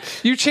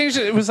changed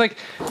it? It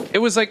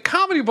was like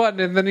Comedy Button,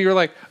 and then you were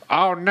like,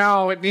 oh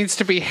no, it needs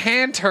to be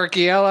Hand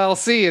Turkey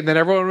LLC, and then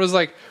everyone was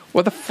like,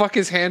 what the fuck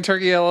is Hand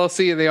Turkey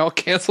LLC? And they all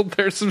canceled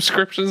their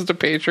subscriptions to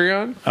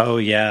Patreon. Oh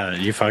yeah,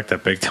 you fucked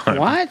up big time.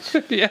 What?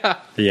 Yeah,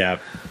 Yeah.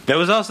 There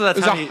was also that it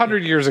was time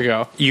 100 years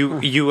ago.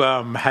 you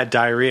had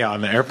diarrhea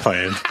on the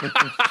airplane.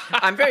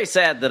 I'm very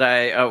sad that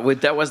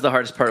that was the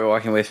hardest part of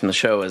walking away from the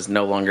show, is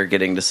no longer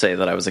getting to say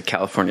that I was a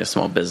California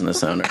small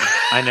business owner.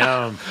 I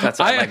know. That's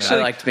I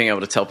liked being able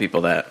to tell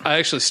people that. I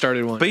actually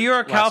started one. But you're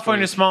a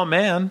California small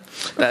man.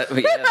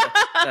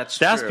 That's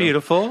That's true.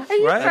 beautiful. Are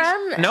you right?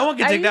 from? No one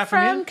can are take you that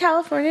from you.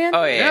 California?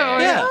 Oh yeah.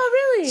 Yeah.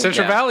 Oh really?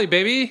 Central Yeah. Valley,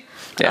 baby.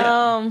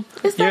 Yeah.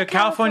 Is You're that a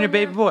California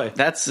baby boy.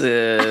 That's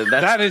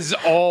That is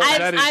all. I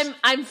that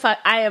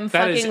am is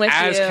fucking with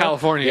as you.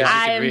 California as it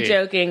I can am be.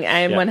 joking. I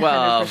am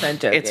 100%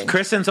 joking. it's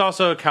Kristen's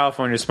also a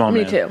California small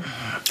Me man. too.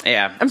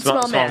 yeah. I'm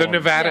small small man. The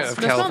Nevada Yes, of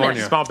the small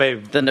California. man. Small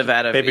baby. The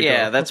Nevada, Baby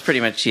yeah, girl. that's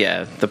pretty much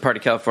the part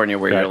of California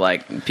where Right. you're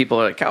like, people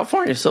are like,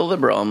 California's so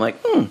liberal. I'm like,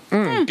 You've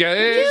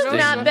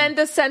not been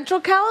to Central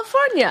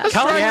California.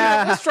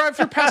 Let's drive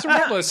through Paso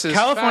Robles. as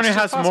California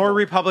fast as has more possible.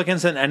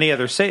 Republicans than any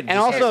other state. And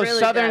also It really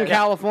Southern does.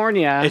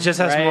 California. it just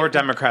has right? more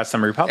Democrats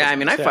than Republicans. yeah, I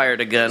mean, I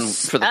fired a gun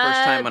for the first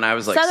time when I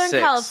was like Southern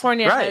 6.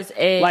 California Right. has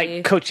a like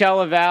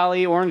Coachella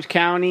Valley, Orange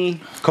County.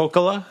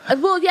 Coca-Cola.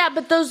 well, yeah,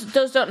 but those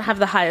don't have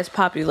the highest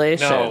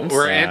populations. No,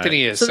 where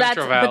Anthony is, so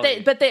Central that's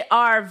Valley. but they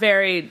are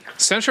very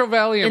Central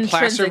Valley and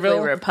intrinsically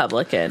Placerville.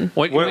 Republican.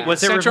 What,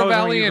 Was it Central Republican when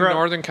Valley you and grew up?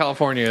 Northern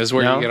California is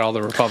where No? you get all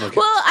the Republicans.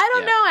 Well, I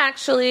don't know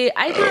actually.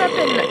 I grew up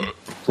in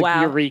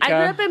Eureka? I grew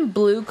up in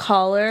blue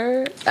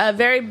collar,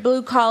 very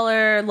blue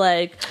collar,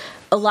 like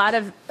a lot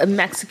of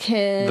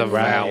Mexican The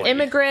Valley.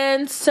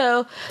 immigrants.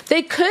 So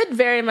they could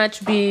very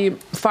much be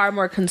far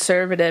more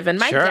conservative. And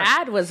my Sure.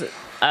 dad was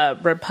a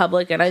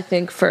Republican, I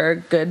think, for a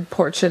good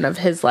portion of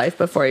his life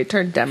before he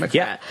turned Democrat.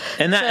 Yeah,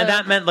 and So-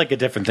 that meant like a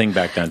different thing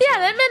back then. Yeah,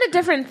 that meant a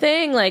different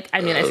thing. Like,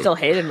 I mean, I still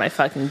hated my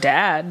fucking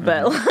dad,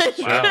 but like,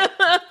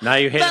 Now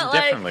you hate him but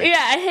like, differently. yeah,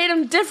 I hate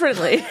him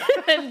differently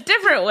in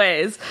different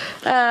ways.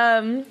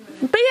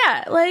 But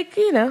yeah, like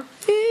it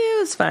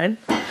was fine.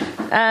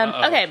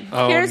 Okay,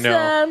 Oh, here's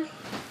no.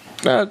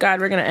 Oh God,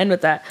 we're gonna end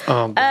with that.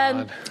 Oh, God. I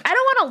don't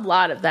want a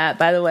lot of that,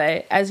 by the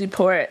way, as you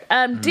pour it.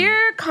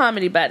 Dear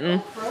Comedy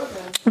Button,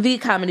 The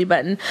comedy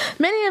button.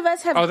 Many of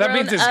us have Oh, that grown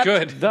means it's up,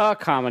 good. The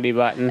comedy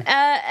button.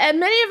 and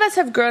many of us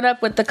have grown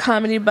up with the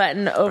comedy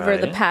button over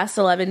the past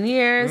 11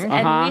 years,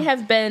 and we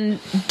have been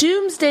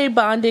doomsday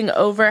bonding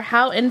over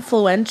how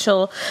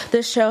influential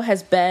this show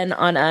has been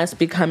on us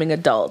becoming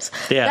adults.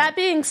 Yeah. That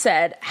being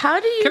said, how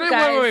do you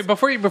guys... Wait,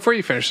 before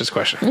you finish this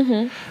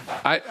question,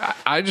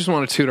 I just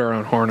want to toot our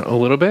own horn a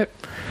little bit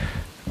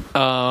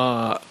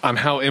on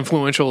how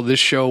influential this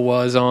show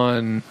was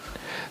on...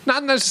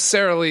 Not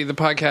necessarily the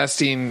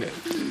podcasting.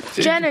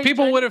 Jenn,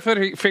 people would have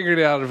figured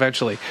it out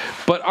eventually.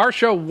 But our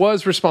show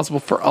was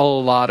responsible for a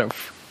lot of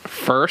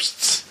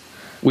firsts.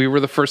 We were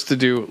the first to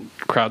do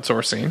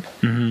crowdsourcing.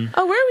 Mm-hmm.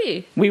 Oh, were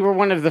we? We were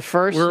one of the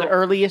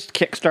earliest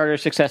Kickstarter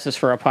successes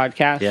for a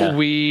podcast. Yeah.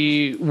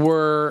 We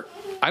were...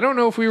 I don't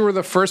know if we were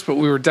the first, but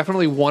we were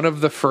definitely one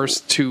of the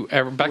first to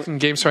ever, back in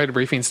Games Friday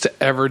Briefings, to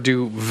ever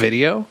do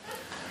video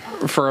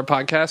for a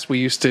podcast. We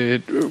used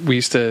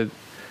to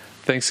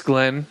thanks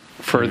Glenn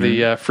for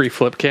the free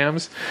flip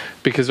cams,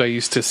 because I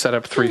used to set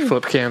up 3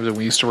 flip cams and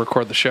we used to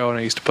record the show and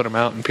I used to put them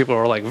out and people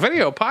were like,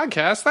 video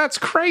podcast? That's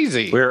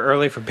crazy. We were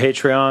early for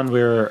Patreon.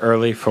 We were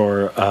early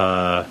for...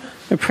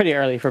 We're pretty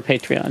early for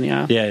Patreon,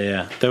 yeah.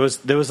 Yeah. There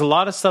was a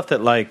lot of stuff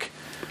that, like,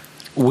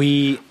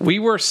 we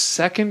were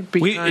second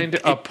behind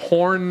a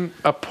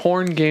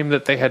porn game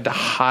that they had to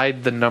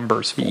hide the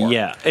numbers for.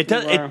 Yeah. It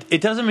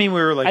doesn't mean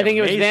we were, like, I think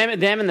amazing. it was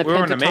them and the We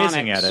weren't Pentatonics.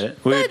 amazing at it.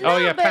 But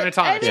Pentatonics.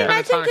 I mean, Yeah.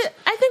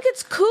 I think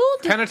it's cool.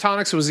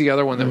 Pentatonics was the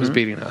other one that was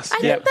beating us. I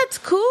think that's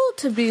cool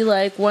to be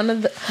like one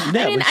of the...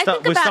 Yeah, I mean, I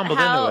think about stumbled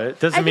how... into it.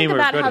 Doesn't mean we're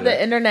about good how at the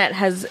it. internet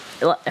has...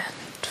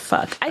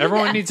 Fuck. I think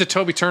Everyone that- needs a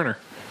Toby Turner.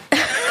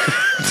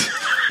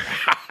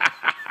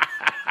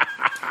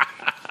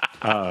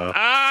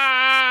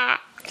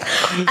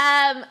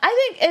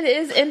 I think it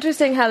is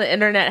interesting how the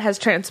internet has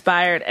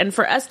transpired, and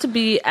for us to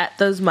be at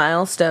those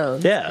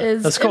milestones,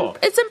 is that's cool.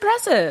 It's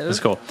impressive. That's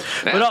cool.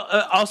 But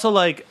also,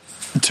 like,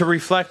 to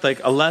reflect, like,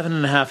 11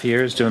 and a half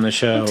years doing the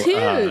show. It's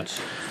huge.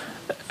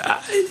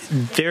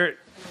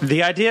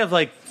 The idea of,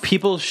 like,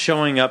 people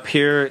showing up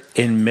here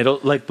in middle,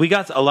 like, we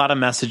got a lot of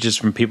messages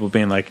from people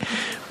being like,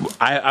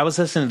 I was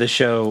listening to the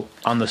show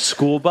on the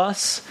school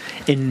bus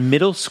in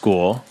middle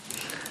school,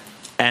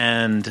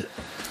 and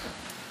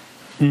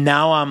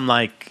now I'm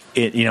like,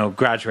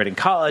 graduating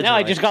college. No,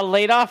 I just got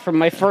laid off from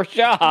my first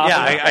job.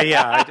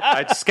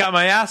 I just got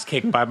my ass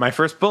kicked by my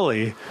first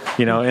bully,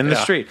 in the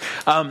street.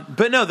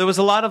 But no, there was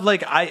a lot of,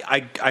 like,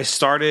 I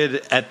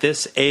started at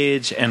this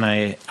age and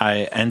I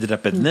ended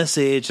up at this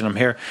age and I'm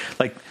here.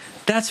 Like,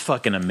 that's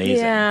fucking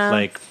amazing. Yeah.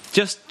 Like,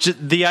 just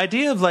the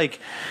idea of, like,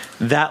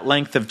 that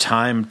length of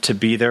time to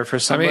be there for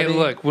somebody. I mean,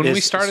 look, when we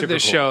started super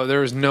this cool. show, there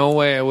was no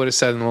way I would have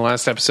said in the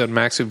last episode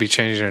Max would be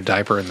changing a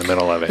diaper in the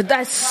middle of it.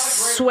 I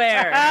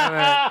swear.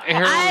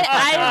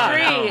 I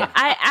agree.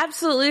 I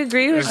absolutely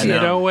agree with There's you.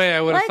 no way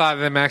I would have Like- thought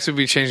that Max would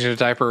be changing a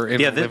diaper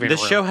in the living the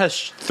room. show has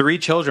 3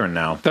 children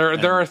now.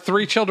 There are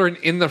 3 children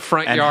in the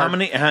front And yard.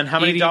 how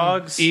many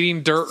dogs?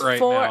 Eating dirt right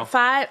 4, now.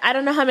 5. I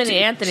don't know how many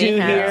Anthony 2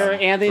 has. here.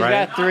 Anthony's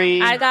Right. got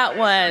 3. I got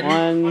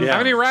one. Yeah. How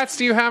many rats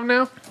do you have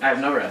now? I have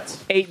no rats.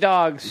 8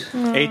 dogs.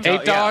 8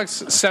 8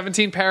 dogs,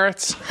 17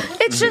 parrots.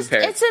 It's just,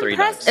 Parrots, it's 3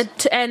 impressive.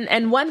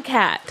 And 1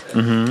 cat.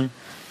 No,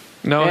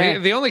 Yeah.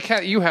 the only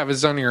cat you have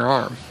is on your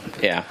arm.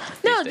 Yeah.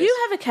 No, these days. you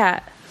have a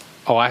cat.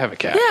 Oh, I have a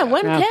cat. Yeah,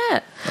 1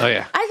 cat. Oh,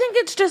 yeah. I think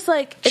it's just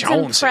like it's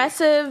Jonesy.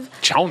 impressive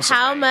Jonesy.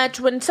 how much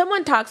when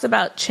someone talks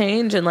about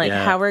change and like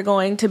Yeah. how we're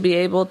going to be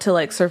able to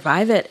like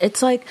survive it.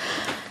 It's like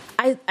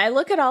I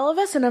look at all of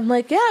us and I'm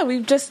like, yeah,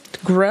 we've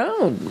just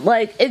grown.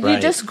 Like you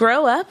Right. just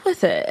grow up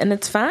with it and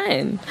it's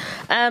fine.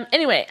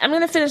 Anyway, I'm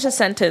going to finish a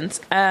sentence.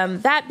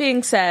 That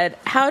being said,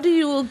 how do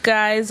you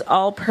guys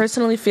all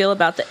personally feel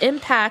about the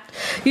impact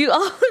you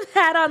all have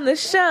had on the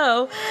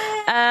show?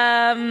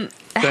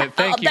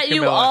 Thank you, that you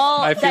Camilla.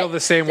 all I feel that the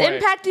same way.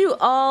 impact you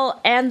all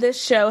and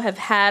this show have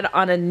had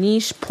on a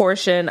niche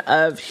portion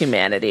of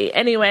humanity.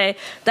 Anyway,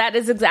 that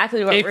is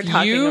exactly what we're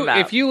talking about.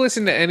 If you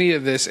listen to any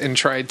of this and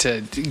tried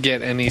to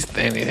get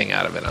anything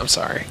out of it, I'm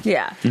sorry.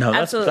 yeah, No,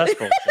 that's absolutely.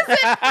 bullshit.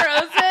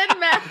 Frozen,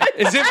 Matt.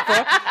 Is it?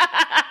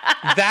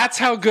 That's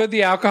how good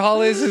the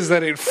alcohol is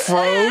that it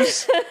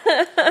froze.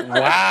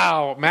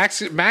 Wow,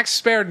 Max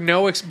spared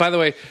no. By the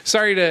way,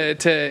 sorry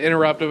to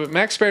interrupt, but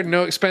Max spared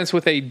no expense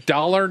with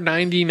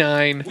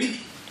 $1.99.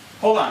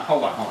 Hold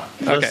on.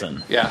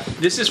 Listen. Yeah,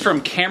 this is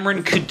from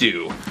Cameron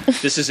Cadu.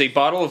 This is a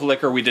bottle of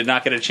liquor we did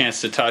not get a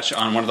chance to touch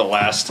on one of the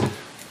last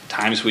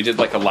times we did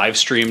like a live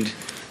streamed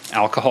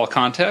alcohol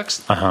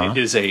context. It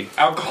is a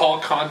Alcohol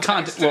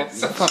content. well,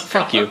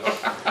 fuck you.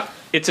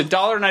 It's a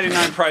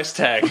 $1.99 price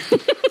tag.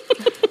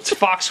 It's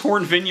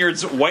Foxhorn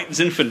Vineyards White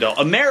Zinfandel,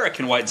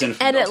 American White Zinfandel.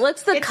 And it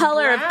looks the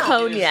color of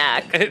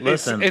cognac.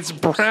 Listen. It's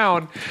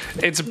brown.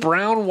 It's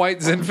brown white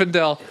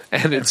Zinfandel,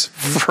 and it's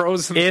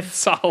frozen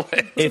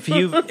solid. If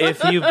you've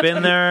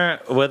been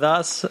there with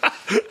us,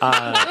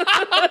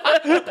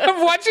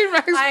 I'm watching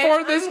Max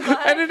pour this,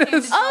 and it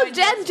is. Oh,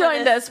 Jen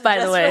joined us, by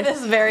the way. For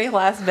this very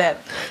last bit.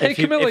 Hey,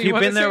 Camilla, if you you've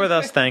wanna been there say with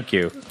us, thank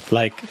you.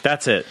 Like,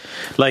 that's it.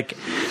 Like,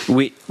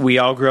 we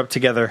all grew up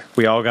together.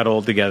 We all got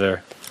old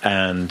together.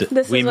 and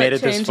This we is made what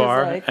it this change is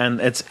far, like. and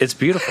it's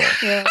beautiful.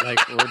 Yeah.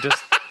 Like we're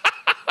just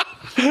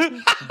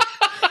I'm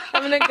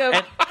gonna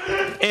go.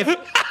 if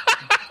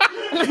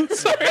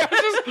Sorry, I'm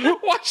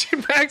just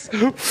watching Max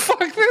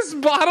fuck this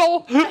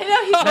bottle.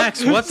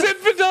 Max, what's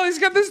Zinfandel? He's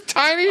got this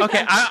tiny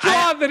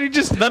straw that he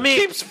just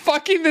keeps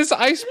fucking this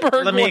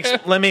iceberg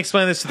with. let me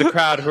explain this to the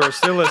crowd who are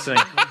still listening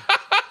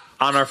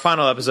on our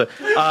final episode.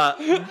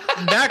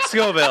 Max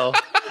Scoville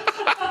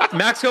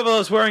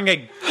is wearing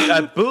a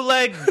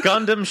bootleg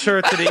Gundam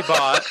shirt that he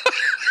bought,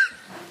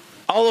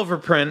 all over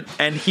print,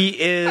 and he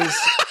is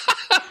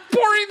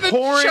pouring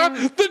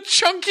the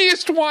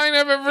chunkiest wine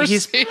I've ever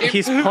seen.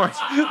 He's pouring.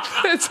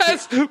 It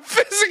has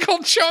physical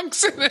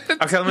chunks in it.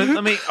 Okay,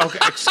 let me. Okay,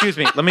 excuse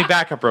me. Let me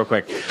back up real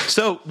quick.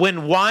 So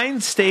when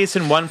wine stays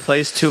in one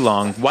place too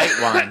long, white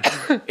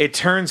wine, it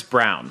turns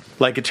brown,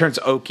 like it turns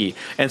oaky.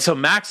 And so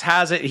Max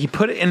has it. He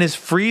put it in his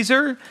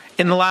freezer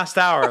in the last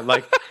hour.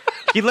 Like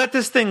he let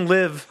this thing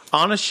live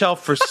on a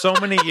shelf for so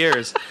many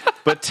years.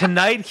 But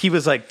tonight he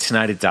was like,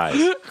 tonight it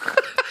dies.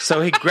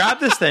 So he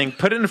grabbed this thing,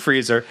 put it in the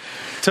freezer,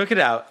 took it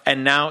out,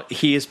 and now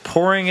he is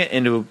pouring it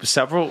into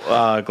several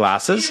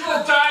glasses.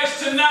 Evil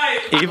dies tonight.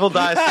 Evil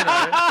dies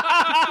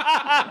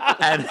tonight.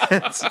 And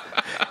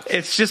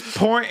it's just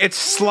pouring. It's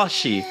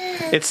slushy.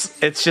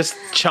 It's just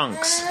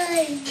chunks.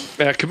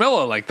 Yeah,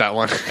 Camilla liked that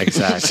one.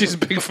 Exactly. She's a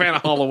big fan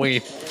of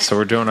Halloween. So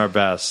we're doing our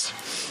best.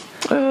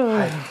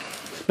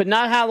 But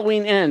not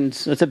Halloween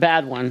Ends. It's a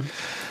bad one.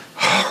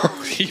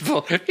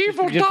 Evil Just dies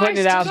putting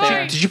it out tonight.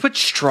 there. Did you put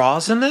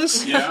straws in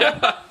this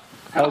Yeah.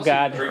 Oh,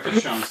 God. Drink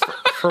the chunks.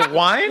 for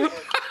wine?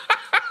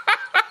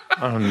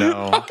 Oh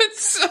no!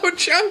 It's so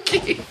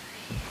chunky.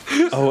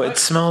 Oh, it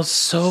smells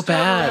so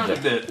bad.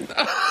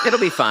 It'll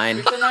be fine.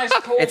 It's a nice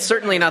cold. It's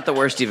certainly not the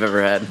worst you've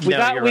ever had. We you're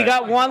right.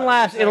 got one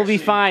last. It'll be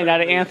fine out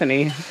of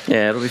Anthony.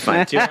 Yeah, it'll be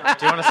fine. Do you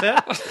want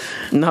to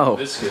sit? No.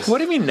 What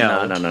do you mean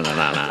no? No.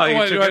 Oh, you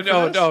Oh, took it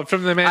for this?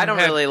 from the man. I don't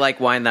who had- really like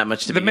wine that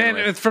much to The begin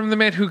man with. from the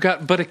man who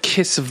got but a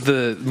kiss of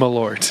the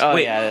Malort. Oh,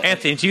 Wait, yeah.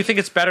 Anthony, do you think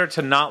it's better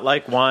to not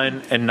like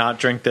wine and not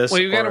drink this?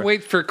 Well, you got to or-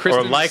 wait for or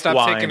Kristen like to stop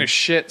wine taking a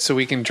shit so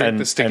we can drink and-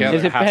 this and- together.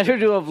 Is it have better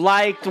to have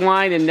liked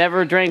wine and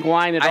never drank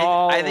wine at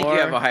all? I think you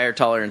have a higher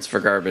tolerance for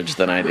garbage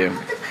than I do.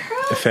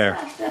 Fair.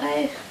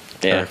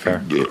 Yeah.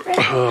 Fair.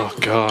 Oh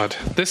God,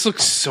 this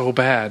looks so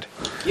bad.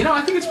 You know,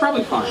 I think it's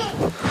probably fine.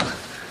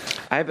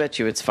 I bet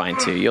you it's fine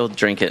too. You'll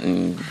drink it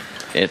and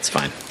it's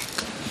fine.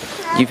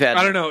 You've had.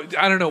 I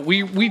don't know.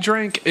 We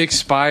drank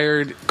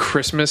expired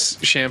Christmas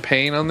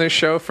champagne on this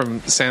show from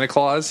Santa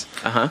Claus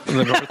in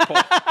the North Pole.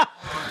 I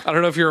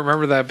don't know if you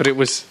remember that, but it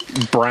was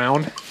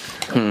brown.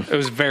 It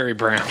was very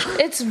brown.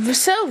 It's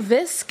so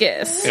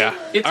viscous. Yeah.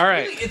 It's All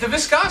right. really, the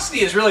viscosity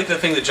is really the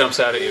thing that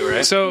jumps out at you,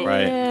 right? So,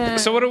 Right. Yeah.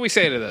 so what do we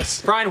say to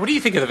this? Brian, what do you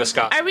think of the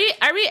viscosity? Are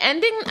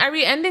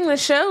we ending the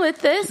show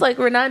with this? Like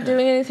we're not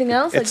doing anything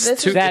else? Like It's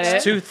this too is that it?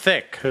 it's too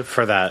thick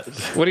for that.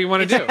 What do you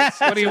want to do?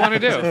 What do you want to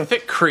do?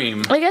 Thick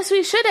cream. I guess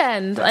we should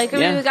end. Like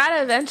Yeah. we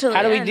gotta eventually.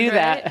 How do we end, do right?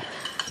 that?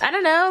 I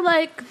don't know.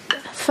 Like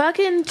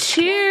fucking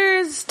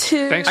cheers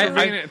to.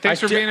 Thanks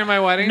for being at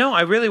my wedding. No,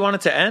 I really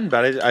wanted to end,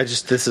 but I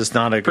just this is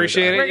not a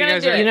Appreciate good, it. We're You gonna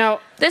guys do are, it. You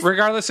know, This,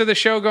 regardless of the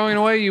show going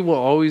away, you will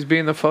always be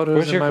in the photos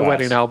Where's in your my glass?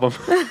 wedding album.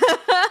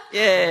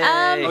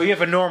 Yeah. Oh, you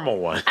have a normal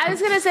one. I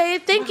was gonna say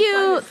thank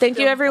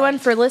you everyone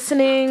for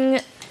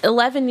listening.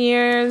 11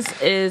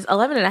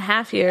 and a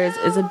half years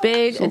is a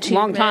big achievement,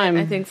 long time.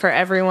 I think, for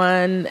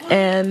everyone.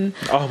 And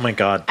Oh my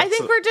god. I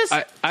think we're just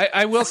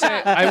I will say,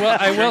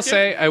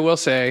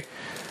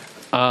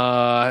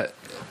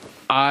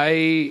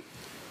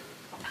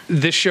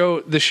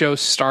 the show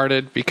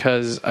started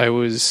because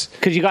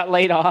because you got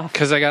laid off.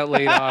 I got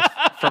laid off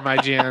from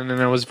IGN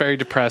and I was very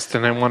depressed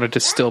and I wanted to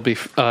still be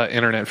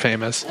internet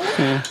famous.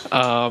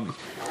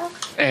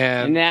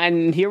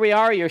 And here we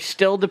are. You're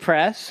still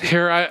depressed.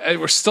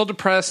 We're still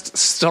depressed,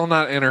 still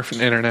not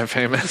internet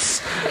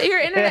famous. you're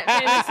internet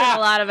famous in a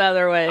lot of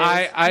other ways.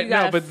 I You know,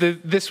 gotta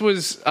but this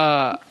was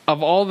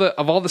of all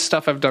the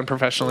stuff I've done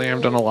professionally,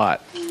 I've done a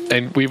lot,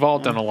 and we've all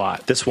done a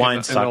lot. This wine in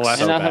the sucks last-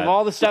 so And bad. of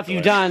all the stuff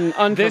you've done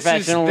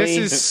unprofessionally,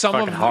 This is some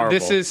fucking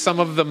horrible.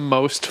 of the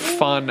most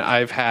fun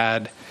I've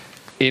had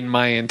in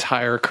my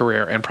entire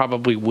career, and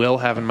probably will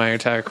have in my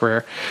entire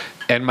career.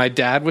 And my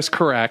dad was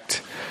correct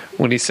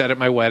when he said at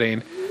my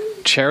wedding,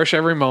 cherish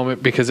every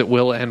moment because it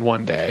will end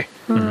one day.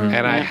 And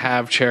I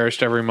have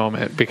cherished every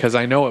moment because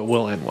I know it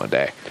will end one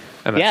day.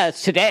 And yeah,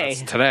 it's today.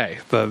 that's today,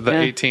 the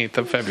 18th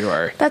of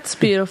February. That's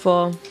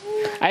beautiful.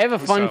 I have a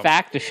fun So-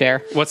 fact to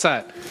share. What's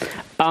that?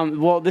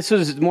 Well, this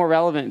was more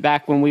relevant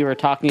back when we were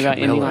talking about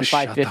ending on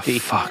shut the 550.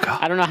 fuck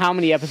up. I don't know how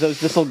many episodes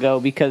this will go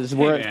because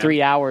we're at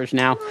 3 hours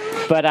now.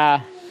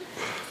 But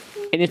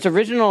in its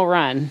original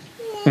run,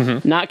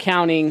 not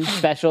counting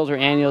specials or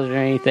annuals or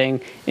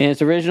anything, in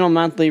its original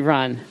monthly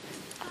run,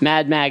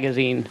 Mad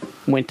Magazine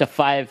went to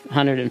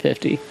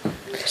 550.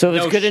 So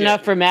if it's good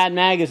enough for Mad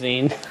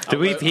Magazine, Did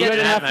we beat good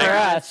enough Mad for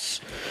Magazine?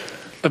 us,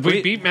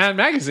 We beat Mad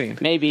Magazine.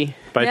 maybe.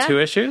 By Yeah. 2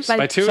 issues?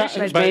 By two so-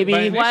 issues? maybe by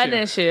an One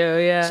issue,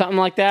 yeah. something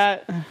like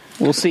that.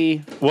 We'll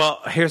see. Well,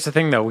 here's the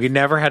thing, though. We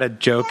never had a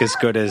joke as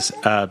good as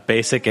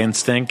Basic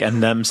Instinct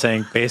and them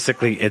saying,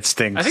 basically, it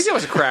stinks. I think that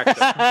was a crack. Though.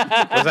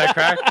 Was that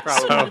cracked?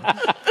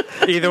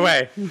 So, either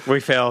way, we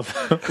failed.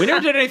 We never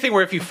did anything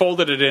where if you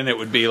folded it in, it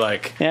would be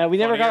like... Yeah, we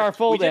never got our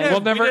fold in. We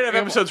did have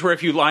episodes where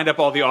if you lined up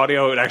all the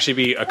audio, it would actually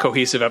be a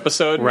cohesive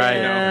episode. Right.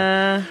 You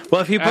know?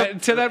 Well, if you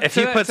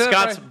put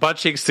Scott's butt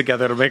cheaks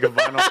together to make a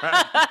vinyl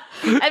track.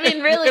 I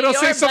mean, really, It'll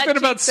your say something butt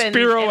about cheeks and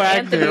Spiro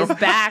Agnew. Anthony's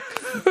back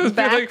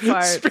Like,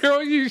 part. Spiro,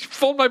 you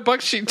fold my butt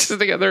cheeks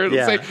together and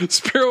say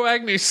Spiro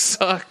Agnew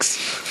sucks.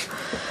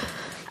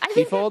 If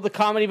you fold the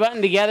comedy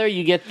button together,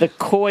 you get the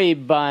koi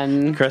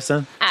bun.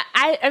 Kristen?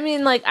 I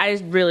mean, like, I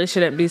really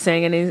shouldn't be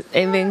saying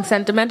anything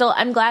sentimental.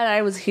 I'm glad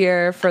I was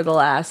here for the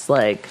last,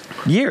 like,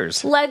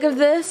 years leg of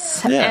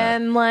this. Yeah.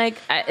 And, like,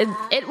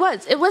 it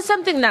was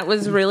something that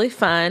was really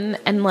fun.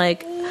 And,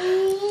 like,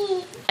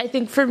 I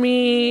think for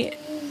me,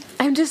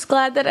 I'm just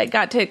glad that I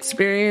got to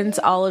experience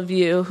all of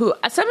you who,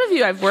 some of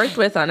you I've worked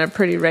with on a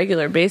pretty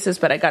regular basis,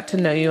 but I got to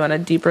know you on a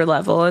deeper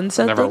level. And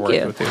so Never thank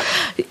worked you.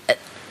 with you.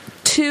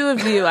 Two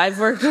of you, I've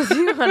worked with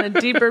you on a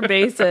deeper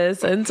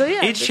basis. And so,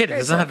 yeah. Eat shit. It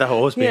doesn't have to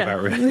always be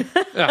about Ruth.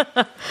 Yeah,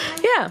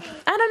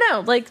 I don't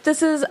know. Like,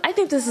 I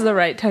think this is the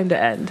right time to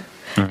end.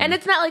 And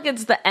it's not like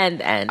it's the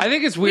end. I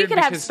think it's weird. We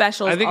could have because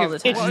specials I think all the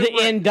It's time.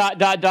 the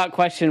end ...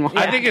 question mark.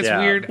 I think it's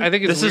weird. I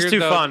think it's This is weird too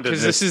though, fun to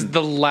because this is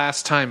the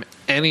last time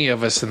any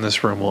of us in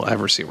this room will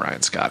ever see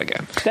Ryan Scott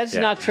again. That's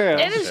not true.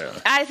 It is.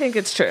 I think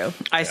it's true.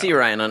 I see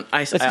Ryan on.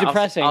 That's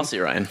depressing. I'll see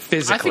Ryan.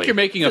 Physically, I think you're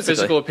making a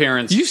physical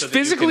appearance. You so that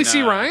physically can,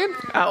 see Ryan?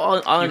 I'll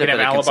end can up have at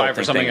a alibi for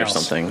consulting something thing or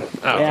else. something.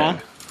 Oh, okay. Yeah.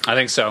 I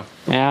think so.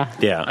 Yeah.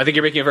 Yeah. I think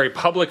you're making a very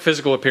public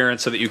physical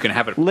appearance so that you can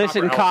have it.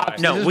 Listen, proper alibi.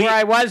 cops. No, this is we- where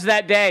I was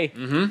that day.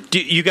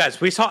 You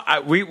guys, we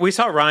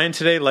saw Ryan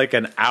today like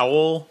an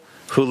owl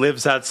who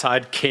lives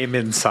outside came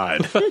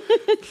inside.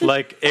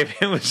 Like it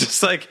was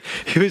just like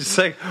he was just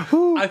like,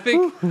 ooh, I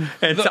think,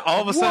 and so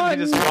all of a sudden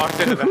he just walked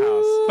into the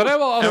house. but I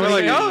will also And we're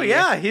like, say, oh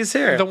yeah, he's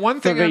here. the one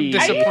thing I'm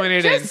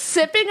disappointed in. Just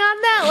sipping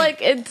on that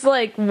like it's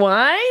like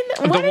wine.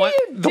 What are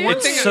you doing?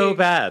 It's so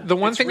bad. The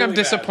one thing I'm really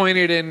bad.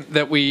 disappointed in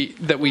that we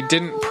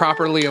didn't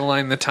properly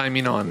align the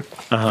timing on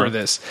for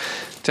this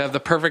to have the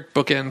perfect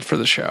bookend for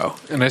the show.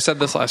 And I said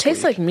this last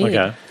Tastes week. like meat.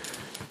 Okay.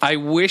 I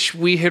wish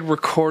we had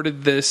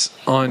recorded this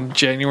on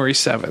January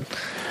 7th.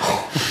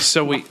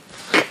 So we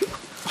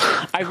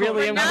I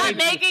really am Not going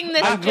to making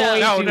this I'm joke.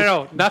 going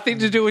no, nothing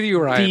to do with you,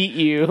 Ryan. beat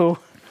you.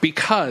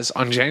 Because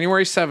on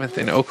January 7th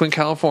in Oakland,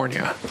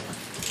 California,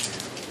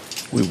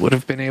 we would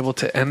have been able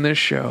to end this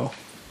show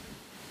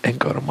and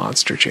go to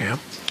Monster Jam.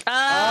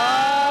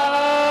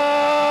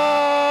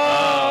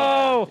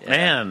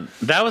 Man,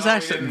 that was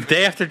actually the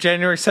day after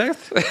January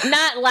 6th.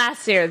 Not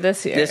last year.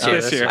 This year.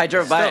 This year. I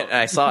drove by it.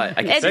 I saw it.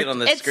 I can see it on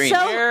the it's screen.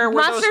 so Where were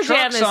Monster those Jam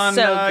trucks is on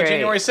so great.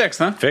 January 6th,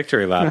 huh?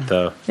 Victory lap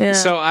though. Yeah.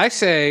 So I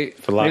say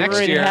a lot of next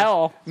We're in year,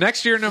 hell.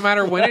 no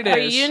matter when it is,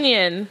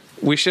 reunion.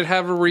 we should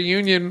have a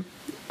reunion.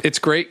 It's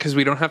great because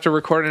we don't have to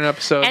record an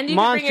episode. And you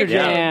Monster can bring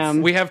your kids.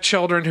 Jam. we have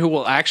children who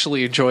will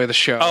actually enjoy the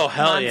show. Oh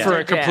hell yeah! for a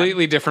Monster Jam.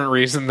 completely different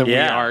reason than we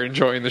Yeah. are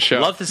enjoying the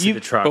show. Love to see the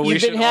truck. but we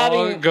You've been should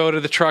all having- go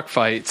to the truck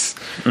fights.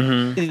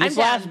 This down.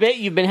 last bit,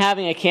 you've been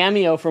having a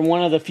cameo from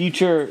one of the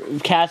future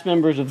cast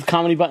members of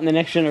Comedy Button: The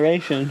Next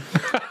Generation.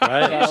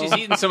 Right? She's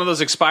eating some of those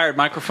expired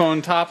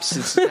microphone tops.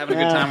 It's having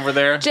a good time over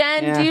there.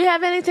 Jen, Yeah. do you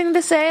have anything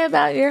to say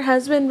about your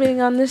husband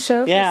being on the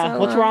show? Yeah, for so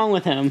what's long? wrong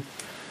with him?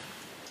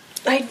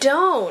 I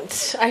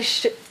don't. I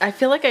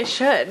feel like I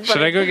should. But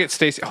Should I go get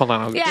Stacey? Hold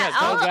on. Yeah,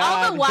 all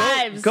God. the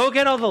wives. Go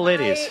get all the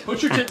ladies.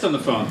 Put your tits on the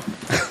phone.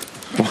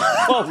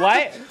 Oh,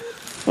 what?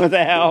 What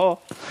the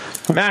hell?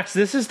 Max,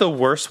 this is the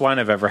worst wine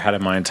I've ever had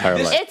in my entire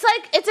life. It's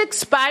like it's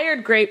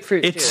expired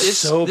grapefruit It's juice.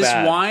 so This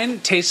bad. wine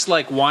tastes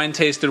like wine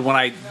tasted when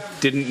I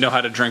didn't know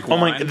how to drink Oh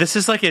wine. my! This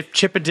is like if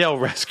Chippendale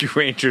Rescue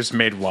Rangers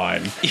made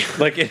wine.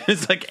 Like it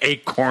is like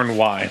acorn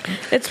wine.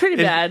 It's pretty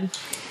bad.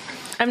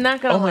 I'm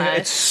not gonna Oh my lie. God,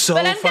 it's so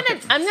but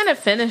fucking- I'm gonna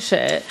finish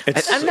it.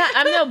 It's- I'm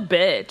no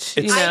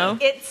bitch. You know.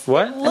 It's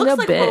What? looks No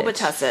like bitch.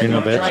 Robitussin. You're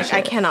no bitch? Like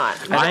I cannot.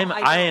 I am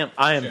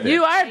bitch.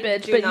 You are a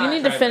bitch, do but you not.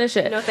 need to finish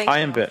it. No, thank I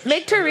you. am bitch.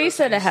 Make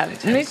Theresa have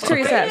some.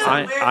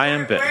 I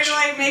am bitch. Where do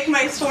I make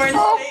my sworn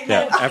statement?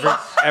 Yeah,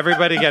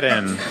 everybody get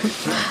in.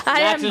 I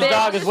am Max's bitch.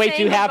 dog is way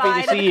too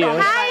happy to see you.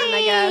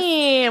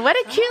 Hi, what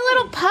a cute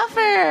little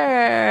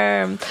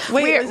puffer.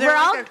 Wait, we're is there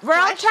all like a we're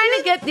all trying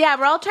to get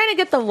we're all trying to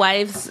get the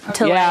wives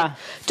to Yeah. like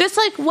just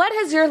like what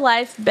has your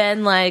life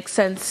been like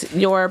since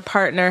your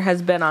partner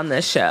has been on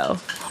this show?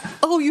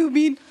 Oh, you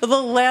mean the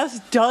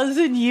last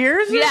dozen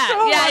years or Yeah,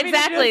 so? yeah, I mean,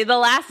 exactly. just The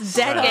last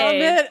sum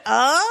decade. it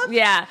up?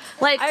 Yeah,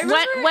 like I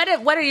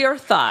remember- what are your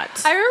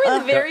thoughts? I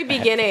remember the very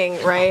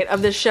beginning, right,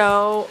 of the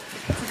show.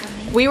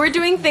 We were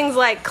doing things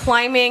like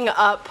climbing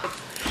up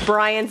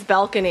Brian's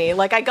balcony.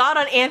 Like I got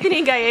on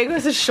Anthony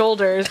Gallegos'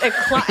 shoulders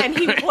and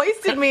he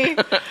hoisted me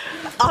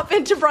up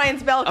into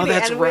Brian's balcony,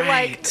 and we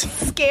like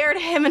scared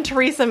him and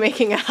Theresa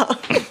making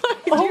out. Do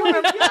you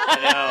remember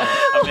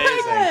that?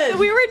 Amazing.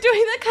 We were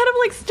doing that kind of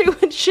like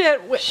stupid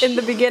shit in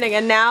the beginning,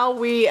 and now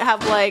we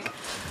have like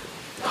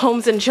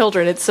homes and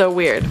children. It's so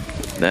weird.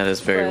 That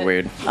is very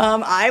weird.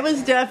 I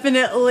was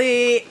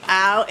definitely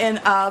out and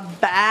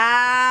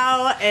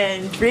about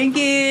and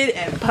drinking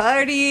and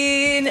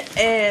partying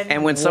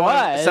And when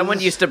someone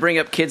used to bring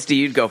up kids to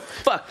you, you'd go,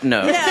 fuck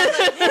no. Yeah, I was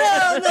like,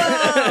 hell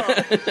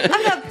no.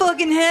 I'm not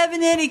fucking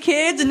having any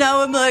kids. And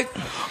now I'm like,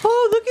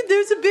 oh, look at,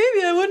 there's a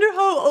baby. I wonder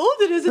how old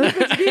it is and if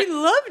it's being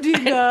loved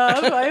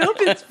enough. I hope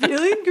it's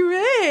feeling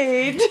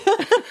great.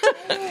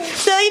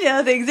 So, you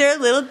know, things are a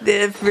little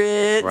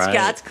different. Right.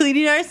 Scott's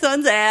cleaning our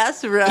son's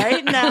ass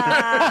right now.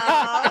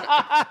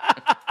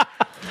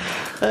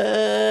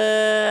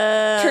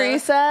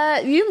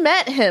 Teresa, you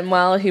met him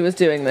while he was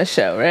doing this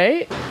show,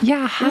 right?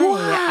 Yeah, hi.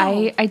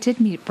 Wow. I did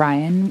meet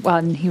Brian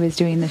when he was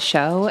doing the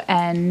show,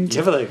 and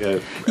You have like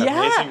a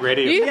amazing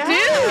radio. You do.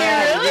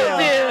 Yeah, You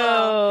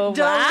really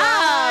do.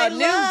 Wow, new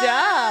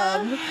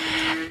job.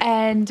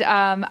 and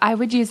I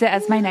would use it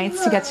as my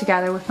nights to get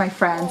together with my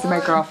friends and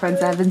my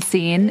girlfriends I haven't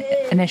seen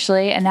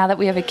initially, and now that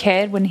we have a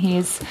kid, when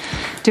he's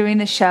doing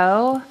the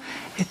show,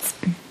 it's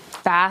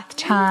bath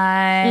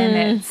time,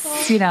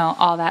 it's, you know,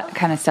 all that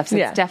kind of stuff. So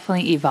it's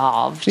definitely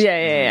evolved.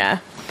 Yeah.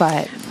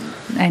 But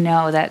I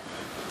know that,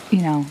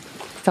 you know,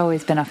 it's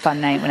always been a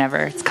fun night whenever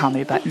it's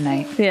Comedy Button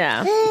night. Yeah.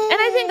 And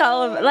I think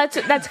all of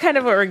that's kind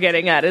of what we're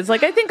getting at. Is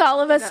like I think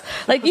all of us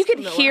like you could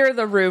hear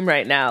the room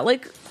right now.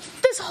 Like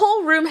this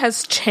whole room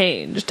has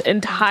changed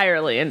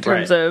entirely in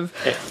terms of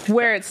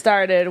where it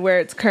started, where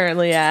it's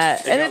currently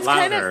at. And it's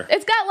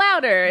got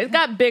louder, it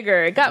got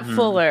bigger, it got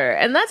fuller,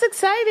 and that's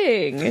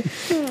exciting.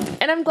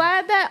 And I'm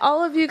glad that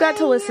all of you got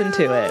to listen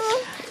to it.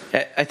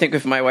 I think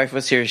if my wife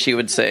was here, she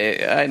would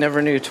say, I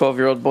never knew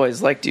 12-year-old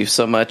boys liked you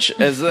so much.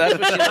 As that's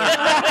what she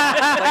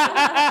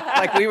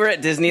like we were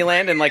at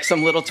Disneyland, and like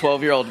some little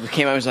 12-year-old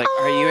came out and was like,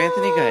 are you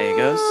Anthony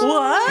Gallegos?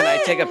 What? Can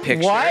I take a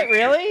picture? What?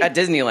 Really? At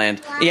Disneyland.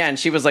 Yeah, and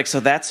she was like,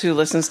 so that's who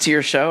listens to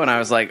your show? And I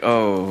was like,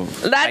 oh.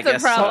 That's a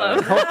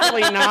problem.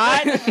 Hopefully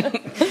not.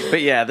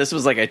 But yeah, this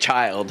was like a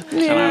child. And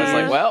I was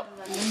like, well,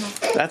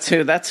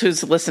 that's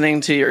who's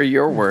listening to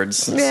your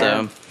words. Yeah.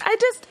 So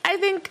I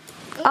think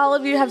all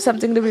of you have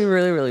something to be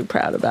really, really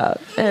proud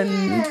about. And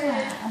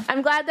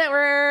I'm glad that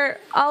we're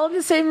all in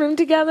the same room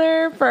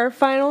together for our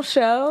final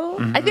show.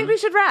 I think we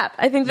should wrap.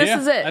 I think this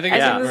is it. I think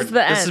this is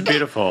the end. This is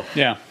beautiful.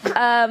 Yeah.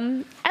 I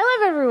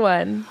love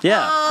everyone.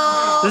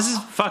 Yeah. This is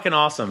fucking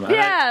awesome.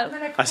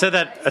 Yeah. I said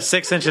that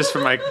 6 inches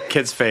from my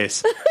kid's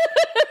face.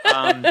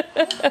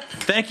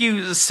 Thank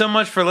you so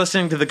much for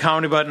listening to the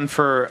Comedy Button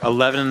for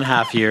 11 and a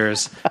half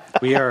years.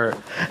 We are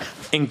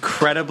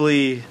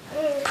incredibly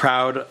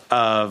proud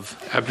of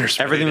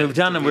everything we've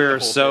done, and we're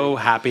so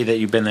happy that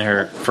you've been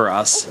there for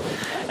us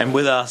and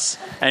with us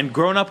and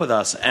grown up with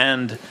us.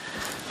 And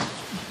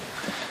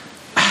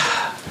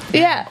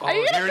Yeah. Are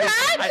you going to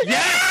cry?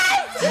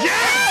 Yes!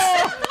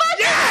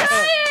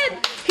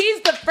 Brian!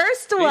 He's the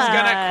first one. He's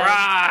gonna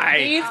cry.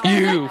 He's gonna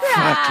You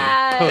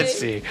cry. fucking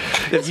pussy.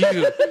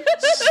 You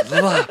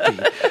sloppy.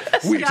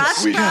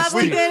 Scott's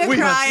probably going to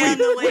cry on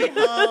the way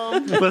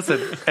home. Listen,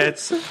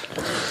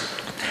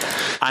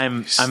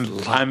 I'm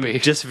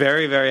just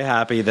very, very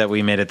happy that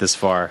we made it this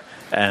far,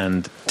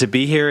 and to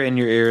be here in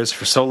your ears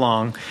for so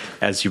long,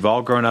 as you've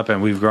all grown up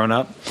and we've grown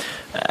up,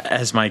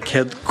 as my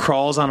kid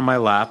crawls onto my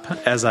lap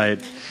as I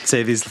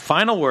say these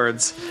final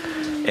words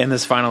in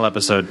this final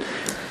episode.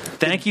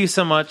 Thank you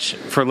so much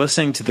for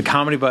listening to the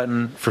Comedy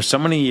Button for so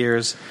many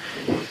years.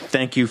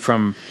 Thank you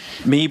from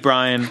me,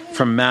 Brian,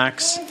 from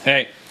Max,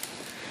 Hey.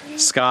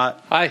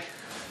 Scott, Hi.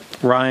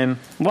 Ryan,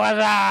 What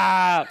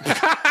up?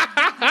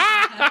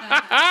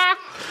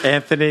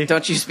 Anthony.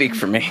 don't you speak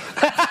for me.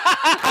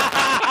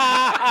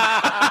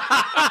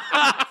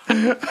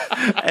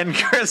 And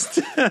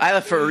Kristin. I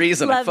left for a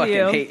reason. Love I fucking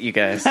you. hate you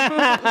guys.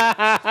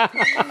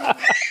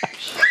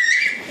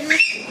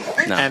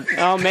 No. And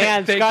Oh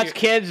man, Scott's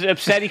kid's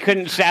upset he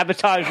couldn't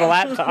sabotage the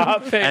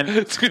laptop.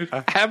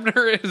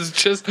 Abner is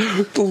just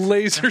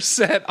laser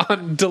set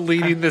on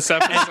deleting this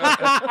episode.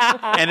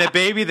 and a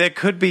baby that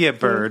could be a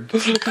bird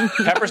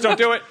Peppers, don't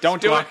do it.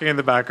 Don't do it. walking in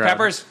the background.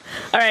 Peppers.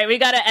 All right, we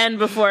got to end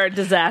before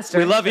disaster.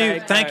 We love you.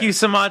 strikes. Thank you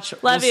so much.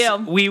 Love you.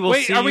 We will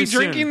Wait, see are we you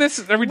soon. drinking this?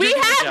 Are we We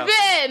drinking have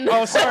been.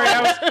 Oh, sorry.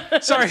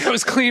 I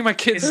was cleaning my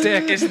kid's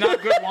dick. It's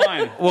not good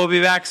wine. We'll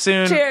be back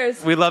soon.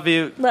 Cheers. We love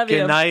you. Love Good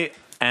you. night.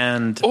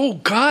 And Oh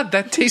God,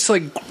 that tastes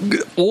like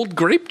old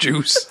grape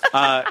juice.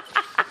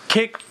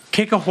 kick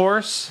a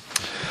horse.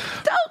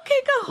 Don't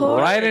kick a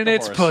horse. Right in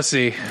its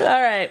pussy. All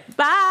right.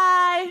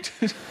 Bye.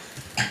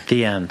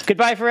 The end.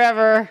 Goodbye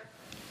forever.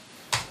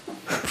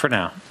 For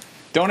now.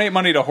 Donate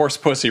money to horse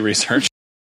pussy research.